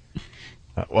know.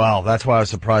 Well, that's why I was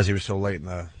surprised he was so late in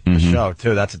the show,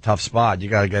 too. That's a tough spot. You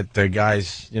got to get the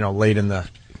guys, late in the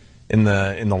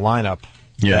lineup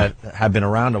that have been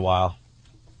around a while.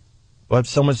 But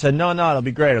someone said, no, it'll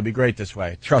be great. It'll be great this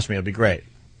way. Trust me, it'll be great.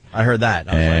 I heard that.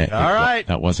 I was like, all right.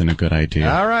 That wasn't a good idea.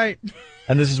 All right.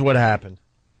 And this is what happened.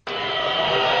 All right.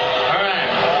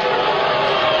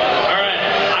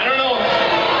 I don't know.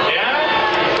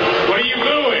 Yeah? What are you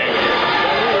doing?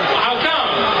 How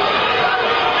come?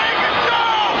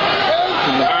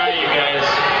 All right, you guys.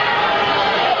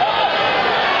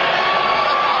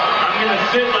 I'm going to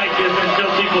sit like this until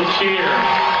people cheer.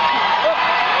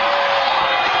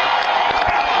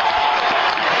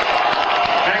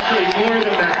 Actually, more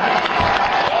than that.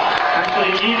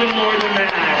 Actually, even more than that.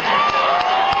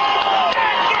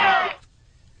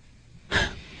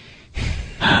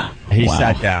 He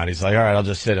sat down. He's like, all right, I'll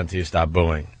just sit until you stop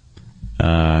booing.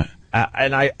 And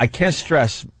I can't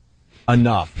stress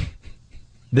enough.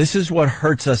 This is what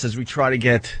hurts us as we try to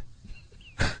get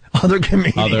other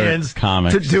comedians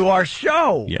to do our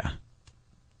show. Yeah.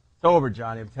 It's over,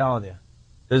 Johnny. I'm telling you.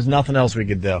 There's nothing else we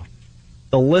could do.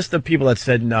 The list of people that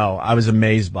said no, I was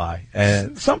amazed by,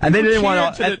 and they didn't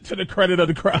want to the credit of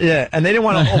the crowd. Yeah, and they didn't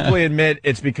want to openly admit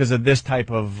it's because of this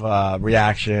type of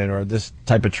reaction or this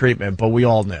type of treatment. But we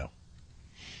all knew,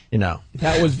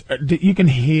 That was you can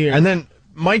hear. And then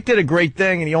Mike did a great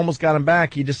thing, and he almost got him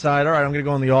back. He decided, all right, I'm going to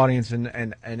go in the audience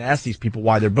and ask these people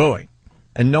why they're booing,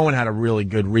 and no one had a really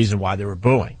good reason why they were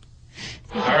booing.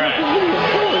 All right.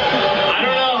 I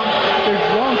don't know. They're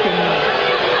drunk and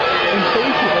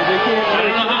insatiable. They can't. I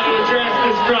don't know how to address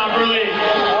this properly.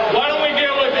 Why don't we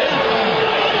deal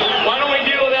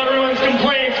with everyone's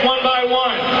complaints one by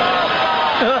one?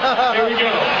 Here we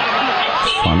go.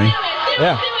 Funny.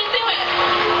 Yeah.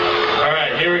 All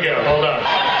right, here we go. Hold on.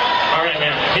 All right. right,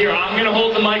 man. Here, I'm going to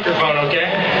hold the microphone, okay?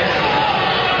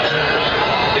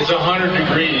 It's 100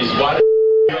 degrees. Why the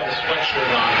you have a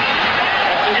sweatshirt on?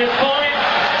 That's a good point.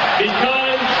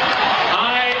 Because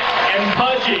I am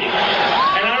pudgy.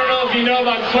 And I don't know if you know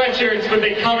about sweatshirts, but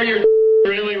they cover your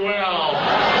really well.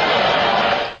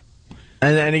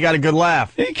 And he got a good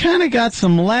laugh. He kind of got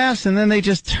some laughs, and then they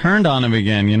just turned on him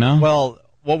again, you know? Well,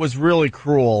 what was really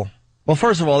cruel... Well,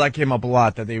 first of all, that came up a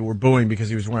lot, that they were booing because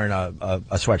he was wearing a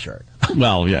sweatshirt.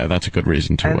 Well, yeah, that's a good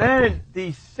reason to. And then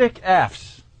the sick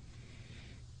Fs.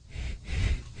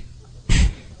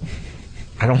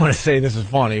 I don't want to say this is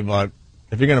funny, but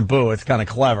if you're going to boo, it's kind of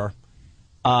clever.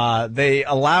 They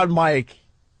allowed Mike,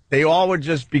 they all would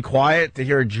just be quiet to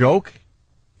hear a joke,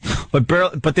 but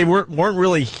they weren't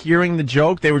really hearing the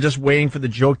joke. They were just waiting for the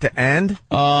joke to end.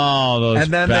 Oh, those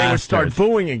And then bastards. they would start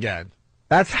booing again.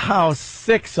 That's how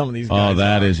sick some of these guys are. Oh,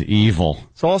 that is evil.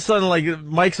 So all of a sudden, like,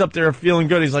 Mike's up there feeling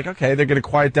good. He's like, okay, they're going to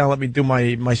quiet down, let me do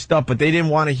my stuff. But they didn't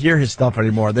want to hear his stuff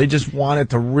anymore. They just wanted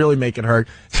to really make it hurt.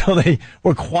 So they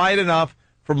were quiet enough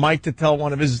for Mike to tell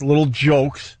one of his little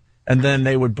jokes, and then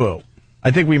they would boo.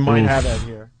 I think we might have that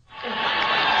here.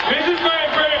 This is my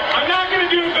impression. I'm not going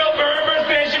to do a Bill Burr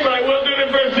impersonation, but I will do an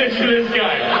impersonation of this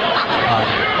guy.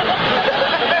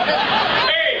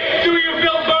 Hey, do your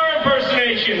Bill Burr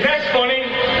impersonation. That's funny.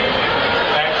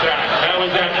 That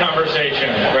was that conversation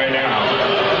right now.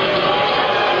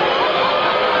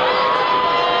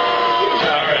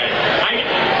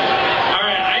 All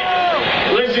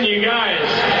right. Listen, you guys.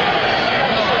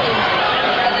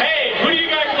 Hey, who do you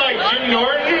guys like? Jim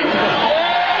Norton?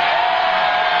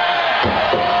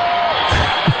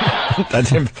 That's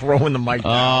him throwing the mic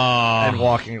down and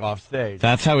walking off stage.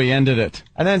 That's how he ended it.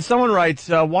 And then someone writes,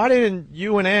 why didn't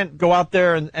you and Ant go out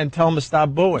there and tell him to stop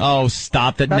booing? Oh,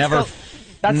 stop. That's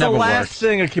the never last works.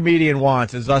 thing a comedian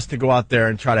wants is us to go out there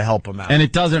and try to help him out. And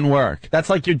it doesn't work. That's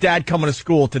like your dad coming to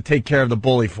school to take care of the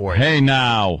bully for you. Hey,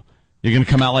 now, you're going to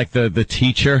come out like the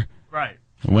teacher? Right.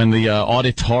 When the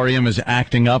auditorium is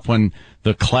acting up, when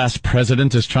the class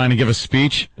president is trying to give a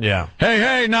speech? Yeah.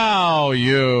 Hey, now,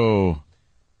 you.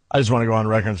 I just want to go on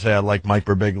record and say I like Mike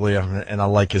Birbiglia, and I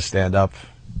like his stand-up.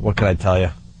 What can I tell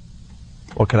you?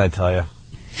 Looked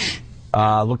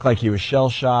like he was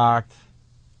shell-shocked.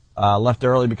 Left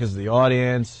early because of the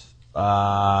audience.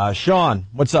 Sean,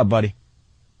 what's up, buddy?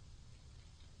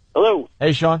 Hello.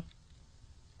 Hey, Sean.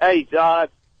 Hey, I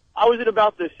was in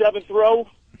about the 7th row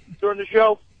during the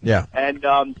show. Yeah. And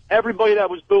everybody that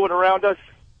was booing around us,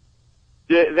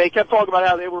 they kept talking about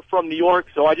how they were from New York,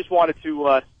 so I just wanted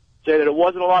to say that it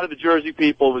wasn't a lot of the Jersey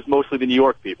people, it was mostly the New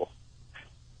York people.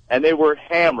 And they were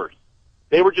hammered.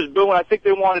 They were just booing. I think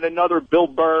they wanted another Bill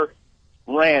Burr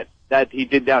rant that he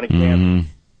did down in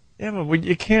Kansas. Yeah, but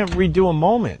you can't redo a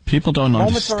moment. People don't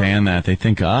understand that. They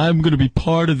think, I'm going to be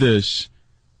part of this.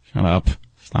 Shut up.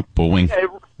 Stop booing. Yeah,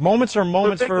 moments are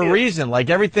moments for a reason. Like,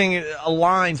 everything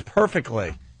aligns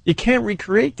perfectly. You can't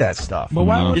recreate that stuff. But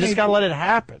why you would just they- got to let it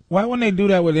happen. Why wouldn't they do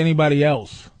that with anybody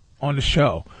else on the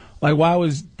show? Like, why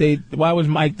was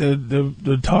Mike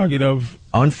the target of?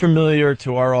 Unfamiliar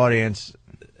to our audience.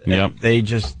 Yep. They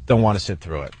just don't want to sit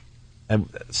through it. And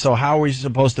so how are we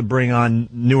supposed to bring on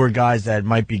newer guys that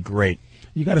might be great?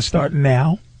 You got to start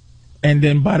now, and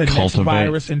then by the next Cultivate.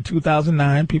 virus in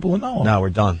 2009, people will know. No,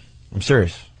 we're done. I'm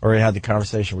serious. Already had the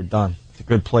conversation. We're done. It's a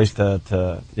good place to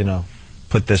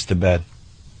put this to bed.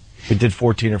 We did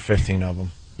 14 or 15 of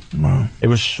them. Wow. It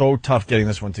was so tough getting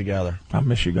this one together. I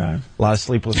miss you guys. A lot of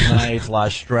sleepless nights, a lot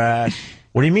of stress.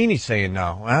 What do you mean he's saying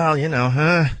no?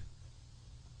 Well,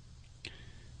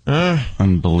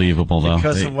 Unbelievable, though.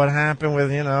 because of what happened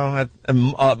with,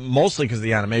 mostly because of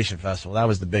the animation festival. That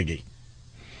was the biggie.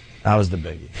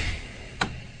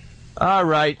 All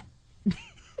right.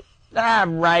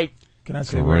 Can I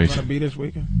say where I'm going to be this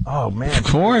weekend? Oh, man. Of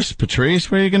course,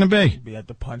 Patrice. Where are you going to be? Be at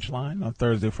the Punchline on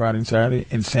Thursday, Friday, and Saturday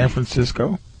in San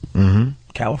Francisco,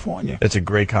 California. It's a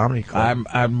great comedy club.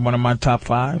 I'm one of my top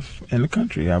 5 in the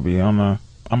country. I'll be on my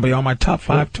top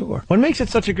 5 tour. What makes it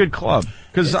such a good club?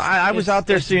 Because I was out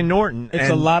there seeing Norton. It's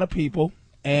a lot of people,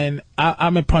 and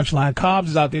I'm at Punchline.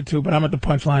 Cobbs is out there too, but I'm at the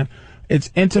Punchline. It's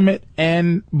intimate,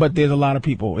 but there's a lot of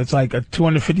people. It's like a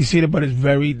 250-seater, but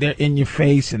they're in your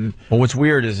face. And well, what's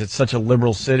weird is it's such a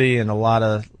liberal city, and a lot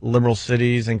of liberal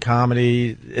cities and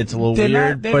comedy. It's a little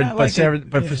weird,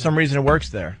 but for some reason it works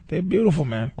there. They're beautiful,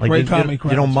 man. Like Great comedy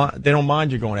crowds. They don't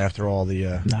mind you going after all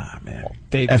the nah, man.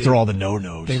 All the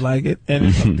no-nos. They like it,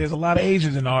 and there's a lot of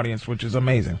Asians in the audience, which is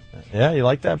amazing. Yeah, you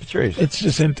like that, Patrice? It's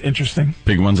just interesting.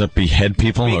 Big ones that behead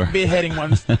people? or Beheading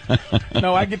ones.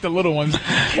 No, I get the little ones.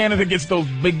 Canada nuggets, those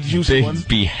big juicy ones.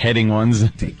 Beheading ones.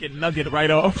 Take your nugget right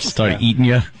off. Start eating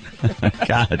you.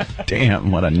 God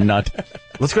damn, what a nut.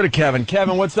 Let's go to Kevin.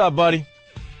 Kevin, what's up, buddy?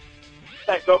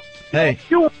 Thanks, so Hey.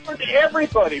 you warned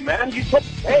everybody, man. You told,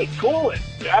 hey, cool it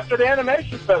after the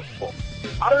animation festival.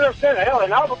 I don't understand. Hell,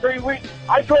 in Albuquerque,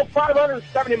 I drove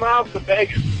 570 miles to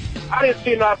Vegas. I didn't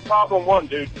see not problem one,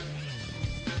 dude.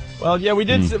 Well, yeah, we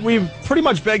did. We pretty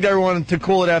much begged everyone to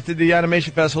cool it after the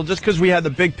animation festival, just because we had the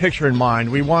big picture in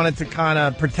mind. We wanted to kind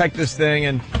of protect this thing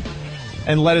and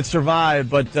let it survive,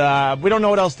 but we don't know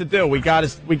what else to do. We got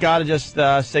to just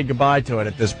say goodbye to it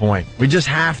at this point. We just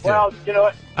have to. Well, you know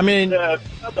what? I mean, the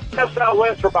best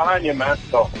Southwest are behind you, man.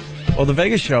 So. Well, the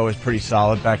Vegas show was pretty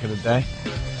solid back in the day.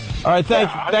 All right,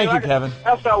 thank you, Kevin.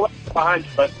 Best Southwest are behind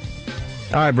you, but.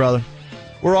 All right, brother.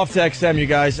 We're off to XM, you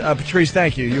guys. Patrice,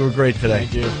 thank you. You were great today.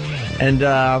 Thank you. And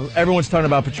everyone's talking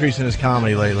about Patrice and his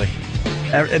comedy lately.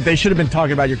 They should have been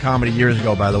talking about your comedy years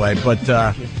ago, by the way. But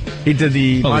he did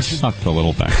the it sucked a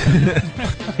little back.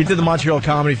 he did the Montreal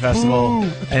Comedy Festival,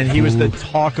 and he was the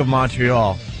talk of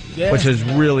Montreal, which is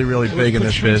really, really big in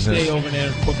this business. Over there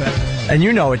in Quebec. And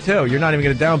you know it too. You're not even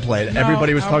going to downplay it. No,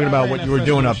 Everybody was talking about what you were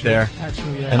doing up there.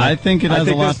 Actually, And I think it has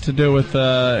a lot to do with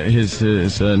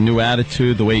his new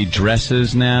attitude, the way he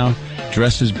dresses now.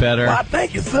 Dresses better. Well,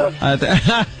 thank you, sir. Thank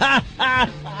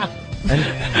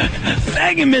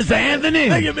you, Mr. Anthony.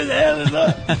 Thank you, Mr.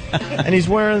 Anthony. And he's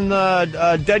wearing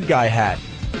the dead guy hat.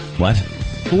 What?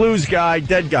 Blues guy,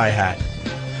 dead guy hat.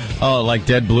 Oh, like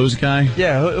dead blues guy?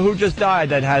 Yeah, who just died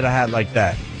that had a hat like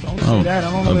that? Don't say that.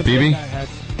 I don't know that BB? guy had.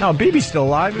 No, BB's still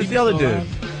alive. Who's the other dude?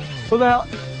 Who the hell?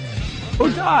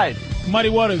 Who died? Muddy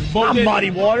Waters. Bo Not Diddley.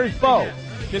 Muddy Waters. Bo.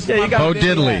 Yeah, you got Bo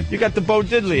Diddley. You got the Bo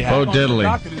Diddley hat. Bo Diddley.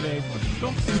 Doctor today, but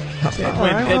don't say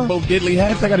dead Bo Diddley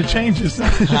hats. I got to change this.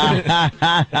 It's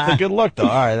a good look, though. All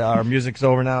right, our music's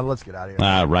over now. Let's get out of here.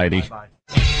 Ah, righty. Bye.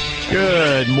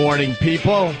 Good morning,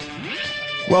 people.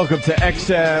 Welcome to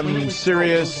XM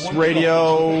Sirius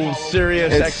Radio,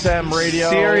 Sirius XM Radio.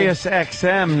 Sirius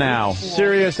XM now.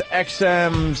 Sirius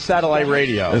XM Satellite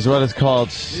Radio. Is what it's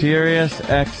called. Sirius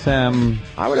XM.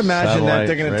 I would imagine that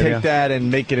they're going to Radio. take that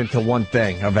and make it into one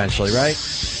thing eventually, right?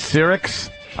 Sirix?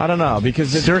 I don't know,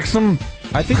 because Sirixum?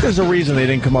 I think there's a reason they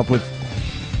didn't come up with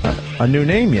a new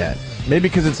name yet. Maybe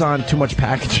because it's on too much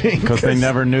packaging. Because they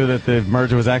never knew that the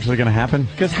merger was actually going to happen?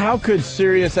 Because how could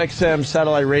Sirius XM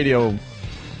Satellite Radio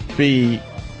be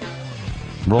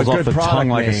Rolls a off good the product tongue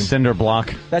like a name? cinder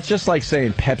block. That's just like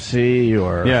saying Pepsi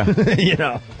or, you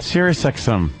know, Sirius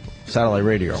XM. Satellite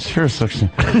Radio. Sirius XM.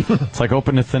 It's like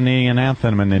open the thingy and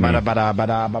anthem and then.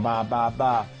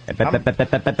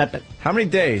 How many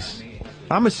days?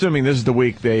 I'm assuming this is the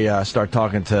week they start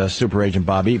talking to Super Agent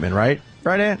Bob Eatman, right?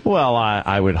 Right, Ant? Well,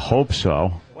 I would hope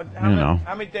so.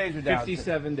 How many days are down?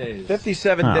 57 days.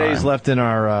 57 All days right. left in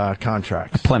our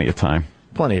contract. Plenty of time.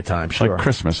 Plenty of time, sure. Like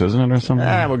Christmas, isn't it, or something?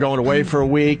 We're going away for a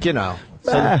week, you know.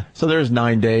 So there's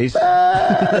 9 days.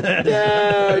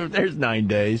 There's 9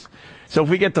 days. So if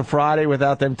we get to Friday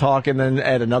without them talking, then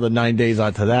add another 9 days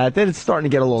onto that, then it's starting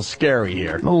to get a little scary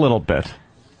here. A little bit.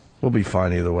 We'll be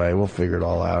fine either way. We'll figure it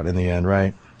all out in the end,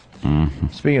 right? Mm-hmm.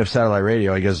 Speaking of satellite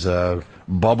radio, I guess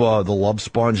Bubba the Love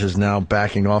Sponge is now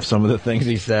backing off some of the things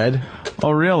he said.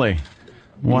 Oh, really?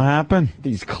 What happened?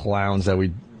 These clowns that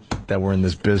we're in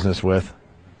this business with.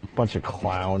 Bunch of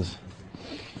clowns.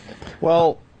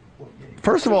 Well,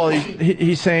 first of all,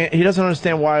 he's saying he doesn't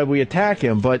understand why we attack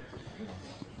him, but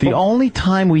the only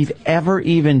time we've ever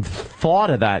even thought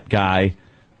of that guy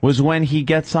was when he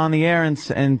gets on the air and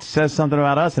says something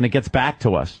about us, and it gets back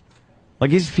to us.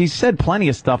 Like he's said plenty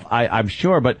of stuff, I'm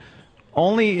sure, but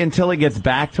only until it gets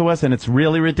back to us and it's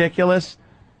really ridiculous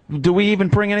do we even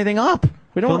bring anything up.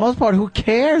 For the most part, who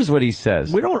cares what he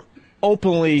says? We don't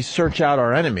openly search out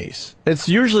our enemies. It's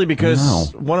usually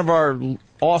because one of our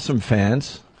awesome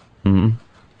fans, I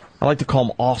like to call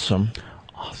him Awesome.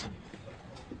 Awesome.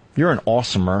 You're an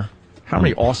awesomer. How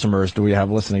many awesomers do we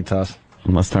have listening to us?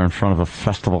 Unless they're in front of a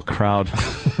festival crowd.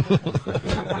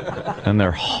 And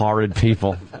they're horrid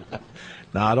people.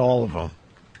 Not all of them.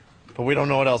 But we don't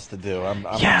know what else to do.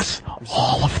 Yes,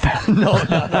 all of them. No.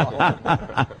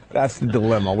 That's the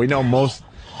dilemma. We know most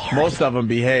of them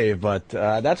behave, but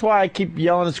that's why I keep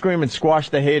yelling and screaming, squash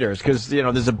the haters, because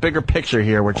there's a bigger picture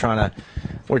here we're trying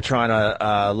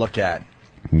to look at.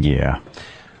 Yeah.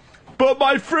 But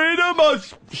my freedom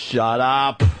must shut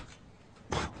up.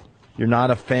 You're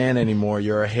not a fan anymore.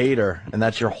 You're a hater, and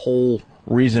that's your whole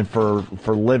reason for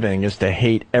living is to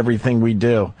hate everything we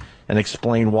do and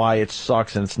explain why it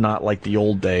sucks and it's not like the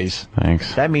old days.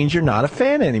 Thanks. That means you're not a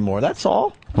fan anymore. That's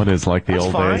all. What is like the That's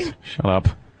old fine. days? Shut up.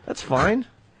 That's fine.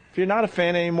 If you're not a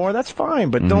fan anymore, that's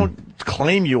fine. But don't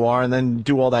claim you are and then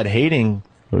do all that hating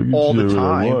all the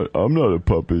time. I'm not a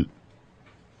puppet.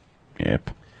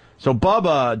 Yep. So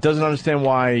Bubba doesn't understand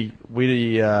why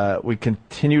we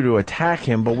continue to attack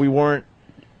him, but we weren't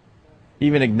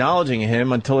even acknowledging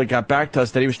him until it got back to us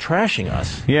that he was trashing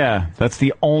us. Yeah, that's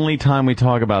the only time we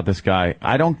talk about this guy.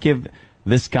 I don't give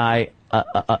this guy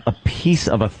a piece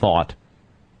of a thought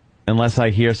unless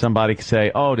I hear somebody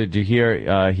say, "Oh, did you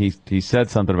hear he said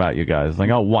something about you guys?"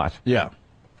 Like, "Oh, what?" Yeah.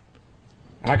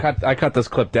 I cut this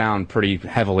clip down pretty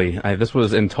heavily. This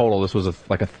was in total. This was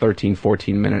like a 13,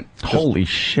 14 minute. Holy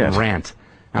shit! Rant.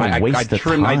 And I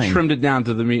trimmed it down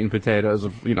to the meat and potatoes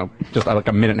of, just like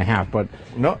a minute and a half. But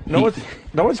know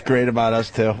what's great about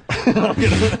us too.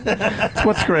 That's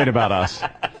what's great about us.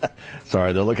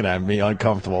 Sorry, they're looking at me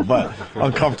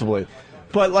uncomfortably.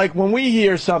 But like when we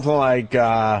hear something like,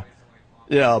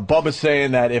 Bubba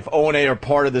saying that if O&A are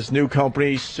part of this new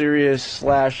company,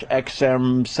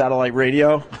 Sirius/XM satellite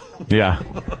radio, yeah,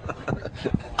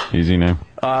 easy name,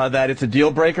 that it's a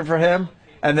deal breaker for him,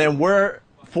 and then we're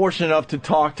fortunate enough to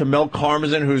talk to Mel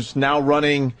Karmazin, who's now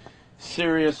running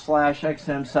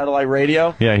Sirius/XM satellite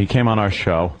radio. Yeah, he came on our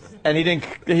show. And he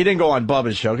didn't go on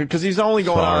Bubba's show because he's only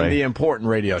going on the important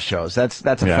radio shows. That's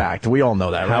a fact. We all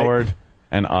know that, right? Howard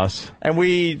and us. And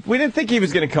we didn't think he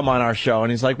was going to come on our show.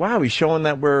 And he's like, wow, he's showing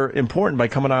that we're important by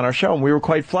coming on our show. And we were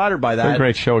quite flattered by that. What a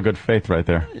great show of good faith right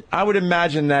there. I would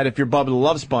imagine that if you're Bubba the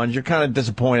Love Sponge, you're kind of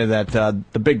disappointed that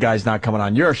the big guy's not coming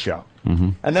on your show. Mm-hmm.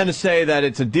 And then to say that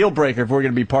it's a deal breaker if we're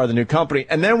going to be part of the new company.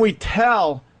 And then we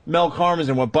tell Mel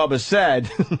Karmazin what Bubba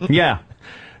said. Yeah.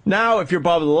 Now, if you're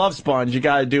Bubba the Love Sponge, you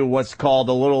got to do what's called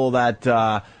a little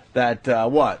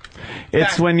what?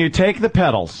 It's when you take the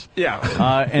pedals.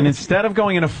 Yeah. And instead of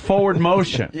going in a forward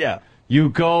motion. Yeah. You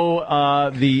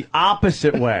go the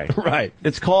opposite way. Right.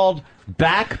 It's called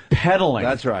backpedaling.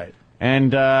 That's right.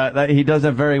 And he does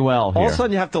that very well here. All of a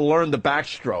sudden, you have to learn the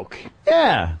backstroke.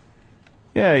 Yeah.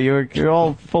 Yeah, you're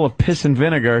all full of piss and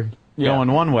vinegar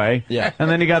going one way. Yeah. And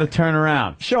then you got to turn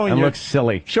around and look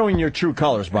silly. Showing your true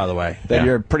colors, by the way. That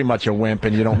you're pretty much a wimp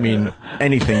and you don't mean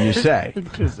anything you say.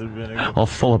 Piss and vinegar. All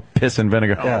full of piss and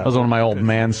vinegar. Yeah. That was one of my old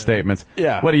man statements.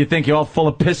 Yeah. What do you think? You all full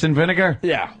of piss and vinegar?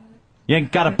 Yeah. You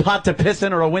ain't got a pot to piss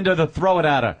in or a window to throw it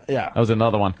at her. Yeah. That was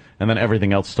another one. And then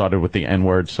everything else started with the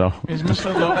N-word, so. Is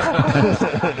Mr.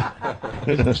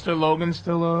 Logan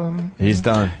still He's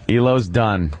done. Elo's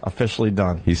done. Officially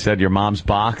done. He said your mom's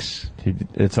box.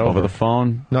 It's over the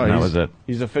phone. No, that was it.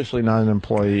 He's officially not an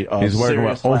employee of He's working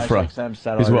with Oprah.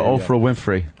 He's with Oprah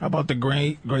Winfrey. How about the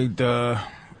great Don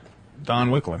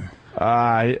Wickler?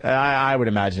 I would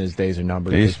imagine his days are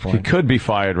numbered at this point. He could be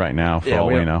fired right now, for all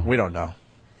we know. We don't know.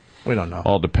 We don't know.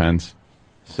 All depends.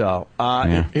 So,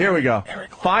 here we go.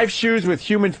 5 shoes with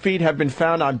human feet have been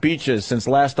found on beaches since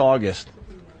last August.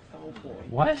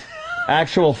 What?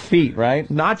 Actual feet, right?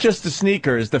 Not just the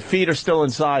sneakers. The feet are still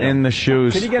inside. In the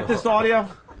shoes. Can you get this audio?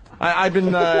 I've been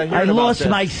hearing I about lost this.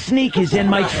 my sneakers and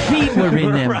my feet were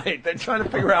in them. Right. They're trying to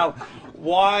figure out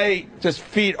why just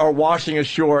feet are washing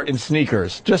ashore in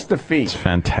sneakers. Just the feet. It's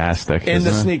fantastic. In the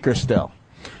isn't it? sneakers still.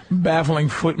 Baffling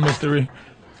foot mystery.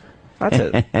 That's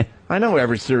it. I know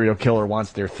every serial killer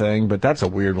wants their thing, but that's a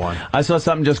weird one. I saw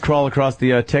something just crawl across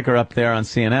the ticker up there on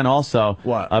CNN also.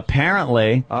 What?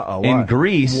 Apparently, in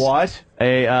Greece,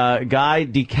 a guy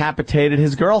decapitated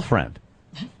his girlfriend.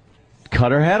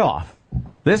 Cut her head off.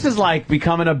 This is like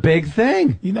becoming a big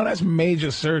thing. You know, that's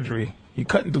major surgery. You're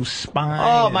cutting through spine.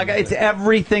 Oh, my God. It's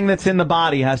everything that's in the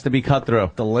body has to be cut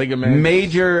through. The ligaments.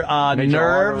 Major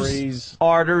nerves,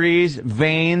 arteries,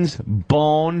 veins,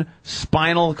 bone,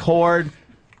 spinal cord.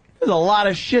 There's a lot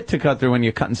of shit to cut through when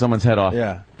you're cutting someone's head off.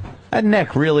 Yeah. That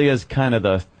neck really is kind of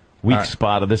the weak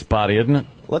spot of this body, isn't it?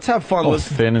 Let's have fun. Oh,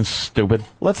 thin and stupid.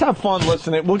 Let's have fun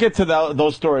listening. We'll get to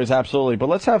those stories, absolutely. But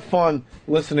let's have fun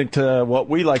listening to what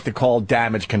we like to call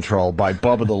damage control by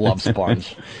Bubba the Love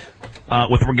Sponge.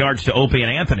 With regards to Opie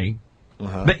and Anthony,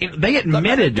 they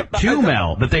admitted to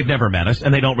Mel that they've never met us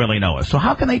and they don't really know us. So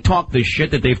how can they talk the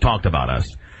shit that they've talked about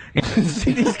us?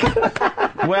 See these guys?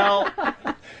 Well,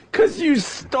 because you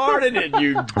started it,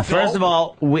 you dope. First of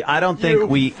all, I don't think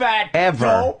we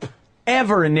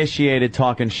ever initiated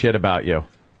talking shit about you.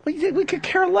 We could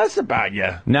care less about you.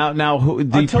 Now,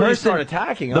 Until you start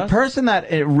attacking the us. person that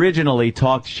originally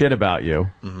talked shit about you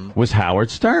was Howard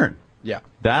Stern. Yeah.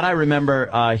 That I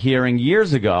remember hearing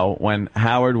years ago when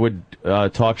Howard would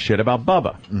talk shit about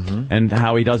Bubba and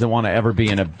how he doesn't want to ever be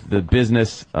in a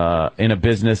business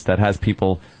that has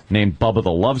people named Bubba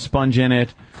the Love Sponge in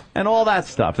it and all that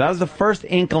stuff. That was the first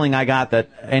inkling I got that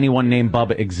anyone named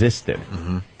Bubba existed.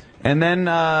 And then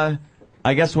I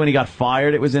guess when he got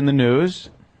fired, it was in the news.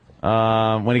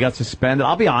 when he got suspended.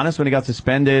 I'll be honest, when he got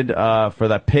suspended for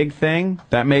that pig thing,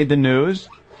 that made the news.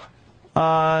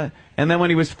 And then when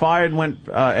he was fired, went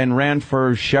and ran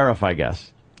for sheriff, I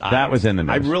guess. That was in the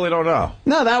news. I really don't know.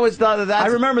 No, that was I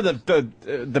remember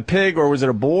the pig, or was it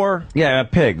a boar? Yeah, a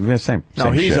pig. Same.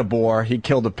 No, he's shit. a boar. He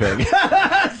killed a pig.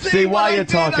 See, why you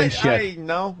talking shit?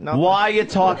 No. Why you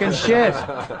talking shit?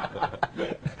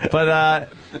 But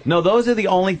no, those are the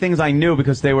only things I knew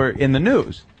because they were in the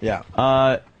news.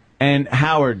 Yeah. And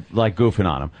Howard like goofing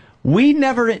on him. We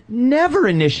never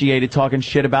initiated talking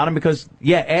shit about him because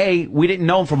we didn't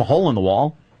know him from a hole in the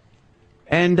wall,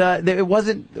 and it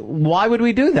wasn't. Why would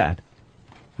we do that?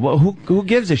 Well, who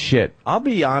gives a shit? I'll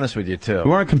be honest with you too. We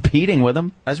weren't competing with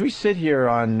him. As we sit here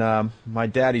on my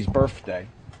daddy's birthday,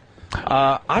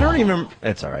 I don't even.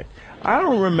 It's all right. I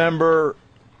don't remember.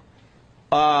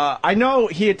 I know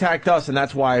he attacked us, and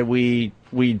that's why we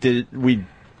did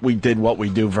what we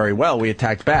do very well. We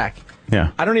attacked back.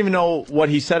 Yeah. I don't even know what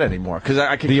he said anymore because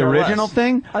I could. The care original less.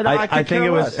 thing. I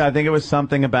think it was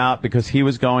something about because he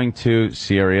was going to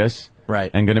Sirius.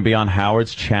 Right. And going to be on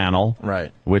Howard's channel.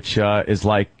 Right. Which is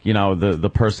like,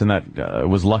 the person that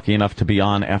was lucky enough to be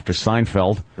on after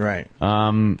Seinfeld. Right.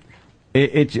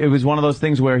 It was one of those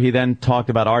things where he then talked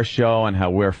about our show and how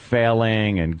we're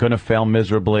failing and going to fail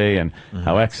miserably and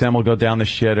how XM will go down the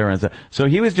shitter. And so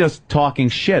he was just talking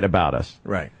shit about us.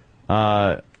 Right.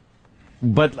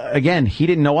 But again, he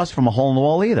didn't know us from a hole in the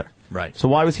wall either. Right. So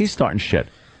why was he starting shit?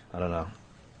 I don't know.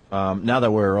 Now that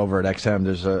we're over at XM,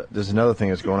 there's another thing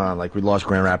that's going on. Like, we lost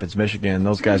Grand Rapids, Michigan.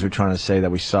 Those guys were trying to say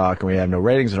that we suck and we have no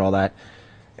ratings and all that.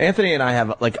 Anthony and I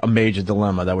have, like, a major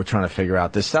dilemma that we're trying to figure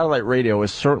out. This satellite radio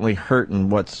is certainly hurting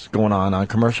what's going on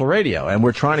commercial radio. And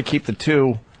we're trying to keep the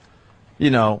two,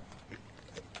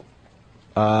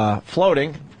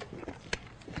 floating.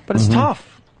 But it's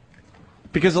tough.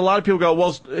 Because a lot of people go,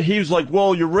 well, he's like,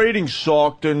 well, your ratings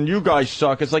sucked and you guys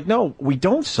suck. It's like, no, we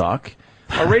don't suck.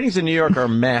 Our ratings in New York are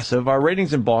massive. Our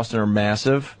ratings in Boston are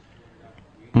massive.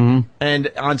 Mm-hmm. And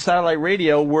on satellite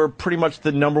radio, we're pretty much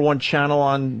the #1 channel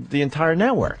on the entire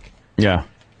network. Yeah.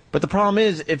 But the problem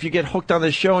is, if you get hooked on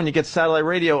this show and you get satellite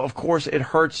radio, of course, it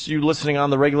hurts you listening on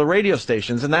the regular radio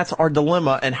stations. And that's our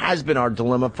dilemma and has been our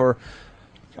dilemma for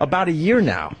about a year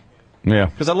now. Yeah.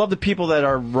 Because I love the people that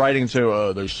are writing and say,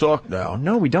 oh, they suck now.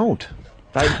 No, we don't.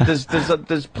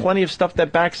 There's plenty of stuff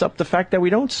that backs up the fact that we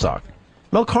don't suck.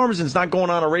 Mel Karmazin's not going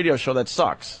on a radio show that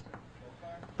sucks.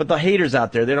 But the haters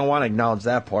out there, they don't want to acknowledge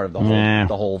that part of the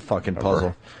whole fucking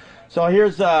puzzle. So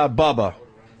here's Bubba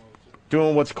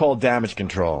doing what's called damage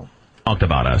control. Talked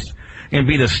about us and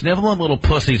be the sniveling little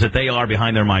pussies that they are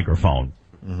behind their microphone.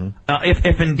 Mm-hmm.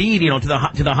 If indeed, to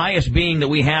the highest being that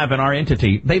we have in our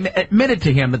entity, they admitted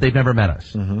to him that they've never met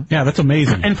us. Mm-hmm. Yeah, that's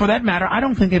amazing. And for that matter, I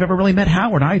don't think they've ever really met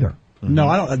Howard either. Mm-hmm. No,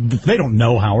 I don't. They don't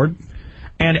know Howard.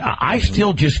 And I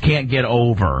still just can't get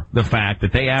over the fact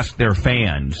that they ask their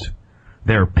fans,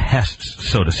 their pests,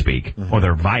 so to speak, or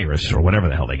their virus, or whatever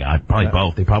the hell they got. Probably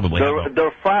both. They probably have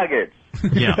They're faggots.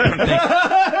 Yeah.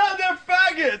 They're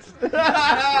faggots.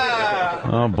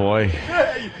 Oh boy.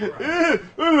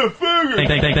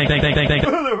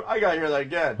 I gotta hear that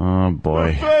again. Oh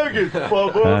boy. Faggots,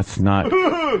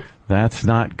 Bubba. That's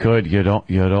not good. You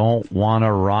don't want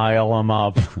to rile them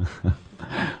up.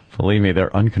 Believe me,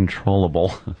 they're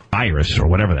uncontrollable. Virus or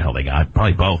whatever the hell they got.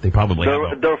 Probably both. They probably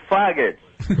They're faggots.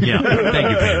 Yeah, thank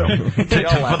you,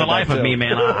 Pedro. For the life of me,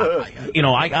 man,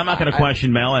 I'm not going to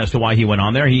question Mel as to why he went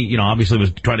on there. He, obviously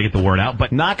was trying to get the word out,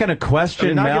 but not going to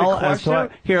question Mel as to why.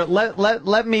 Here,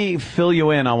 let me fill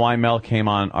you in on why Mel came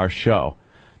on our show.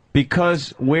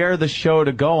 Because we're the show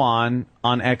to go on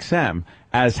XM,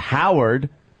 as Howard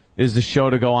is the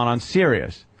show to go on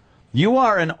Sirius. You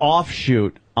are an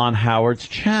offshoot on Howard's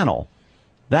channel.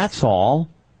 That's all.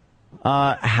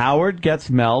 Howard gets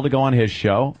Mel to go on his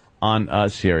show on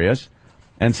Sirius,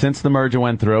 and since the merger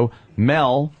went through,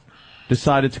 Mel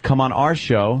decided to come on our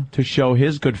show to show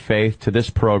his good faith to this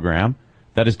program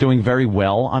that is doing very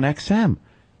well on XM.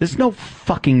 There's no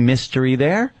fucking mystery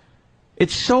there.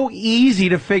 It's so easy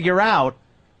to figure out.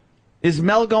 Is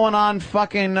Mel going on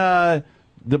fucking the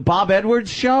Bob Edwards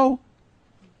show?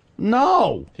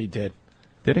 No. He did.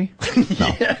 Did he?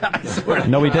 No. Yeah, I swear.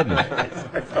 No, he didn't.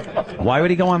 Why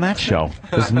would he go on that show?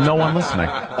 There's no one listening.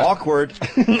 Awkward.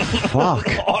 Fuck.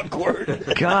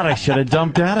 Awkward. God, I should have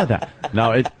dumped out of that.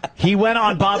 No, he went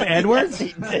on Bob Edwards?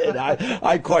 Yes, he did.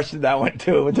 I questioned that one,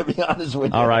 too, to be honest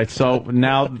with you. All right, so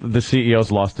now the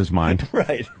CEO's lost his mind.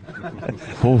 Right.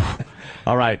 Oof.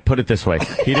 All right, put it this way.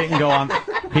 He didn't go on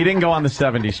the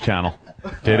 70s channel.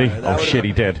 Did he? Oh, shit,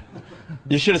 he did.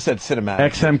 You should have said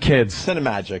Cinemagic. XM Kids.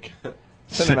 Cinemagic.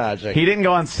 Cinemagic. He didn't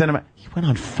go on Cinema. He went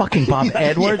on fucking Bob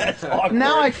Edwards. Yes, awkward.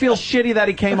 Now I feel shitty that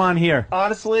he came on here.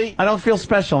 Honestly, I don't feel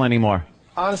special anymore.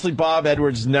 Honestly, Bob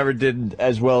Edwards never did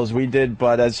as well as we did,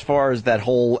 but as far as that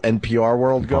whole NPR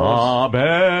world goes, Bob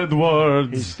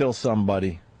Edwards. He's still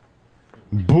somebody.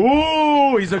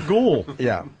 Boo! He's a ghoul.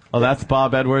 Yeah. Oh, that's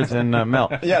Bob Edwards and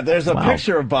Mel. Yeah, there's a Wow.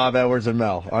 picture of Bob Edwards and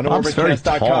Mel on Bob's very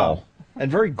Orbitcast.com. tall. And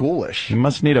very ghoulish. You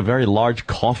must need a very large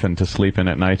coffin to sleep in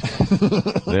at night.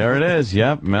 There it is.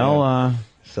 Yep, Mel.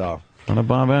 So. One of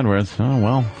Bob Edwards. Oh,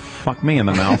 well, fuck me in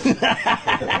the mouth.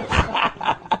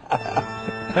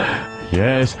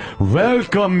 Yes.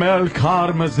 Welcome, Mel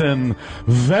Karmazin.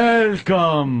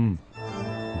 Welcome.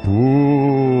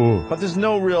 Boo. But there's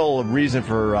no real reason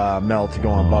for Mel to go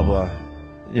on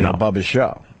Bubba's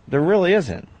show. There really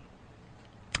isn't.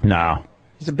 No.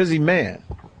 He's a busy man.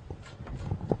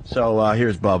 So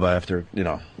here's Bubba after,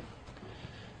 the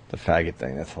faggot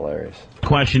thing. That's hilarious.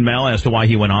 Question Mel as to why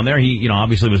he went on there. He,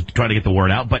 obviously was trying to get the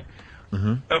word out, but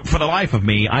for the life of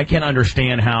me, I can't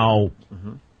understand how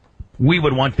we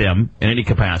would want them in any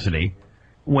capacity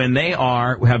when they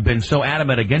have been so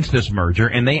adamant against this merger,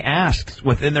 and they asked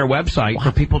within their website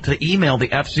for people to email the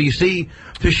FCC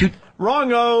to shoot.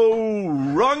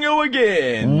 Wrongo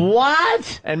again.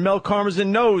 What? And Mel Karmazin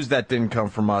knows that didn't come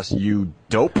from us, you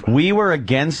dope. We were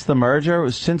against the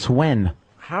merger since when?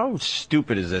 How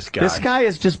stupid is this guy? This guy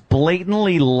is just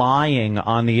blatantly lying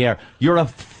on the air. You're a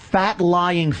fat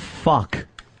lying fuck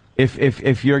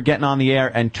if you're getting on the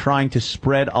air and trying to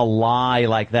spread a lie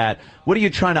like that. What are you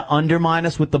trying to undermine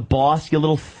us with the boss, you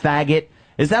little faggot?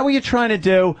 Is that what you're trying to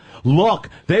do? Look,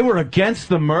 they were against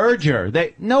the merger.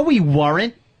 No, we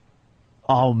weren't.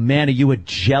 Oh, man, are you a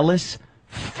jealous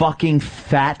fucking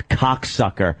fat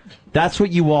cocksucker? That's what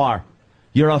you are.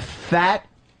 You're a fat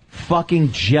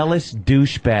fucking jealous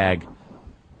douchebag.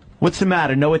 What's the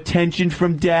matter? No attention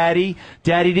from Daddy?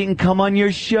 Daddy didn't come on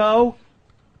your show?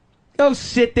 Go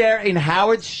sit there in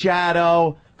Howard's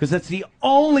shadow, because that's the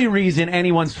only reason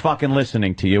anyone's fucking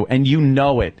listening to you, and you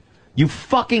know it. You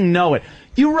fucking know it.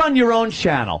 You run your own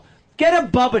channel. Get a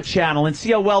Bubba channel and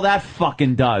see how well that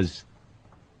fucking does.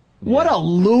 What a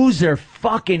loser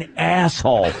fucking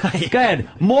asshole. Go ahead.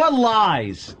 More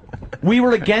lies. We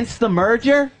were against the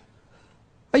merger?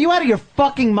 Are you out of your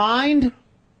fucking mind?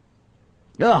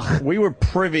 Ugh. We were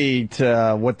privy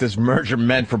to what this merger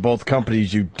meant for both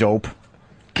companies, you dope.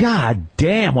 God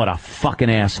damn, what a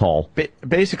fucking asshole.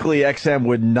 Basically, XM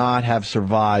would not have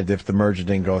survived if the merger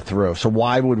didn't go through. So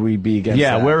why would we be against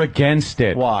that? Yeah, we're against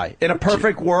it. Why? In a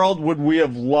perfect world, would we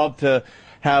have loved to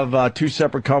have two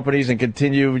separate companies and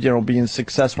continue, being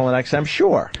successful in XM?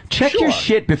 Sure. Check your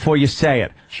shit before you say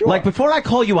it. Sure. Like, before I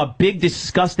call you a big,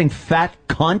 disgusting, fat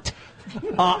cunt,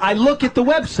 I look at the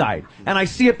website, and I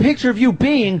see a picture of you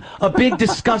being a big,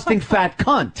 disgusting, fat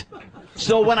cunt.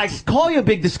 So when I call you a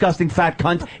big, disgusting, fat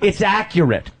cunt, it's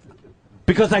accurate.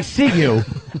 Because I see you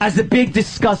as a big,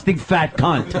 disgusting, fat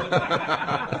cunt.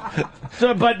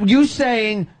 So, but you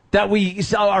saying that we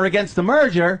are against the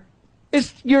merger,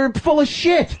 you're full of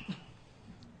shit.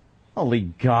 Holy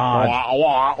God. Wah,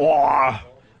 wah, wah.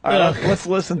 All right, let's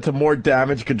listen to more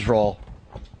Damage Control.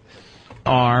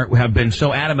 Have been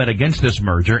so adamant against this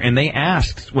merger, and they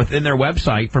asked within their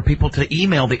website for people to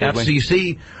email the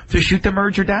FCC to shoot the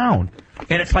merger down.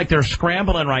 And it's like they're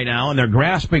scrambling right now, and they're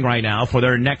grasping right now for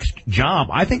their next job.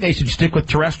 I think they should stick with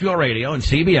terrestrial radio and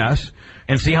CBS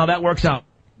and see how that works out.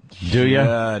 Do you?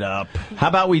 Shut up. How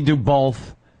about we do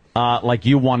both, like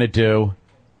you want to do,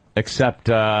 except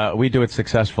we do it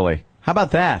successfully? How about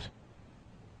that?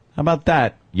 How about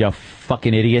that, you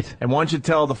fucking idiot? And why don't you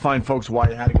tell the fine folks why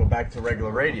you had to go back to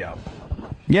regular radio?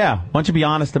 Yeah, why don't you be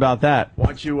honest about that? Why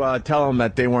don't you tell them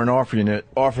that they weren't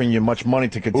offering you much money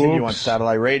to continue on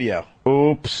satellite radio?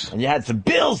 Oops. And you had some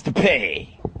bills to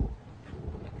pay.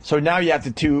 So now you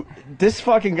have to this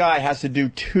fucking guy has to do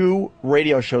 2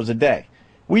 radio shows a day.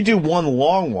 We do one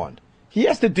long one. He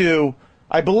has to do,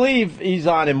 I believe he's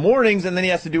on in mornings, and then he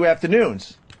has to do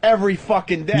afternoons. Every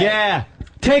fucking day. Yeah.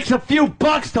 Takes a few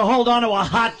bucks to hold on to a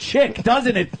hot chick,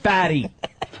 doesn't it, fatty?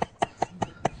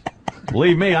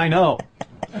 Believe me, I know.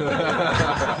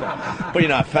 But you're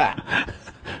not fat.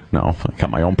 No, I got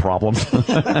my own problems.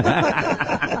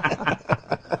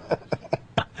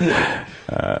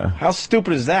 How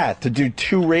stupid is that, to do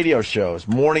 2 radio shows,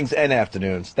 mornings and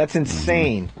afternoons? That's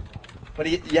insane.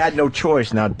 But you had no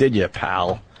choice now, did you,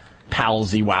 pal?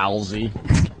 Palsy wowsy.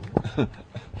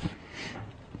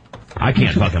 I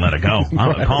can't fucking let it go.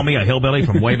 Call me a hillbilly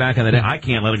from way back in the day. I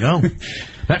can't let it go.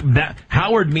 That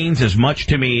Howard means as much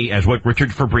to me as what Richard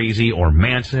Fabrizi or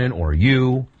Manson or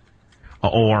you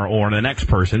or the next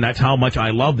person. That's how much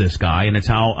I love this guy, and it's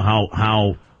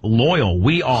how loyal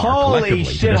we are Holy collectively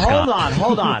to shit, this guy.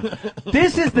 hold on.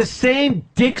 This is the same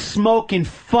dick-smoking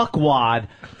fuckwad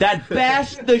that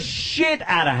bashed the shit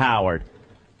out of Howard.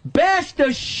 Bashed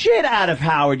the shit out of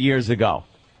Howard years ago.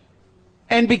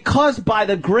 And because by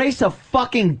the grace of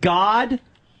fucking God,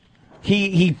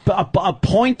 he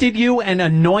appointed you and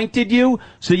anointed you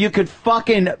so you could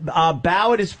fucking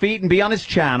bow at his feet and be on his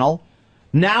channel.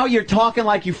 Now you're talking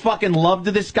like you fucking love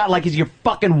to this guy, like he's your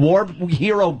fucking war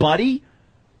hero buddy?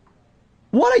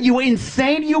 What are you,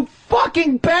 insane? You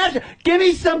fucking bastard! Give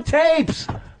me some tapes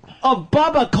of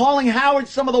Bubba calling Howard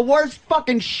some of the worst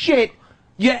fucking shit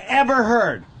you ever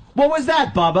heard. What was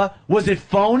that, Bubba? Was it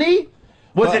phony?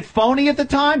 Was it phony at the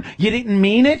time? You didn't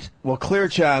mean it? Well, Clear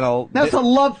Channel... That's a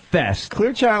love fest.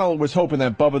 Clear Channel was hoping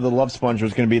that Bubba the Love Sponge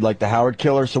was going to be like the Howard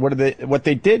Killer. So what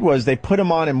they did was they put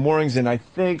him on in mornings in, I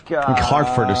think...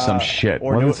 Hartford or some shit.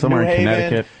 Or Wasn't somewhere New in Haven,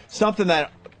 Connecticut? Something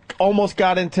that almost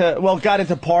got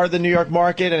into part of the New York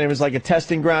market, and it was like a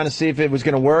testing ground to see if it was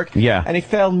going to work. Yeah. And he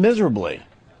failed miserably.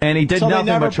 And he did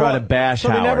nothing but try to bash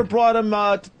Howard. So they never Howard. brought him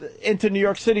into New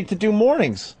York City to do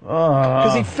mornings.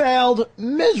 Because he failed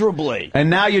miserably. And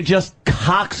now you're just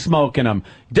cock-smoking him.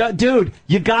 Dude,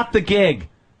 you got the gig.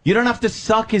 You don't have to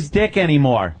suck his dick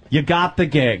anymore. You got the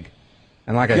gig.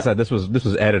 And like I said, this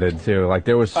was edited too. Like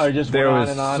there was just there went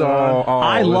was on and on so and on.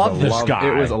 I love this guy.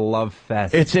 It was a love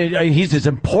fest. He's as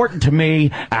important to me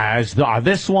as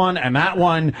this one and that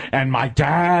one and my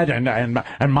dad and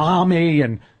mommy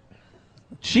and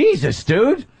Jesus,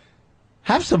 dude.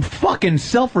 Have some fucking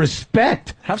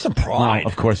self-respect. Have some pride. No,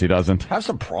 of course he doesn't. Have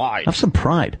some pride. Have some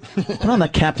pride. Put on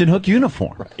that Captain Hook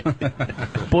uniform.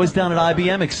 Boys down at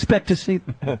IBM expect to see.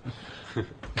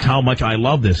 How much I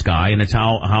love this guy, and it's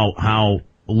how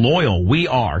loyal we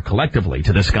are collectively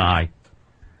to this guy.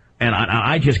 And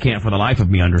I just can't for the life of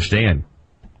me understand.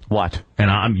 What?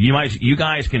 And you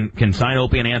guys can sign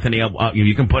Opie and Anthony up.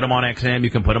 You can put them on XM. You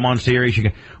can put them on Sirius.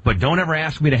 But don't ever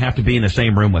ask me to have to be in the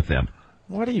same room with them.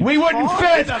 What are you We wouldn't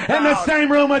fit in the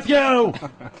same room with you.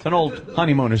 It's an old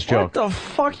honeymooner's joke. What the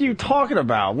fuck are you talking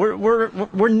about?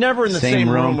 We're never in the same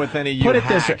room with any of you Put it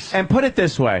hacks. put it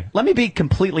this way. Let me be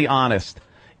completely honest.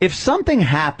 If something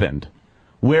happened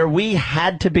where we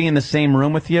had to be in the same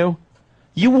room with you,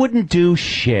 you wouldn't do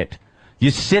shit.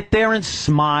 You sit there and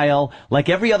smile like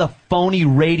every other phony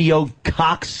radio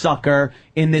cocksucker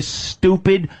in this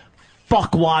stupid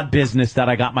fuckwad business that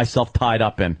I got myself tied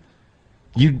up in.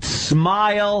 You'd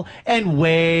smile and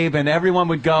wave, and everyone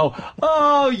would go,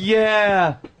 "Oh,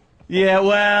 yeah. Yeah,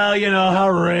 well, you know how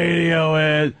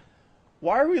radio is."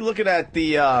 Why are we looking at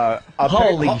the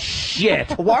Holy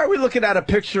shit. Why are we looking at a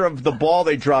picture of the ball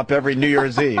they drop every New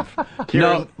Year's Eve?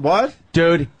 No. What?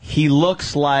 Dude, he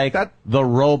looks like the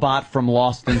robot from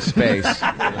Lost in Space.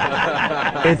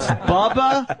 It's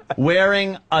Bubba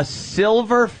wearing a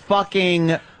silver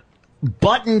fucking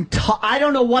button I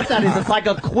don't know what that is. It's like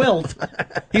a quilt.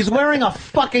 He's wearing a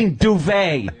fucking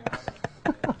duvet.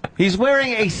 He's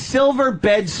wearing a silver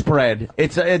bedspread.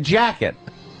 It's a jacket.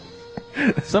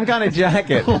 Some kind of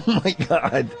jacket. Oh my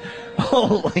God.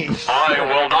 Holy shit. I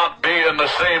will not be in the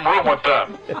same room with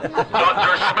them.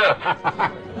 Dr. Smith,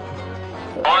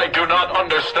 I do not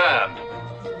understand.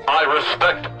 I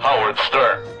respect Howard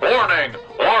Stern. Warning,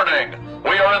 warning,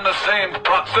 we are in the same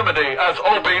proximity as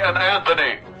Opie and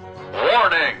Anthony.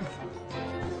 Warning,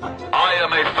 I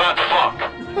am a fat fuck.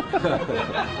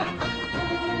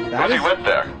 Who's he with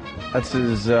there? That's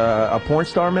his, a porn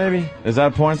star, maybe? Is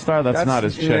that a porn star? That's not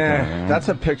his chick. Yeah, that's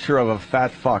a picture of a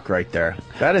fat fuck right there.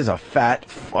 That is a fat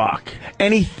fuck.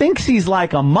 And he thinks he's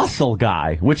like a muscle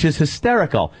guy, which is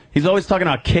hysterical. He's always talking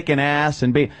about kicking ass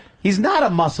and being... He's not a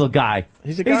muscle guy.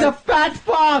 He's a fat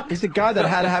fuck. He's a guy that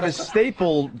had to have his his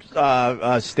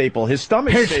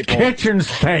stomach his staple. kitchen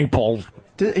staple.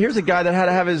 Here's a guy that had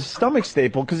to have his stomach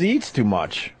staple because he eats too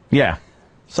much. Yeah.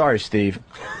 Sorry, Steve.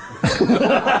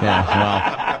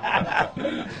 Yeah,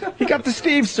 well. He got the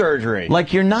Steve surgery.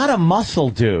 Like, you're not a muscle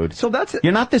dude. So that's it.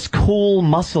 You're not this cool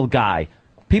muscle guy.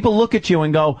 People look at you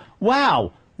and go,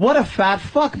 wow, what a fat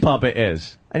fuck Bubba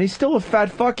is. And he's still a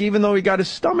fat fuck even though he got his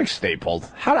stomach stapled.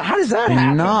 How does that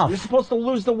happen? Enough. You're supposed to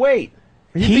lose the weight.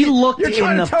 You're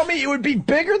trying to tell me he would be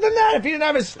bigger than that if he didn't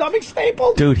have his stomach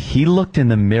stapled? Dude, he looked in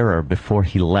the mirror before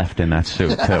he left in that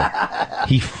suit, too.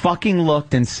 He fucking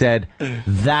looked and said,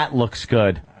 that looks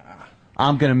good.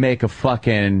 I'm going to make a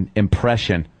fucking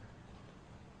impression.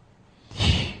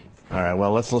 All right,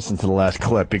 well, let's listen to the last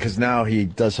clip because now he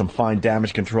does some fine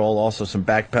damage control, also some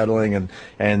backpedaling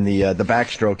and the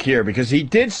backstroke here because he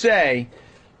did say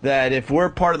that if we're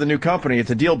part of the new company, it's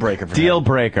a deal breaker for him. Deal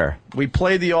breaker. We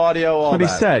play the audio, all That's what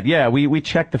that. he said. Yeah, we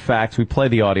check the facts. We play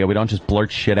the audio. We don't just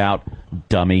blurt shit out,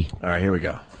 dummy. All right, here we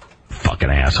go.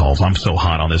 Fucking assholes. I'm so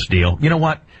hot on this deal. You know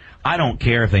what? I don't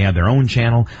care if they have their own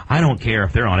channel. I don't care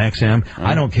if they're on XM.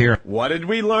 I don't care. What did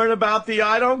we learn about the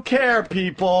I don't care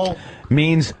people?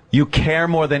 Means you care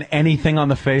more than anything on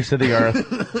the face of the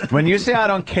earth. When you say I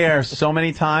don't care so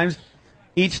many times,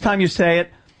 each time you say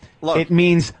it, it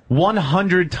means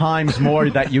 100 times more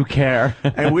that you care.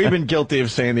 And we've been guilty of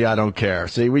saying the I don't care.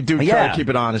 See, we do try to keep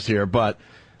it honest here, but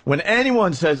when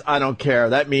anyone says I don't care,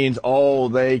 that means, oh,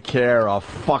 they care a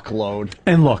fuckload.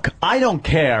 And look, I don't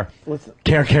care.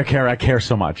 Care. I care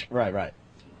so much. Right.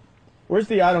 Where's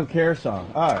the I don't care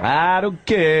song? All right. I don't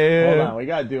care. Hold on, we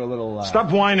gotta do a little... Stop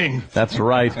whining. That's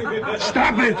right.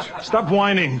 Stop it. Stop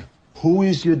whining. Who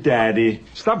is your daddy?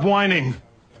 Stop whining.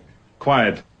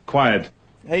 Quiet.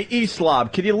 Hey,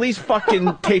 E-Slob, can you at least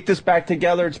fucking take this back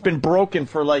together? It's been broken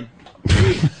for like...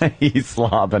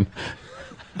 E-Slobbing.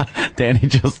 Danny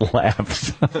just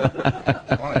laughs.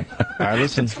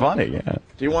 Listen, it's funny, yeah.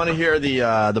 Do you want to hear the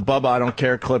Bubba I don't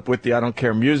care clip with the I don't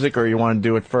care music, or you want to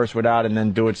do it first without and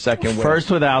then do it second with?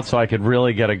 First without, so I could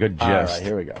really get a good gist. All right,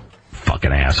 here we go.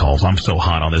 Fucking assholes. I'm so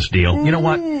hot on this deal. You know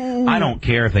what? I don't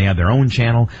care if they have their own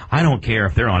channel. I don't care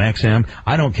if they're on XM.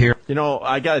 I don't care. You know,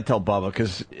 I got to tell Bubba,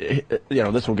 because, you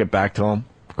know, this will get back to him.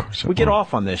 Of course we get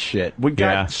off on this shit. We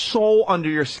got so under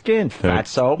your skin,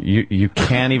 fatso. You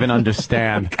can't even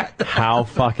understand how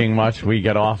fucking much we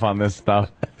get off on this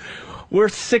stuff. We're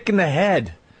sick in the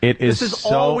head. This is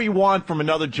all we want from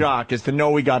another jock, is to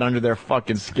know we got under their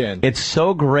fucking skin. It's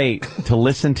so great to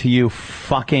listen to you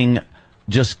fucking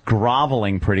just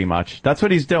groveling, pretty much. That's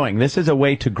what he's doing. This is a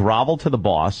way to grovel to the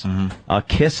boss,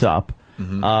 kiss up,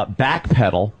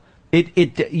 backpedal.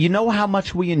 You know how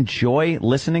much we enjoy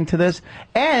listening to this?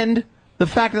 And the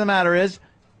fact of the matter is,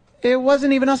 it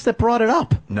wasn't even us that brought it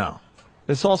up. No.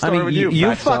 This all started with you.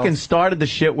 You fucking started the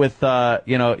shit with,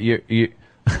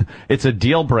 it's a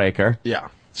deal breaker. Yeah.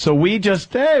 So we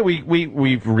just, we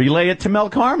relay it to Mel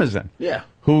Karmazin. Yeah.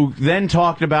 Who then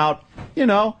talked about,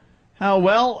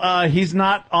 how, he's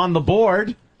not on the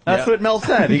board. That's what Mel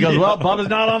said. He goes, well, Bubba's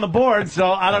not on the board,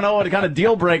 so I don't know what kind of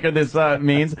deal breaker this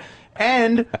means.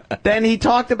 And then he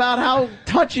talked about how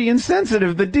touchy and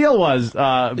sensitive the deal was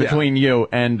between you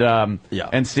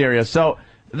and Sirius. So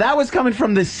that was coming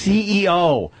from the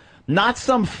CEO, not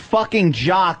some fucking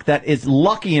jock that is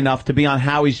lucky enough to be on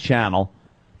Howie's channel,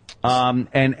 and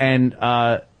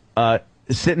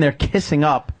sitting there kissing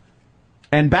up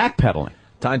and backpedaling.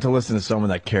 Time to listen to someone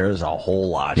that cares a whole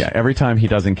lot. Yeah, every time he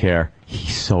doesn't care,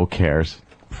 he so cares.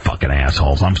 Fucking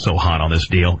assholes. I'm so hot on this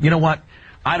deal. You know what?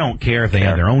 I don't care if they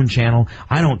have their own channel.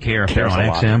 I don't care if they're on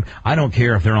XM. I don't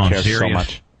care if they're on Sirius. So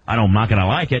much. I'm not going to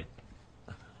like it.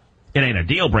 It ain't a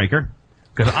deal breaker,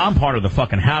 because I'm part of the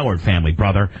fucking Howard family,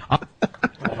 brother.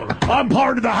 I'm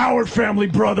part of the Howard family,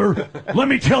 brother. Let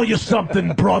me tell you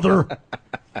something, brother.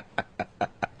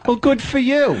 Well, good for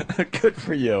you. Good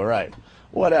for you, right.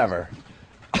 Whatever.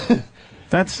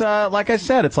 That's, like I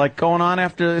said, it's like going on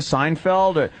after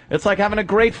Seinfeld. It's like having a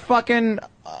great fucking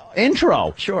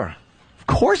intro. Sure. Of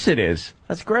course it is.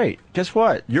 That's great. Guess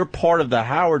what? You're part of the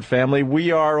Howard family.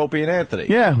 We are Opie and Anthony.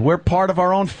 Yeah, we're part of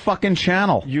our own fucking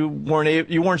channel. You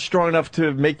weren't strong enough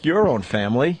to make your own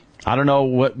family. I don't know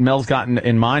what Mel's got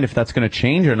in mind, if that's going to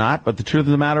change or not, but the truth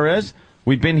of the matter is,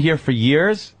 we've been here for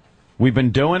years. We've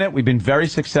been doing it. We've been very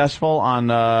successful on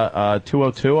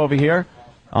 202 over here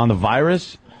on the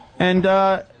virus.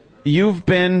 And you've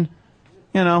been,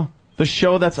 the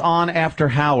show that's on after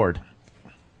Howard.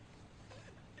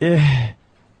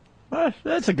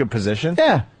 That's a good position.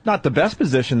 Yeah. Not the best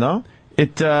position, though.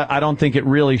 I don't think it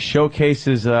really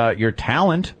showcases your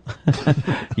talent.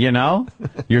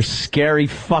 Your scary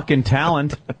fucking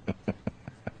talent.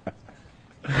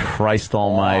 Christ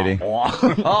almighty.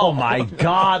 Oh, my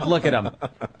God, look at him.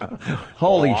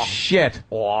 Holy shit.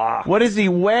 What is he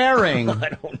wearing? I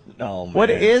don't know, man. What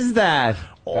is that?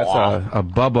 That's a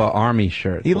Bubba Army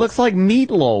shirt. He looks like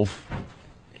Meatloaf.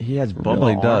 He has Bubba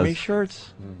really Army does.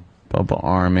 shirts? Bubba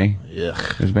Army.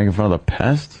 Ugh. He's making fun of the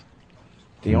pest?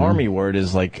 The Army word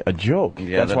is like a joke.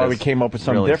 Yeah, that's that why we is came up with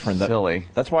something really different. silly.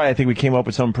 That's why I think we came up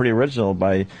with something pretty original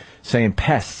by saying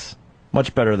pests.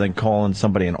 Much better than calling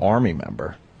somebody an Army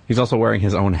member. He's also wearing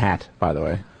his own hat, by the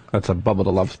way. That's a Bubba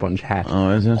the Love Sponge hat.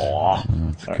 Oh, is it? Oh,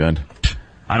 that's good.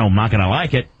 I'm not going to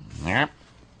like it. It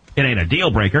ain't a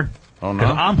deal breaker. Oh, no?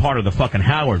 Because I'm part of the fucking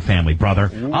Howard family, brother.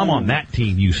 Ooh. I'm on that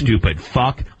team, you stupid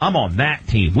fuck. I'm on that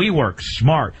team. We work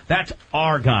smart. That's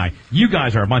our guy. You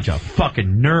guys are a bunch of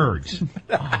fucking nerds.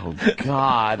 Oh,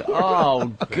 God.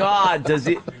 Oh, God. Does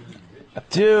he...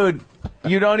 Dude,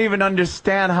 you don't even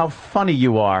understand how funny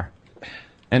you are.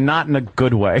 And not in a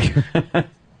good way.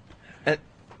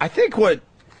 I think what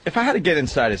If I had to get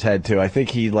inside his head, too, I think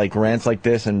he, like, rants like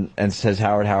this and says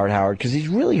Howard, because he's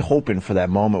really hoping for that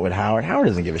moment with Howard. Howard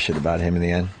doesn't give a shit about him in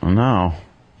the end. No.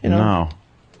 You know? No.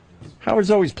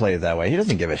 Howard's always played that way. He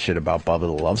doesn't give a shit about Bubba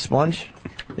the Love Sponge,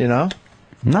 you know?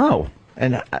 No.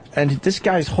 And this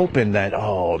guy's hoping that,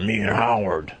 me and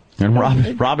Howard.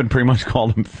 And Robin pretty much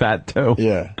called him fat, too.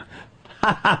 Yeah.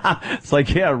 It's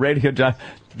like, yeah, radio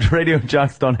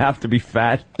jocks don't have to be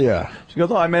fat. Yeah. She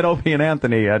goes, I met Opie and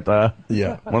Anthony at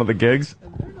one of the gigs.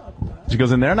 She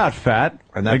goes, and they're not fat.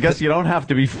 And I guess you don't have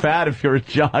to be fat if you're a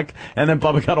jock. And then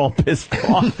Bubba got all pissed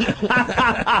off.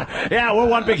 Yeah, we're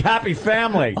one big happy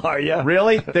family. Oh, yeah.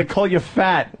 Really? They call you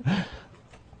fat.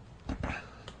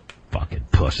 Fucking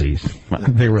pussies.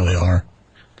 They really are.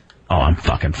 Oh, I'm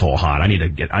fucking full hot. I need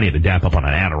to dap up on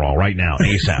an Adderall right now,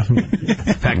 ASAP.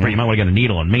 In fact, you might want to get a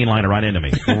needle and mainline it right into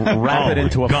me. Wrap it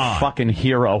into a fucking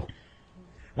hero.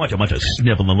 Watch a bunch of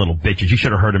sniveling little bitches. You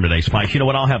should have heard him today, Spike. You know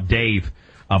what? I'll have Dave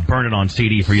burn it on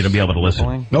CD for you to be able to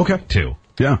listen. Okay. Too.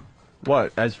 Yeah.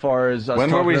 What? As far as us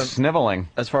when were we to, sniveling?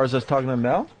 As far as us talking to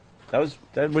Mel, that was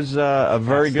a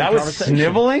very good. That was conversation.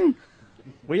 Sniveling.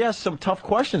 We asked some tough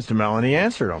questions to Mel, and he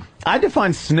answered them. I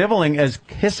define sniveling as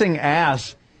kissing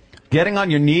ass, getting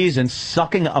on your knees and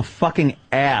sucking a fucking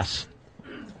ass,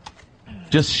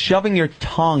 just shoving your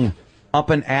tongue up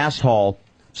an asshole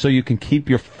so you can keep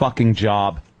your fucking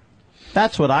job.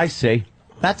 That's what I see.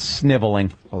 That's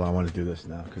sniveling. Hold on, I want to do this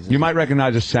now. You might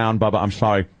recognize the sound, Bubba. I'm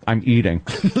sorry. I'm eating.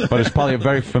 But it's probably a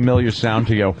very familiar sound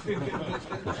to you. Fucking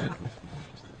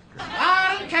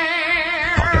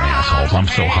assholes. I'm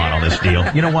so hot on this deal.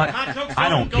 You know what? I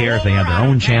don't care if they have their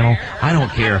own channel. I don't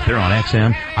care if they're on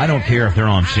XM. I don't care if they're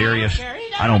on Sirius.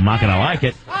 I'm not going to like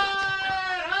it.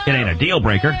 It ain't a deal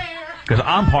breaker. Because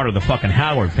I'm part of the fucking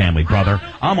Howard family, brother.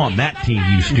 I'm on that team,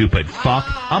 you stupid fuck.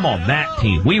 I'm on that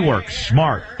team. We work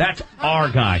smart. That's our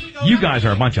guy. You guys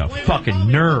are a bunch of fucking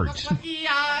nerds.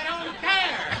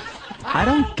 I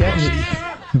don't get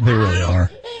it. They really are.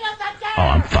 Oh,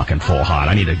 I'm fucking full hot.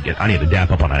 I need to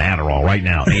dap up on an Adderall right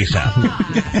now, ASAP.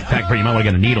 In fact, you might want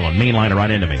to get a needle and mainline it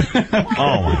right into me.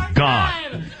 Oh my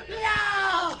God.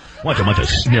 Watch a bunch of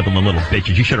sniveling little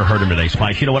bitches. You should have heard him today,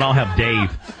 Spice. You know what? I'll have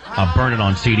Dave burn it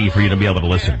on CD for you to be able to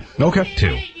listen. Okay.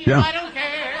 Too. Yeah.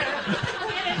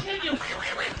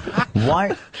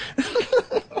 Why?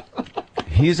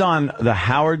 He's on the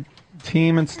Howard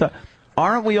team and stuff.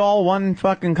 Aren't we all one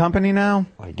fucking company now?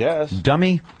 I guess.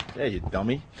 Dummy. Yeah, you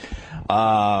dummy.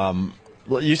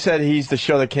 You said he's the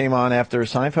show that came on after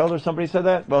Seinfeld, or somebody said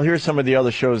that? Well, here's some of the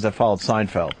other shows that followed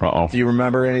Seinfeld. Uh-oh. Do you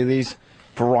remember any of these?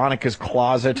 Veronica's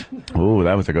Closet. Ooh,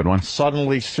 that was a good one.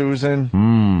 Suddenly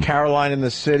Susan. Caroline in the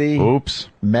City. Oops.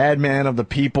 Madman of the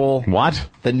People. What?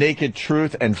 The Naked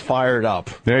Truth and Fired Up.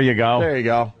 There you go. There you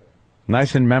go.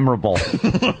 Nice and memorable.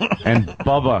 And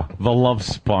Bubba, the Love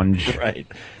Sponge. Right.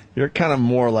 You're kind of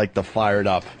more like the Fired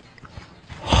Up.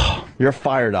 You're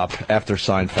fired up after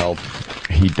Seinfeld.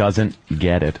 He doesn't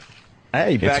get it.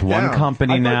 Hey, back it's one down.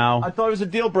 company now. I thought it was a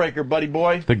deal breaker, buddy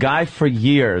boy. The guy for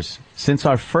years, since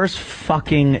our first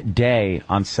fucking day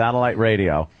on satellite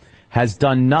radio, has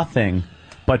done nothing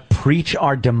but preach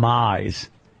our demise.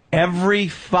 Every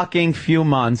fucking few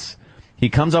months, he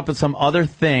comes up with some other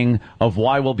thing of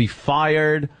why we'll be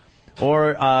fired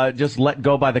or just let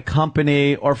go by the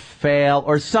company or fail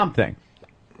or something.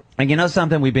 And you know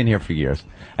something? We've been here for years.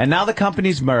 And now the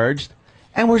company's merged,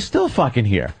 and we're still fucking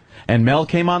here. And Mel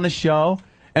came on the show,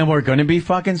 and we're going to be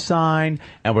fucking signed,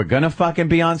 and we're going to fucking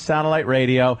be on satellite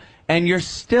radio, and you're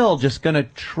still just going to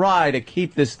try to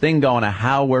keep this thing going of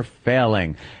how we're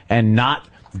failing and not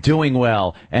doing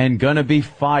well and going to be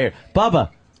fired. Bubba,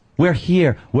 we're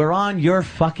here. We're on your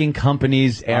fucking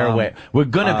company's airway. We're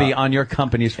going to be on your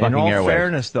company's fucking airway. In all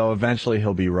fairness, though, eventually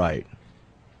he'll be right.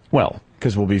 Well,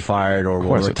 because we'll be fired or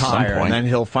we'll retire, and then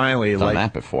he'll finally done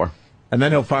that before. And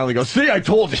then he'll finally go, see, I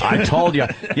told you. I told you.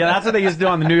 Yeah, that's what they used to do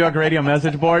on the New York radio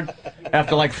message board.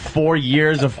 After like 4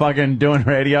 years of fucking doing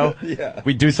radio,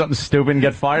 we do something stupid and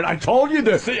get fired. I told you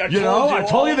this. See, I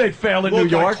told you they'd fail in New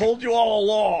York. I told you all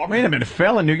along. Wait a minute,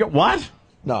 fail in New York? What?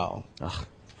 No. Ugh,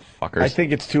 fuckers. I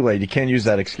think it's too late. You can't use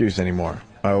that excuse anymore.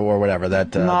 Or whatever,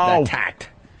 that tact.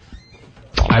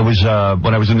 I was,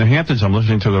 when I was in the Hamptons, I'm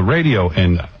listening to the radio,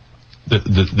 and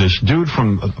this dude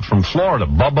from Florida,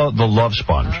 Bubba the Love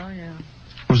Sponge.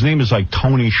 His name is like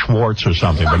Tony Schwartz or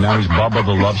something, but now he's Bubba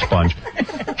the Love Sponge.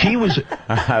 He was...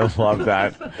 I love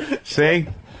that. See?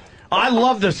 I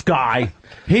love this guy.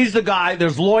 He's the guy.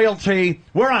 There's loyalty.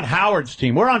 We're on Howard's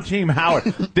team. We're on Team Howard.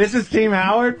 This is Team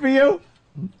Howard for you?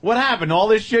 What happened? All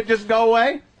this shit just go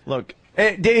away? Look,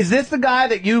 Is this the guy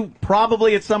that you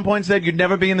probably at some point said you'd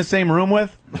never be in the same room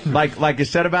with? like you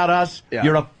said about us? Yeah.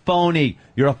 You're a phony.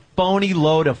 You're a phony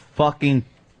load of fucking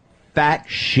fat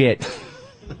shit.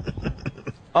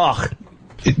 Ugh.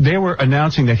 They were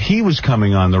announcing that he was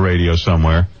coming on the radio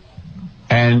somewhere,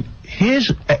 and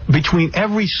between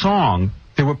every song,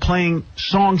 they were playing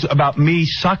songs about me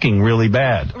sucking really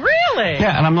bad. Really?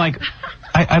 Yeah, and I'm like,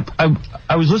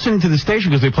 I was listening to the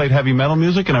station because they played heavy metal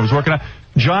music, and I was working out.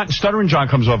 Stuttering John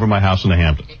comes over to my house in the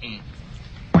Hamptons.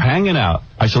 We're hanging out.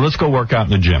 I said, let's go work out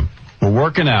in the gym. We're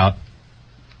working out,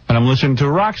 and I'm listening to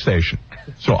a rock station.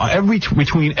 So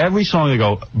between every song, they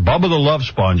go, Bubba the Love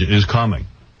Sponge is coming.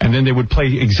 And then they would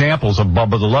play examples of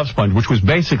Bubba the Love Sponge, which was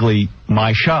basically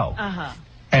my show. Uh-huh.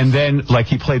 And then, like,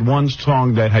 he played one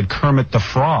song that had Kermit the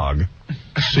Frog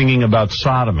singing about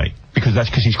sodomy. Because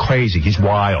he's crazy. He's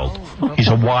wild. He's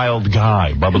a wild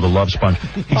guy, Bubba the Love Sponge.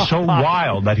 He's so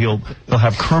wild that he'll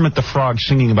have Kermit the Frog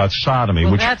singing about sodomy,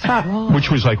 which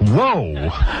was like,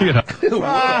 whoa. You know.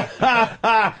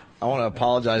 I want to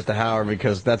apologize to Howard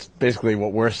because that's basically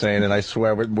what we're saying, and I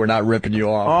swear we're not ripping you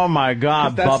off. Oh, my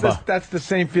God, Bubba. That's the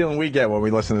same feeling we get when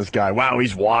we listen to this guy. Wow,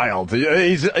 he's wild.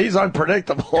 He's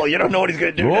unpredictable. You don't know what he's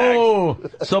going to do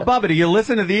next. So, Bubba, do you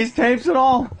listen to these tapes at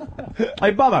all?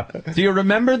 Hey, Bubba, do you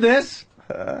remember this?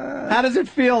 How does it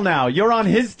feel now? You're on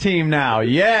his team now.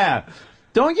 Yeah.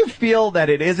 Don't you feel that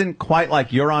it isn't quite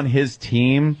like you're on his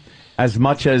team as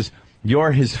much as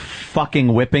you're his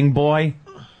fucking whipping boy?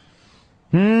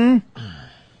 You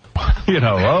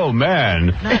know, oh,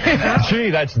 man. Gee,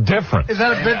 that's different. Is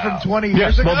that a bit from 20 years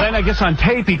Yes, ago? well, then I guess on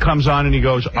tape he comes on and he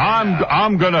goes,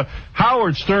 I'm gonna,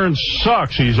 Howard Stern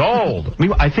sucks, he's old. I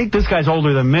mean, I think this guy's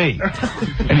older than me.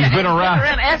 And he's been around.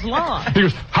 as long. He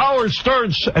goes, Howard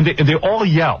Stern, and they all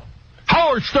yell,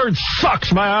 Howard Stern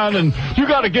sucks, man, and you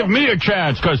got to give me a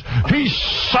chance because he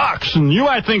sucks, and you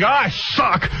might think I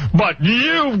suck, but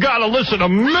you've got to listen to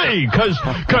me because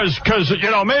you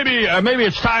know maybe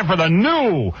it's time for the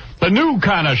new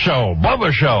kind of show,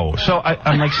 Bubba show. So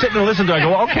I'm like sitting and listening to it. I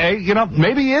go, okay, you know,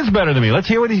 maybe he is better than me. Let's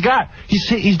hear what he's got.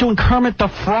 He's doing Kermit the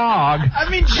Frog,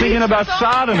 singing about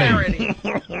sodomy.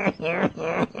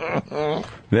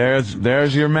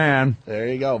 There's your man. There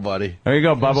you go, buddy. There you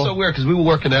go, Bubba. It's so weird because we were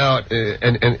working out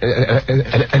and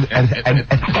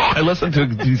I listened to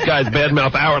these guys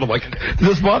badmouth Howard. I'm like, does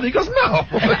this bother? He goes, no.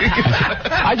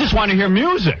 I just want to hear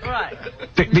music. Right.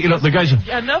 You know, the guys.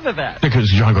 Enough of that. Because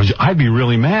John goes, I'd be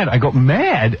really mad. I go,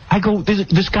 mad? I go,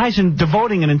 this guy's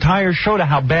devoting an entire show to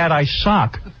how bad I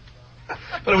suck.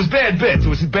 But it was bad bits. It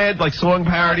was bad, like, song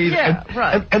parodies. Yeah,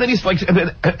 right. And then he's like, and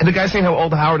the guy's saying how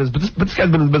old Howard is, but this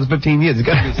guy's been in business 15 years. He's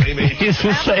got to be the same age. He's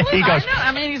the same. He goes,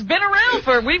 I mean, he's been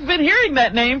around we've been hearing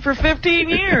that name for 15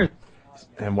 years.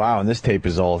 And wow, and this tape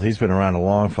is old. He's been around a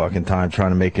long fucking time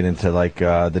trying to make it into, like,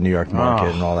 the New York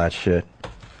market and all that shit.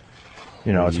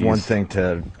 You know, it's one thing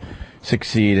to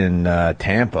succeed in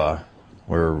Tampa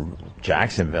or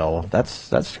Jacksonville. That's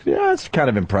kind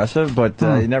of impressive, but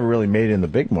he never really made it in the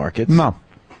big markets. No.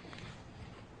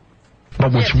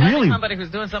 But what's really somebody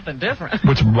who's doing something different.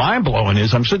 What's mind blowing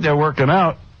is I'm sitting there working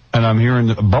out and I'm hearing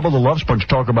Bubba the Love Sponge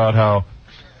talk about how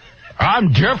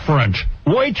I'm different.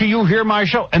 Wait till you hear my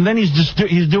show, and then he's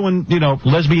doing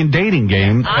lesbian dating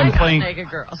game and playing naked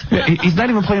girls. He's not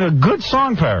even playing a good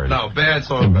song parody. No, bad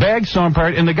song. Bad song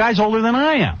parody, and the guy's older than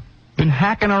I am. Been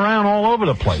hacking around all over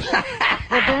the place. Well,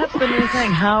 that's the new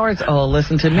thing. Howard's old.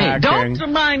 Listen to me. Hacking.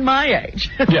 Don't mind my age.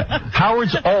 Yeah,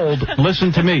 Howard's old.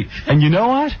 Listen to me. And you know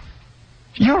what?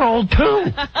 You're old too.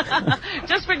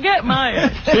 Just forget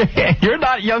my age. You're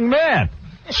not a young man.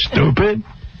 Stupid.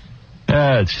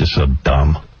 It's just so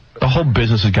dumb. The whole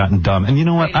business has gotten dumb. And you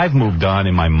know what? I've moved on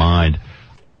in my mind.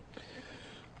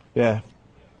 Yeah.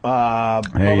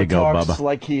 There you go, talks Bubba.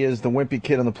 like he is the wimpy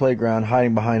kid on the playground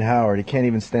hiding behind Howard. He can't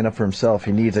even stand up for himself.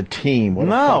 He needs a team. What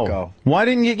a fucko. Why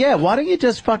didn't you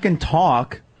just fucking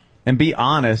talk and be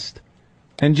honest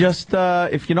and just,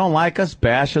 if you don't like us,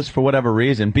 bash us for whatever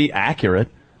reason. Be accurate.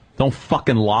 Don't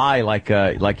fucking lie like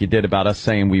you did about us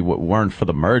saying we weren't for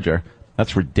the merger.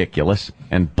 That's ridiculous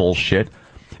and bullshit.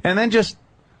 And then just,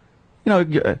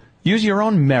 use your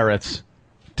own merits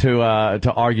to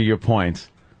argue your points.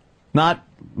 Not,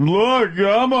 look,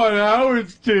 I'm on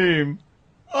Howard's team.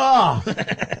 Oh.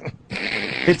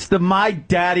 It's the my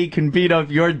daddy can beat up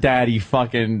your daddy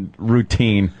fucking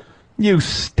routine. You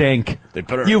stink.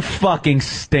 You fucking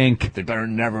stink. They better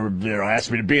never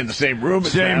ask me to be in the same room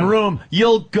as Same them. room.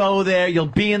 You'll go there. You'll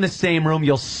be in the same room.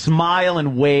 You'll smile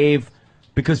and wave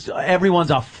because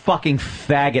everyone's a fucking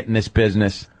faggot in this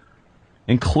business,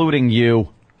 including you.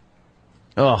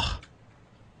 Ugh.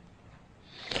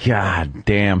 God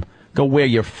damn. Go wear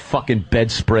your fucking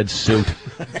bedspread suit.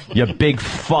 Your big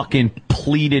fucking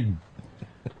pleated,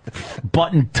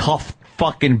 button tough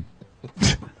fucking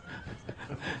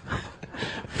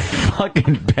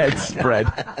bedspread.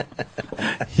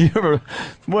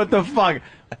 What the fuck?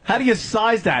 How do you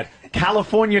size that?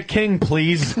 California King,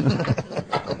 please.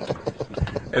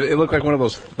 It looked like one of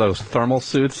those thermal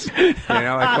suits, you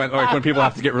know, like when people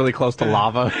have to get really close to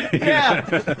lava. Yeah.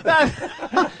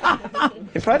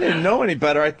 If I didn't know any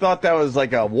better, I thought that was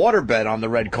like a waterbed on the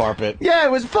red carpet. Yeah,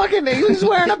 it was fucking. He was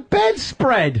wearing a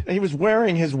bedspread. He was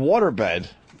wearing his waterbed.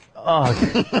 Oh.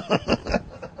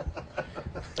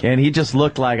 And he just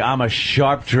looked like, I'm a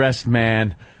sharp-dressed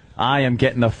man. I am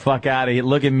getting the fuck out of here.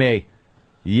 Look at me.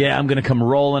 Yeah, I'm going to come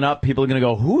rolling up. People are going to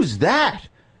go, who's that?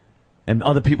 And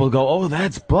other people go, oh,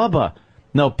 that's Bubba.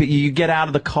 No, you get out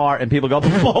of the car and people go,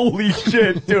 holy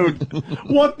shit, dude.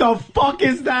 What the fuck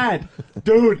is that?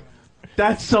 Dude,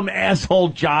 that's some asshole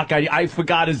jock. I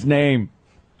forgot his name.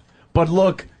 But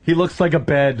look, he looks like a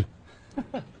bed.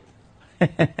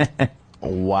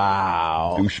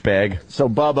 Wow. Douchebag. So,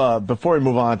 Bubba, before we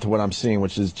move on to what I'm seeing,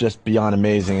 which is just beyond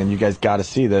amazing, and you guys got to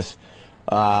see this,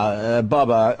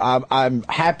 Bubba, I'm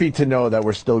happy to know that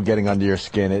we're still getting under your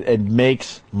skin. It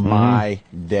makes my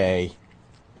day.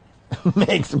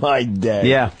 Makes my day.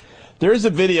 Yeah. There is a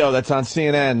video that's on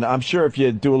CNN. I'm sure if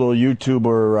you do a little YouTube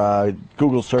or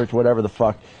Google search, whatever the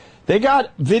fuck, they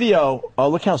got video. Oh,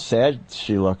 look how sad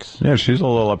she looks. Yeah, she's a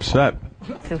little upset.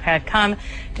 Who had come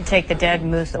to take the dead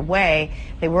moose away,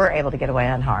 they were able to get away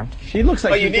unharmed. She looks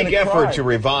like a she's unique gonna effort cry. to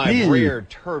revive Yeah. reared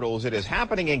turtles. It is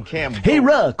happening in Cambodia. Hey,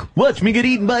 Rock, watch me get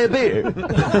eaten by a bear.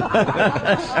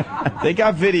 They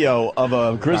got video of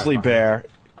a grizzly bear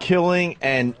killing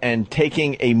and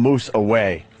taking a moose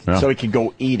away so he could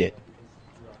go eat it.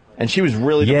 And she was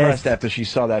really depressed after she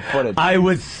saw that footage. I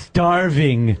was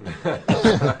starving.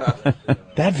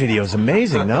 That video is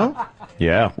amazing, no?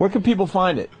 Yeah. Where can people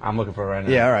find it? I'm looking for it right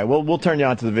now. Yeah, all right. We'll turn you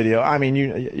on to the video. I mean,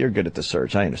 you're good at the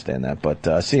search. I understand that. But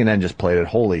CNN just played it.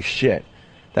 Holy shit.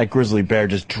 That grizzly bear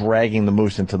just dragging the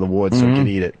moose into the woods so he could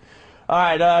eat it. All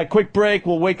right, quick break.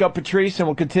 We'll wake up Patrice, and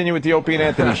we'll continue with the Opie and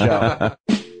Anthony show.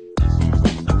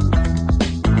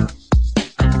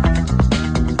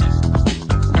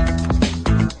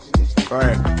 All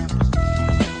right.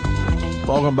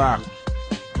 Welcome back.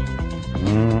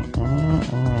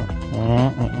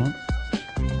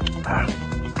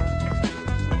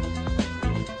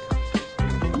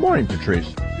 Good morning,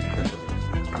 Patrice.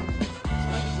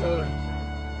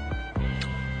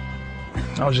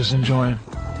 I was just enjoying.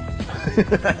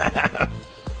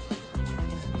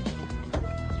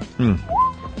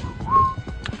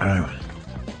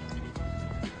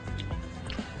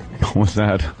 What was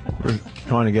that? We're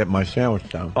trying to get my sandwich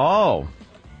down. Oh.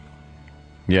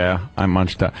 Yeah, I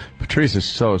munched out. Patrice is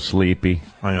so sleepy.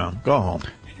 I know. Go home.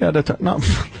 Yeah, that's no.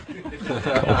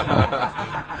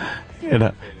 He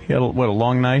had a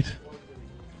long night,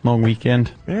 long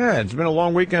weekend. Yeah, it's been a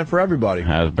long weekend for everybody.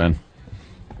 Has been.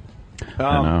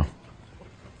 I know.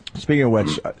 Speaking of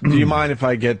which, do you mind if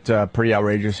I get pretty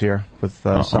outrageous here with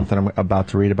something I'm about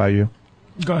to read about you?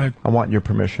 Go ahead. I want your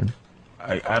permission.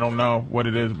 I don't know what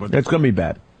it is, but It's going to be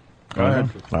bad. Go ahead.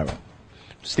 All right.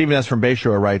 Stephen S. from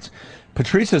Bayshore writes,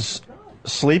 Patrice is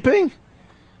sleeping?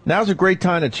 Now's a great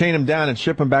time to chain him down and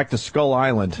ship him back to Skull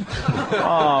Island.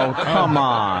 Oh, come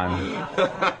on.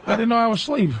 I didn't know I was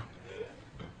asleep.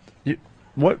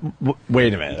 What?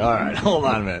 Wait a minute. All right. Hold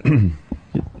on a minute.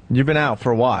 You've been out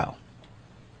for a while.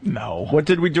 No. What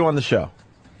did we do on the show?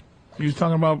 You was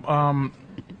talking about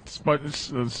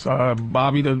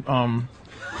Bobby the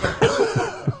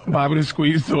Bobby the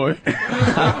squeeze toy.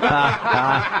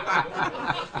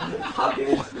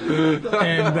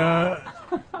 And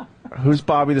who's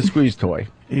Bobby the squeeze toy?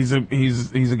 He's a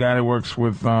guy that works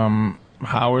with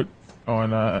Howard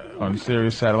on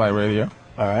Sirius Satellite Radio.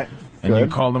 All right. And Good. you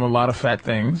called him a lot of fat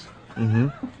things. Mm-hmm.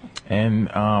 And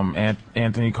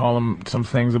Anthony called him some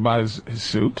things about his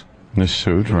suit. The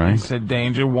suit, right? He said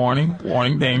danger, warning,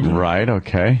 danger. Right,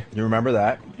 okay. You remember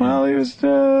that? Well, he was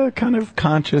kind of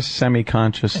conscious,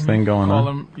 semi-conscious And thing going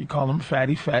on. You call him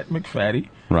Fatty Fat McFatty.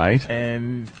 Right.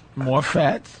 And more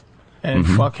fat. And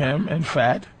Mm-hmm. fuck him and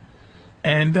fat.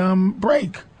 And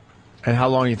break. And how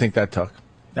long do you think that took?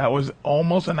 That was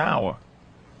almost an hour.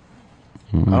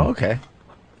 Oh, okay.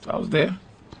 So I was there.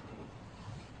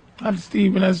 I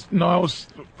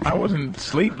wasn't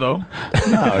asleep though.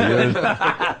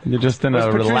 No, you're just in Was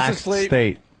a Patrice relaxed asleep?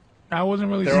 state. I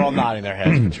wasn't really. They're all sleeping. nodding their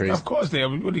heads, Patrice. Of course they are.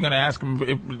 What are you going to ask them?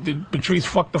 Did Patrice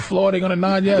fuck the floor? They're going to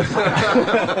nod yes.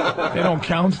 They don't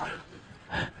count.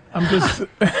 I'm just.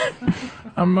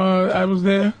 I was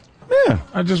there. Yeah.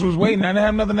 I just was waiting. I didn't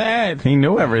have nothing to add. He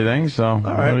knew everything, so right.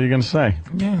 what are you going to say?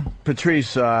 Yeah.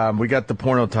 Patrice, we got the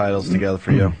porno titles together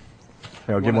for you.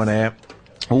 Here, I'll give one to Amp.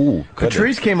 Ooh,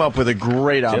 Patrice came up with a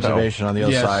great observation on the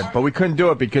other Yes. side, but we couldn't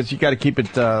do it because you got to keep it,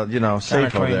 safe over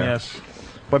Clean, there. yes.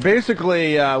 But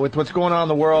basically, with what's going on in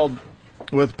the world,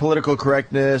 with political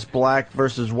correctness, black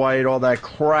versus white, all that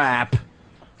crap,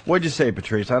 what'd you say,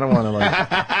 Patrice? I don't want to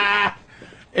like.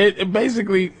 It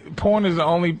basically, porn is the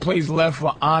only place left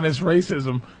for honest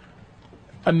racism.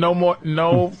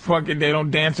 No fucking, they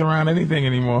don't dance around anything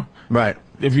anymore. Right.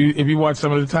 If you watch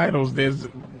some of the titles, there's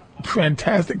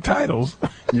fantastic titles.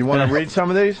 You want to read some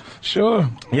of these? Sure.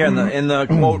 Yeah, in the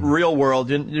quote real world,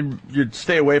 you'd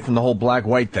stay away from the whole black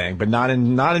white thing, but not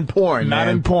in porn. Not man.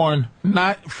 in porn.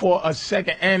 Not for a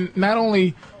second. And not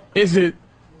only is it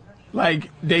like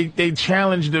they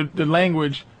challenge the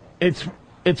language, it's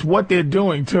what they're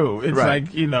doing too. It's Right.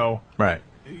 like, Right.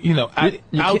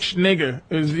 ouch nigger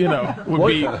is, would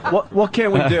be. What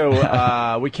can't we do?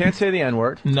 We can't say the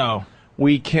N-word. No.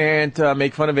 We can't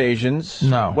make fun of Asians.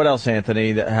 No. What else,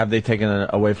 Anthony, that have they taken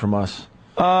away from us?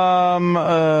 The lot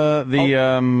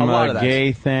of that.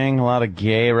 gay thing, a lot of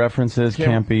gay references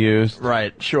can't be used.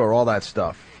 Right, sure, all that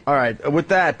stuff. All right, with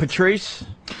that, Patrice?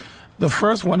 The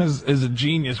first one is a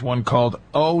genius one called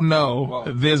 "Oh No,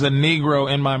 There's a Negro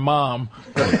in My Mom."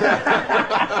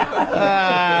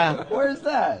 Where's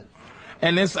that?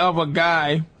 And it's of a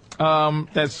guy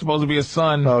that's supposed to be a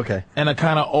son. Oh, okay. And a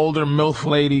kind of older MILF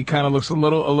lady, kind of looks a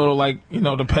little like,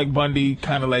 the Peg Bundy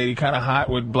kind of lady, kind of hot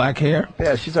with black hair.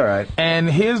 Yeah, she's all right. And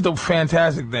here's the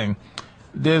fantastic thing.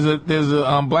 There's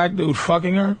a black dude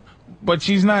fucking her, but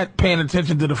she's not paying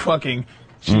attention to the fucking.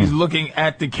 She's looking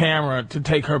at the camera to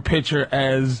take her picture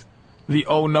as the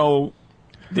 "Oh no,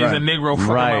 there's a Negro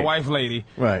fucking my wife" lady.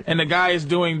 Right. And the guy is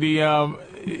doing the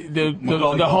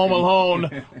Home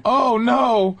Alone. "Oh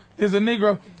no, there's a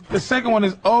Negro." The second one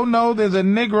is "Oh no, there's a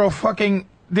Negro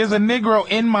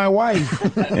in my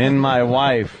wife." In my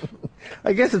wife.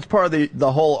 I guess it's part of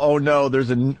the whole "Oh no,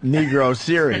 there's a Negro"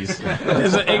 series.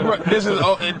 There's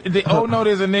the "Oh no,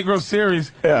 there's a Negro"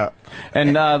 series. Yeah.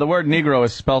 And the word Negro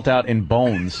is spelt out in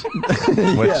bones,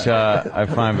 which I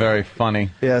find very funny.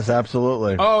 Yes,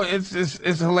 absolutely. Oh,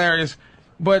 it's hilarious.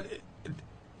 But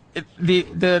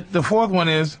the fourth one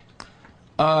is,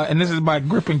 and this is by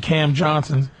Grip and Cam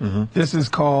Johnson. Mm-hmm. This is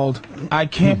called "I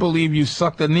Can't Believe You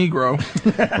Sucked a Negro."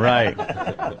 Right.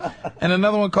 And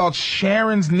another one called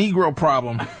 "Sharon's Negro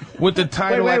Problem," with the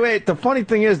title. Wait. The funny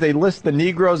thing is, they list the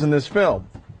Negroes in this film.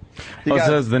 It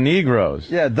says the Negroes.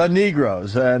 Yeah, the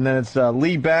Negroes, and then it's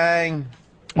Lee Bang,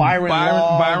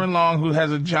 Byron Long, who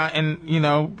has a giant,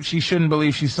 and she shouldn't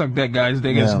believe she sucked that guy's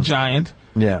dick. It's a giant.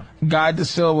 Yeah. Guy De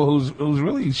Silva, who's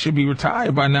really should be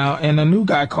retired by now, and a new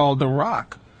guy called The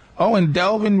Rock. Oh, and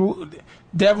Devlin.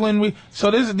 So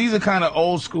these are kind of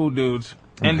old school dudes.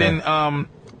 And then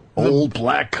old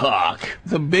black cock.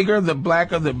 The bigger, the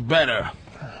blacker, the better.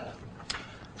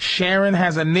 Sharon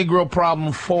has a Negro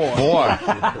problem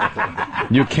 4.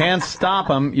 You can't stop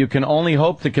them. You can only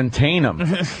hope to contain them.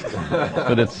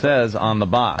 But it says on the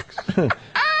box.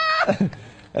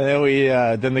 And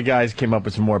then then the guys came up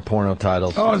with some more porno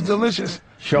titles. Oh, it's delicious.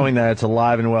 Showing that it's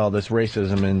alive and well, this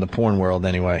racism in the porn world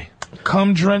anyway.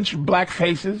 Cum drenched black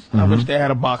faces. I wish they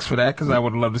had a box for that, because I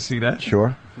would love to see that.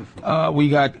 Sure. We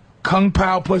got Kung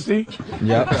Pao pussy.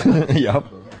 Yep. Yep.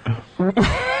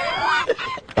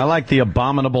 I like the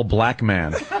abominable black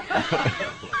man.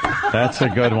 That's a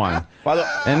good one.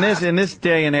 In this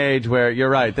day and age where you're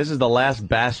right, this is the last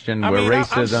bastion where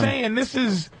racism. I'm saying this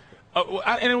is,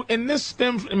 and this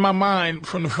stems in my mind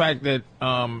from the fact that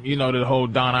the whole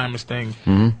Don Imus thing,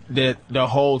 that the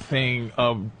whole thing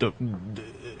of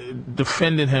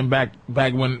defending him back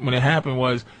when it happened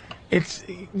was,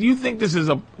 you think this is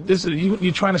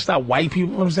you're trying to stop white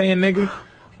people from saying nigga?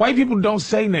 White people don't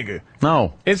say nigga.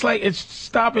 No. It's like it's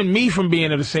stopping me from being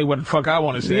able to say what the fuck I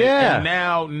want to say. Yeah. And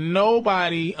now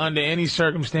nobody under any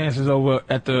circumstances over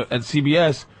at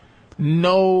CBS,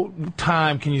 no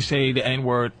time can you say the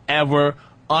N-word ever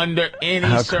under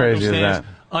any circumstance,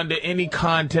 under any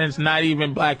contents. Not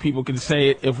even black people can say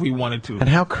it if we wanted to. And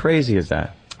how crazy is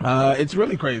that? It's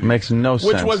really crazy. It makes no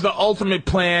sense. Which was the ultimate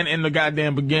plan in the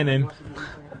goddamn beginning.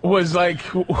 Was like,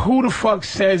 who the fuck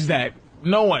says that?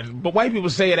 No one. But white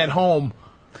people say it at home.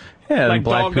 Yeah, like and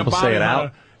black people say it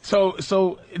out. So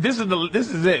this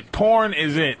is it. Porn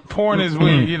is it. Porn is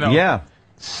where, Yeah.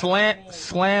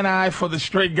 Slant eye for the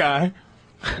straight guy.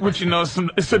 Which,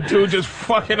 it's a dude just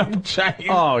fucking up giant.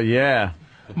 Oh, yeah.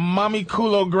 Mommy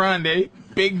Culo Grande.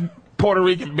 Big Puerto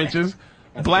Rican bitches.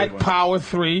 Black Power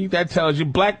 3. That tells you.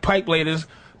 Black pipe laders.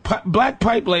 Black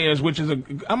Pipe Layers, which is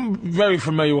I'm very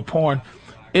familiar with porn.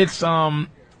 It's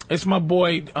my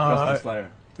boy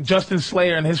Justin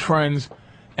Slayer and his friends,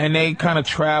 and they kind of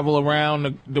travel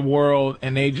around the world,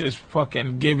 and they just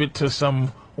fucking give it to some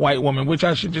white woman, which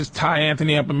I should just tie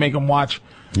Anthony up and make him watch.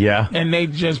 Yeah. And they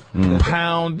just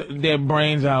pound their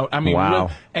brains out. I mean,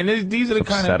 wow. And these are the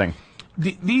kind of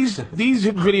these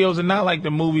videos are not like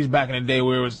the movies back in the day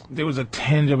where there was a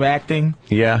tinge of acting.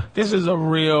 Yeah. This is a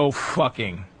real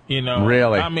fucking, you know.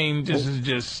 Really? I mean, this is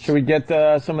just. Should we get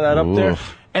some of that up there?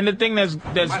 And the thing that's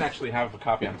I might actually have a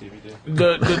copy on DVD.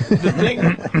 The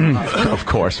thing. Of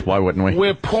course. Why wouldn't we?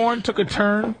 Where porn took a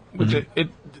turn with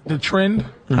the trend.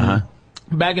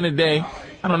 Back in the day,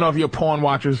 I don't know if you're porn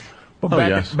watchers, but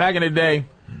back in the day,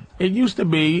 it used to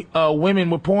be women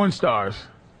were porn stars.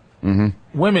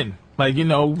 Women, like, you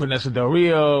know, Vanessa Del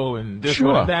Rio and this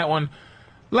one and that one.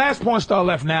 Last porn star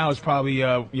left now is probably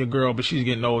your girl, but she's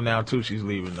getting old now too. She's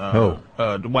leaving. The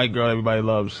white girl everybody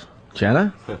loves.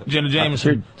 Jenna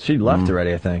Jameson. She left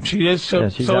already, I think. She is. So, Yeah,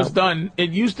 so it's done.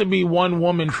 It used to be one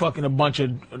woman fucking a bunch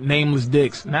of nameless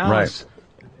dicks. Now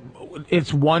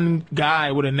it's one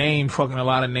guy with a name fucking a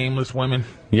lot of nameless women.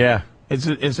 Yeah. It's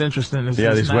interesting.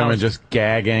 These women just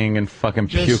gagging and fucking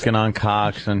puking on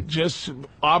cocks and just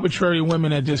arbitrary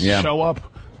women that just show up,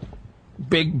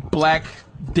 big black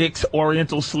dicks,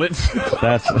 oriental slits.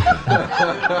 That's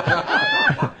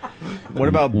what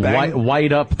about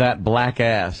white up that black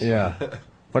ass? Yeah.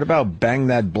 What about bang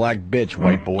that black bitch,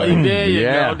 white boy? There you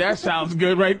go. That sounds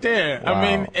good right there. Wow. I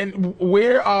mean, and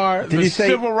where are the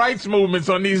civil rights movements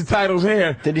on these titles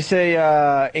here? Did you say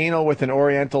anal with an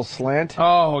oriental slant?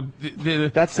 Oh,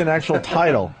 that's an actual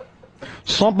title.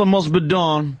 Something must be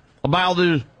done about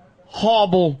these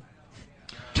horrible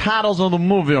titles of the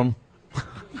movie.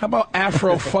 How about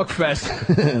Afro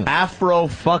Fuckfest? Afro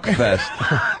Fuckfest.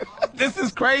 This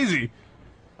is crazy.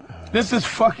 This is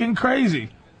fucking crazy.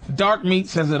 Dark Meat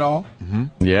says it all.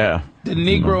 Yeah. The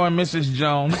Negro and Mrs.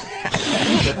 Jones.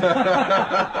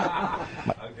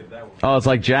 Oh, it's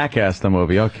like Jackass the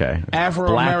movie. Okay.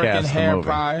 Afro-American Blackass hair the movie.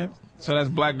 pie. So that's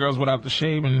black girls without the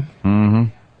shaving.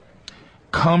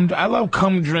 Mm-hmm. I love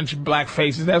cum-drenched black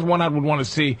faces. That's one I would want to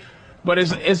see. But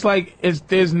it's like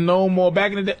there's no more.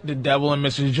 Back in the day, The Devil and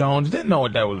Mrs. Jones, didn't know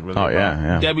what that was really about.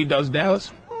 Yeah. Debbie Does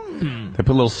Dallas. They put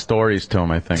little stories to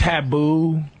them, I think.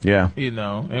 Taboo. Yeah. You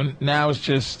know, and now it's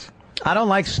just. I don't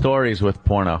like stories with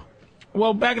porno.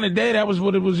 Well, back in the day, that was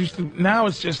what it was used to. Now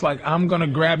it's just like, I'm going to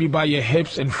grab you by your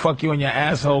hips and fuck you in your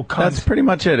asshole. Cunt. That's pretty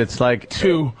much it. It's like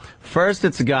first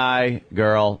it's a guy,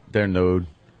 girl, they're nude,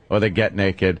 or they get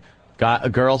naked. A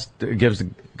girl gives the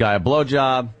guy a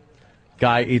blowjob.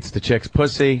 Guy eats the chick's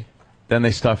pussy. Then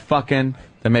they start fucking.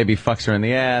 Then maybe fucks her in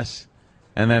the ass.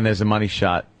 And then there's a money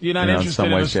shot. You're not interested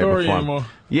in the story anymore.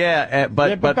 Yeah,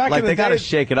 but back like in the they got to day-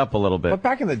 shake it up a little bit. But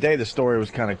back in the day, the story was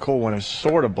kind of cool when it was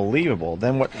sort of believable.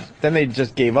 Then they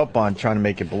just gave up on trying to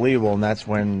make it believable, and that's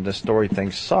when the story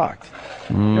thing sucked.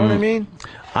 You know what I mean?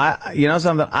 You know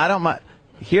something? I don't mind.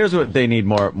 Here's what they need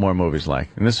more movies like,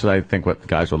 and this is I think what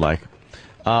guys would like.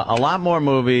 A lot more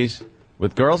movies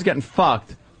with girls getting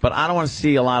fucked, but I don't want to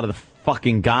see a lot of the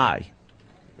fucking guy.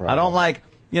 I don't like.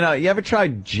 You know, you ever try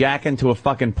jacking to a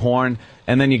fucking porn,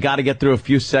 and then you got to get through a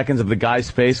few seconds of the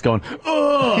guy's face going,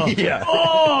 oh, Yeah.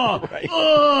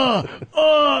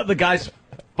 the guy's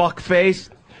fuck face,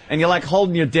 and you're like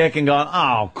holding your dick and going,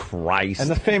 oh, Christ. And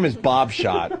the famous Bob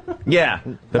shot. Yeah,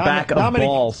 the back of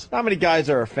balls. How many guys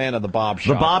are a fan of the Bob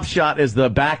shot? The Bob shot is the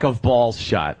back of balls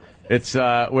shot. It's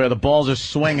where the balls are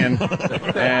swinging,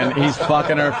 and he's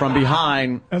fucking her from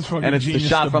behind, That's fucking and it's the genius,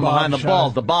 shot the from Bob behind the shot.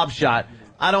 balls, the Bob shot.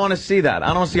 I don't want to see that. I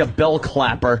don't want to see a bell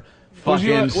clapper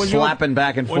fucking slapping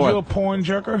back and forth. Was you a porn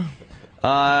jerker?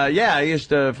 Yeah, I used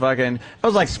to fucking. It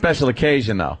was like special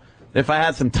occasion though. If I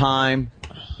had some time,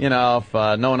 you know, if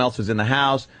no one else was in the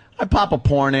house, I'd pop a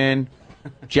porn in,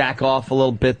 jack off a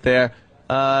little bit there.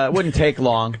 It wouldn't take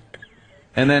long,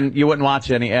 and then you wouldn't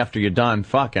watch any after you're done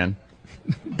fucking.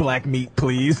 Black meat,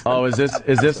 please. Oh, is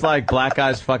this like black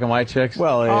guys fucking white chicks?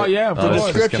 Well, Oh, yeah, of this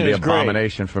course. is gonna be is an great.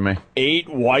 abomination for me. 8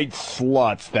 white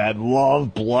sluts that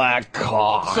love black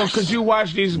cocks. So could you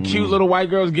watch these cute little white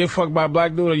girls get fucked by a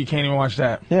black dude, or you can't even watch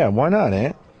that? Yeah, why not,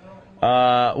 Ant?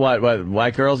 What?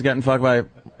 White girls getting fucked by?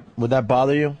 Would that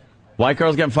bother you? White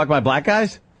girls getting fucked by black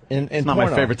guys? It's not my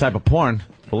porno. favorite type of porn.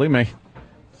 Believe me.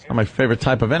 It's not my favorite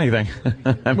type of anything.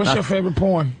 What's your favorite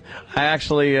porn? I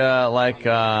actually like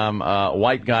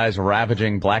white guys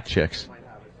ravaging black chicks.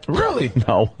 Really?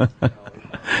 No.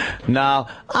 No.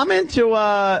 I'm into,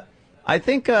 I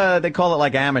think they call it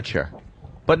like amateur.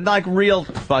 But like real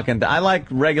fucking, I like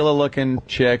regular looking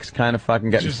chicks, kind of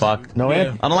fucking getting fucked. No, I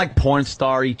don't like porn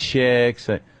star-y chicks.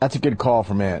 That's a good call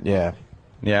from Ant. Yeah.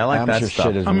 Yeah, I like Amateur that stuff.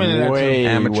 shit is way,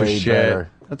 amateur way shit. better.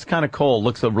 That's kind of cool.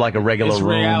 Looks like a regular It's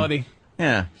room. reality.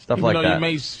 Yeah, stuff Even like though that.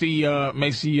 you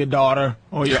may see your daughter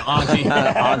or your auntie,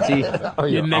 Or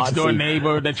your next door auntie.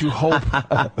 neighbor that you hope.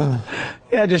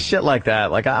 Yeah, just shit like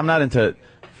that. Like I'm not into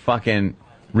fucking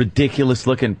ridiculous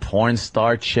looking porn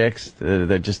star chicks.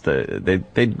 They're just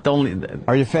they don't.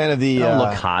 Are you a fan of the? They don't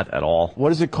look hot at all.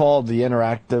 What is it called? The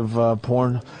interactive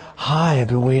porn. Hi, I've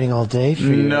been waiting all day for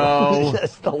you. No.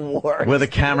 That's the worst. Where the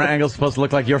camera angle's supposed to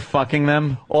look like you're fucking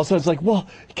them. Also, it's like, well,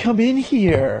 come in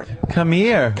here. Come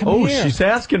here. Come here. She's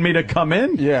asking me to come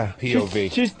in. Yeah.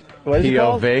 POV. She's what is it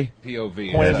called?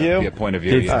 POV. Point of view? Yeah, point of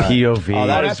view. It's yeah. POV. Oh,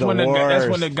 That's the when worst. that's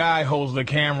when the guy holds the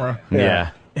camera.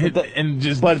 Yeah. And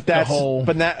just But the whole.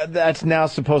 that's now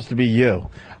supposed to be you.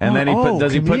 And then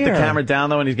does he come put here. the camera down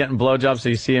though when he's getting blowjobs so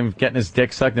you see him getting his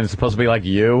dick sucked and it's supposed to be like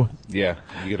you? Yeah.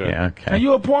 You gotta, Yeah, Are okay.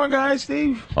 you a porn guy,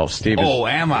 Steve? Oh, Steve is Oh,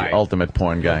 am I? the ultimate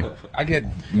porn guy. I get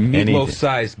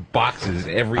meatloaf-sized boxes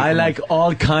every I week. like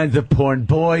all kinds of porn.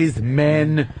 Boys,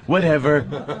 men, whatever.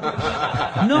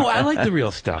 No, I like the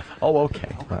real stuff. Oh,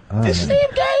 okay. Is Steve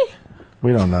gay?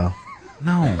 We don't know.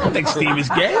 No. I don't think Steve is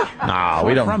gay. Nah,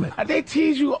 we don't. From it. They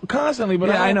tease you constantly, but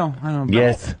Yeah, I I know.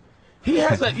 Yes. He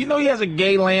has a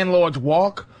gay landlord's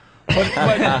walk. But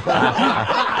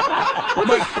What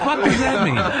the fuck does that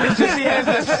mean? it's just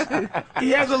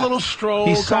he has a little stroll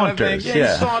He kind of thing. saunters, Yeah,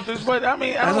 yeah. he saunters, but I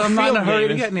mean, I don't I'm not feel in a hurry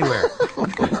to gayness. get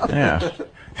anywhere. Yeah.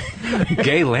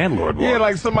 Gay landlord walk. Yeah,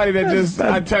 like somebody that just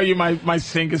I tell you my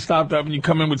sink is stopped up and you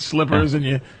come in with slippers and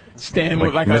you stand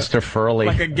with like Mr. Furley.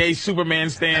 like a gay Superman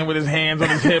stand with his hands on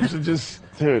his hips and just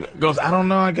goes, I don't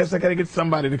know, I guess I gotta get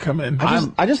somebody to come in.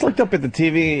 I just looked up at the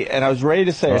TV and I was ready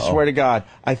to say, I swear to God,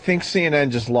 I think CNN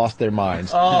just lost their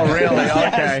minds. Oh, really?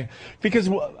 Yes. Okay. Because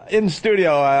in the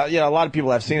studio, a lot of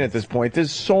people have seen it at this point.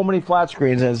 There's so many flat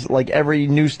screens as like every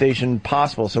news station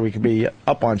possible, so we could be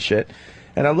up on shit.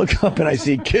 And I look up and I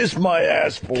see "Kiss My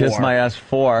Ass 4" Kiss My Ass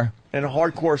 4. and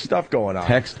hardcore stuff going on.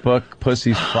 Textbook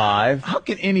Pussies 5. How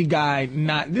can any guy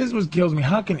not? This is what kills me.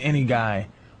 How can any guy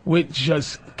with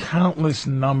just countless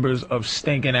numbers of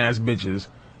stinking ass bitches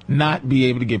not be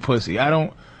able to get pussy? I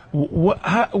don't.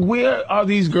 Where are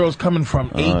these girls coming from?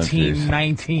 18, geez.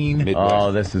 19. Midwest.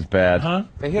 Oh, this is bad. Huh?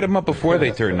 They hit them up before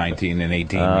they turn 19 and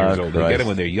 18 years old. They Christ. get them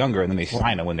when they're younger, and then they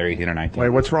sign them when they're 18 or 19. Wait,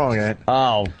 what's wrong, Ed?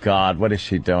 Oh, God, what is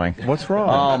she doing? What's wrong?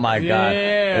 Oh, my God.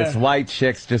 Yeah. It's white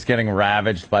chicks just getting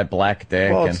ravaged by black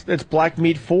dick. Well, and it's Black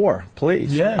Meat 4,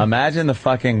 please. Yeah. imagine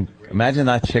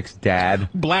that chick's dad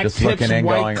Black just tips, looking in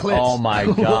white going, clits. oh, my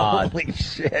God. Holy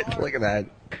shit! Look at that.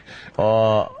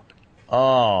 Oh,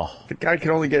 The guy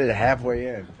can only get it halfway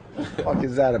in. What the fuck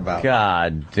is that about?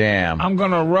 God damn. I'm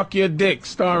gonna ruck your dick,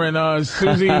 starring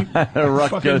Susie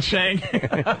Ruck fucking your- Shank.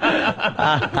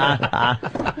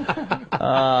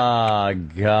 Oh,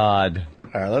 God.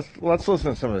 All right, let's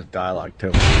listen to some of this dialogue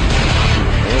too.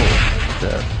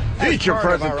 Feature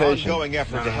Part of our presentation. ongoing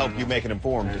effort to help you make an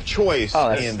informed choice Oh,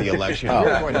 that's- in the election. Oh.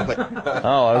 We're going to put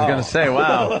Oh, I was going to say,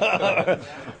 wow.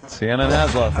 CNN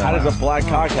has lost How does a black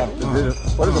cock have to do?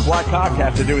 What does a black cock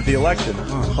have to do with the election?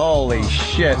 Holy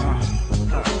shit.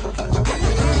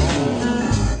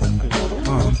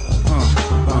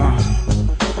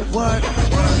 What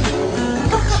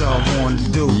y'all want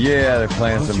to do? Yeah, they're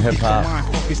playing some hip hop.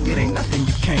 It ain't nothing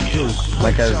you can't do.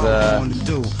 Like What as, y'all want to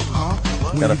do?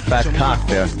 Huh? got a fat cock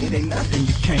there. It ain't nothing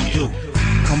you can't do.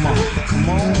 Come on, come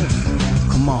on,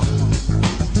 come on.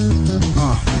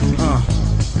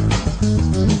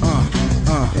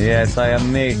 Yes, I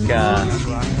am Nika.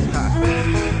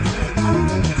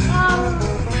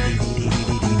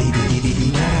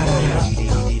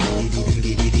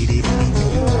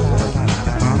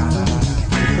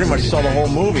 Pretty much saw the whole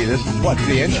movie. This is what's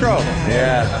the intro?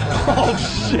 Yeah. Oh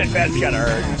shit, that's gotta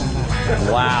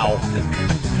hurt. Wow.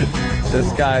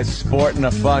 This guy's sporting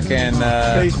a fucking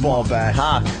Baseball bat.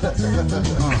 cock.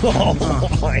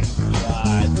 Oh my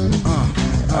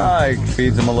god. He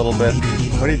feeds him a little bit.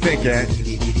 What do you think, Ant?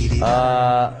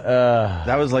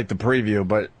 That was like the preview,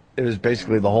 but it was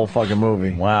basically the whole fucking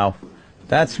movie. Wow.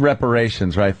 That's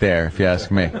reparations right there, if you ask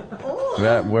me.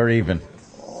 We're even.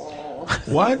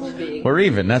 What? We're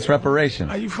even. That's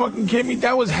reparations. Are you fucking kidding me?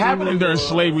 That was happening during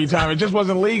slavery time. It just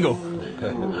wasn't legal.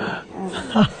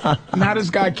 Now this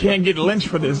guy can't get lynched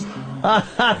for this.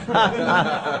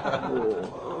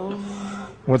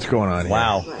 What's going on here?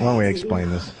 Wow. Why don't we explain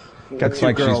this? Got Looks two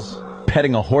like girls. she's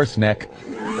petting a horse neck. Shit.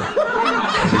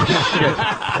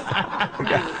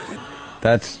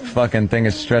 That fucking thing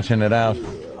is stretching it out.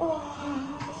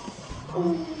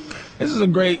 This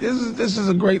is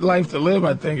a great life to live.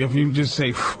 I think if you just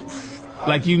say,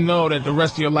 like you know that the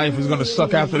rest of your life is gonna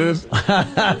suck after this.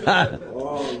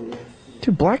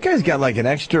 Dude, black guys got like an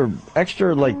extra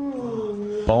like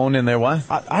bone in their what?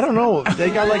 I don't know.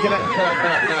 They got like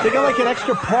an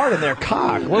extra part in their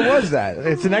cock. What was that?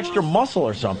 It's an extra muscle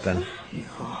or something.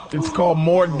 It's called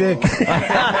more dick.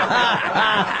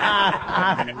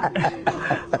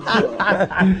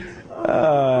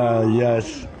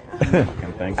 Yes.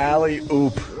 Alley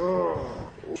oop.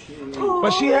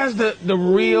 But she has the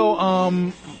real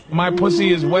my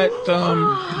pussy is wet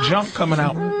junk coming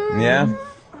out. Yeah.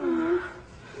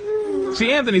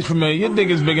 See, Anthony's familiar. Your dick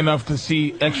is big enough to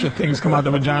see extra things come out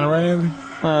the vagina, right, Anthony?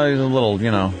 He's a little,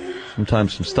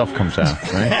 sometimes some stuff comes out,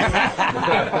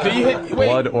 right? Do you hit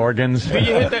blood organs? Do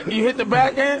you hit the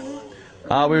back end?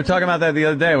 We were talking about that the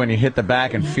other day when you hit the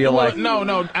back and feel like...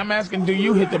 No, I'm asking, do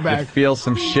you hit the back? You feel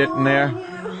some shit in there?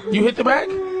 You hit the back?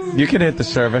 You can hit the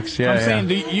cervix, yeah. I'm saying,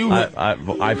 do you hit...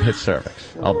 I've hit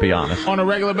cervix, I'll be honest. On a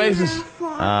regular basis?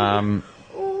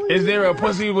 Is there a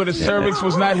pussy where the cervix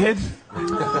was not hit?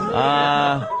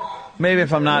 Maybe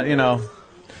if I'm not,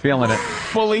 feeling it.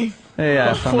 Fully?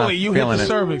 Yeah, if I'm not fully, you hit feeling the it.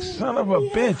 cervix. Son of a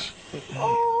bitch.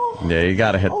 Yeah, you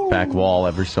gotta hit the back wall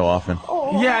every so often.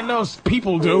 Yeah, I know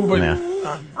people do, but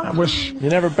Yeah. I wish... You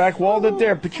never back walled it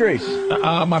there, Patrice?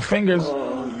 My fingers.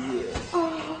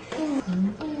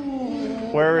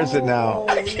 Where is it now?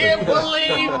 I can't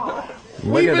believe...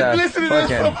 Look We've at been that listening to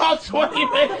this for fucking- about 20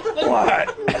 minutes.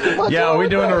 What? Yeah, are we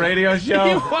doing a radio show?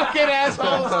 You fucking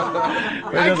assholes.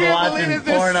 We're I just can't watching believe that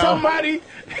there's porno.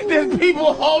 there's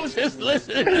people home just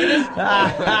listening to this.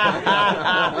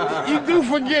 You do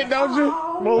forget, don't you?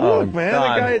 Well, look, man.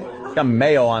 God. The guy, Got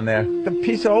mayo on there. the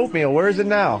piece of oatmeal, where is it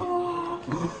now?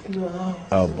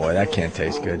 Oh, boy, that can't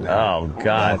taste good now. Oh,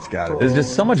 God. That's gotta be. There's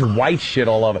just so much white shit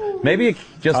all over. Maybe you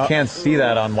just can't see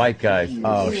that on white guys.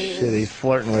 Oh, shit, he's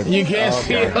flirting with... You can't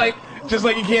see it just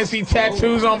like you can't see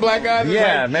tattoos on black guys. It's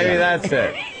Yeah, like, maybe that's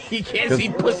it. You can't see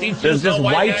pussy. There's just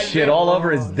white guys. shit all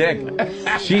over his dick.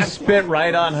 She spit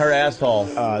right on her asshole.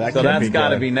 that so can't that's be got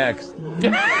to good. be next.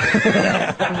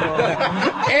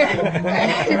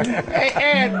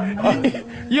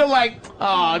 And you're like,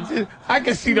 oh, I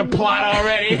can see the plot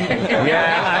already.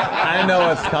 Yeah, I know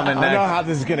what's coming I know next. how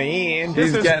this is going to end.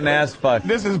 She's getting ass fucked.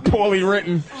 This is poorly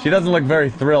written. She doesn't look very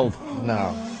thrilled.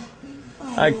 No.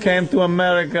 I came to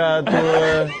America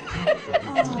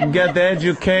to get the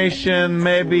education,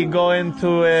 maybe go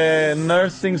into a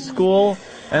nursing school,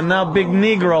 and now big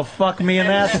Negro fuck me an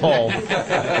asshole.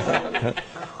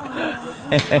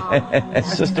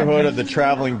 Sisterhood of the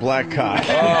Traveling Black Cock.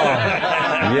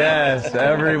 Yes,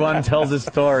 everyone tells a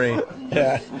story.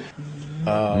 Yeah.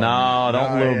 No,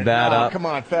 don't lube that up. Come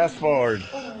on, fast forward.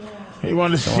 You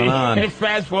want to see? on?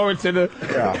 Fast forward to to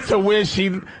where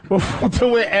to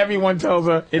where everyone tells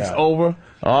her it's over.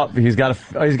 Oh, he's got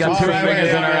two Wait, fingers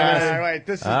in her ass. Wait,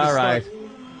 this is All the right. stunt.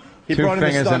 He Two brought in the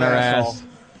fingers in stunt her asshole. ass.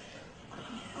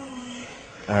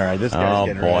 All right, this guy's Oh,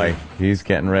 getting boy. ready. He's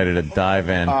getting ready to dive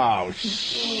in. Oh,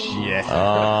 shit.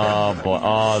 Oh, boy.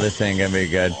 Oh, this ain't going to be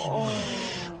good.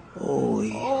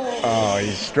 Oh,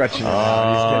 he's stretching it Oh,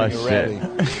 out. He's getting shit.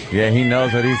 it ready. Yeah, he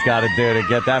knows what he's got to do to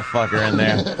get that fucker in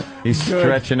there. He's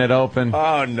stretching it open.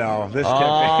 Oh, no. This can't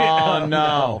Oh, be.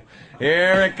 no.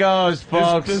 Here it goes,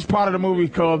 folks. This part of the movie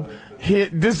called Here.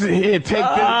 This is here. Take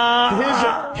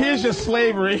this. Here's your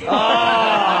slavery.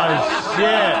 Oh,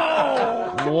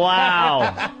 shit.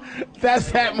 Wow.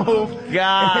 That's that move.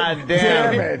 God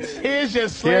damn it. Here's your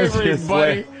slavery,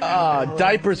 buddy.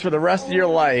 Diapers for the rest of your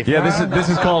life. Yeah, this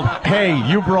is called, hey,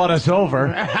 you brought us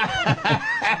over.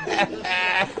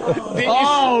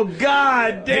 Oh,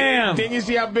 God damn. Didn't you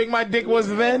see how big my dick was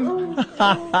then?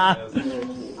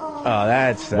 Oh,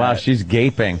 that's... Wow, she's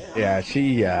gaping. Yeah,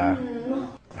 she... All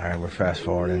right, we're fast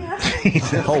forwarding.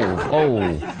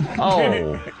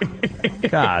 Oh.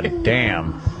 God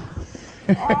damn.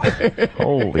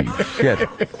 Holy shit.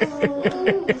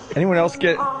 Anyone else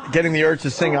getting the urge to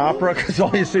sing opera? Because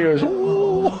all you see is...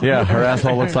 Yeah, her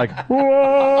asshole looks like...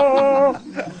 A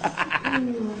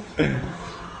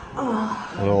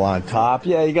little on top.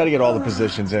 Yeah, you got to get all the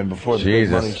positions in before the big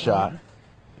Jesus. money shot.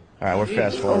 All right, we're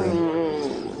fast forwarding.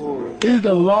 This is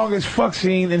the longest fuck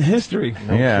scene in history.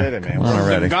 No Yeah, kidding, man. come on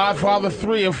already. Godfather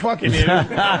 3 of fucking it.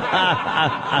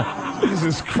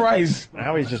 Jesus Christ.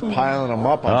 Now he's just piling them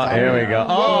up on Oh, top. here we go.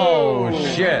 Oh,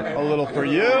 shit. A little for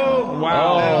you.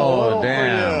 Wow. And a little Oh, for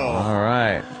damn. you. All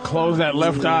right. Close that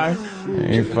left eye.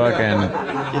 You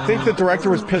fucking... You think the director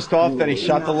was pissed off that he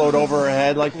shot the load over her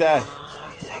head like that?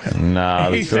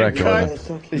 No, the He said director cut.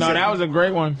 wasn't. No, that was a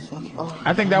great one.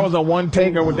 I think that was a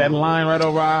one-taker with that line right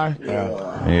over our eye.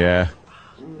 Yeah. Yeah.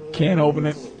 Can't open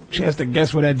it. She has to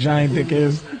guess where that giant dick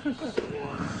is.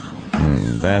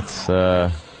 That's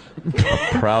a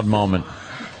proud moment.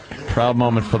 Proud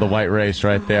moment for the white race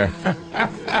right there.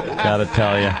 Gotta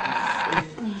tell you.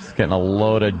 It's getting a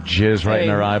load of jizz right in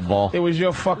her eyeball. It was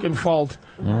your fucking fault.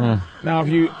 Now, if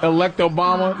you elect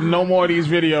Obama, no more of these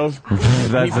videos.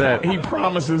 That's it. He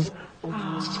promises.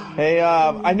 Hey,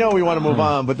 I know we want to move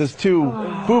on, but there's two.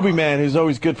 Booby Man, who's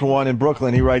always good for one in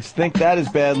Brooklyn, he writes, think that is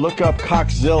bad, look up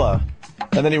Coxzilla.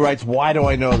 And then he writes, why do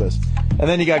I know this? And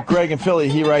then you got Greg in Philly,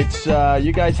 he writes,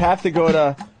 you guys have to go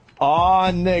to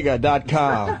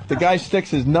awnigga.com. The guy sticks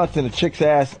his nuts in a chick's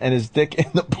ass and his dick in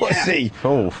the pussy.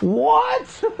 Oh.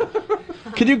 What?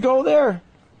 Can you go there?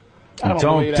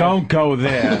 Don't go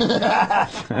there.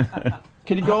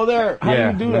 Can you go there? How do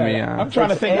you do that? I'm trying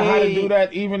to think of how to do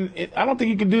that. I don't think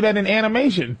you can do that in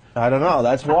animation. I don't know.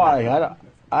 That's why.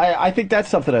 I think that's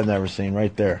something I've never seen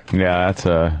right there. Yeah,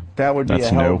 That would be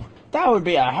that's a hell. new. That would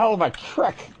be a hell of a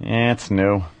trick. Yeah, it's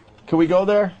new. Can we go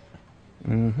there?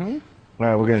 Mm-hmm. All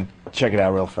right, we're gonna check it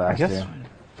out real fast. I guess. Yeah.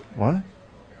 What?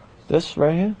 This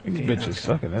right here? These bitches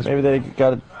sucking. Maybe they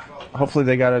got it. Hopefully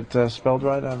they got it spelled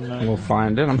right. We'll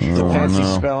find it. I'm sure. It's a fancy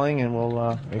no. spelling, and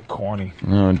we'll. They're corny.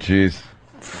 Oh, jeez.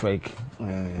 Fake.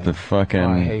 The fucking.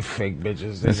 Oh, I hate fake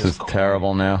bitches. They're This is just corny.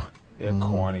 terrible now. They're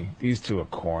corny. These two are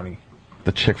corny.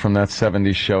 The chick from that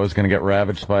 70s show is going to get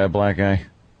ravaged by a black guy.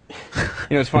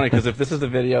 You know, it's funny because if this is the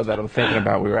video that I'm thinking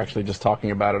about, we were actually just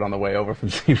talking about it on the way over from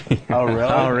TV. Oh really?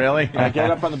 Oh, really? All right, get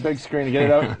it up on the big screen. Get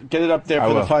it up there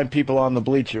for the fine people on the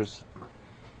bleachers.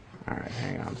 All right,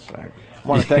 hang on a sec. I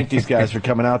want to thank these guys for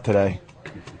coming out today.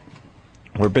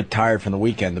 We're a bit tired from the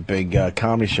weekend, the big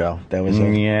comedy show. That was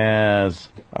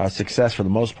a success for the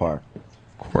most part.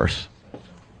 Of course.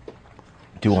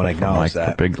 Do want to acknowledge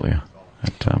Mike that. Birbiglia.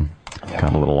 It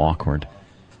got a little awkward.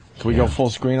 Can we go full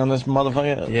screen on this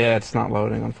motherfucker? Yeah, it's not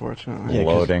loading, unfortunately. Yeah,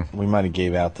 Loading. We might have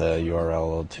gave out the URL a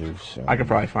little too soon. I could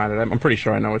probably find it. I'm pretty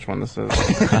sure I know which one this is.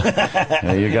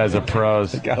 Yeah, you guys are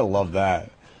pros. Gotta love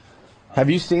that. Have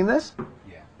you seen this?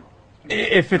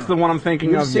 If it's the one I'm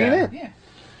thinking You've of, seen yeah. it? Yeah.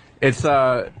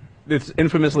 It's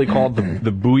infamously called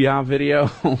the Booyah video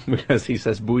because he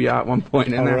says Booyah at one point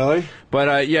in there. Really?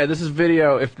 But yeah, this is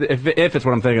video. If it's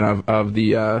what I'm thinking of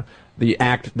the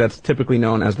act that's typically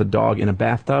known as the dog in a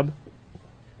bathtub.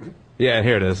 Yeah,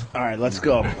 here it is. All right, let's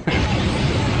go.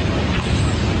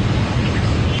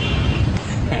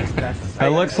 It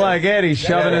looks like it. He's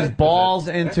shoving his balls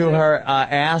into her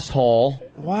asshole.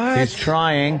 What? He's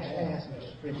trying.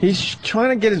 He's trying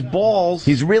to get his balls.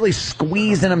 He's really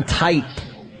squeezing them tight.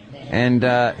 And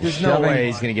There's no way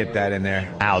he's going to get that in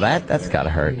there. Ow, that's got to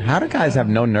hurt. How do guys have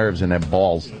no nerves in their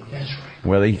balls?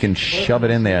 Where they can shove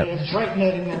it in there. That's right.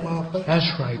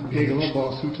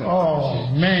 Oh,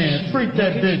 man. Freak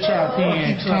that bitch out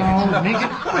then, Tom. Nigga.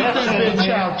 Freak that bitch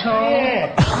out, Tom.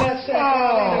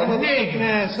 Oh,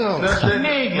 nigga.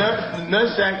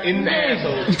 Nutsack in the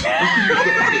asshole.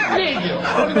 Nigga. I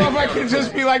don't know if I can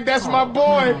just be like, that's my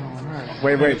boy.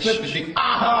 Wait. Nigga,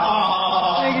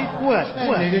 what?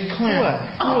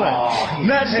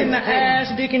 Nuts in the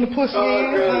ass, dick in the pussy.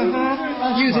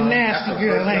 You's a nasty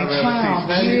girl, ain't clown.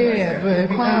 Yeah,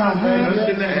 baby. Nuts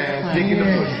in the ass, dick in the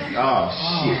pussy. Oh,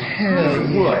 shit.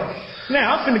 Hell yeah. What?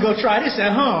 Now, I'm finna go try this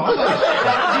at home.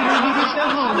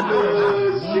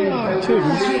 Dude,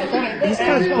 he's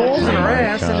got balls in her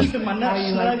ass. Keeping my nuts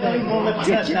snug. I ain't gonna let my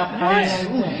nuts out my ass.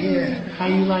 How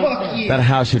you like that? That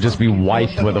house should just be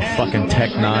wiped with a fucking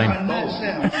Tech 9.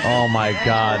 Oh my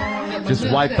God. Just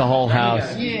wipe the whole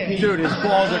house. Dude, his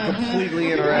balls are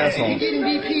completely in her asshole. You getting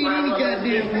BP any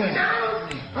goddamn way.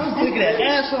 Look at that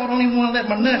asshole. I don't even want to let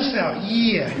my nuts out.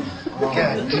 Yeah.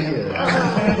 Goddamn.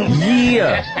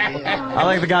 Yeah. I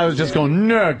like the guy who's just going,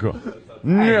 nigga.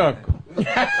 They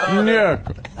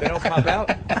don't pop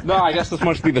out? No, I guess this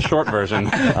must be the short version.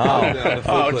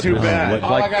 Oh, too bad.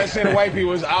 All I gotta say to white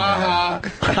people is,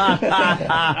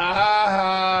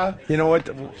 You know what?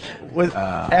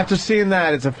 After seeing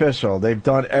that, it's official. They've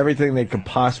done everything they could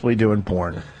possibly do in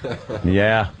porn.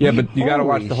 Yeah. Yeah, but you got to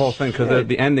watch the whole thing because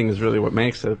the ending is really what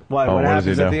makes it. What what does he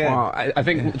happens do? at the end? Well, I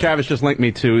think Travis just linked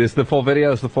me to. Is the full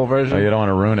video? Is the full version? Oh, you don't want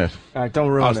to ruin it. All right, don't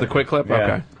ruin Oh, it. it's the quick clip? Yeah.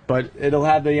 Okay. But it'll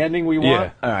have the ending we want? Yeah.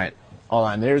 All right. Hold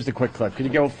on. There's the quick clip. Can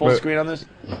you go full Wait. screen on this?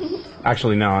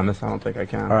 Actually, no, on this I don't think I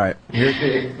can. All right.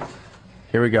 Here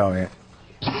we go, man.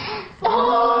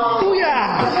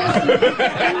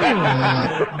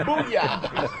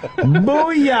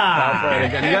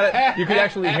 Booyah! You could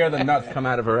actually hear the nuts come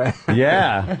out of her ass.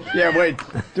 Yeah. Yeah, wait.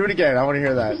 Do it again. I want to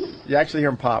hear that. You actually hear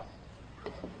him pop.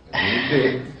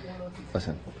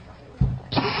 Listen.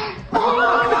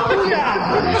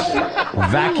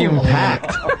 Vacuum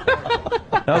packed.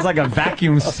 That was like a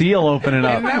vacuum seal opening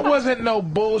up. And that wasn't no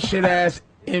bullshit ass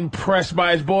impressed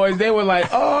by his boys. They were like,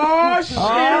 oh shit.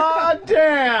 Oh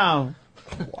damn.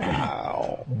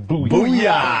 Wow.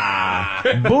 Booyah.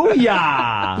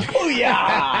 Booyah. Booyah.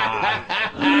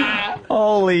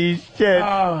 Holy shit.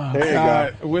 Oh, There you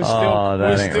God. go. We're still,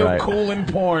 that ain't right. cool and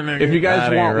poor, nigga. If you guys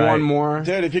That ain't want right. one more,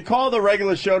 Dude, if you call the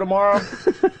regular show tomorrow,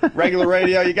 regular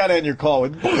radio, you got to end your call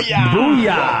with booyah.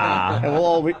 Booyah. And we'll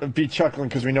all be chuckling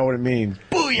because we know what it means.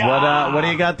 Booyah. What do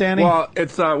you got, Danny? well,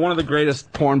 it's one of the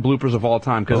greatest porn bloopers of all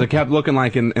time because it kept looking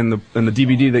like in the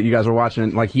DVD that you guys were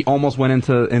watching, like he almost went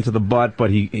into the butt,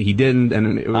 but he didn't,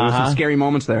 and it was some scary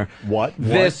moments there. What?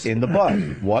 This in the butt?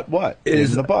 What?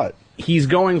 is in the butt? He's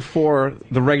going for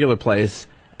the regular place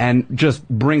and just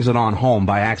brings it on home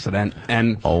by accident.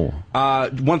 And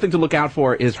one thing to look out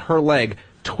for is her leg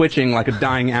twitching like a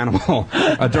dying animal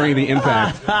during the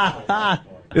impact.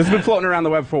 It's been floating around the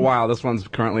web for a while. This one's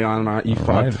currently on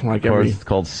eFucked. Like every it's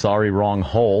called Sorry Wrong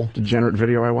Hole. degenerate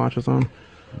video I watch is on.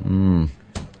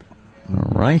 All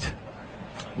right.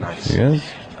 Nice. Yes.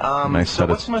 Nice So set of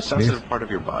what's the most sensitive part of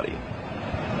your body?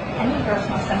 Any girl's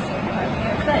most sensitive part of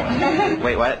your clit.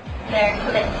 Wait, what? Their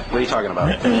clit. What are you talking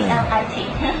about?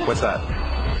 C-L-I-T. What's that?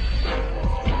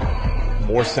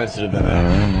 More sensitive than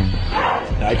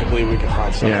that. I can believe we can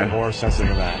find something more sensitive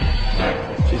than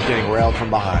that. She's getting railed from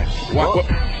behind.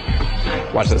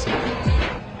 Watch this.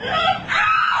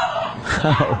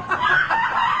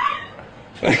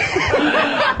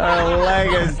 Her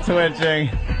leg is twitching.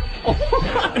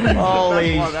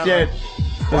 Holy shit.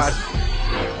 Watch.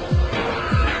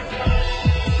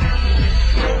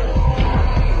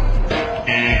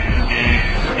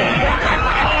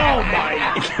 Oh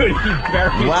my dude, he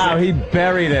buried Wow, he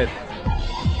buried it.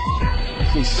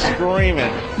 She's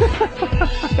screaming.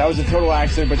 That was a total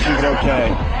accident, but she's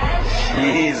okay.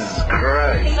 Jesus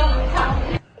Christ.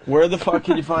 Where the fuck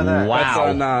can you find that?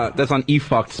 That's on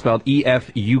eFucked, spelled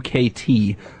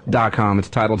EFUKT.com. It's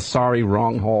titled Sorry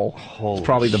Wrong Hole. It's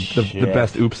probably the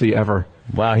best oopsie ever.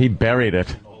 Wow, he buried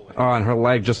it. Oh, and her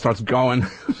leg just starts going.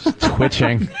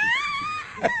 Twitching.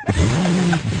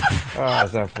 Oh,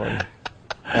 is that funny?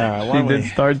 She did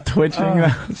start twitching.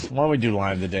 Why don't we do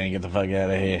line of the day and get the fuck out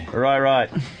of here? Right.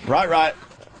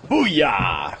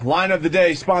 Booyah! Line of the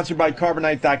day sponsored by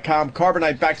Carbonite.com.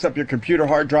 Carbonite backs up your computer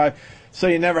hard drive so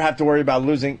you never have to worry about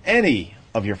losing any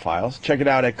of your files. Check it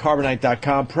out at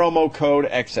Carbonite.com. Promo code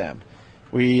XM.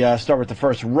 We start with the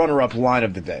first runner-up line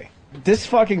of the day. This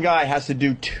fucking guy has to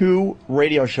do 2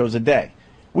 radio shows a day.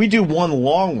 We do one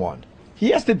long one.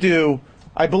 He has to do,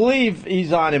 I believe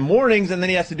he's on in mornings, and then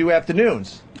he has to do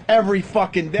afternoons. Every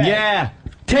fucking day. Yeah.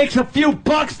 Takes a few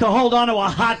bucks to hold on to a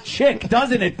hot chick,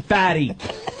 doesn't it, fatty?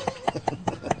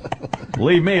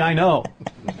 Believe me, I know.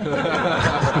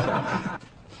 I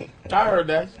heard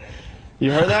that.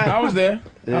 You heard that? I was there.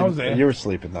 You were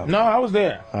sleeping, though. No, I was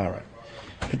there. All right.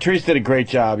 Patrice did a great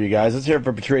job, you guys. Let's hear it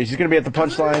for Patrice. He's going to be at the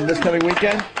Punchline this coming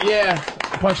weekend? Yeah.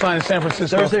 Punchline in San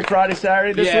Francisco. Thursday, Friday,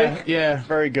 Saturday this week? Yeah.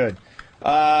 Very good. We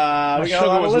got a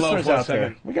lot of listeners out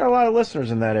there. We got a lot of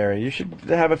listeners in that area. You should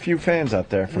have a few fans out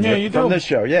there from, from this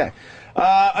show. Yeah.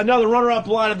 Another runner-up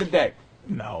line of the day.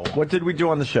 No. What did we do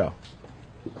on the show?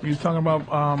 You talking about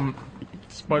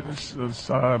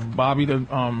Bobby the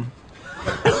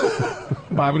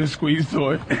Bobby the squeeze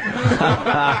toy.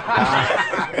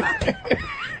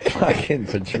 Fucking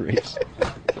Patrice.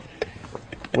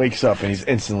 Wakes up and he's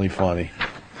instantly funny.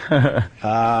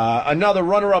 Another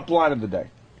runner-up line of the day.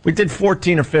 We did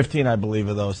 14 or 15, I believe,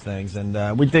 of those things,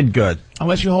 and we did good.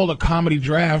 Unless you hold a comedy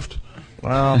draft.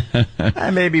 Well,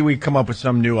 maybe we come up with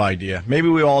some new idea. Maybe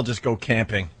we all just go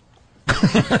camping.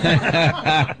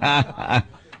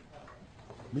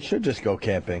 We should just go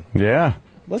camping. Yeah.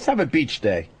 Let's have a beach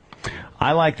day.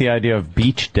 I like the idea of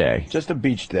beach day. Just a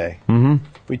beach day. Mm-hmm.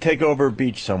 We take over a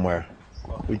beach somewhere.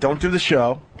 We don't do the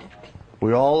show.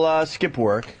 We all skip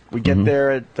work. We get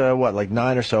there at, like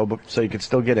 9 or so, so you can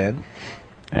still get in.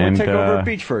 And we'll take over a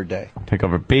beach for a day. Take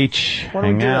over a beach, Why don't we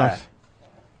hang do out. that?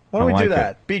 Why don't we I do like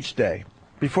that? Beach day.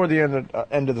 Before the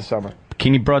end of the summer.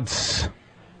 Bikini Broads.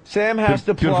 Sam has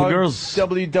to Beautiful plug girls.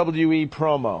 WWE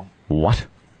promo. What?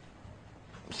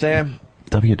 Sam?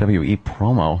 WWE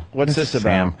promo? What's this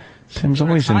Sam. Sam's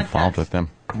always involved with them.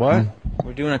 What?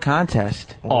 We're doing a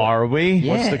contest. Are we?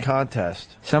 Yeah. What's the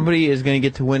contest? Somebody is going to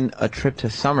get to win a trip to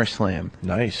SummerSlam.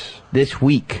 Nice. This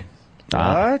week.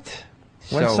 What?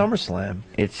 When's So, SummerSlam?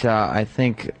 It's, I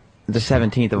think, the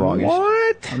 17th of August.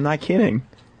 What? I'm not kidding.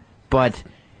 But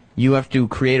you have to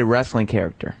create a wrestling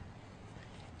character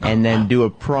and then do a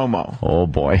promo. Oh,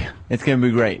 boy. It's going to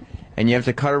be great. and you have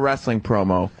to cut a wrestling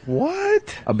promo.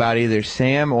 What? About either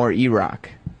Sam or E-Rock.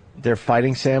 They're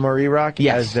fighting Sam or E-Rock?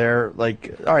 Yes. As they're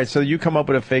like, all right, so you come up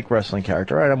with a fake wrestling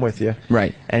character. All right, I'm with you.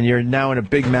 Right. And you're now in a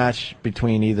big match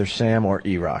between either Sam or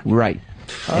E-Rock. Right.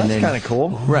 Oh, that's kind of cool.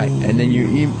 Right. And then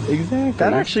you... Exactly.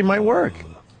 That actually might work.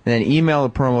 And then email the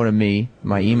promo to me.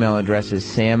 My email address is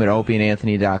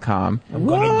sam@opieandanthony.com. I'm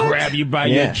going to grab you by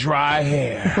your dry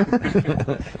hair.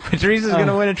 Patrice is going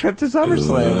to win a trip to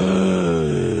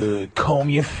SummerSlam. Comb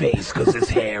your face because it's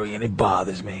hairy and it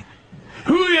bothers me.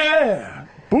 Hoo-yeah!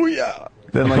 Booyah!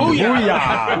 Then like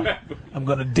Booyah! I'm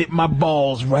going to dip my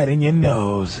balls right in your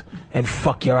nose and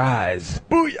fuck your eyes.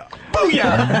 Booyah!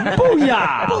 Booyah!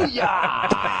 Booyah!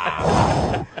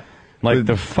 Booyah! Like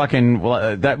the fucking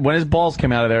that when his balls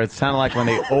came out of there, it sounded like when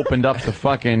they opened up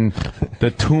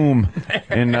the tomb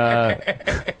in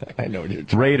I know what you're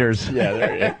talking Raiders. Yeah,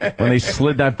 there you go. When they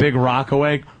slid that big rock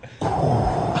away.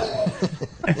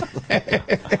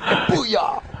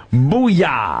 Booyah!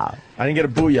 Booyah! I didn't get a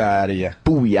booyah out of you.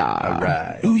 Booyah! All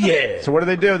right. Ooh, yeah. So what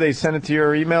do? They send it to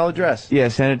your email address? Yeah,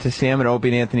 send it to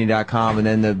sam@opieandanthony.com, and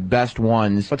then the best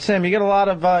ones. But Sam, you get a lot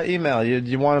of email.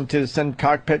 You want them to send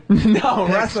cockpit? No,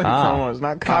 wrestling promos,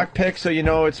 not cockpick, so you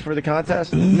know it's for the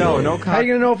contest? No, no How are you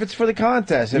going to know if it's for the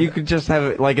contest? You could just have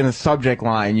it, like, in the subject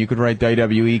line, you could write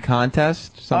WWE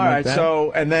contest, something All right, like that.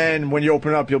 so, and then when you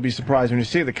open it up, you'll be surprised when you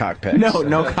see the cockpit. No,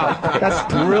 no cockpit.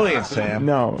 That's brilliant, Sam.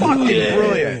 No. Fucking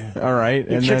brilliant. All right.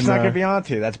 Your and chick's then, not going to be on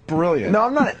to you. That's brilliant. No,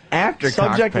 I'm not after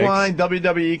Subject cockpicks. line,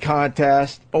 WWE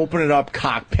contest, open it up,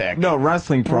 cockpick. No,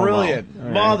 wrestling promo. Brilliant. All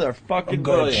right. Motherfucking I'm going to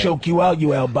brilliant. choke you out,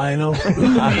 you albino.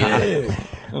 Yeah.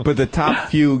 But the top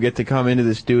few get to come into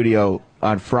the studio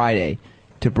on Friday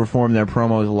to perform their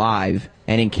promos live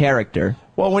and in character.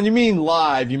 Well, when you mean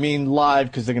live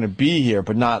because they're going to be here,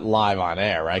 but not live on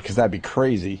air, right? Because that'd be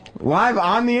crazy. Live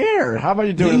on the air. How about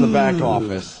you do it in the back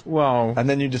office? Well, and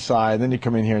then you decide, then you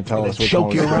come in here and tell us what's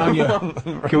choke you around your...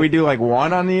 Can we do like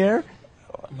one on the air?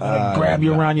 grab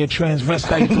you around your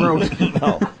transvestite throat.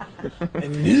 No.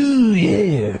 Ooh,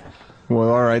 yeah. Well,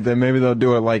 all right, then maybe they'll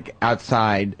do it like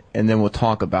outside, and then we'll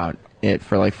talk about it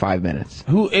for like 5 minutes.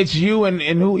 Who? It's you and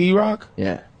who? E-Rock?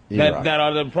 Yeah. That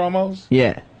are the promos?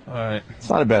 Yeah. All right. It's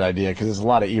not a bad idea because there's a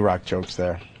lot of E-Rock jokes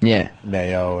there. Yeah.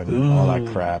 Mayo and all that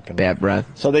crap. And bad breath.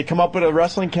 So they come up with a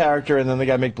wrestling character, and then they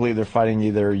got to make believe they're fighting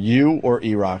either you or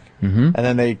E-Rock. And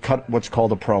then they cut what's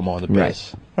called a promo in the biz.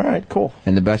 Right. All right, cool.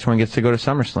 And the best one gets to go to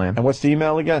SummerSlam. And what's the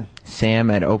email again?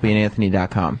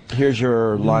 sam@opieandanthony.com. Here's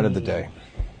your line of the day.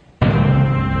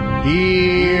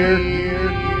 Here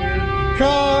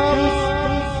comes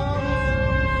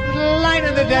Line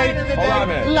of the day. Hold on a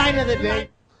minute. Line of the day.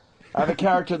 I have a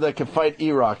character that can fight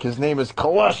E-Rock. His name is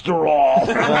Cholesterol.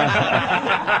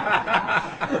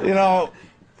 You know,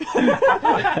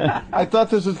 I thought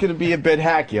this was going to be a bit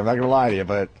hacky. I'm not going to lie to you,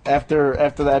 but after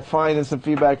that find and some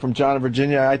feedback from John in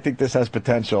Virginia, I think this has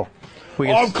potential.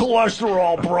 I'm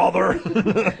Cholesterol, brother.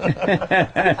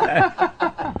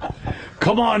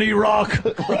 Come on, E-Rock.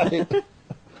 Right.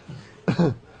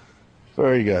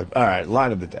 Very good. All right,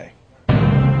 line of the day.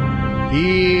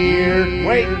 Here.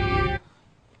 Wait.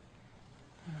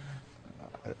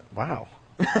 Wow.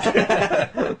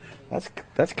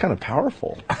 That's kind of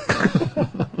powerful.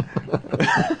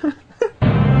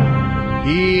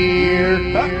 Here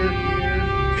comes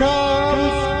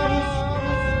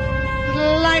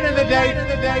Line of the day.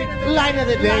 Line of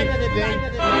the day.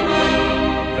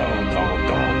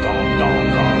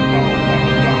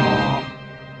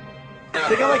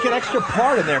 They got like an extra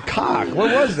part in their cock.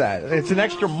 What was that? It's an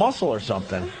extra muscle or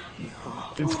something.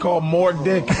 It's called more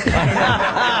dick.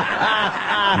 Yeah.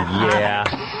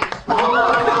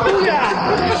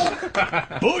 Booyah!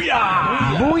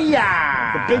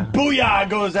 Booyah! The big booyah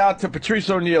goes out to Patrice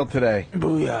O'Neal today.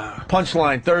 Booyah.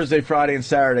 Punchline Thursday, Friday, and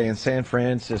Saturday in San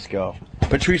Francisco.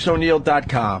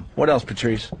 PatriceO'Neal.com. What else,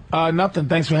 Patrice? Nothing.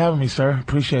 Thanks for having me, sir.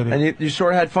 Appreciate it. And you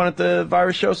sort of had fun at the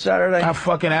virus show Saturday? I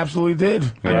fucking absolutely did.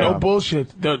 Yeah. No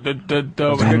bullshit.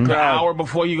 The hour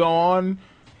before you go on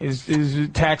is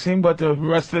taxing, but the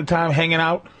rest of the time hanging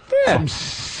out from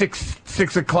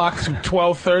 6 o'clock to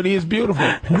 12:30 is beautiful.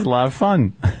 It's a lot of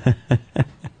fun.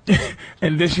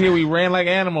 And this year we ran like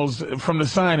animals from the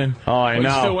signing. Oh, I We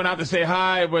know. still went out to say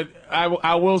hi, but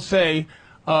I will say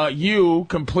you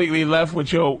completely left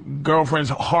with your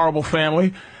girlfriend's horrible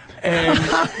family, and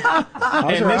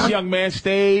this young man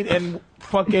stayed and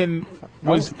fucking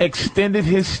extended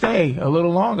his stay a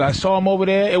little longer. I saw him over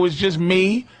there. It was just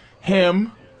me,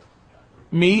 him,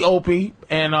 Opie,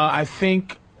 and I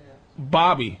think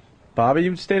Bobby. Bobby,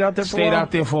 you stayed out there for a while? Stayed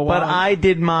out there for a while. But I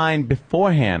did mine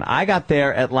beforehand. I got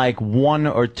there at like 1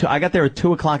 or 2. I got there at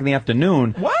 2 o'clock in the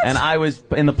afternoon. What? And I was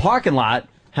in the parking lot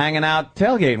hanging out,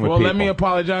 tailgating with Well, people. let me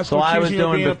apologize So for I was accusing you of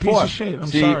doing being a before. piece of shit. I'm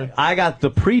See, sorry. I got the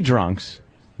pre-drunks,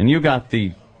 and you got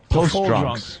the full post-drunks.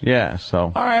 drunks. Yeah,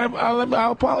 so. All right,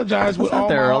 I'll apologize. It's with not all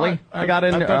there my early. heart. I got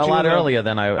in thought a you lot was earlier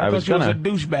than I was thought gonna.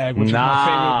 you was a douchebag, which is Nah. my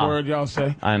favorite word y'all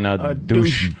say. I know, A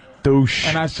douche.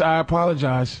 And I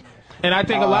apologize. And I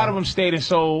think a lot of them stayed and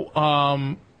sold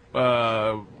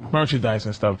merchandise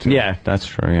and stuff, too. Yeah, that's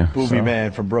true, yeah. Booby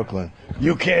Man from Brooklyn.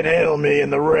 You can't handle me in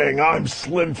the ring. I'm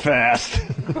slim fast.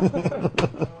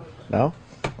 No?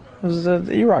 It was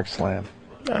the E-Rock Slam.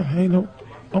 Hey, don't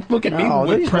look at me No,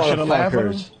 with these pressure to laugh at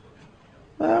motherfuckers.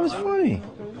 them. That was funny.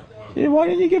 Yeah, why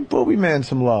didn't you give Booby Man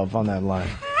some love on that line?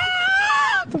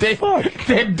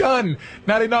 They're done.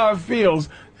 Now they know how it feels.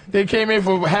 They came in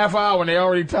for half hour and they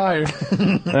already tired.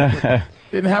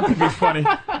 Didn't have to be funny.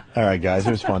 All right, guys.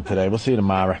 It was fun today. We'll see you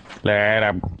tomorrow.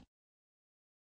 Later.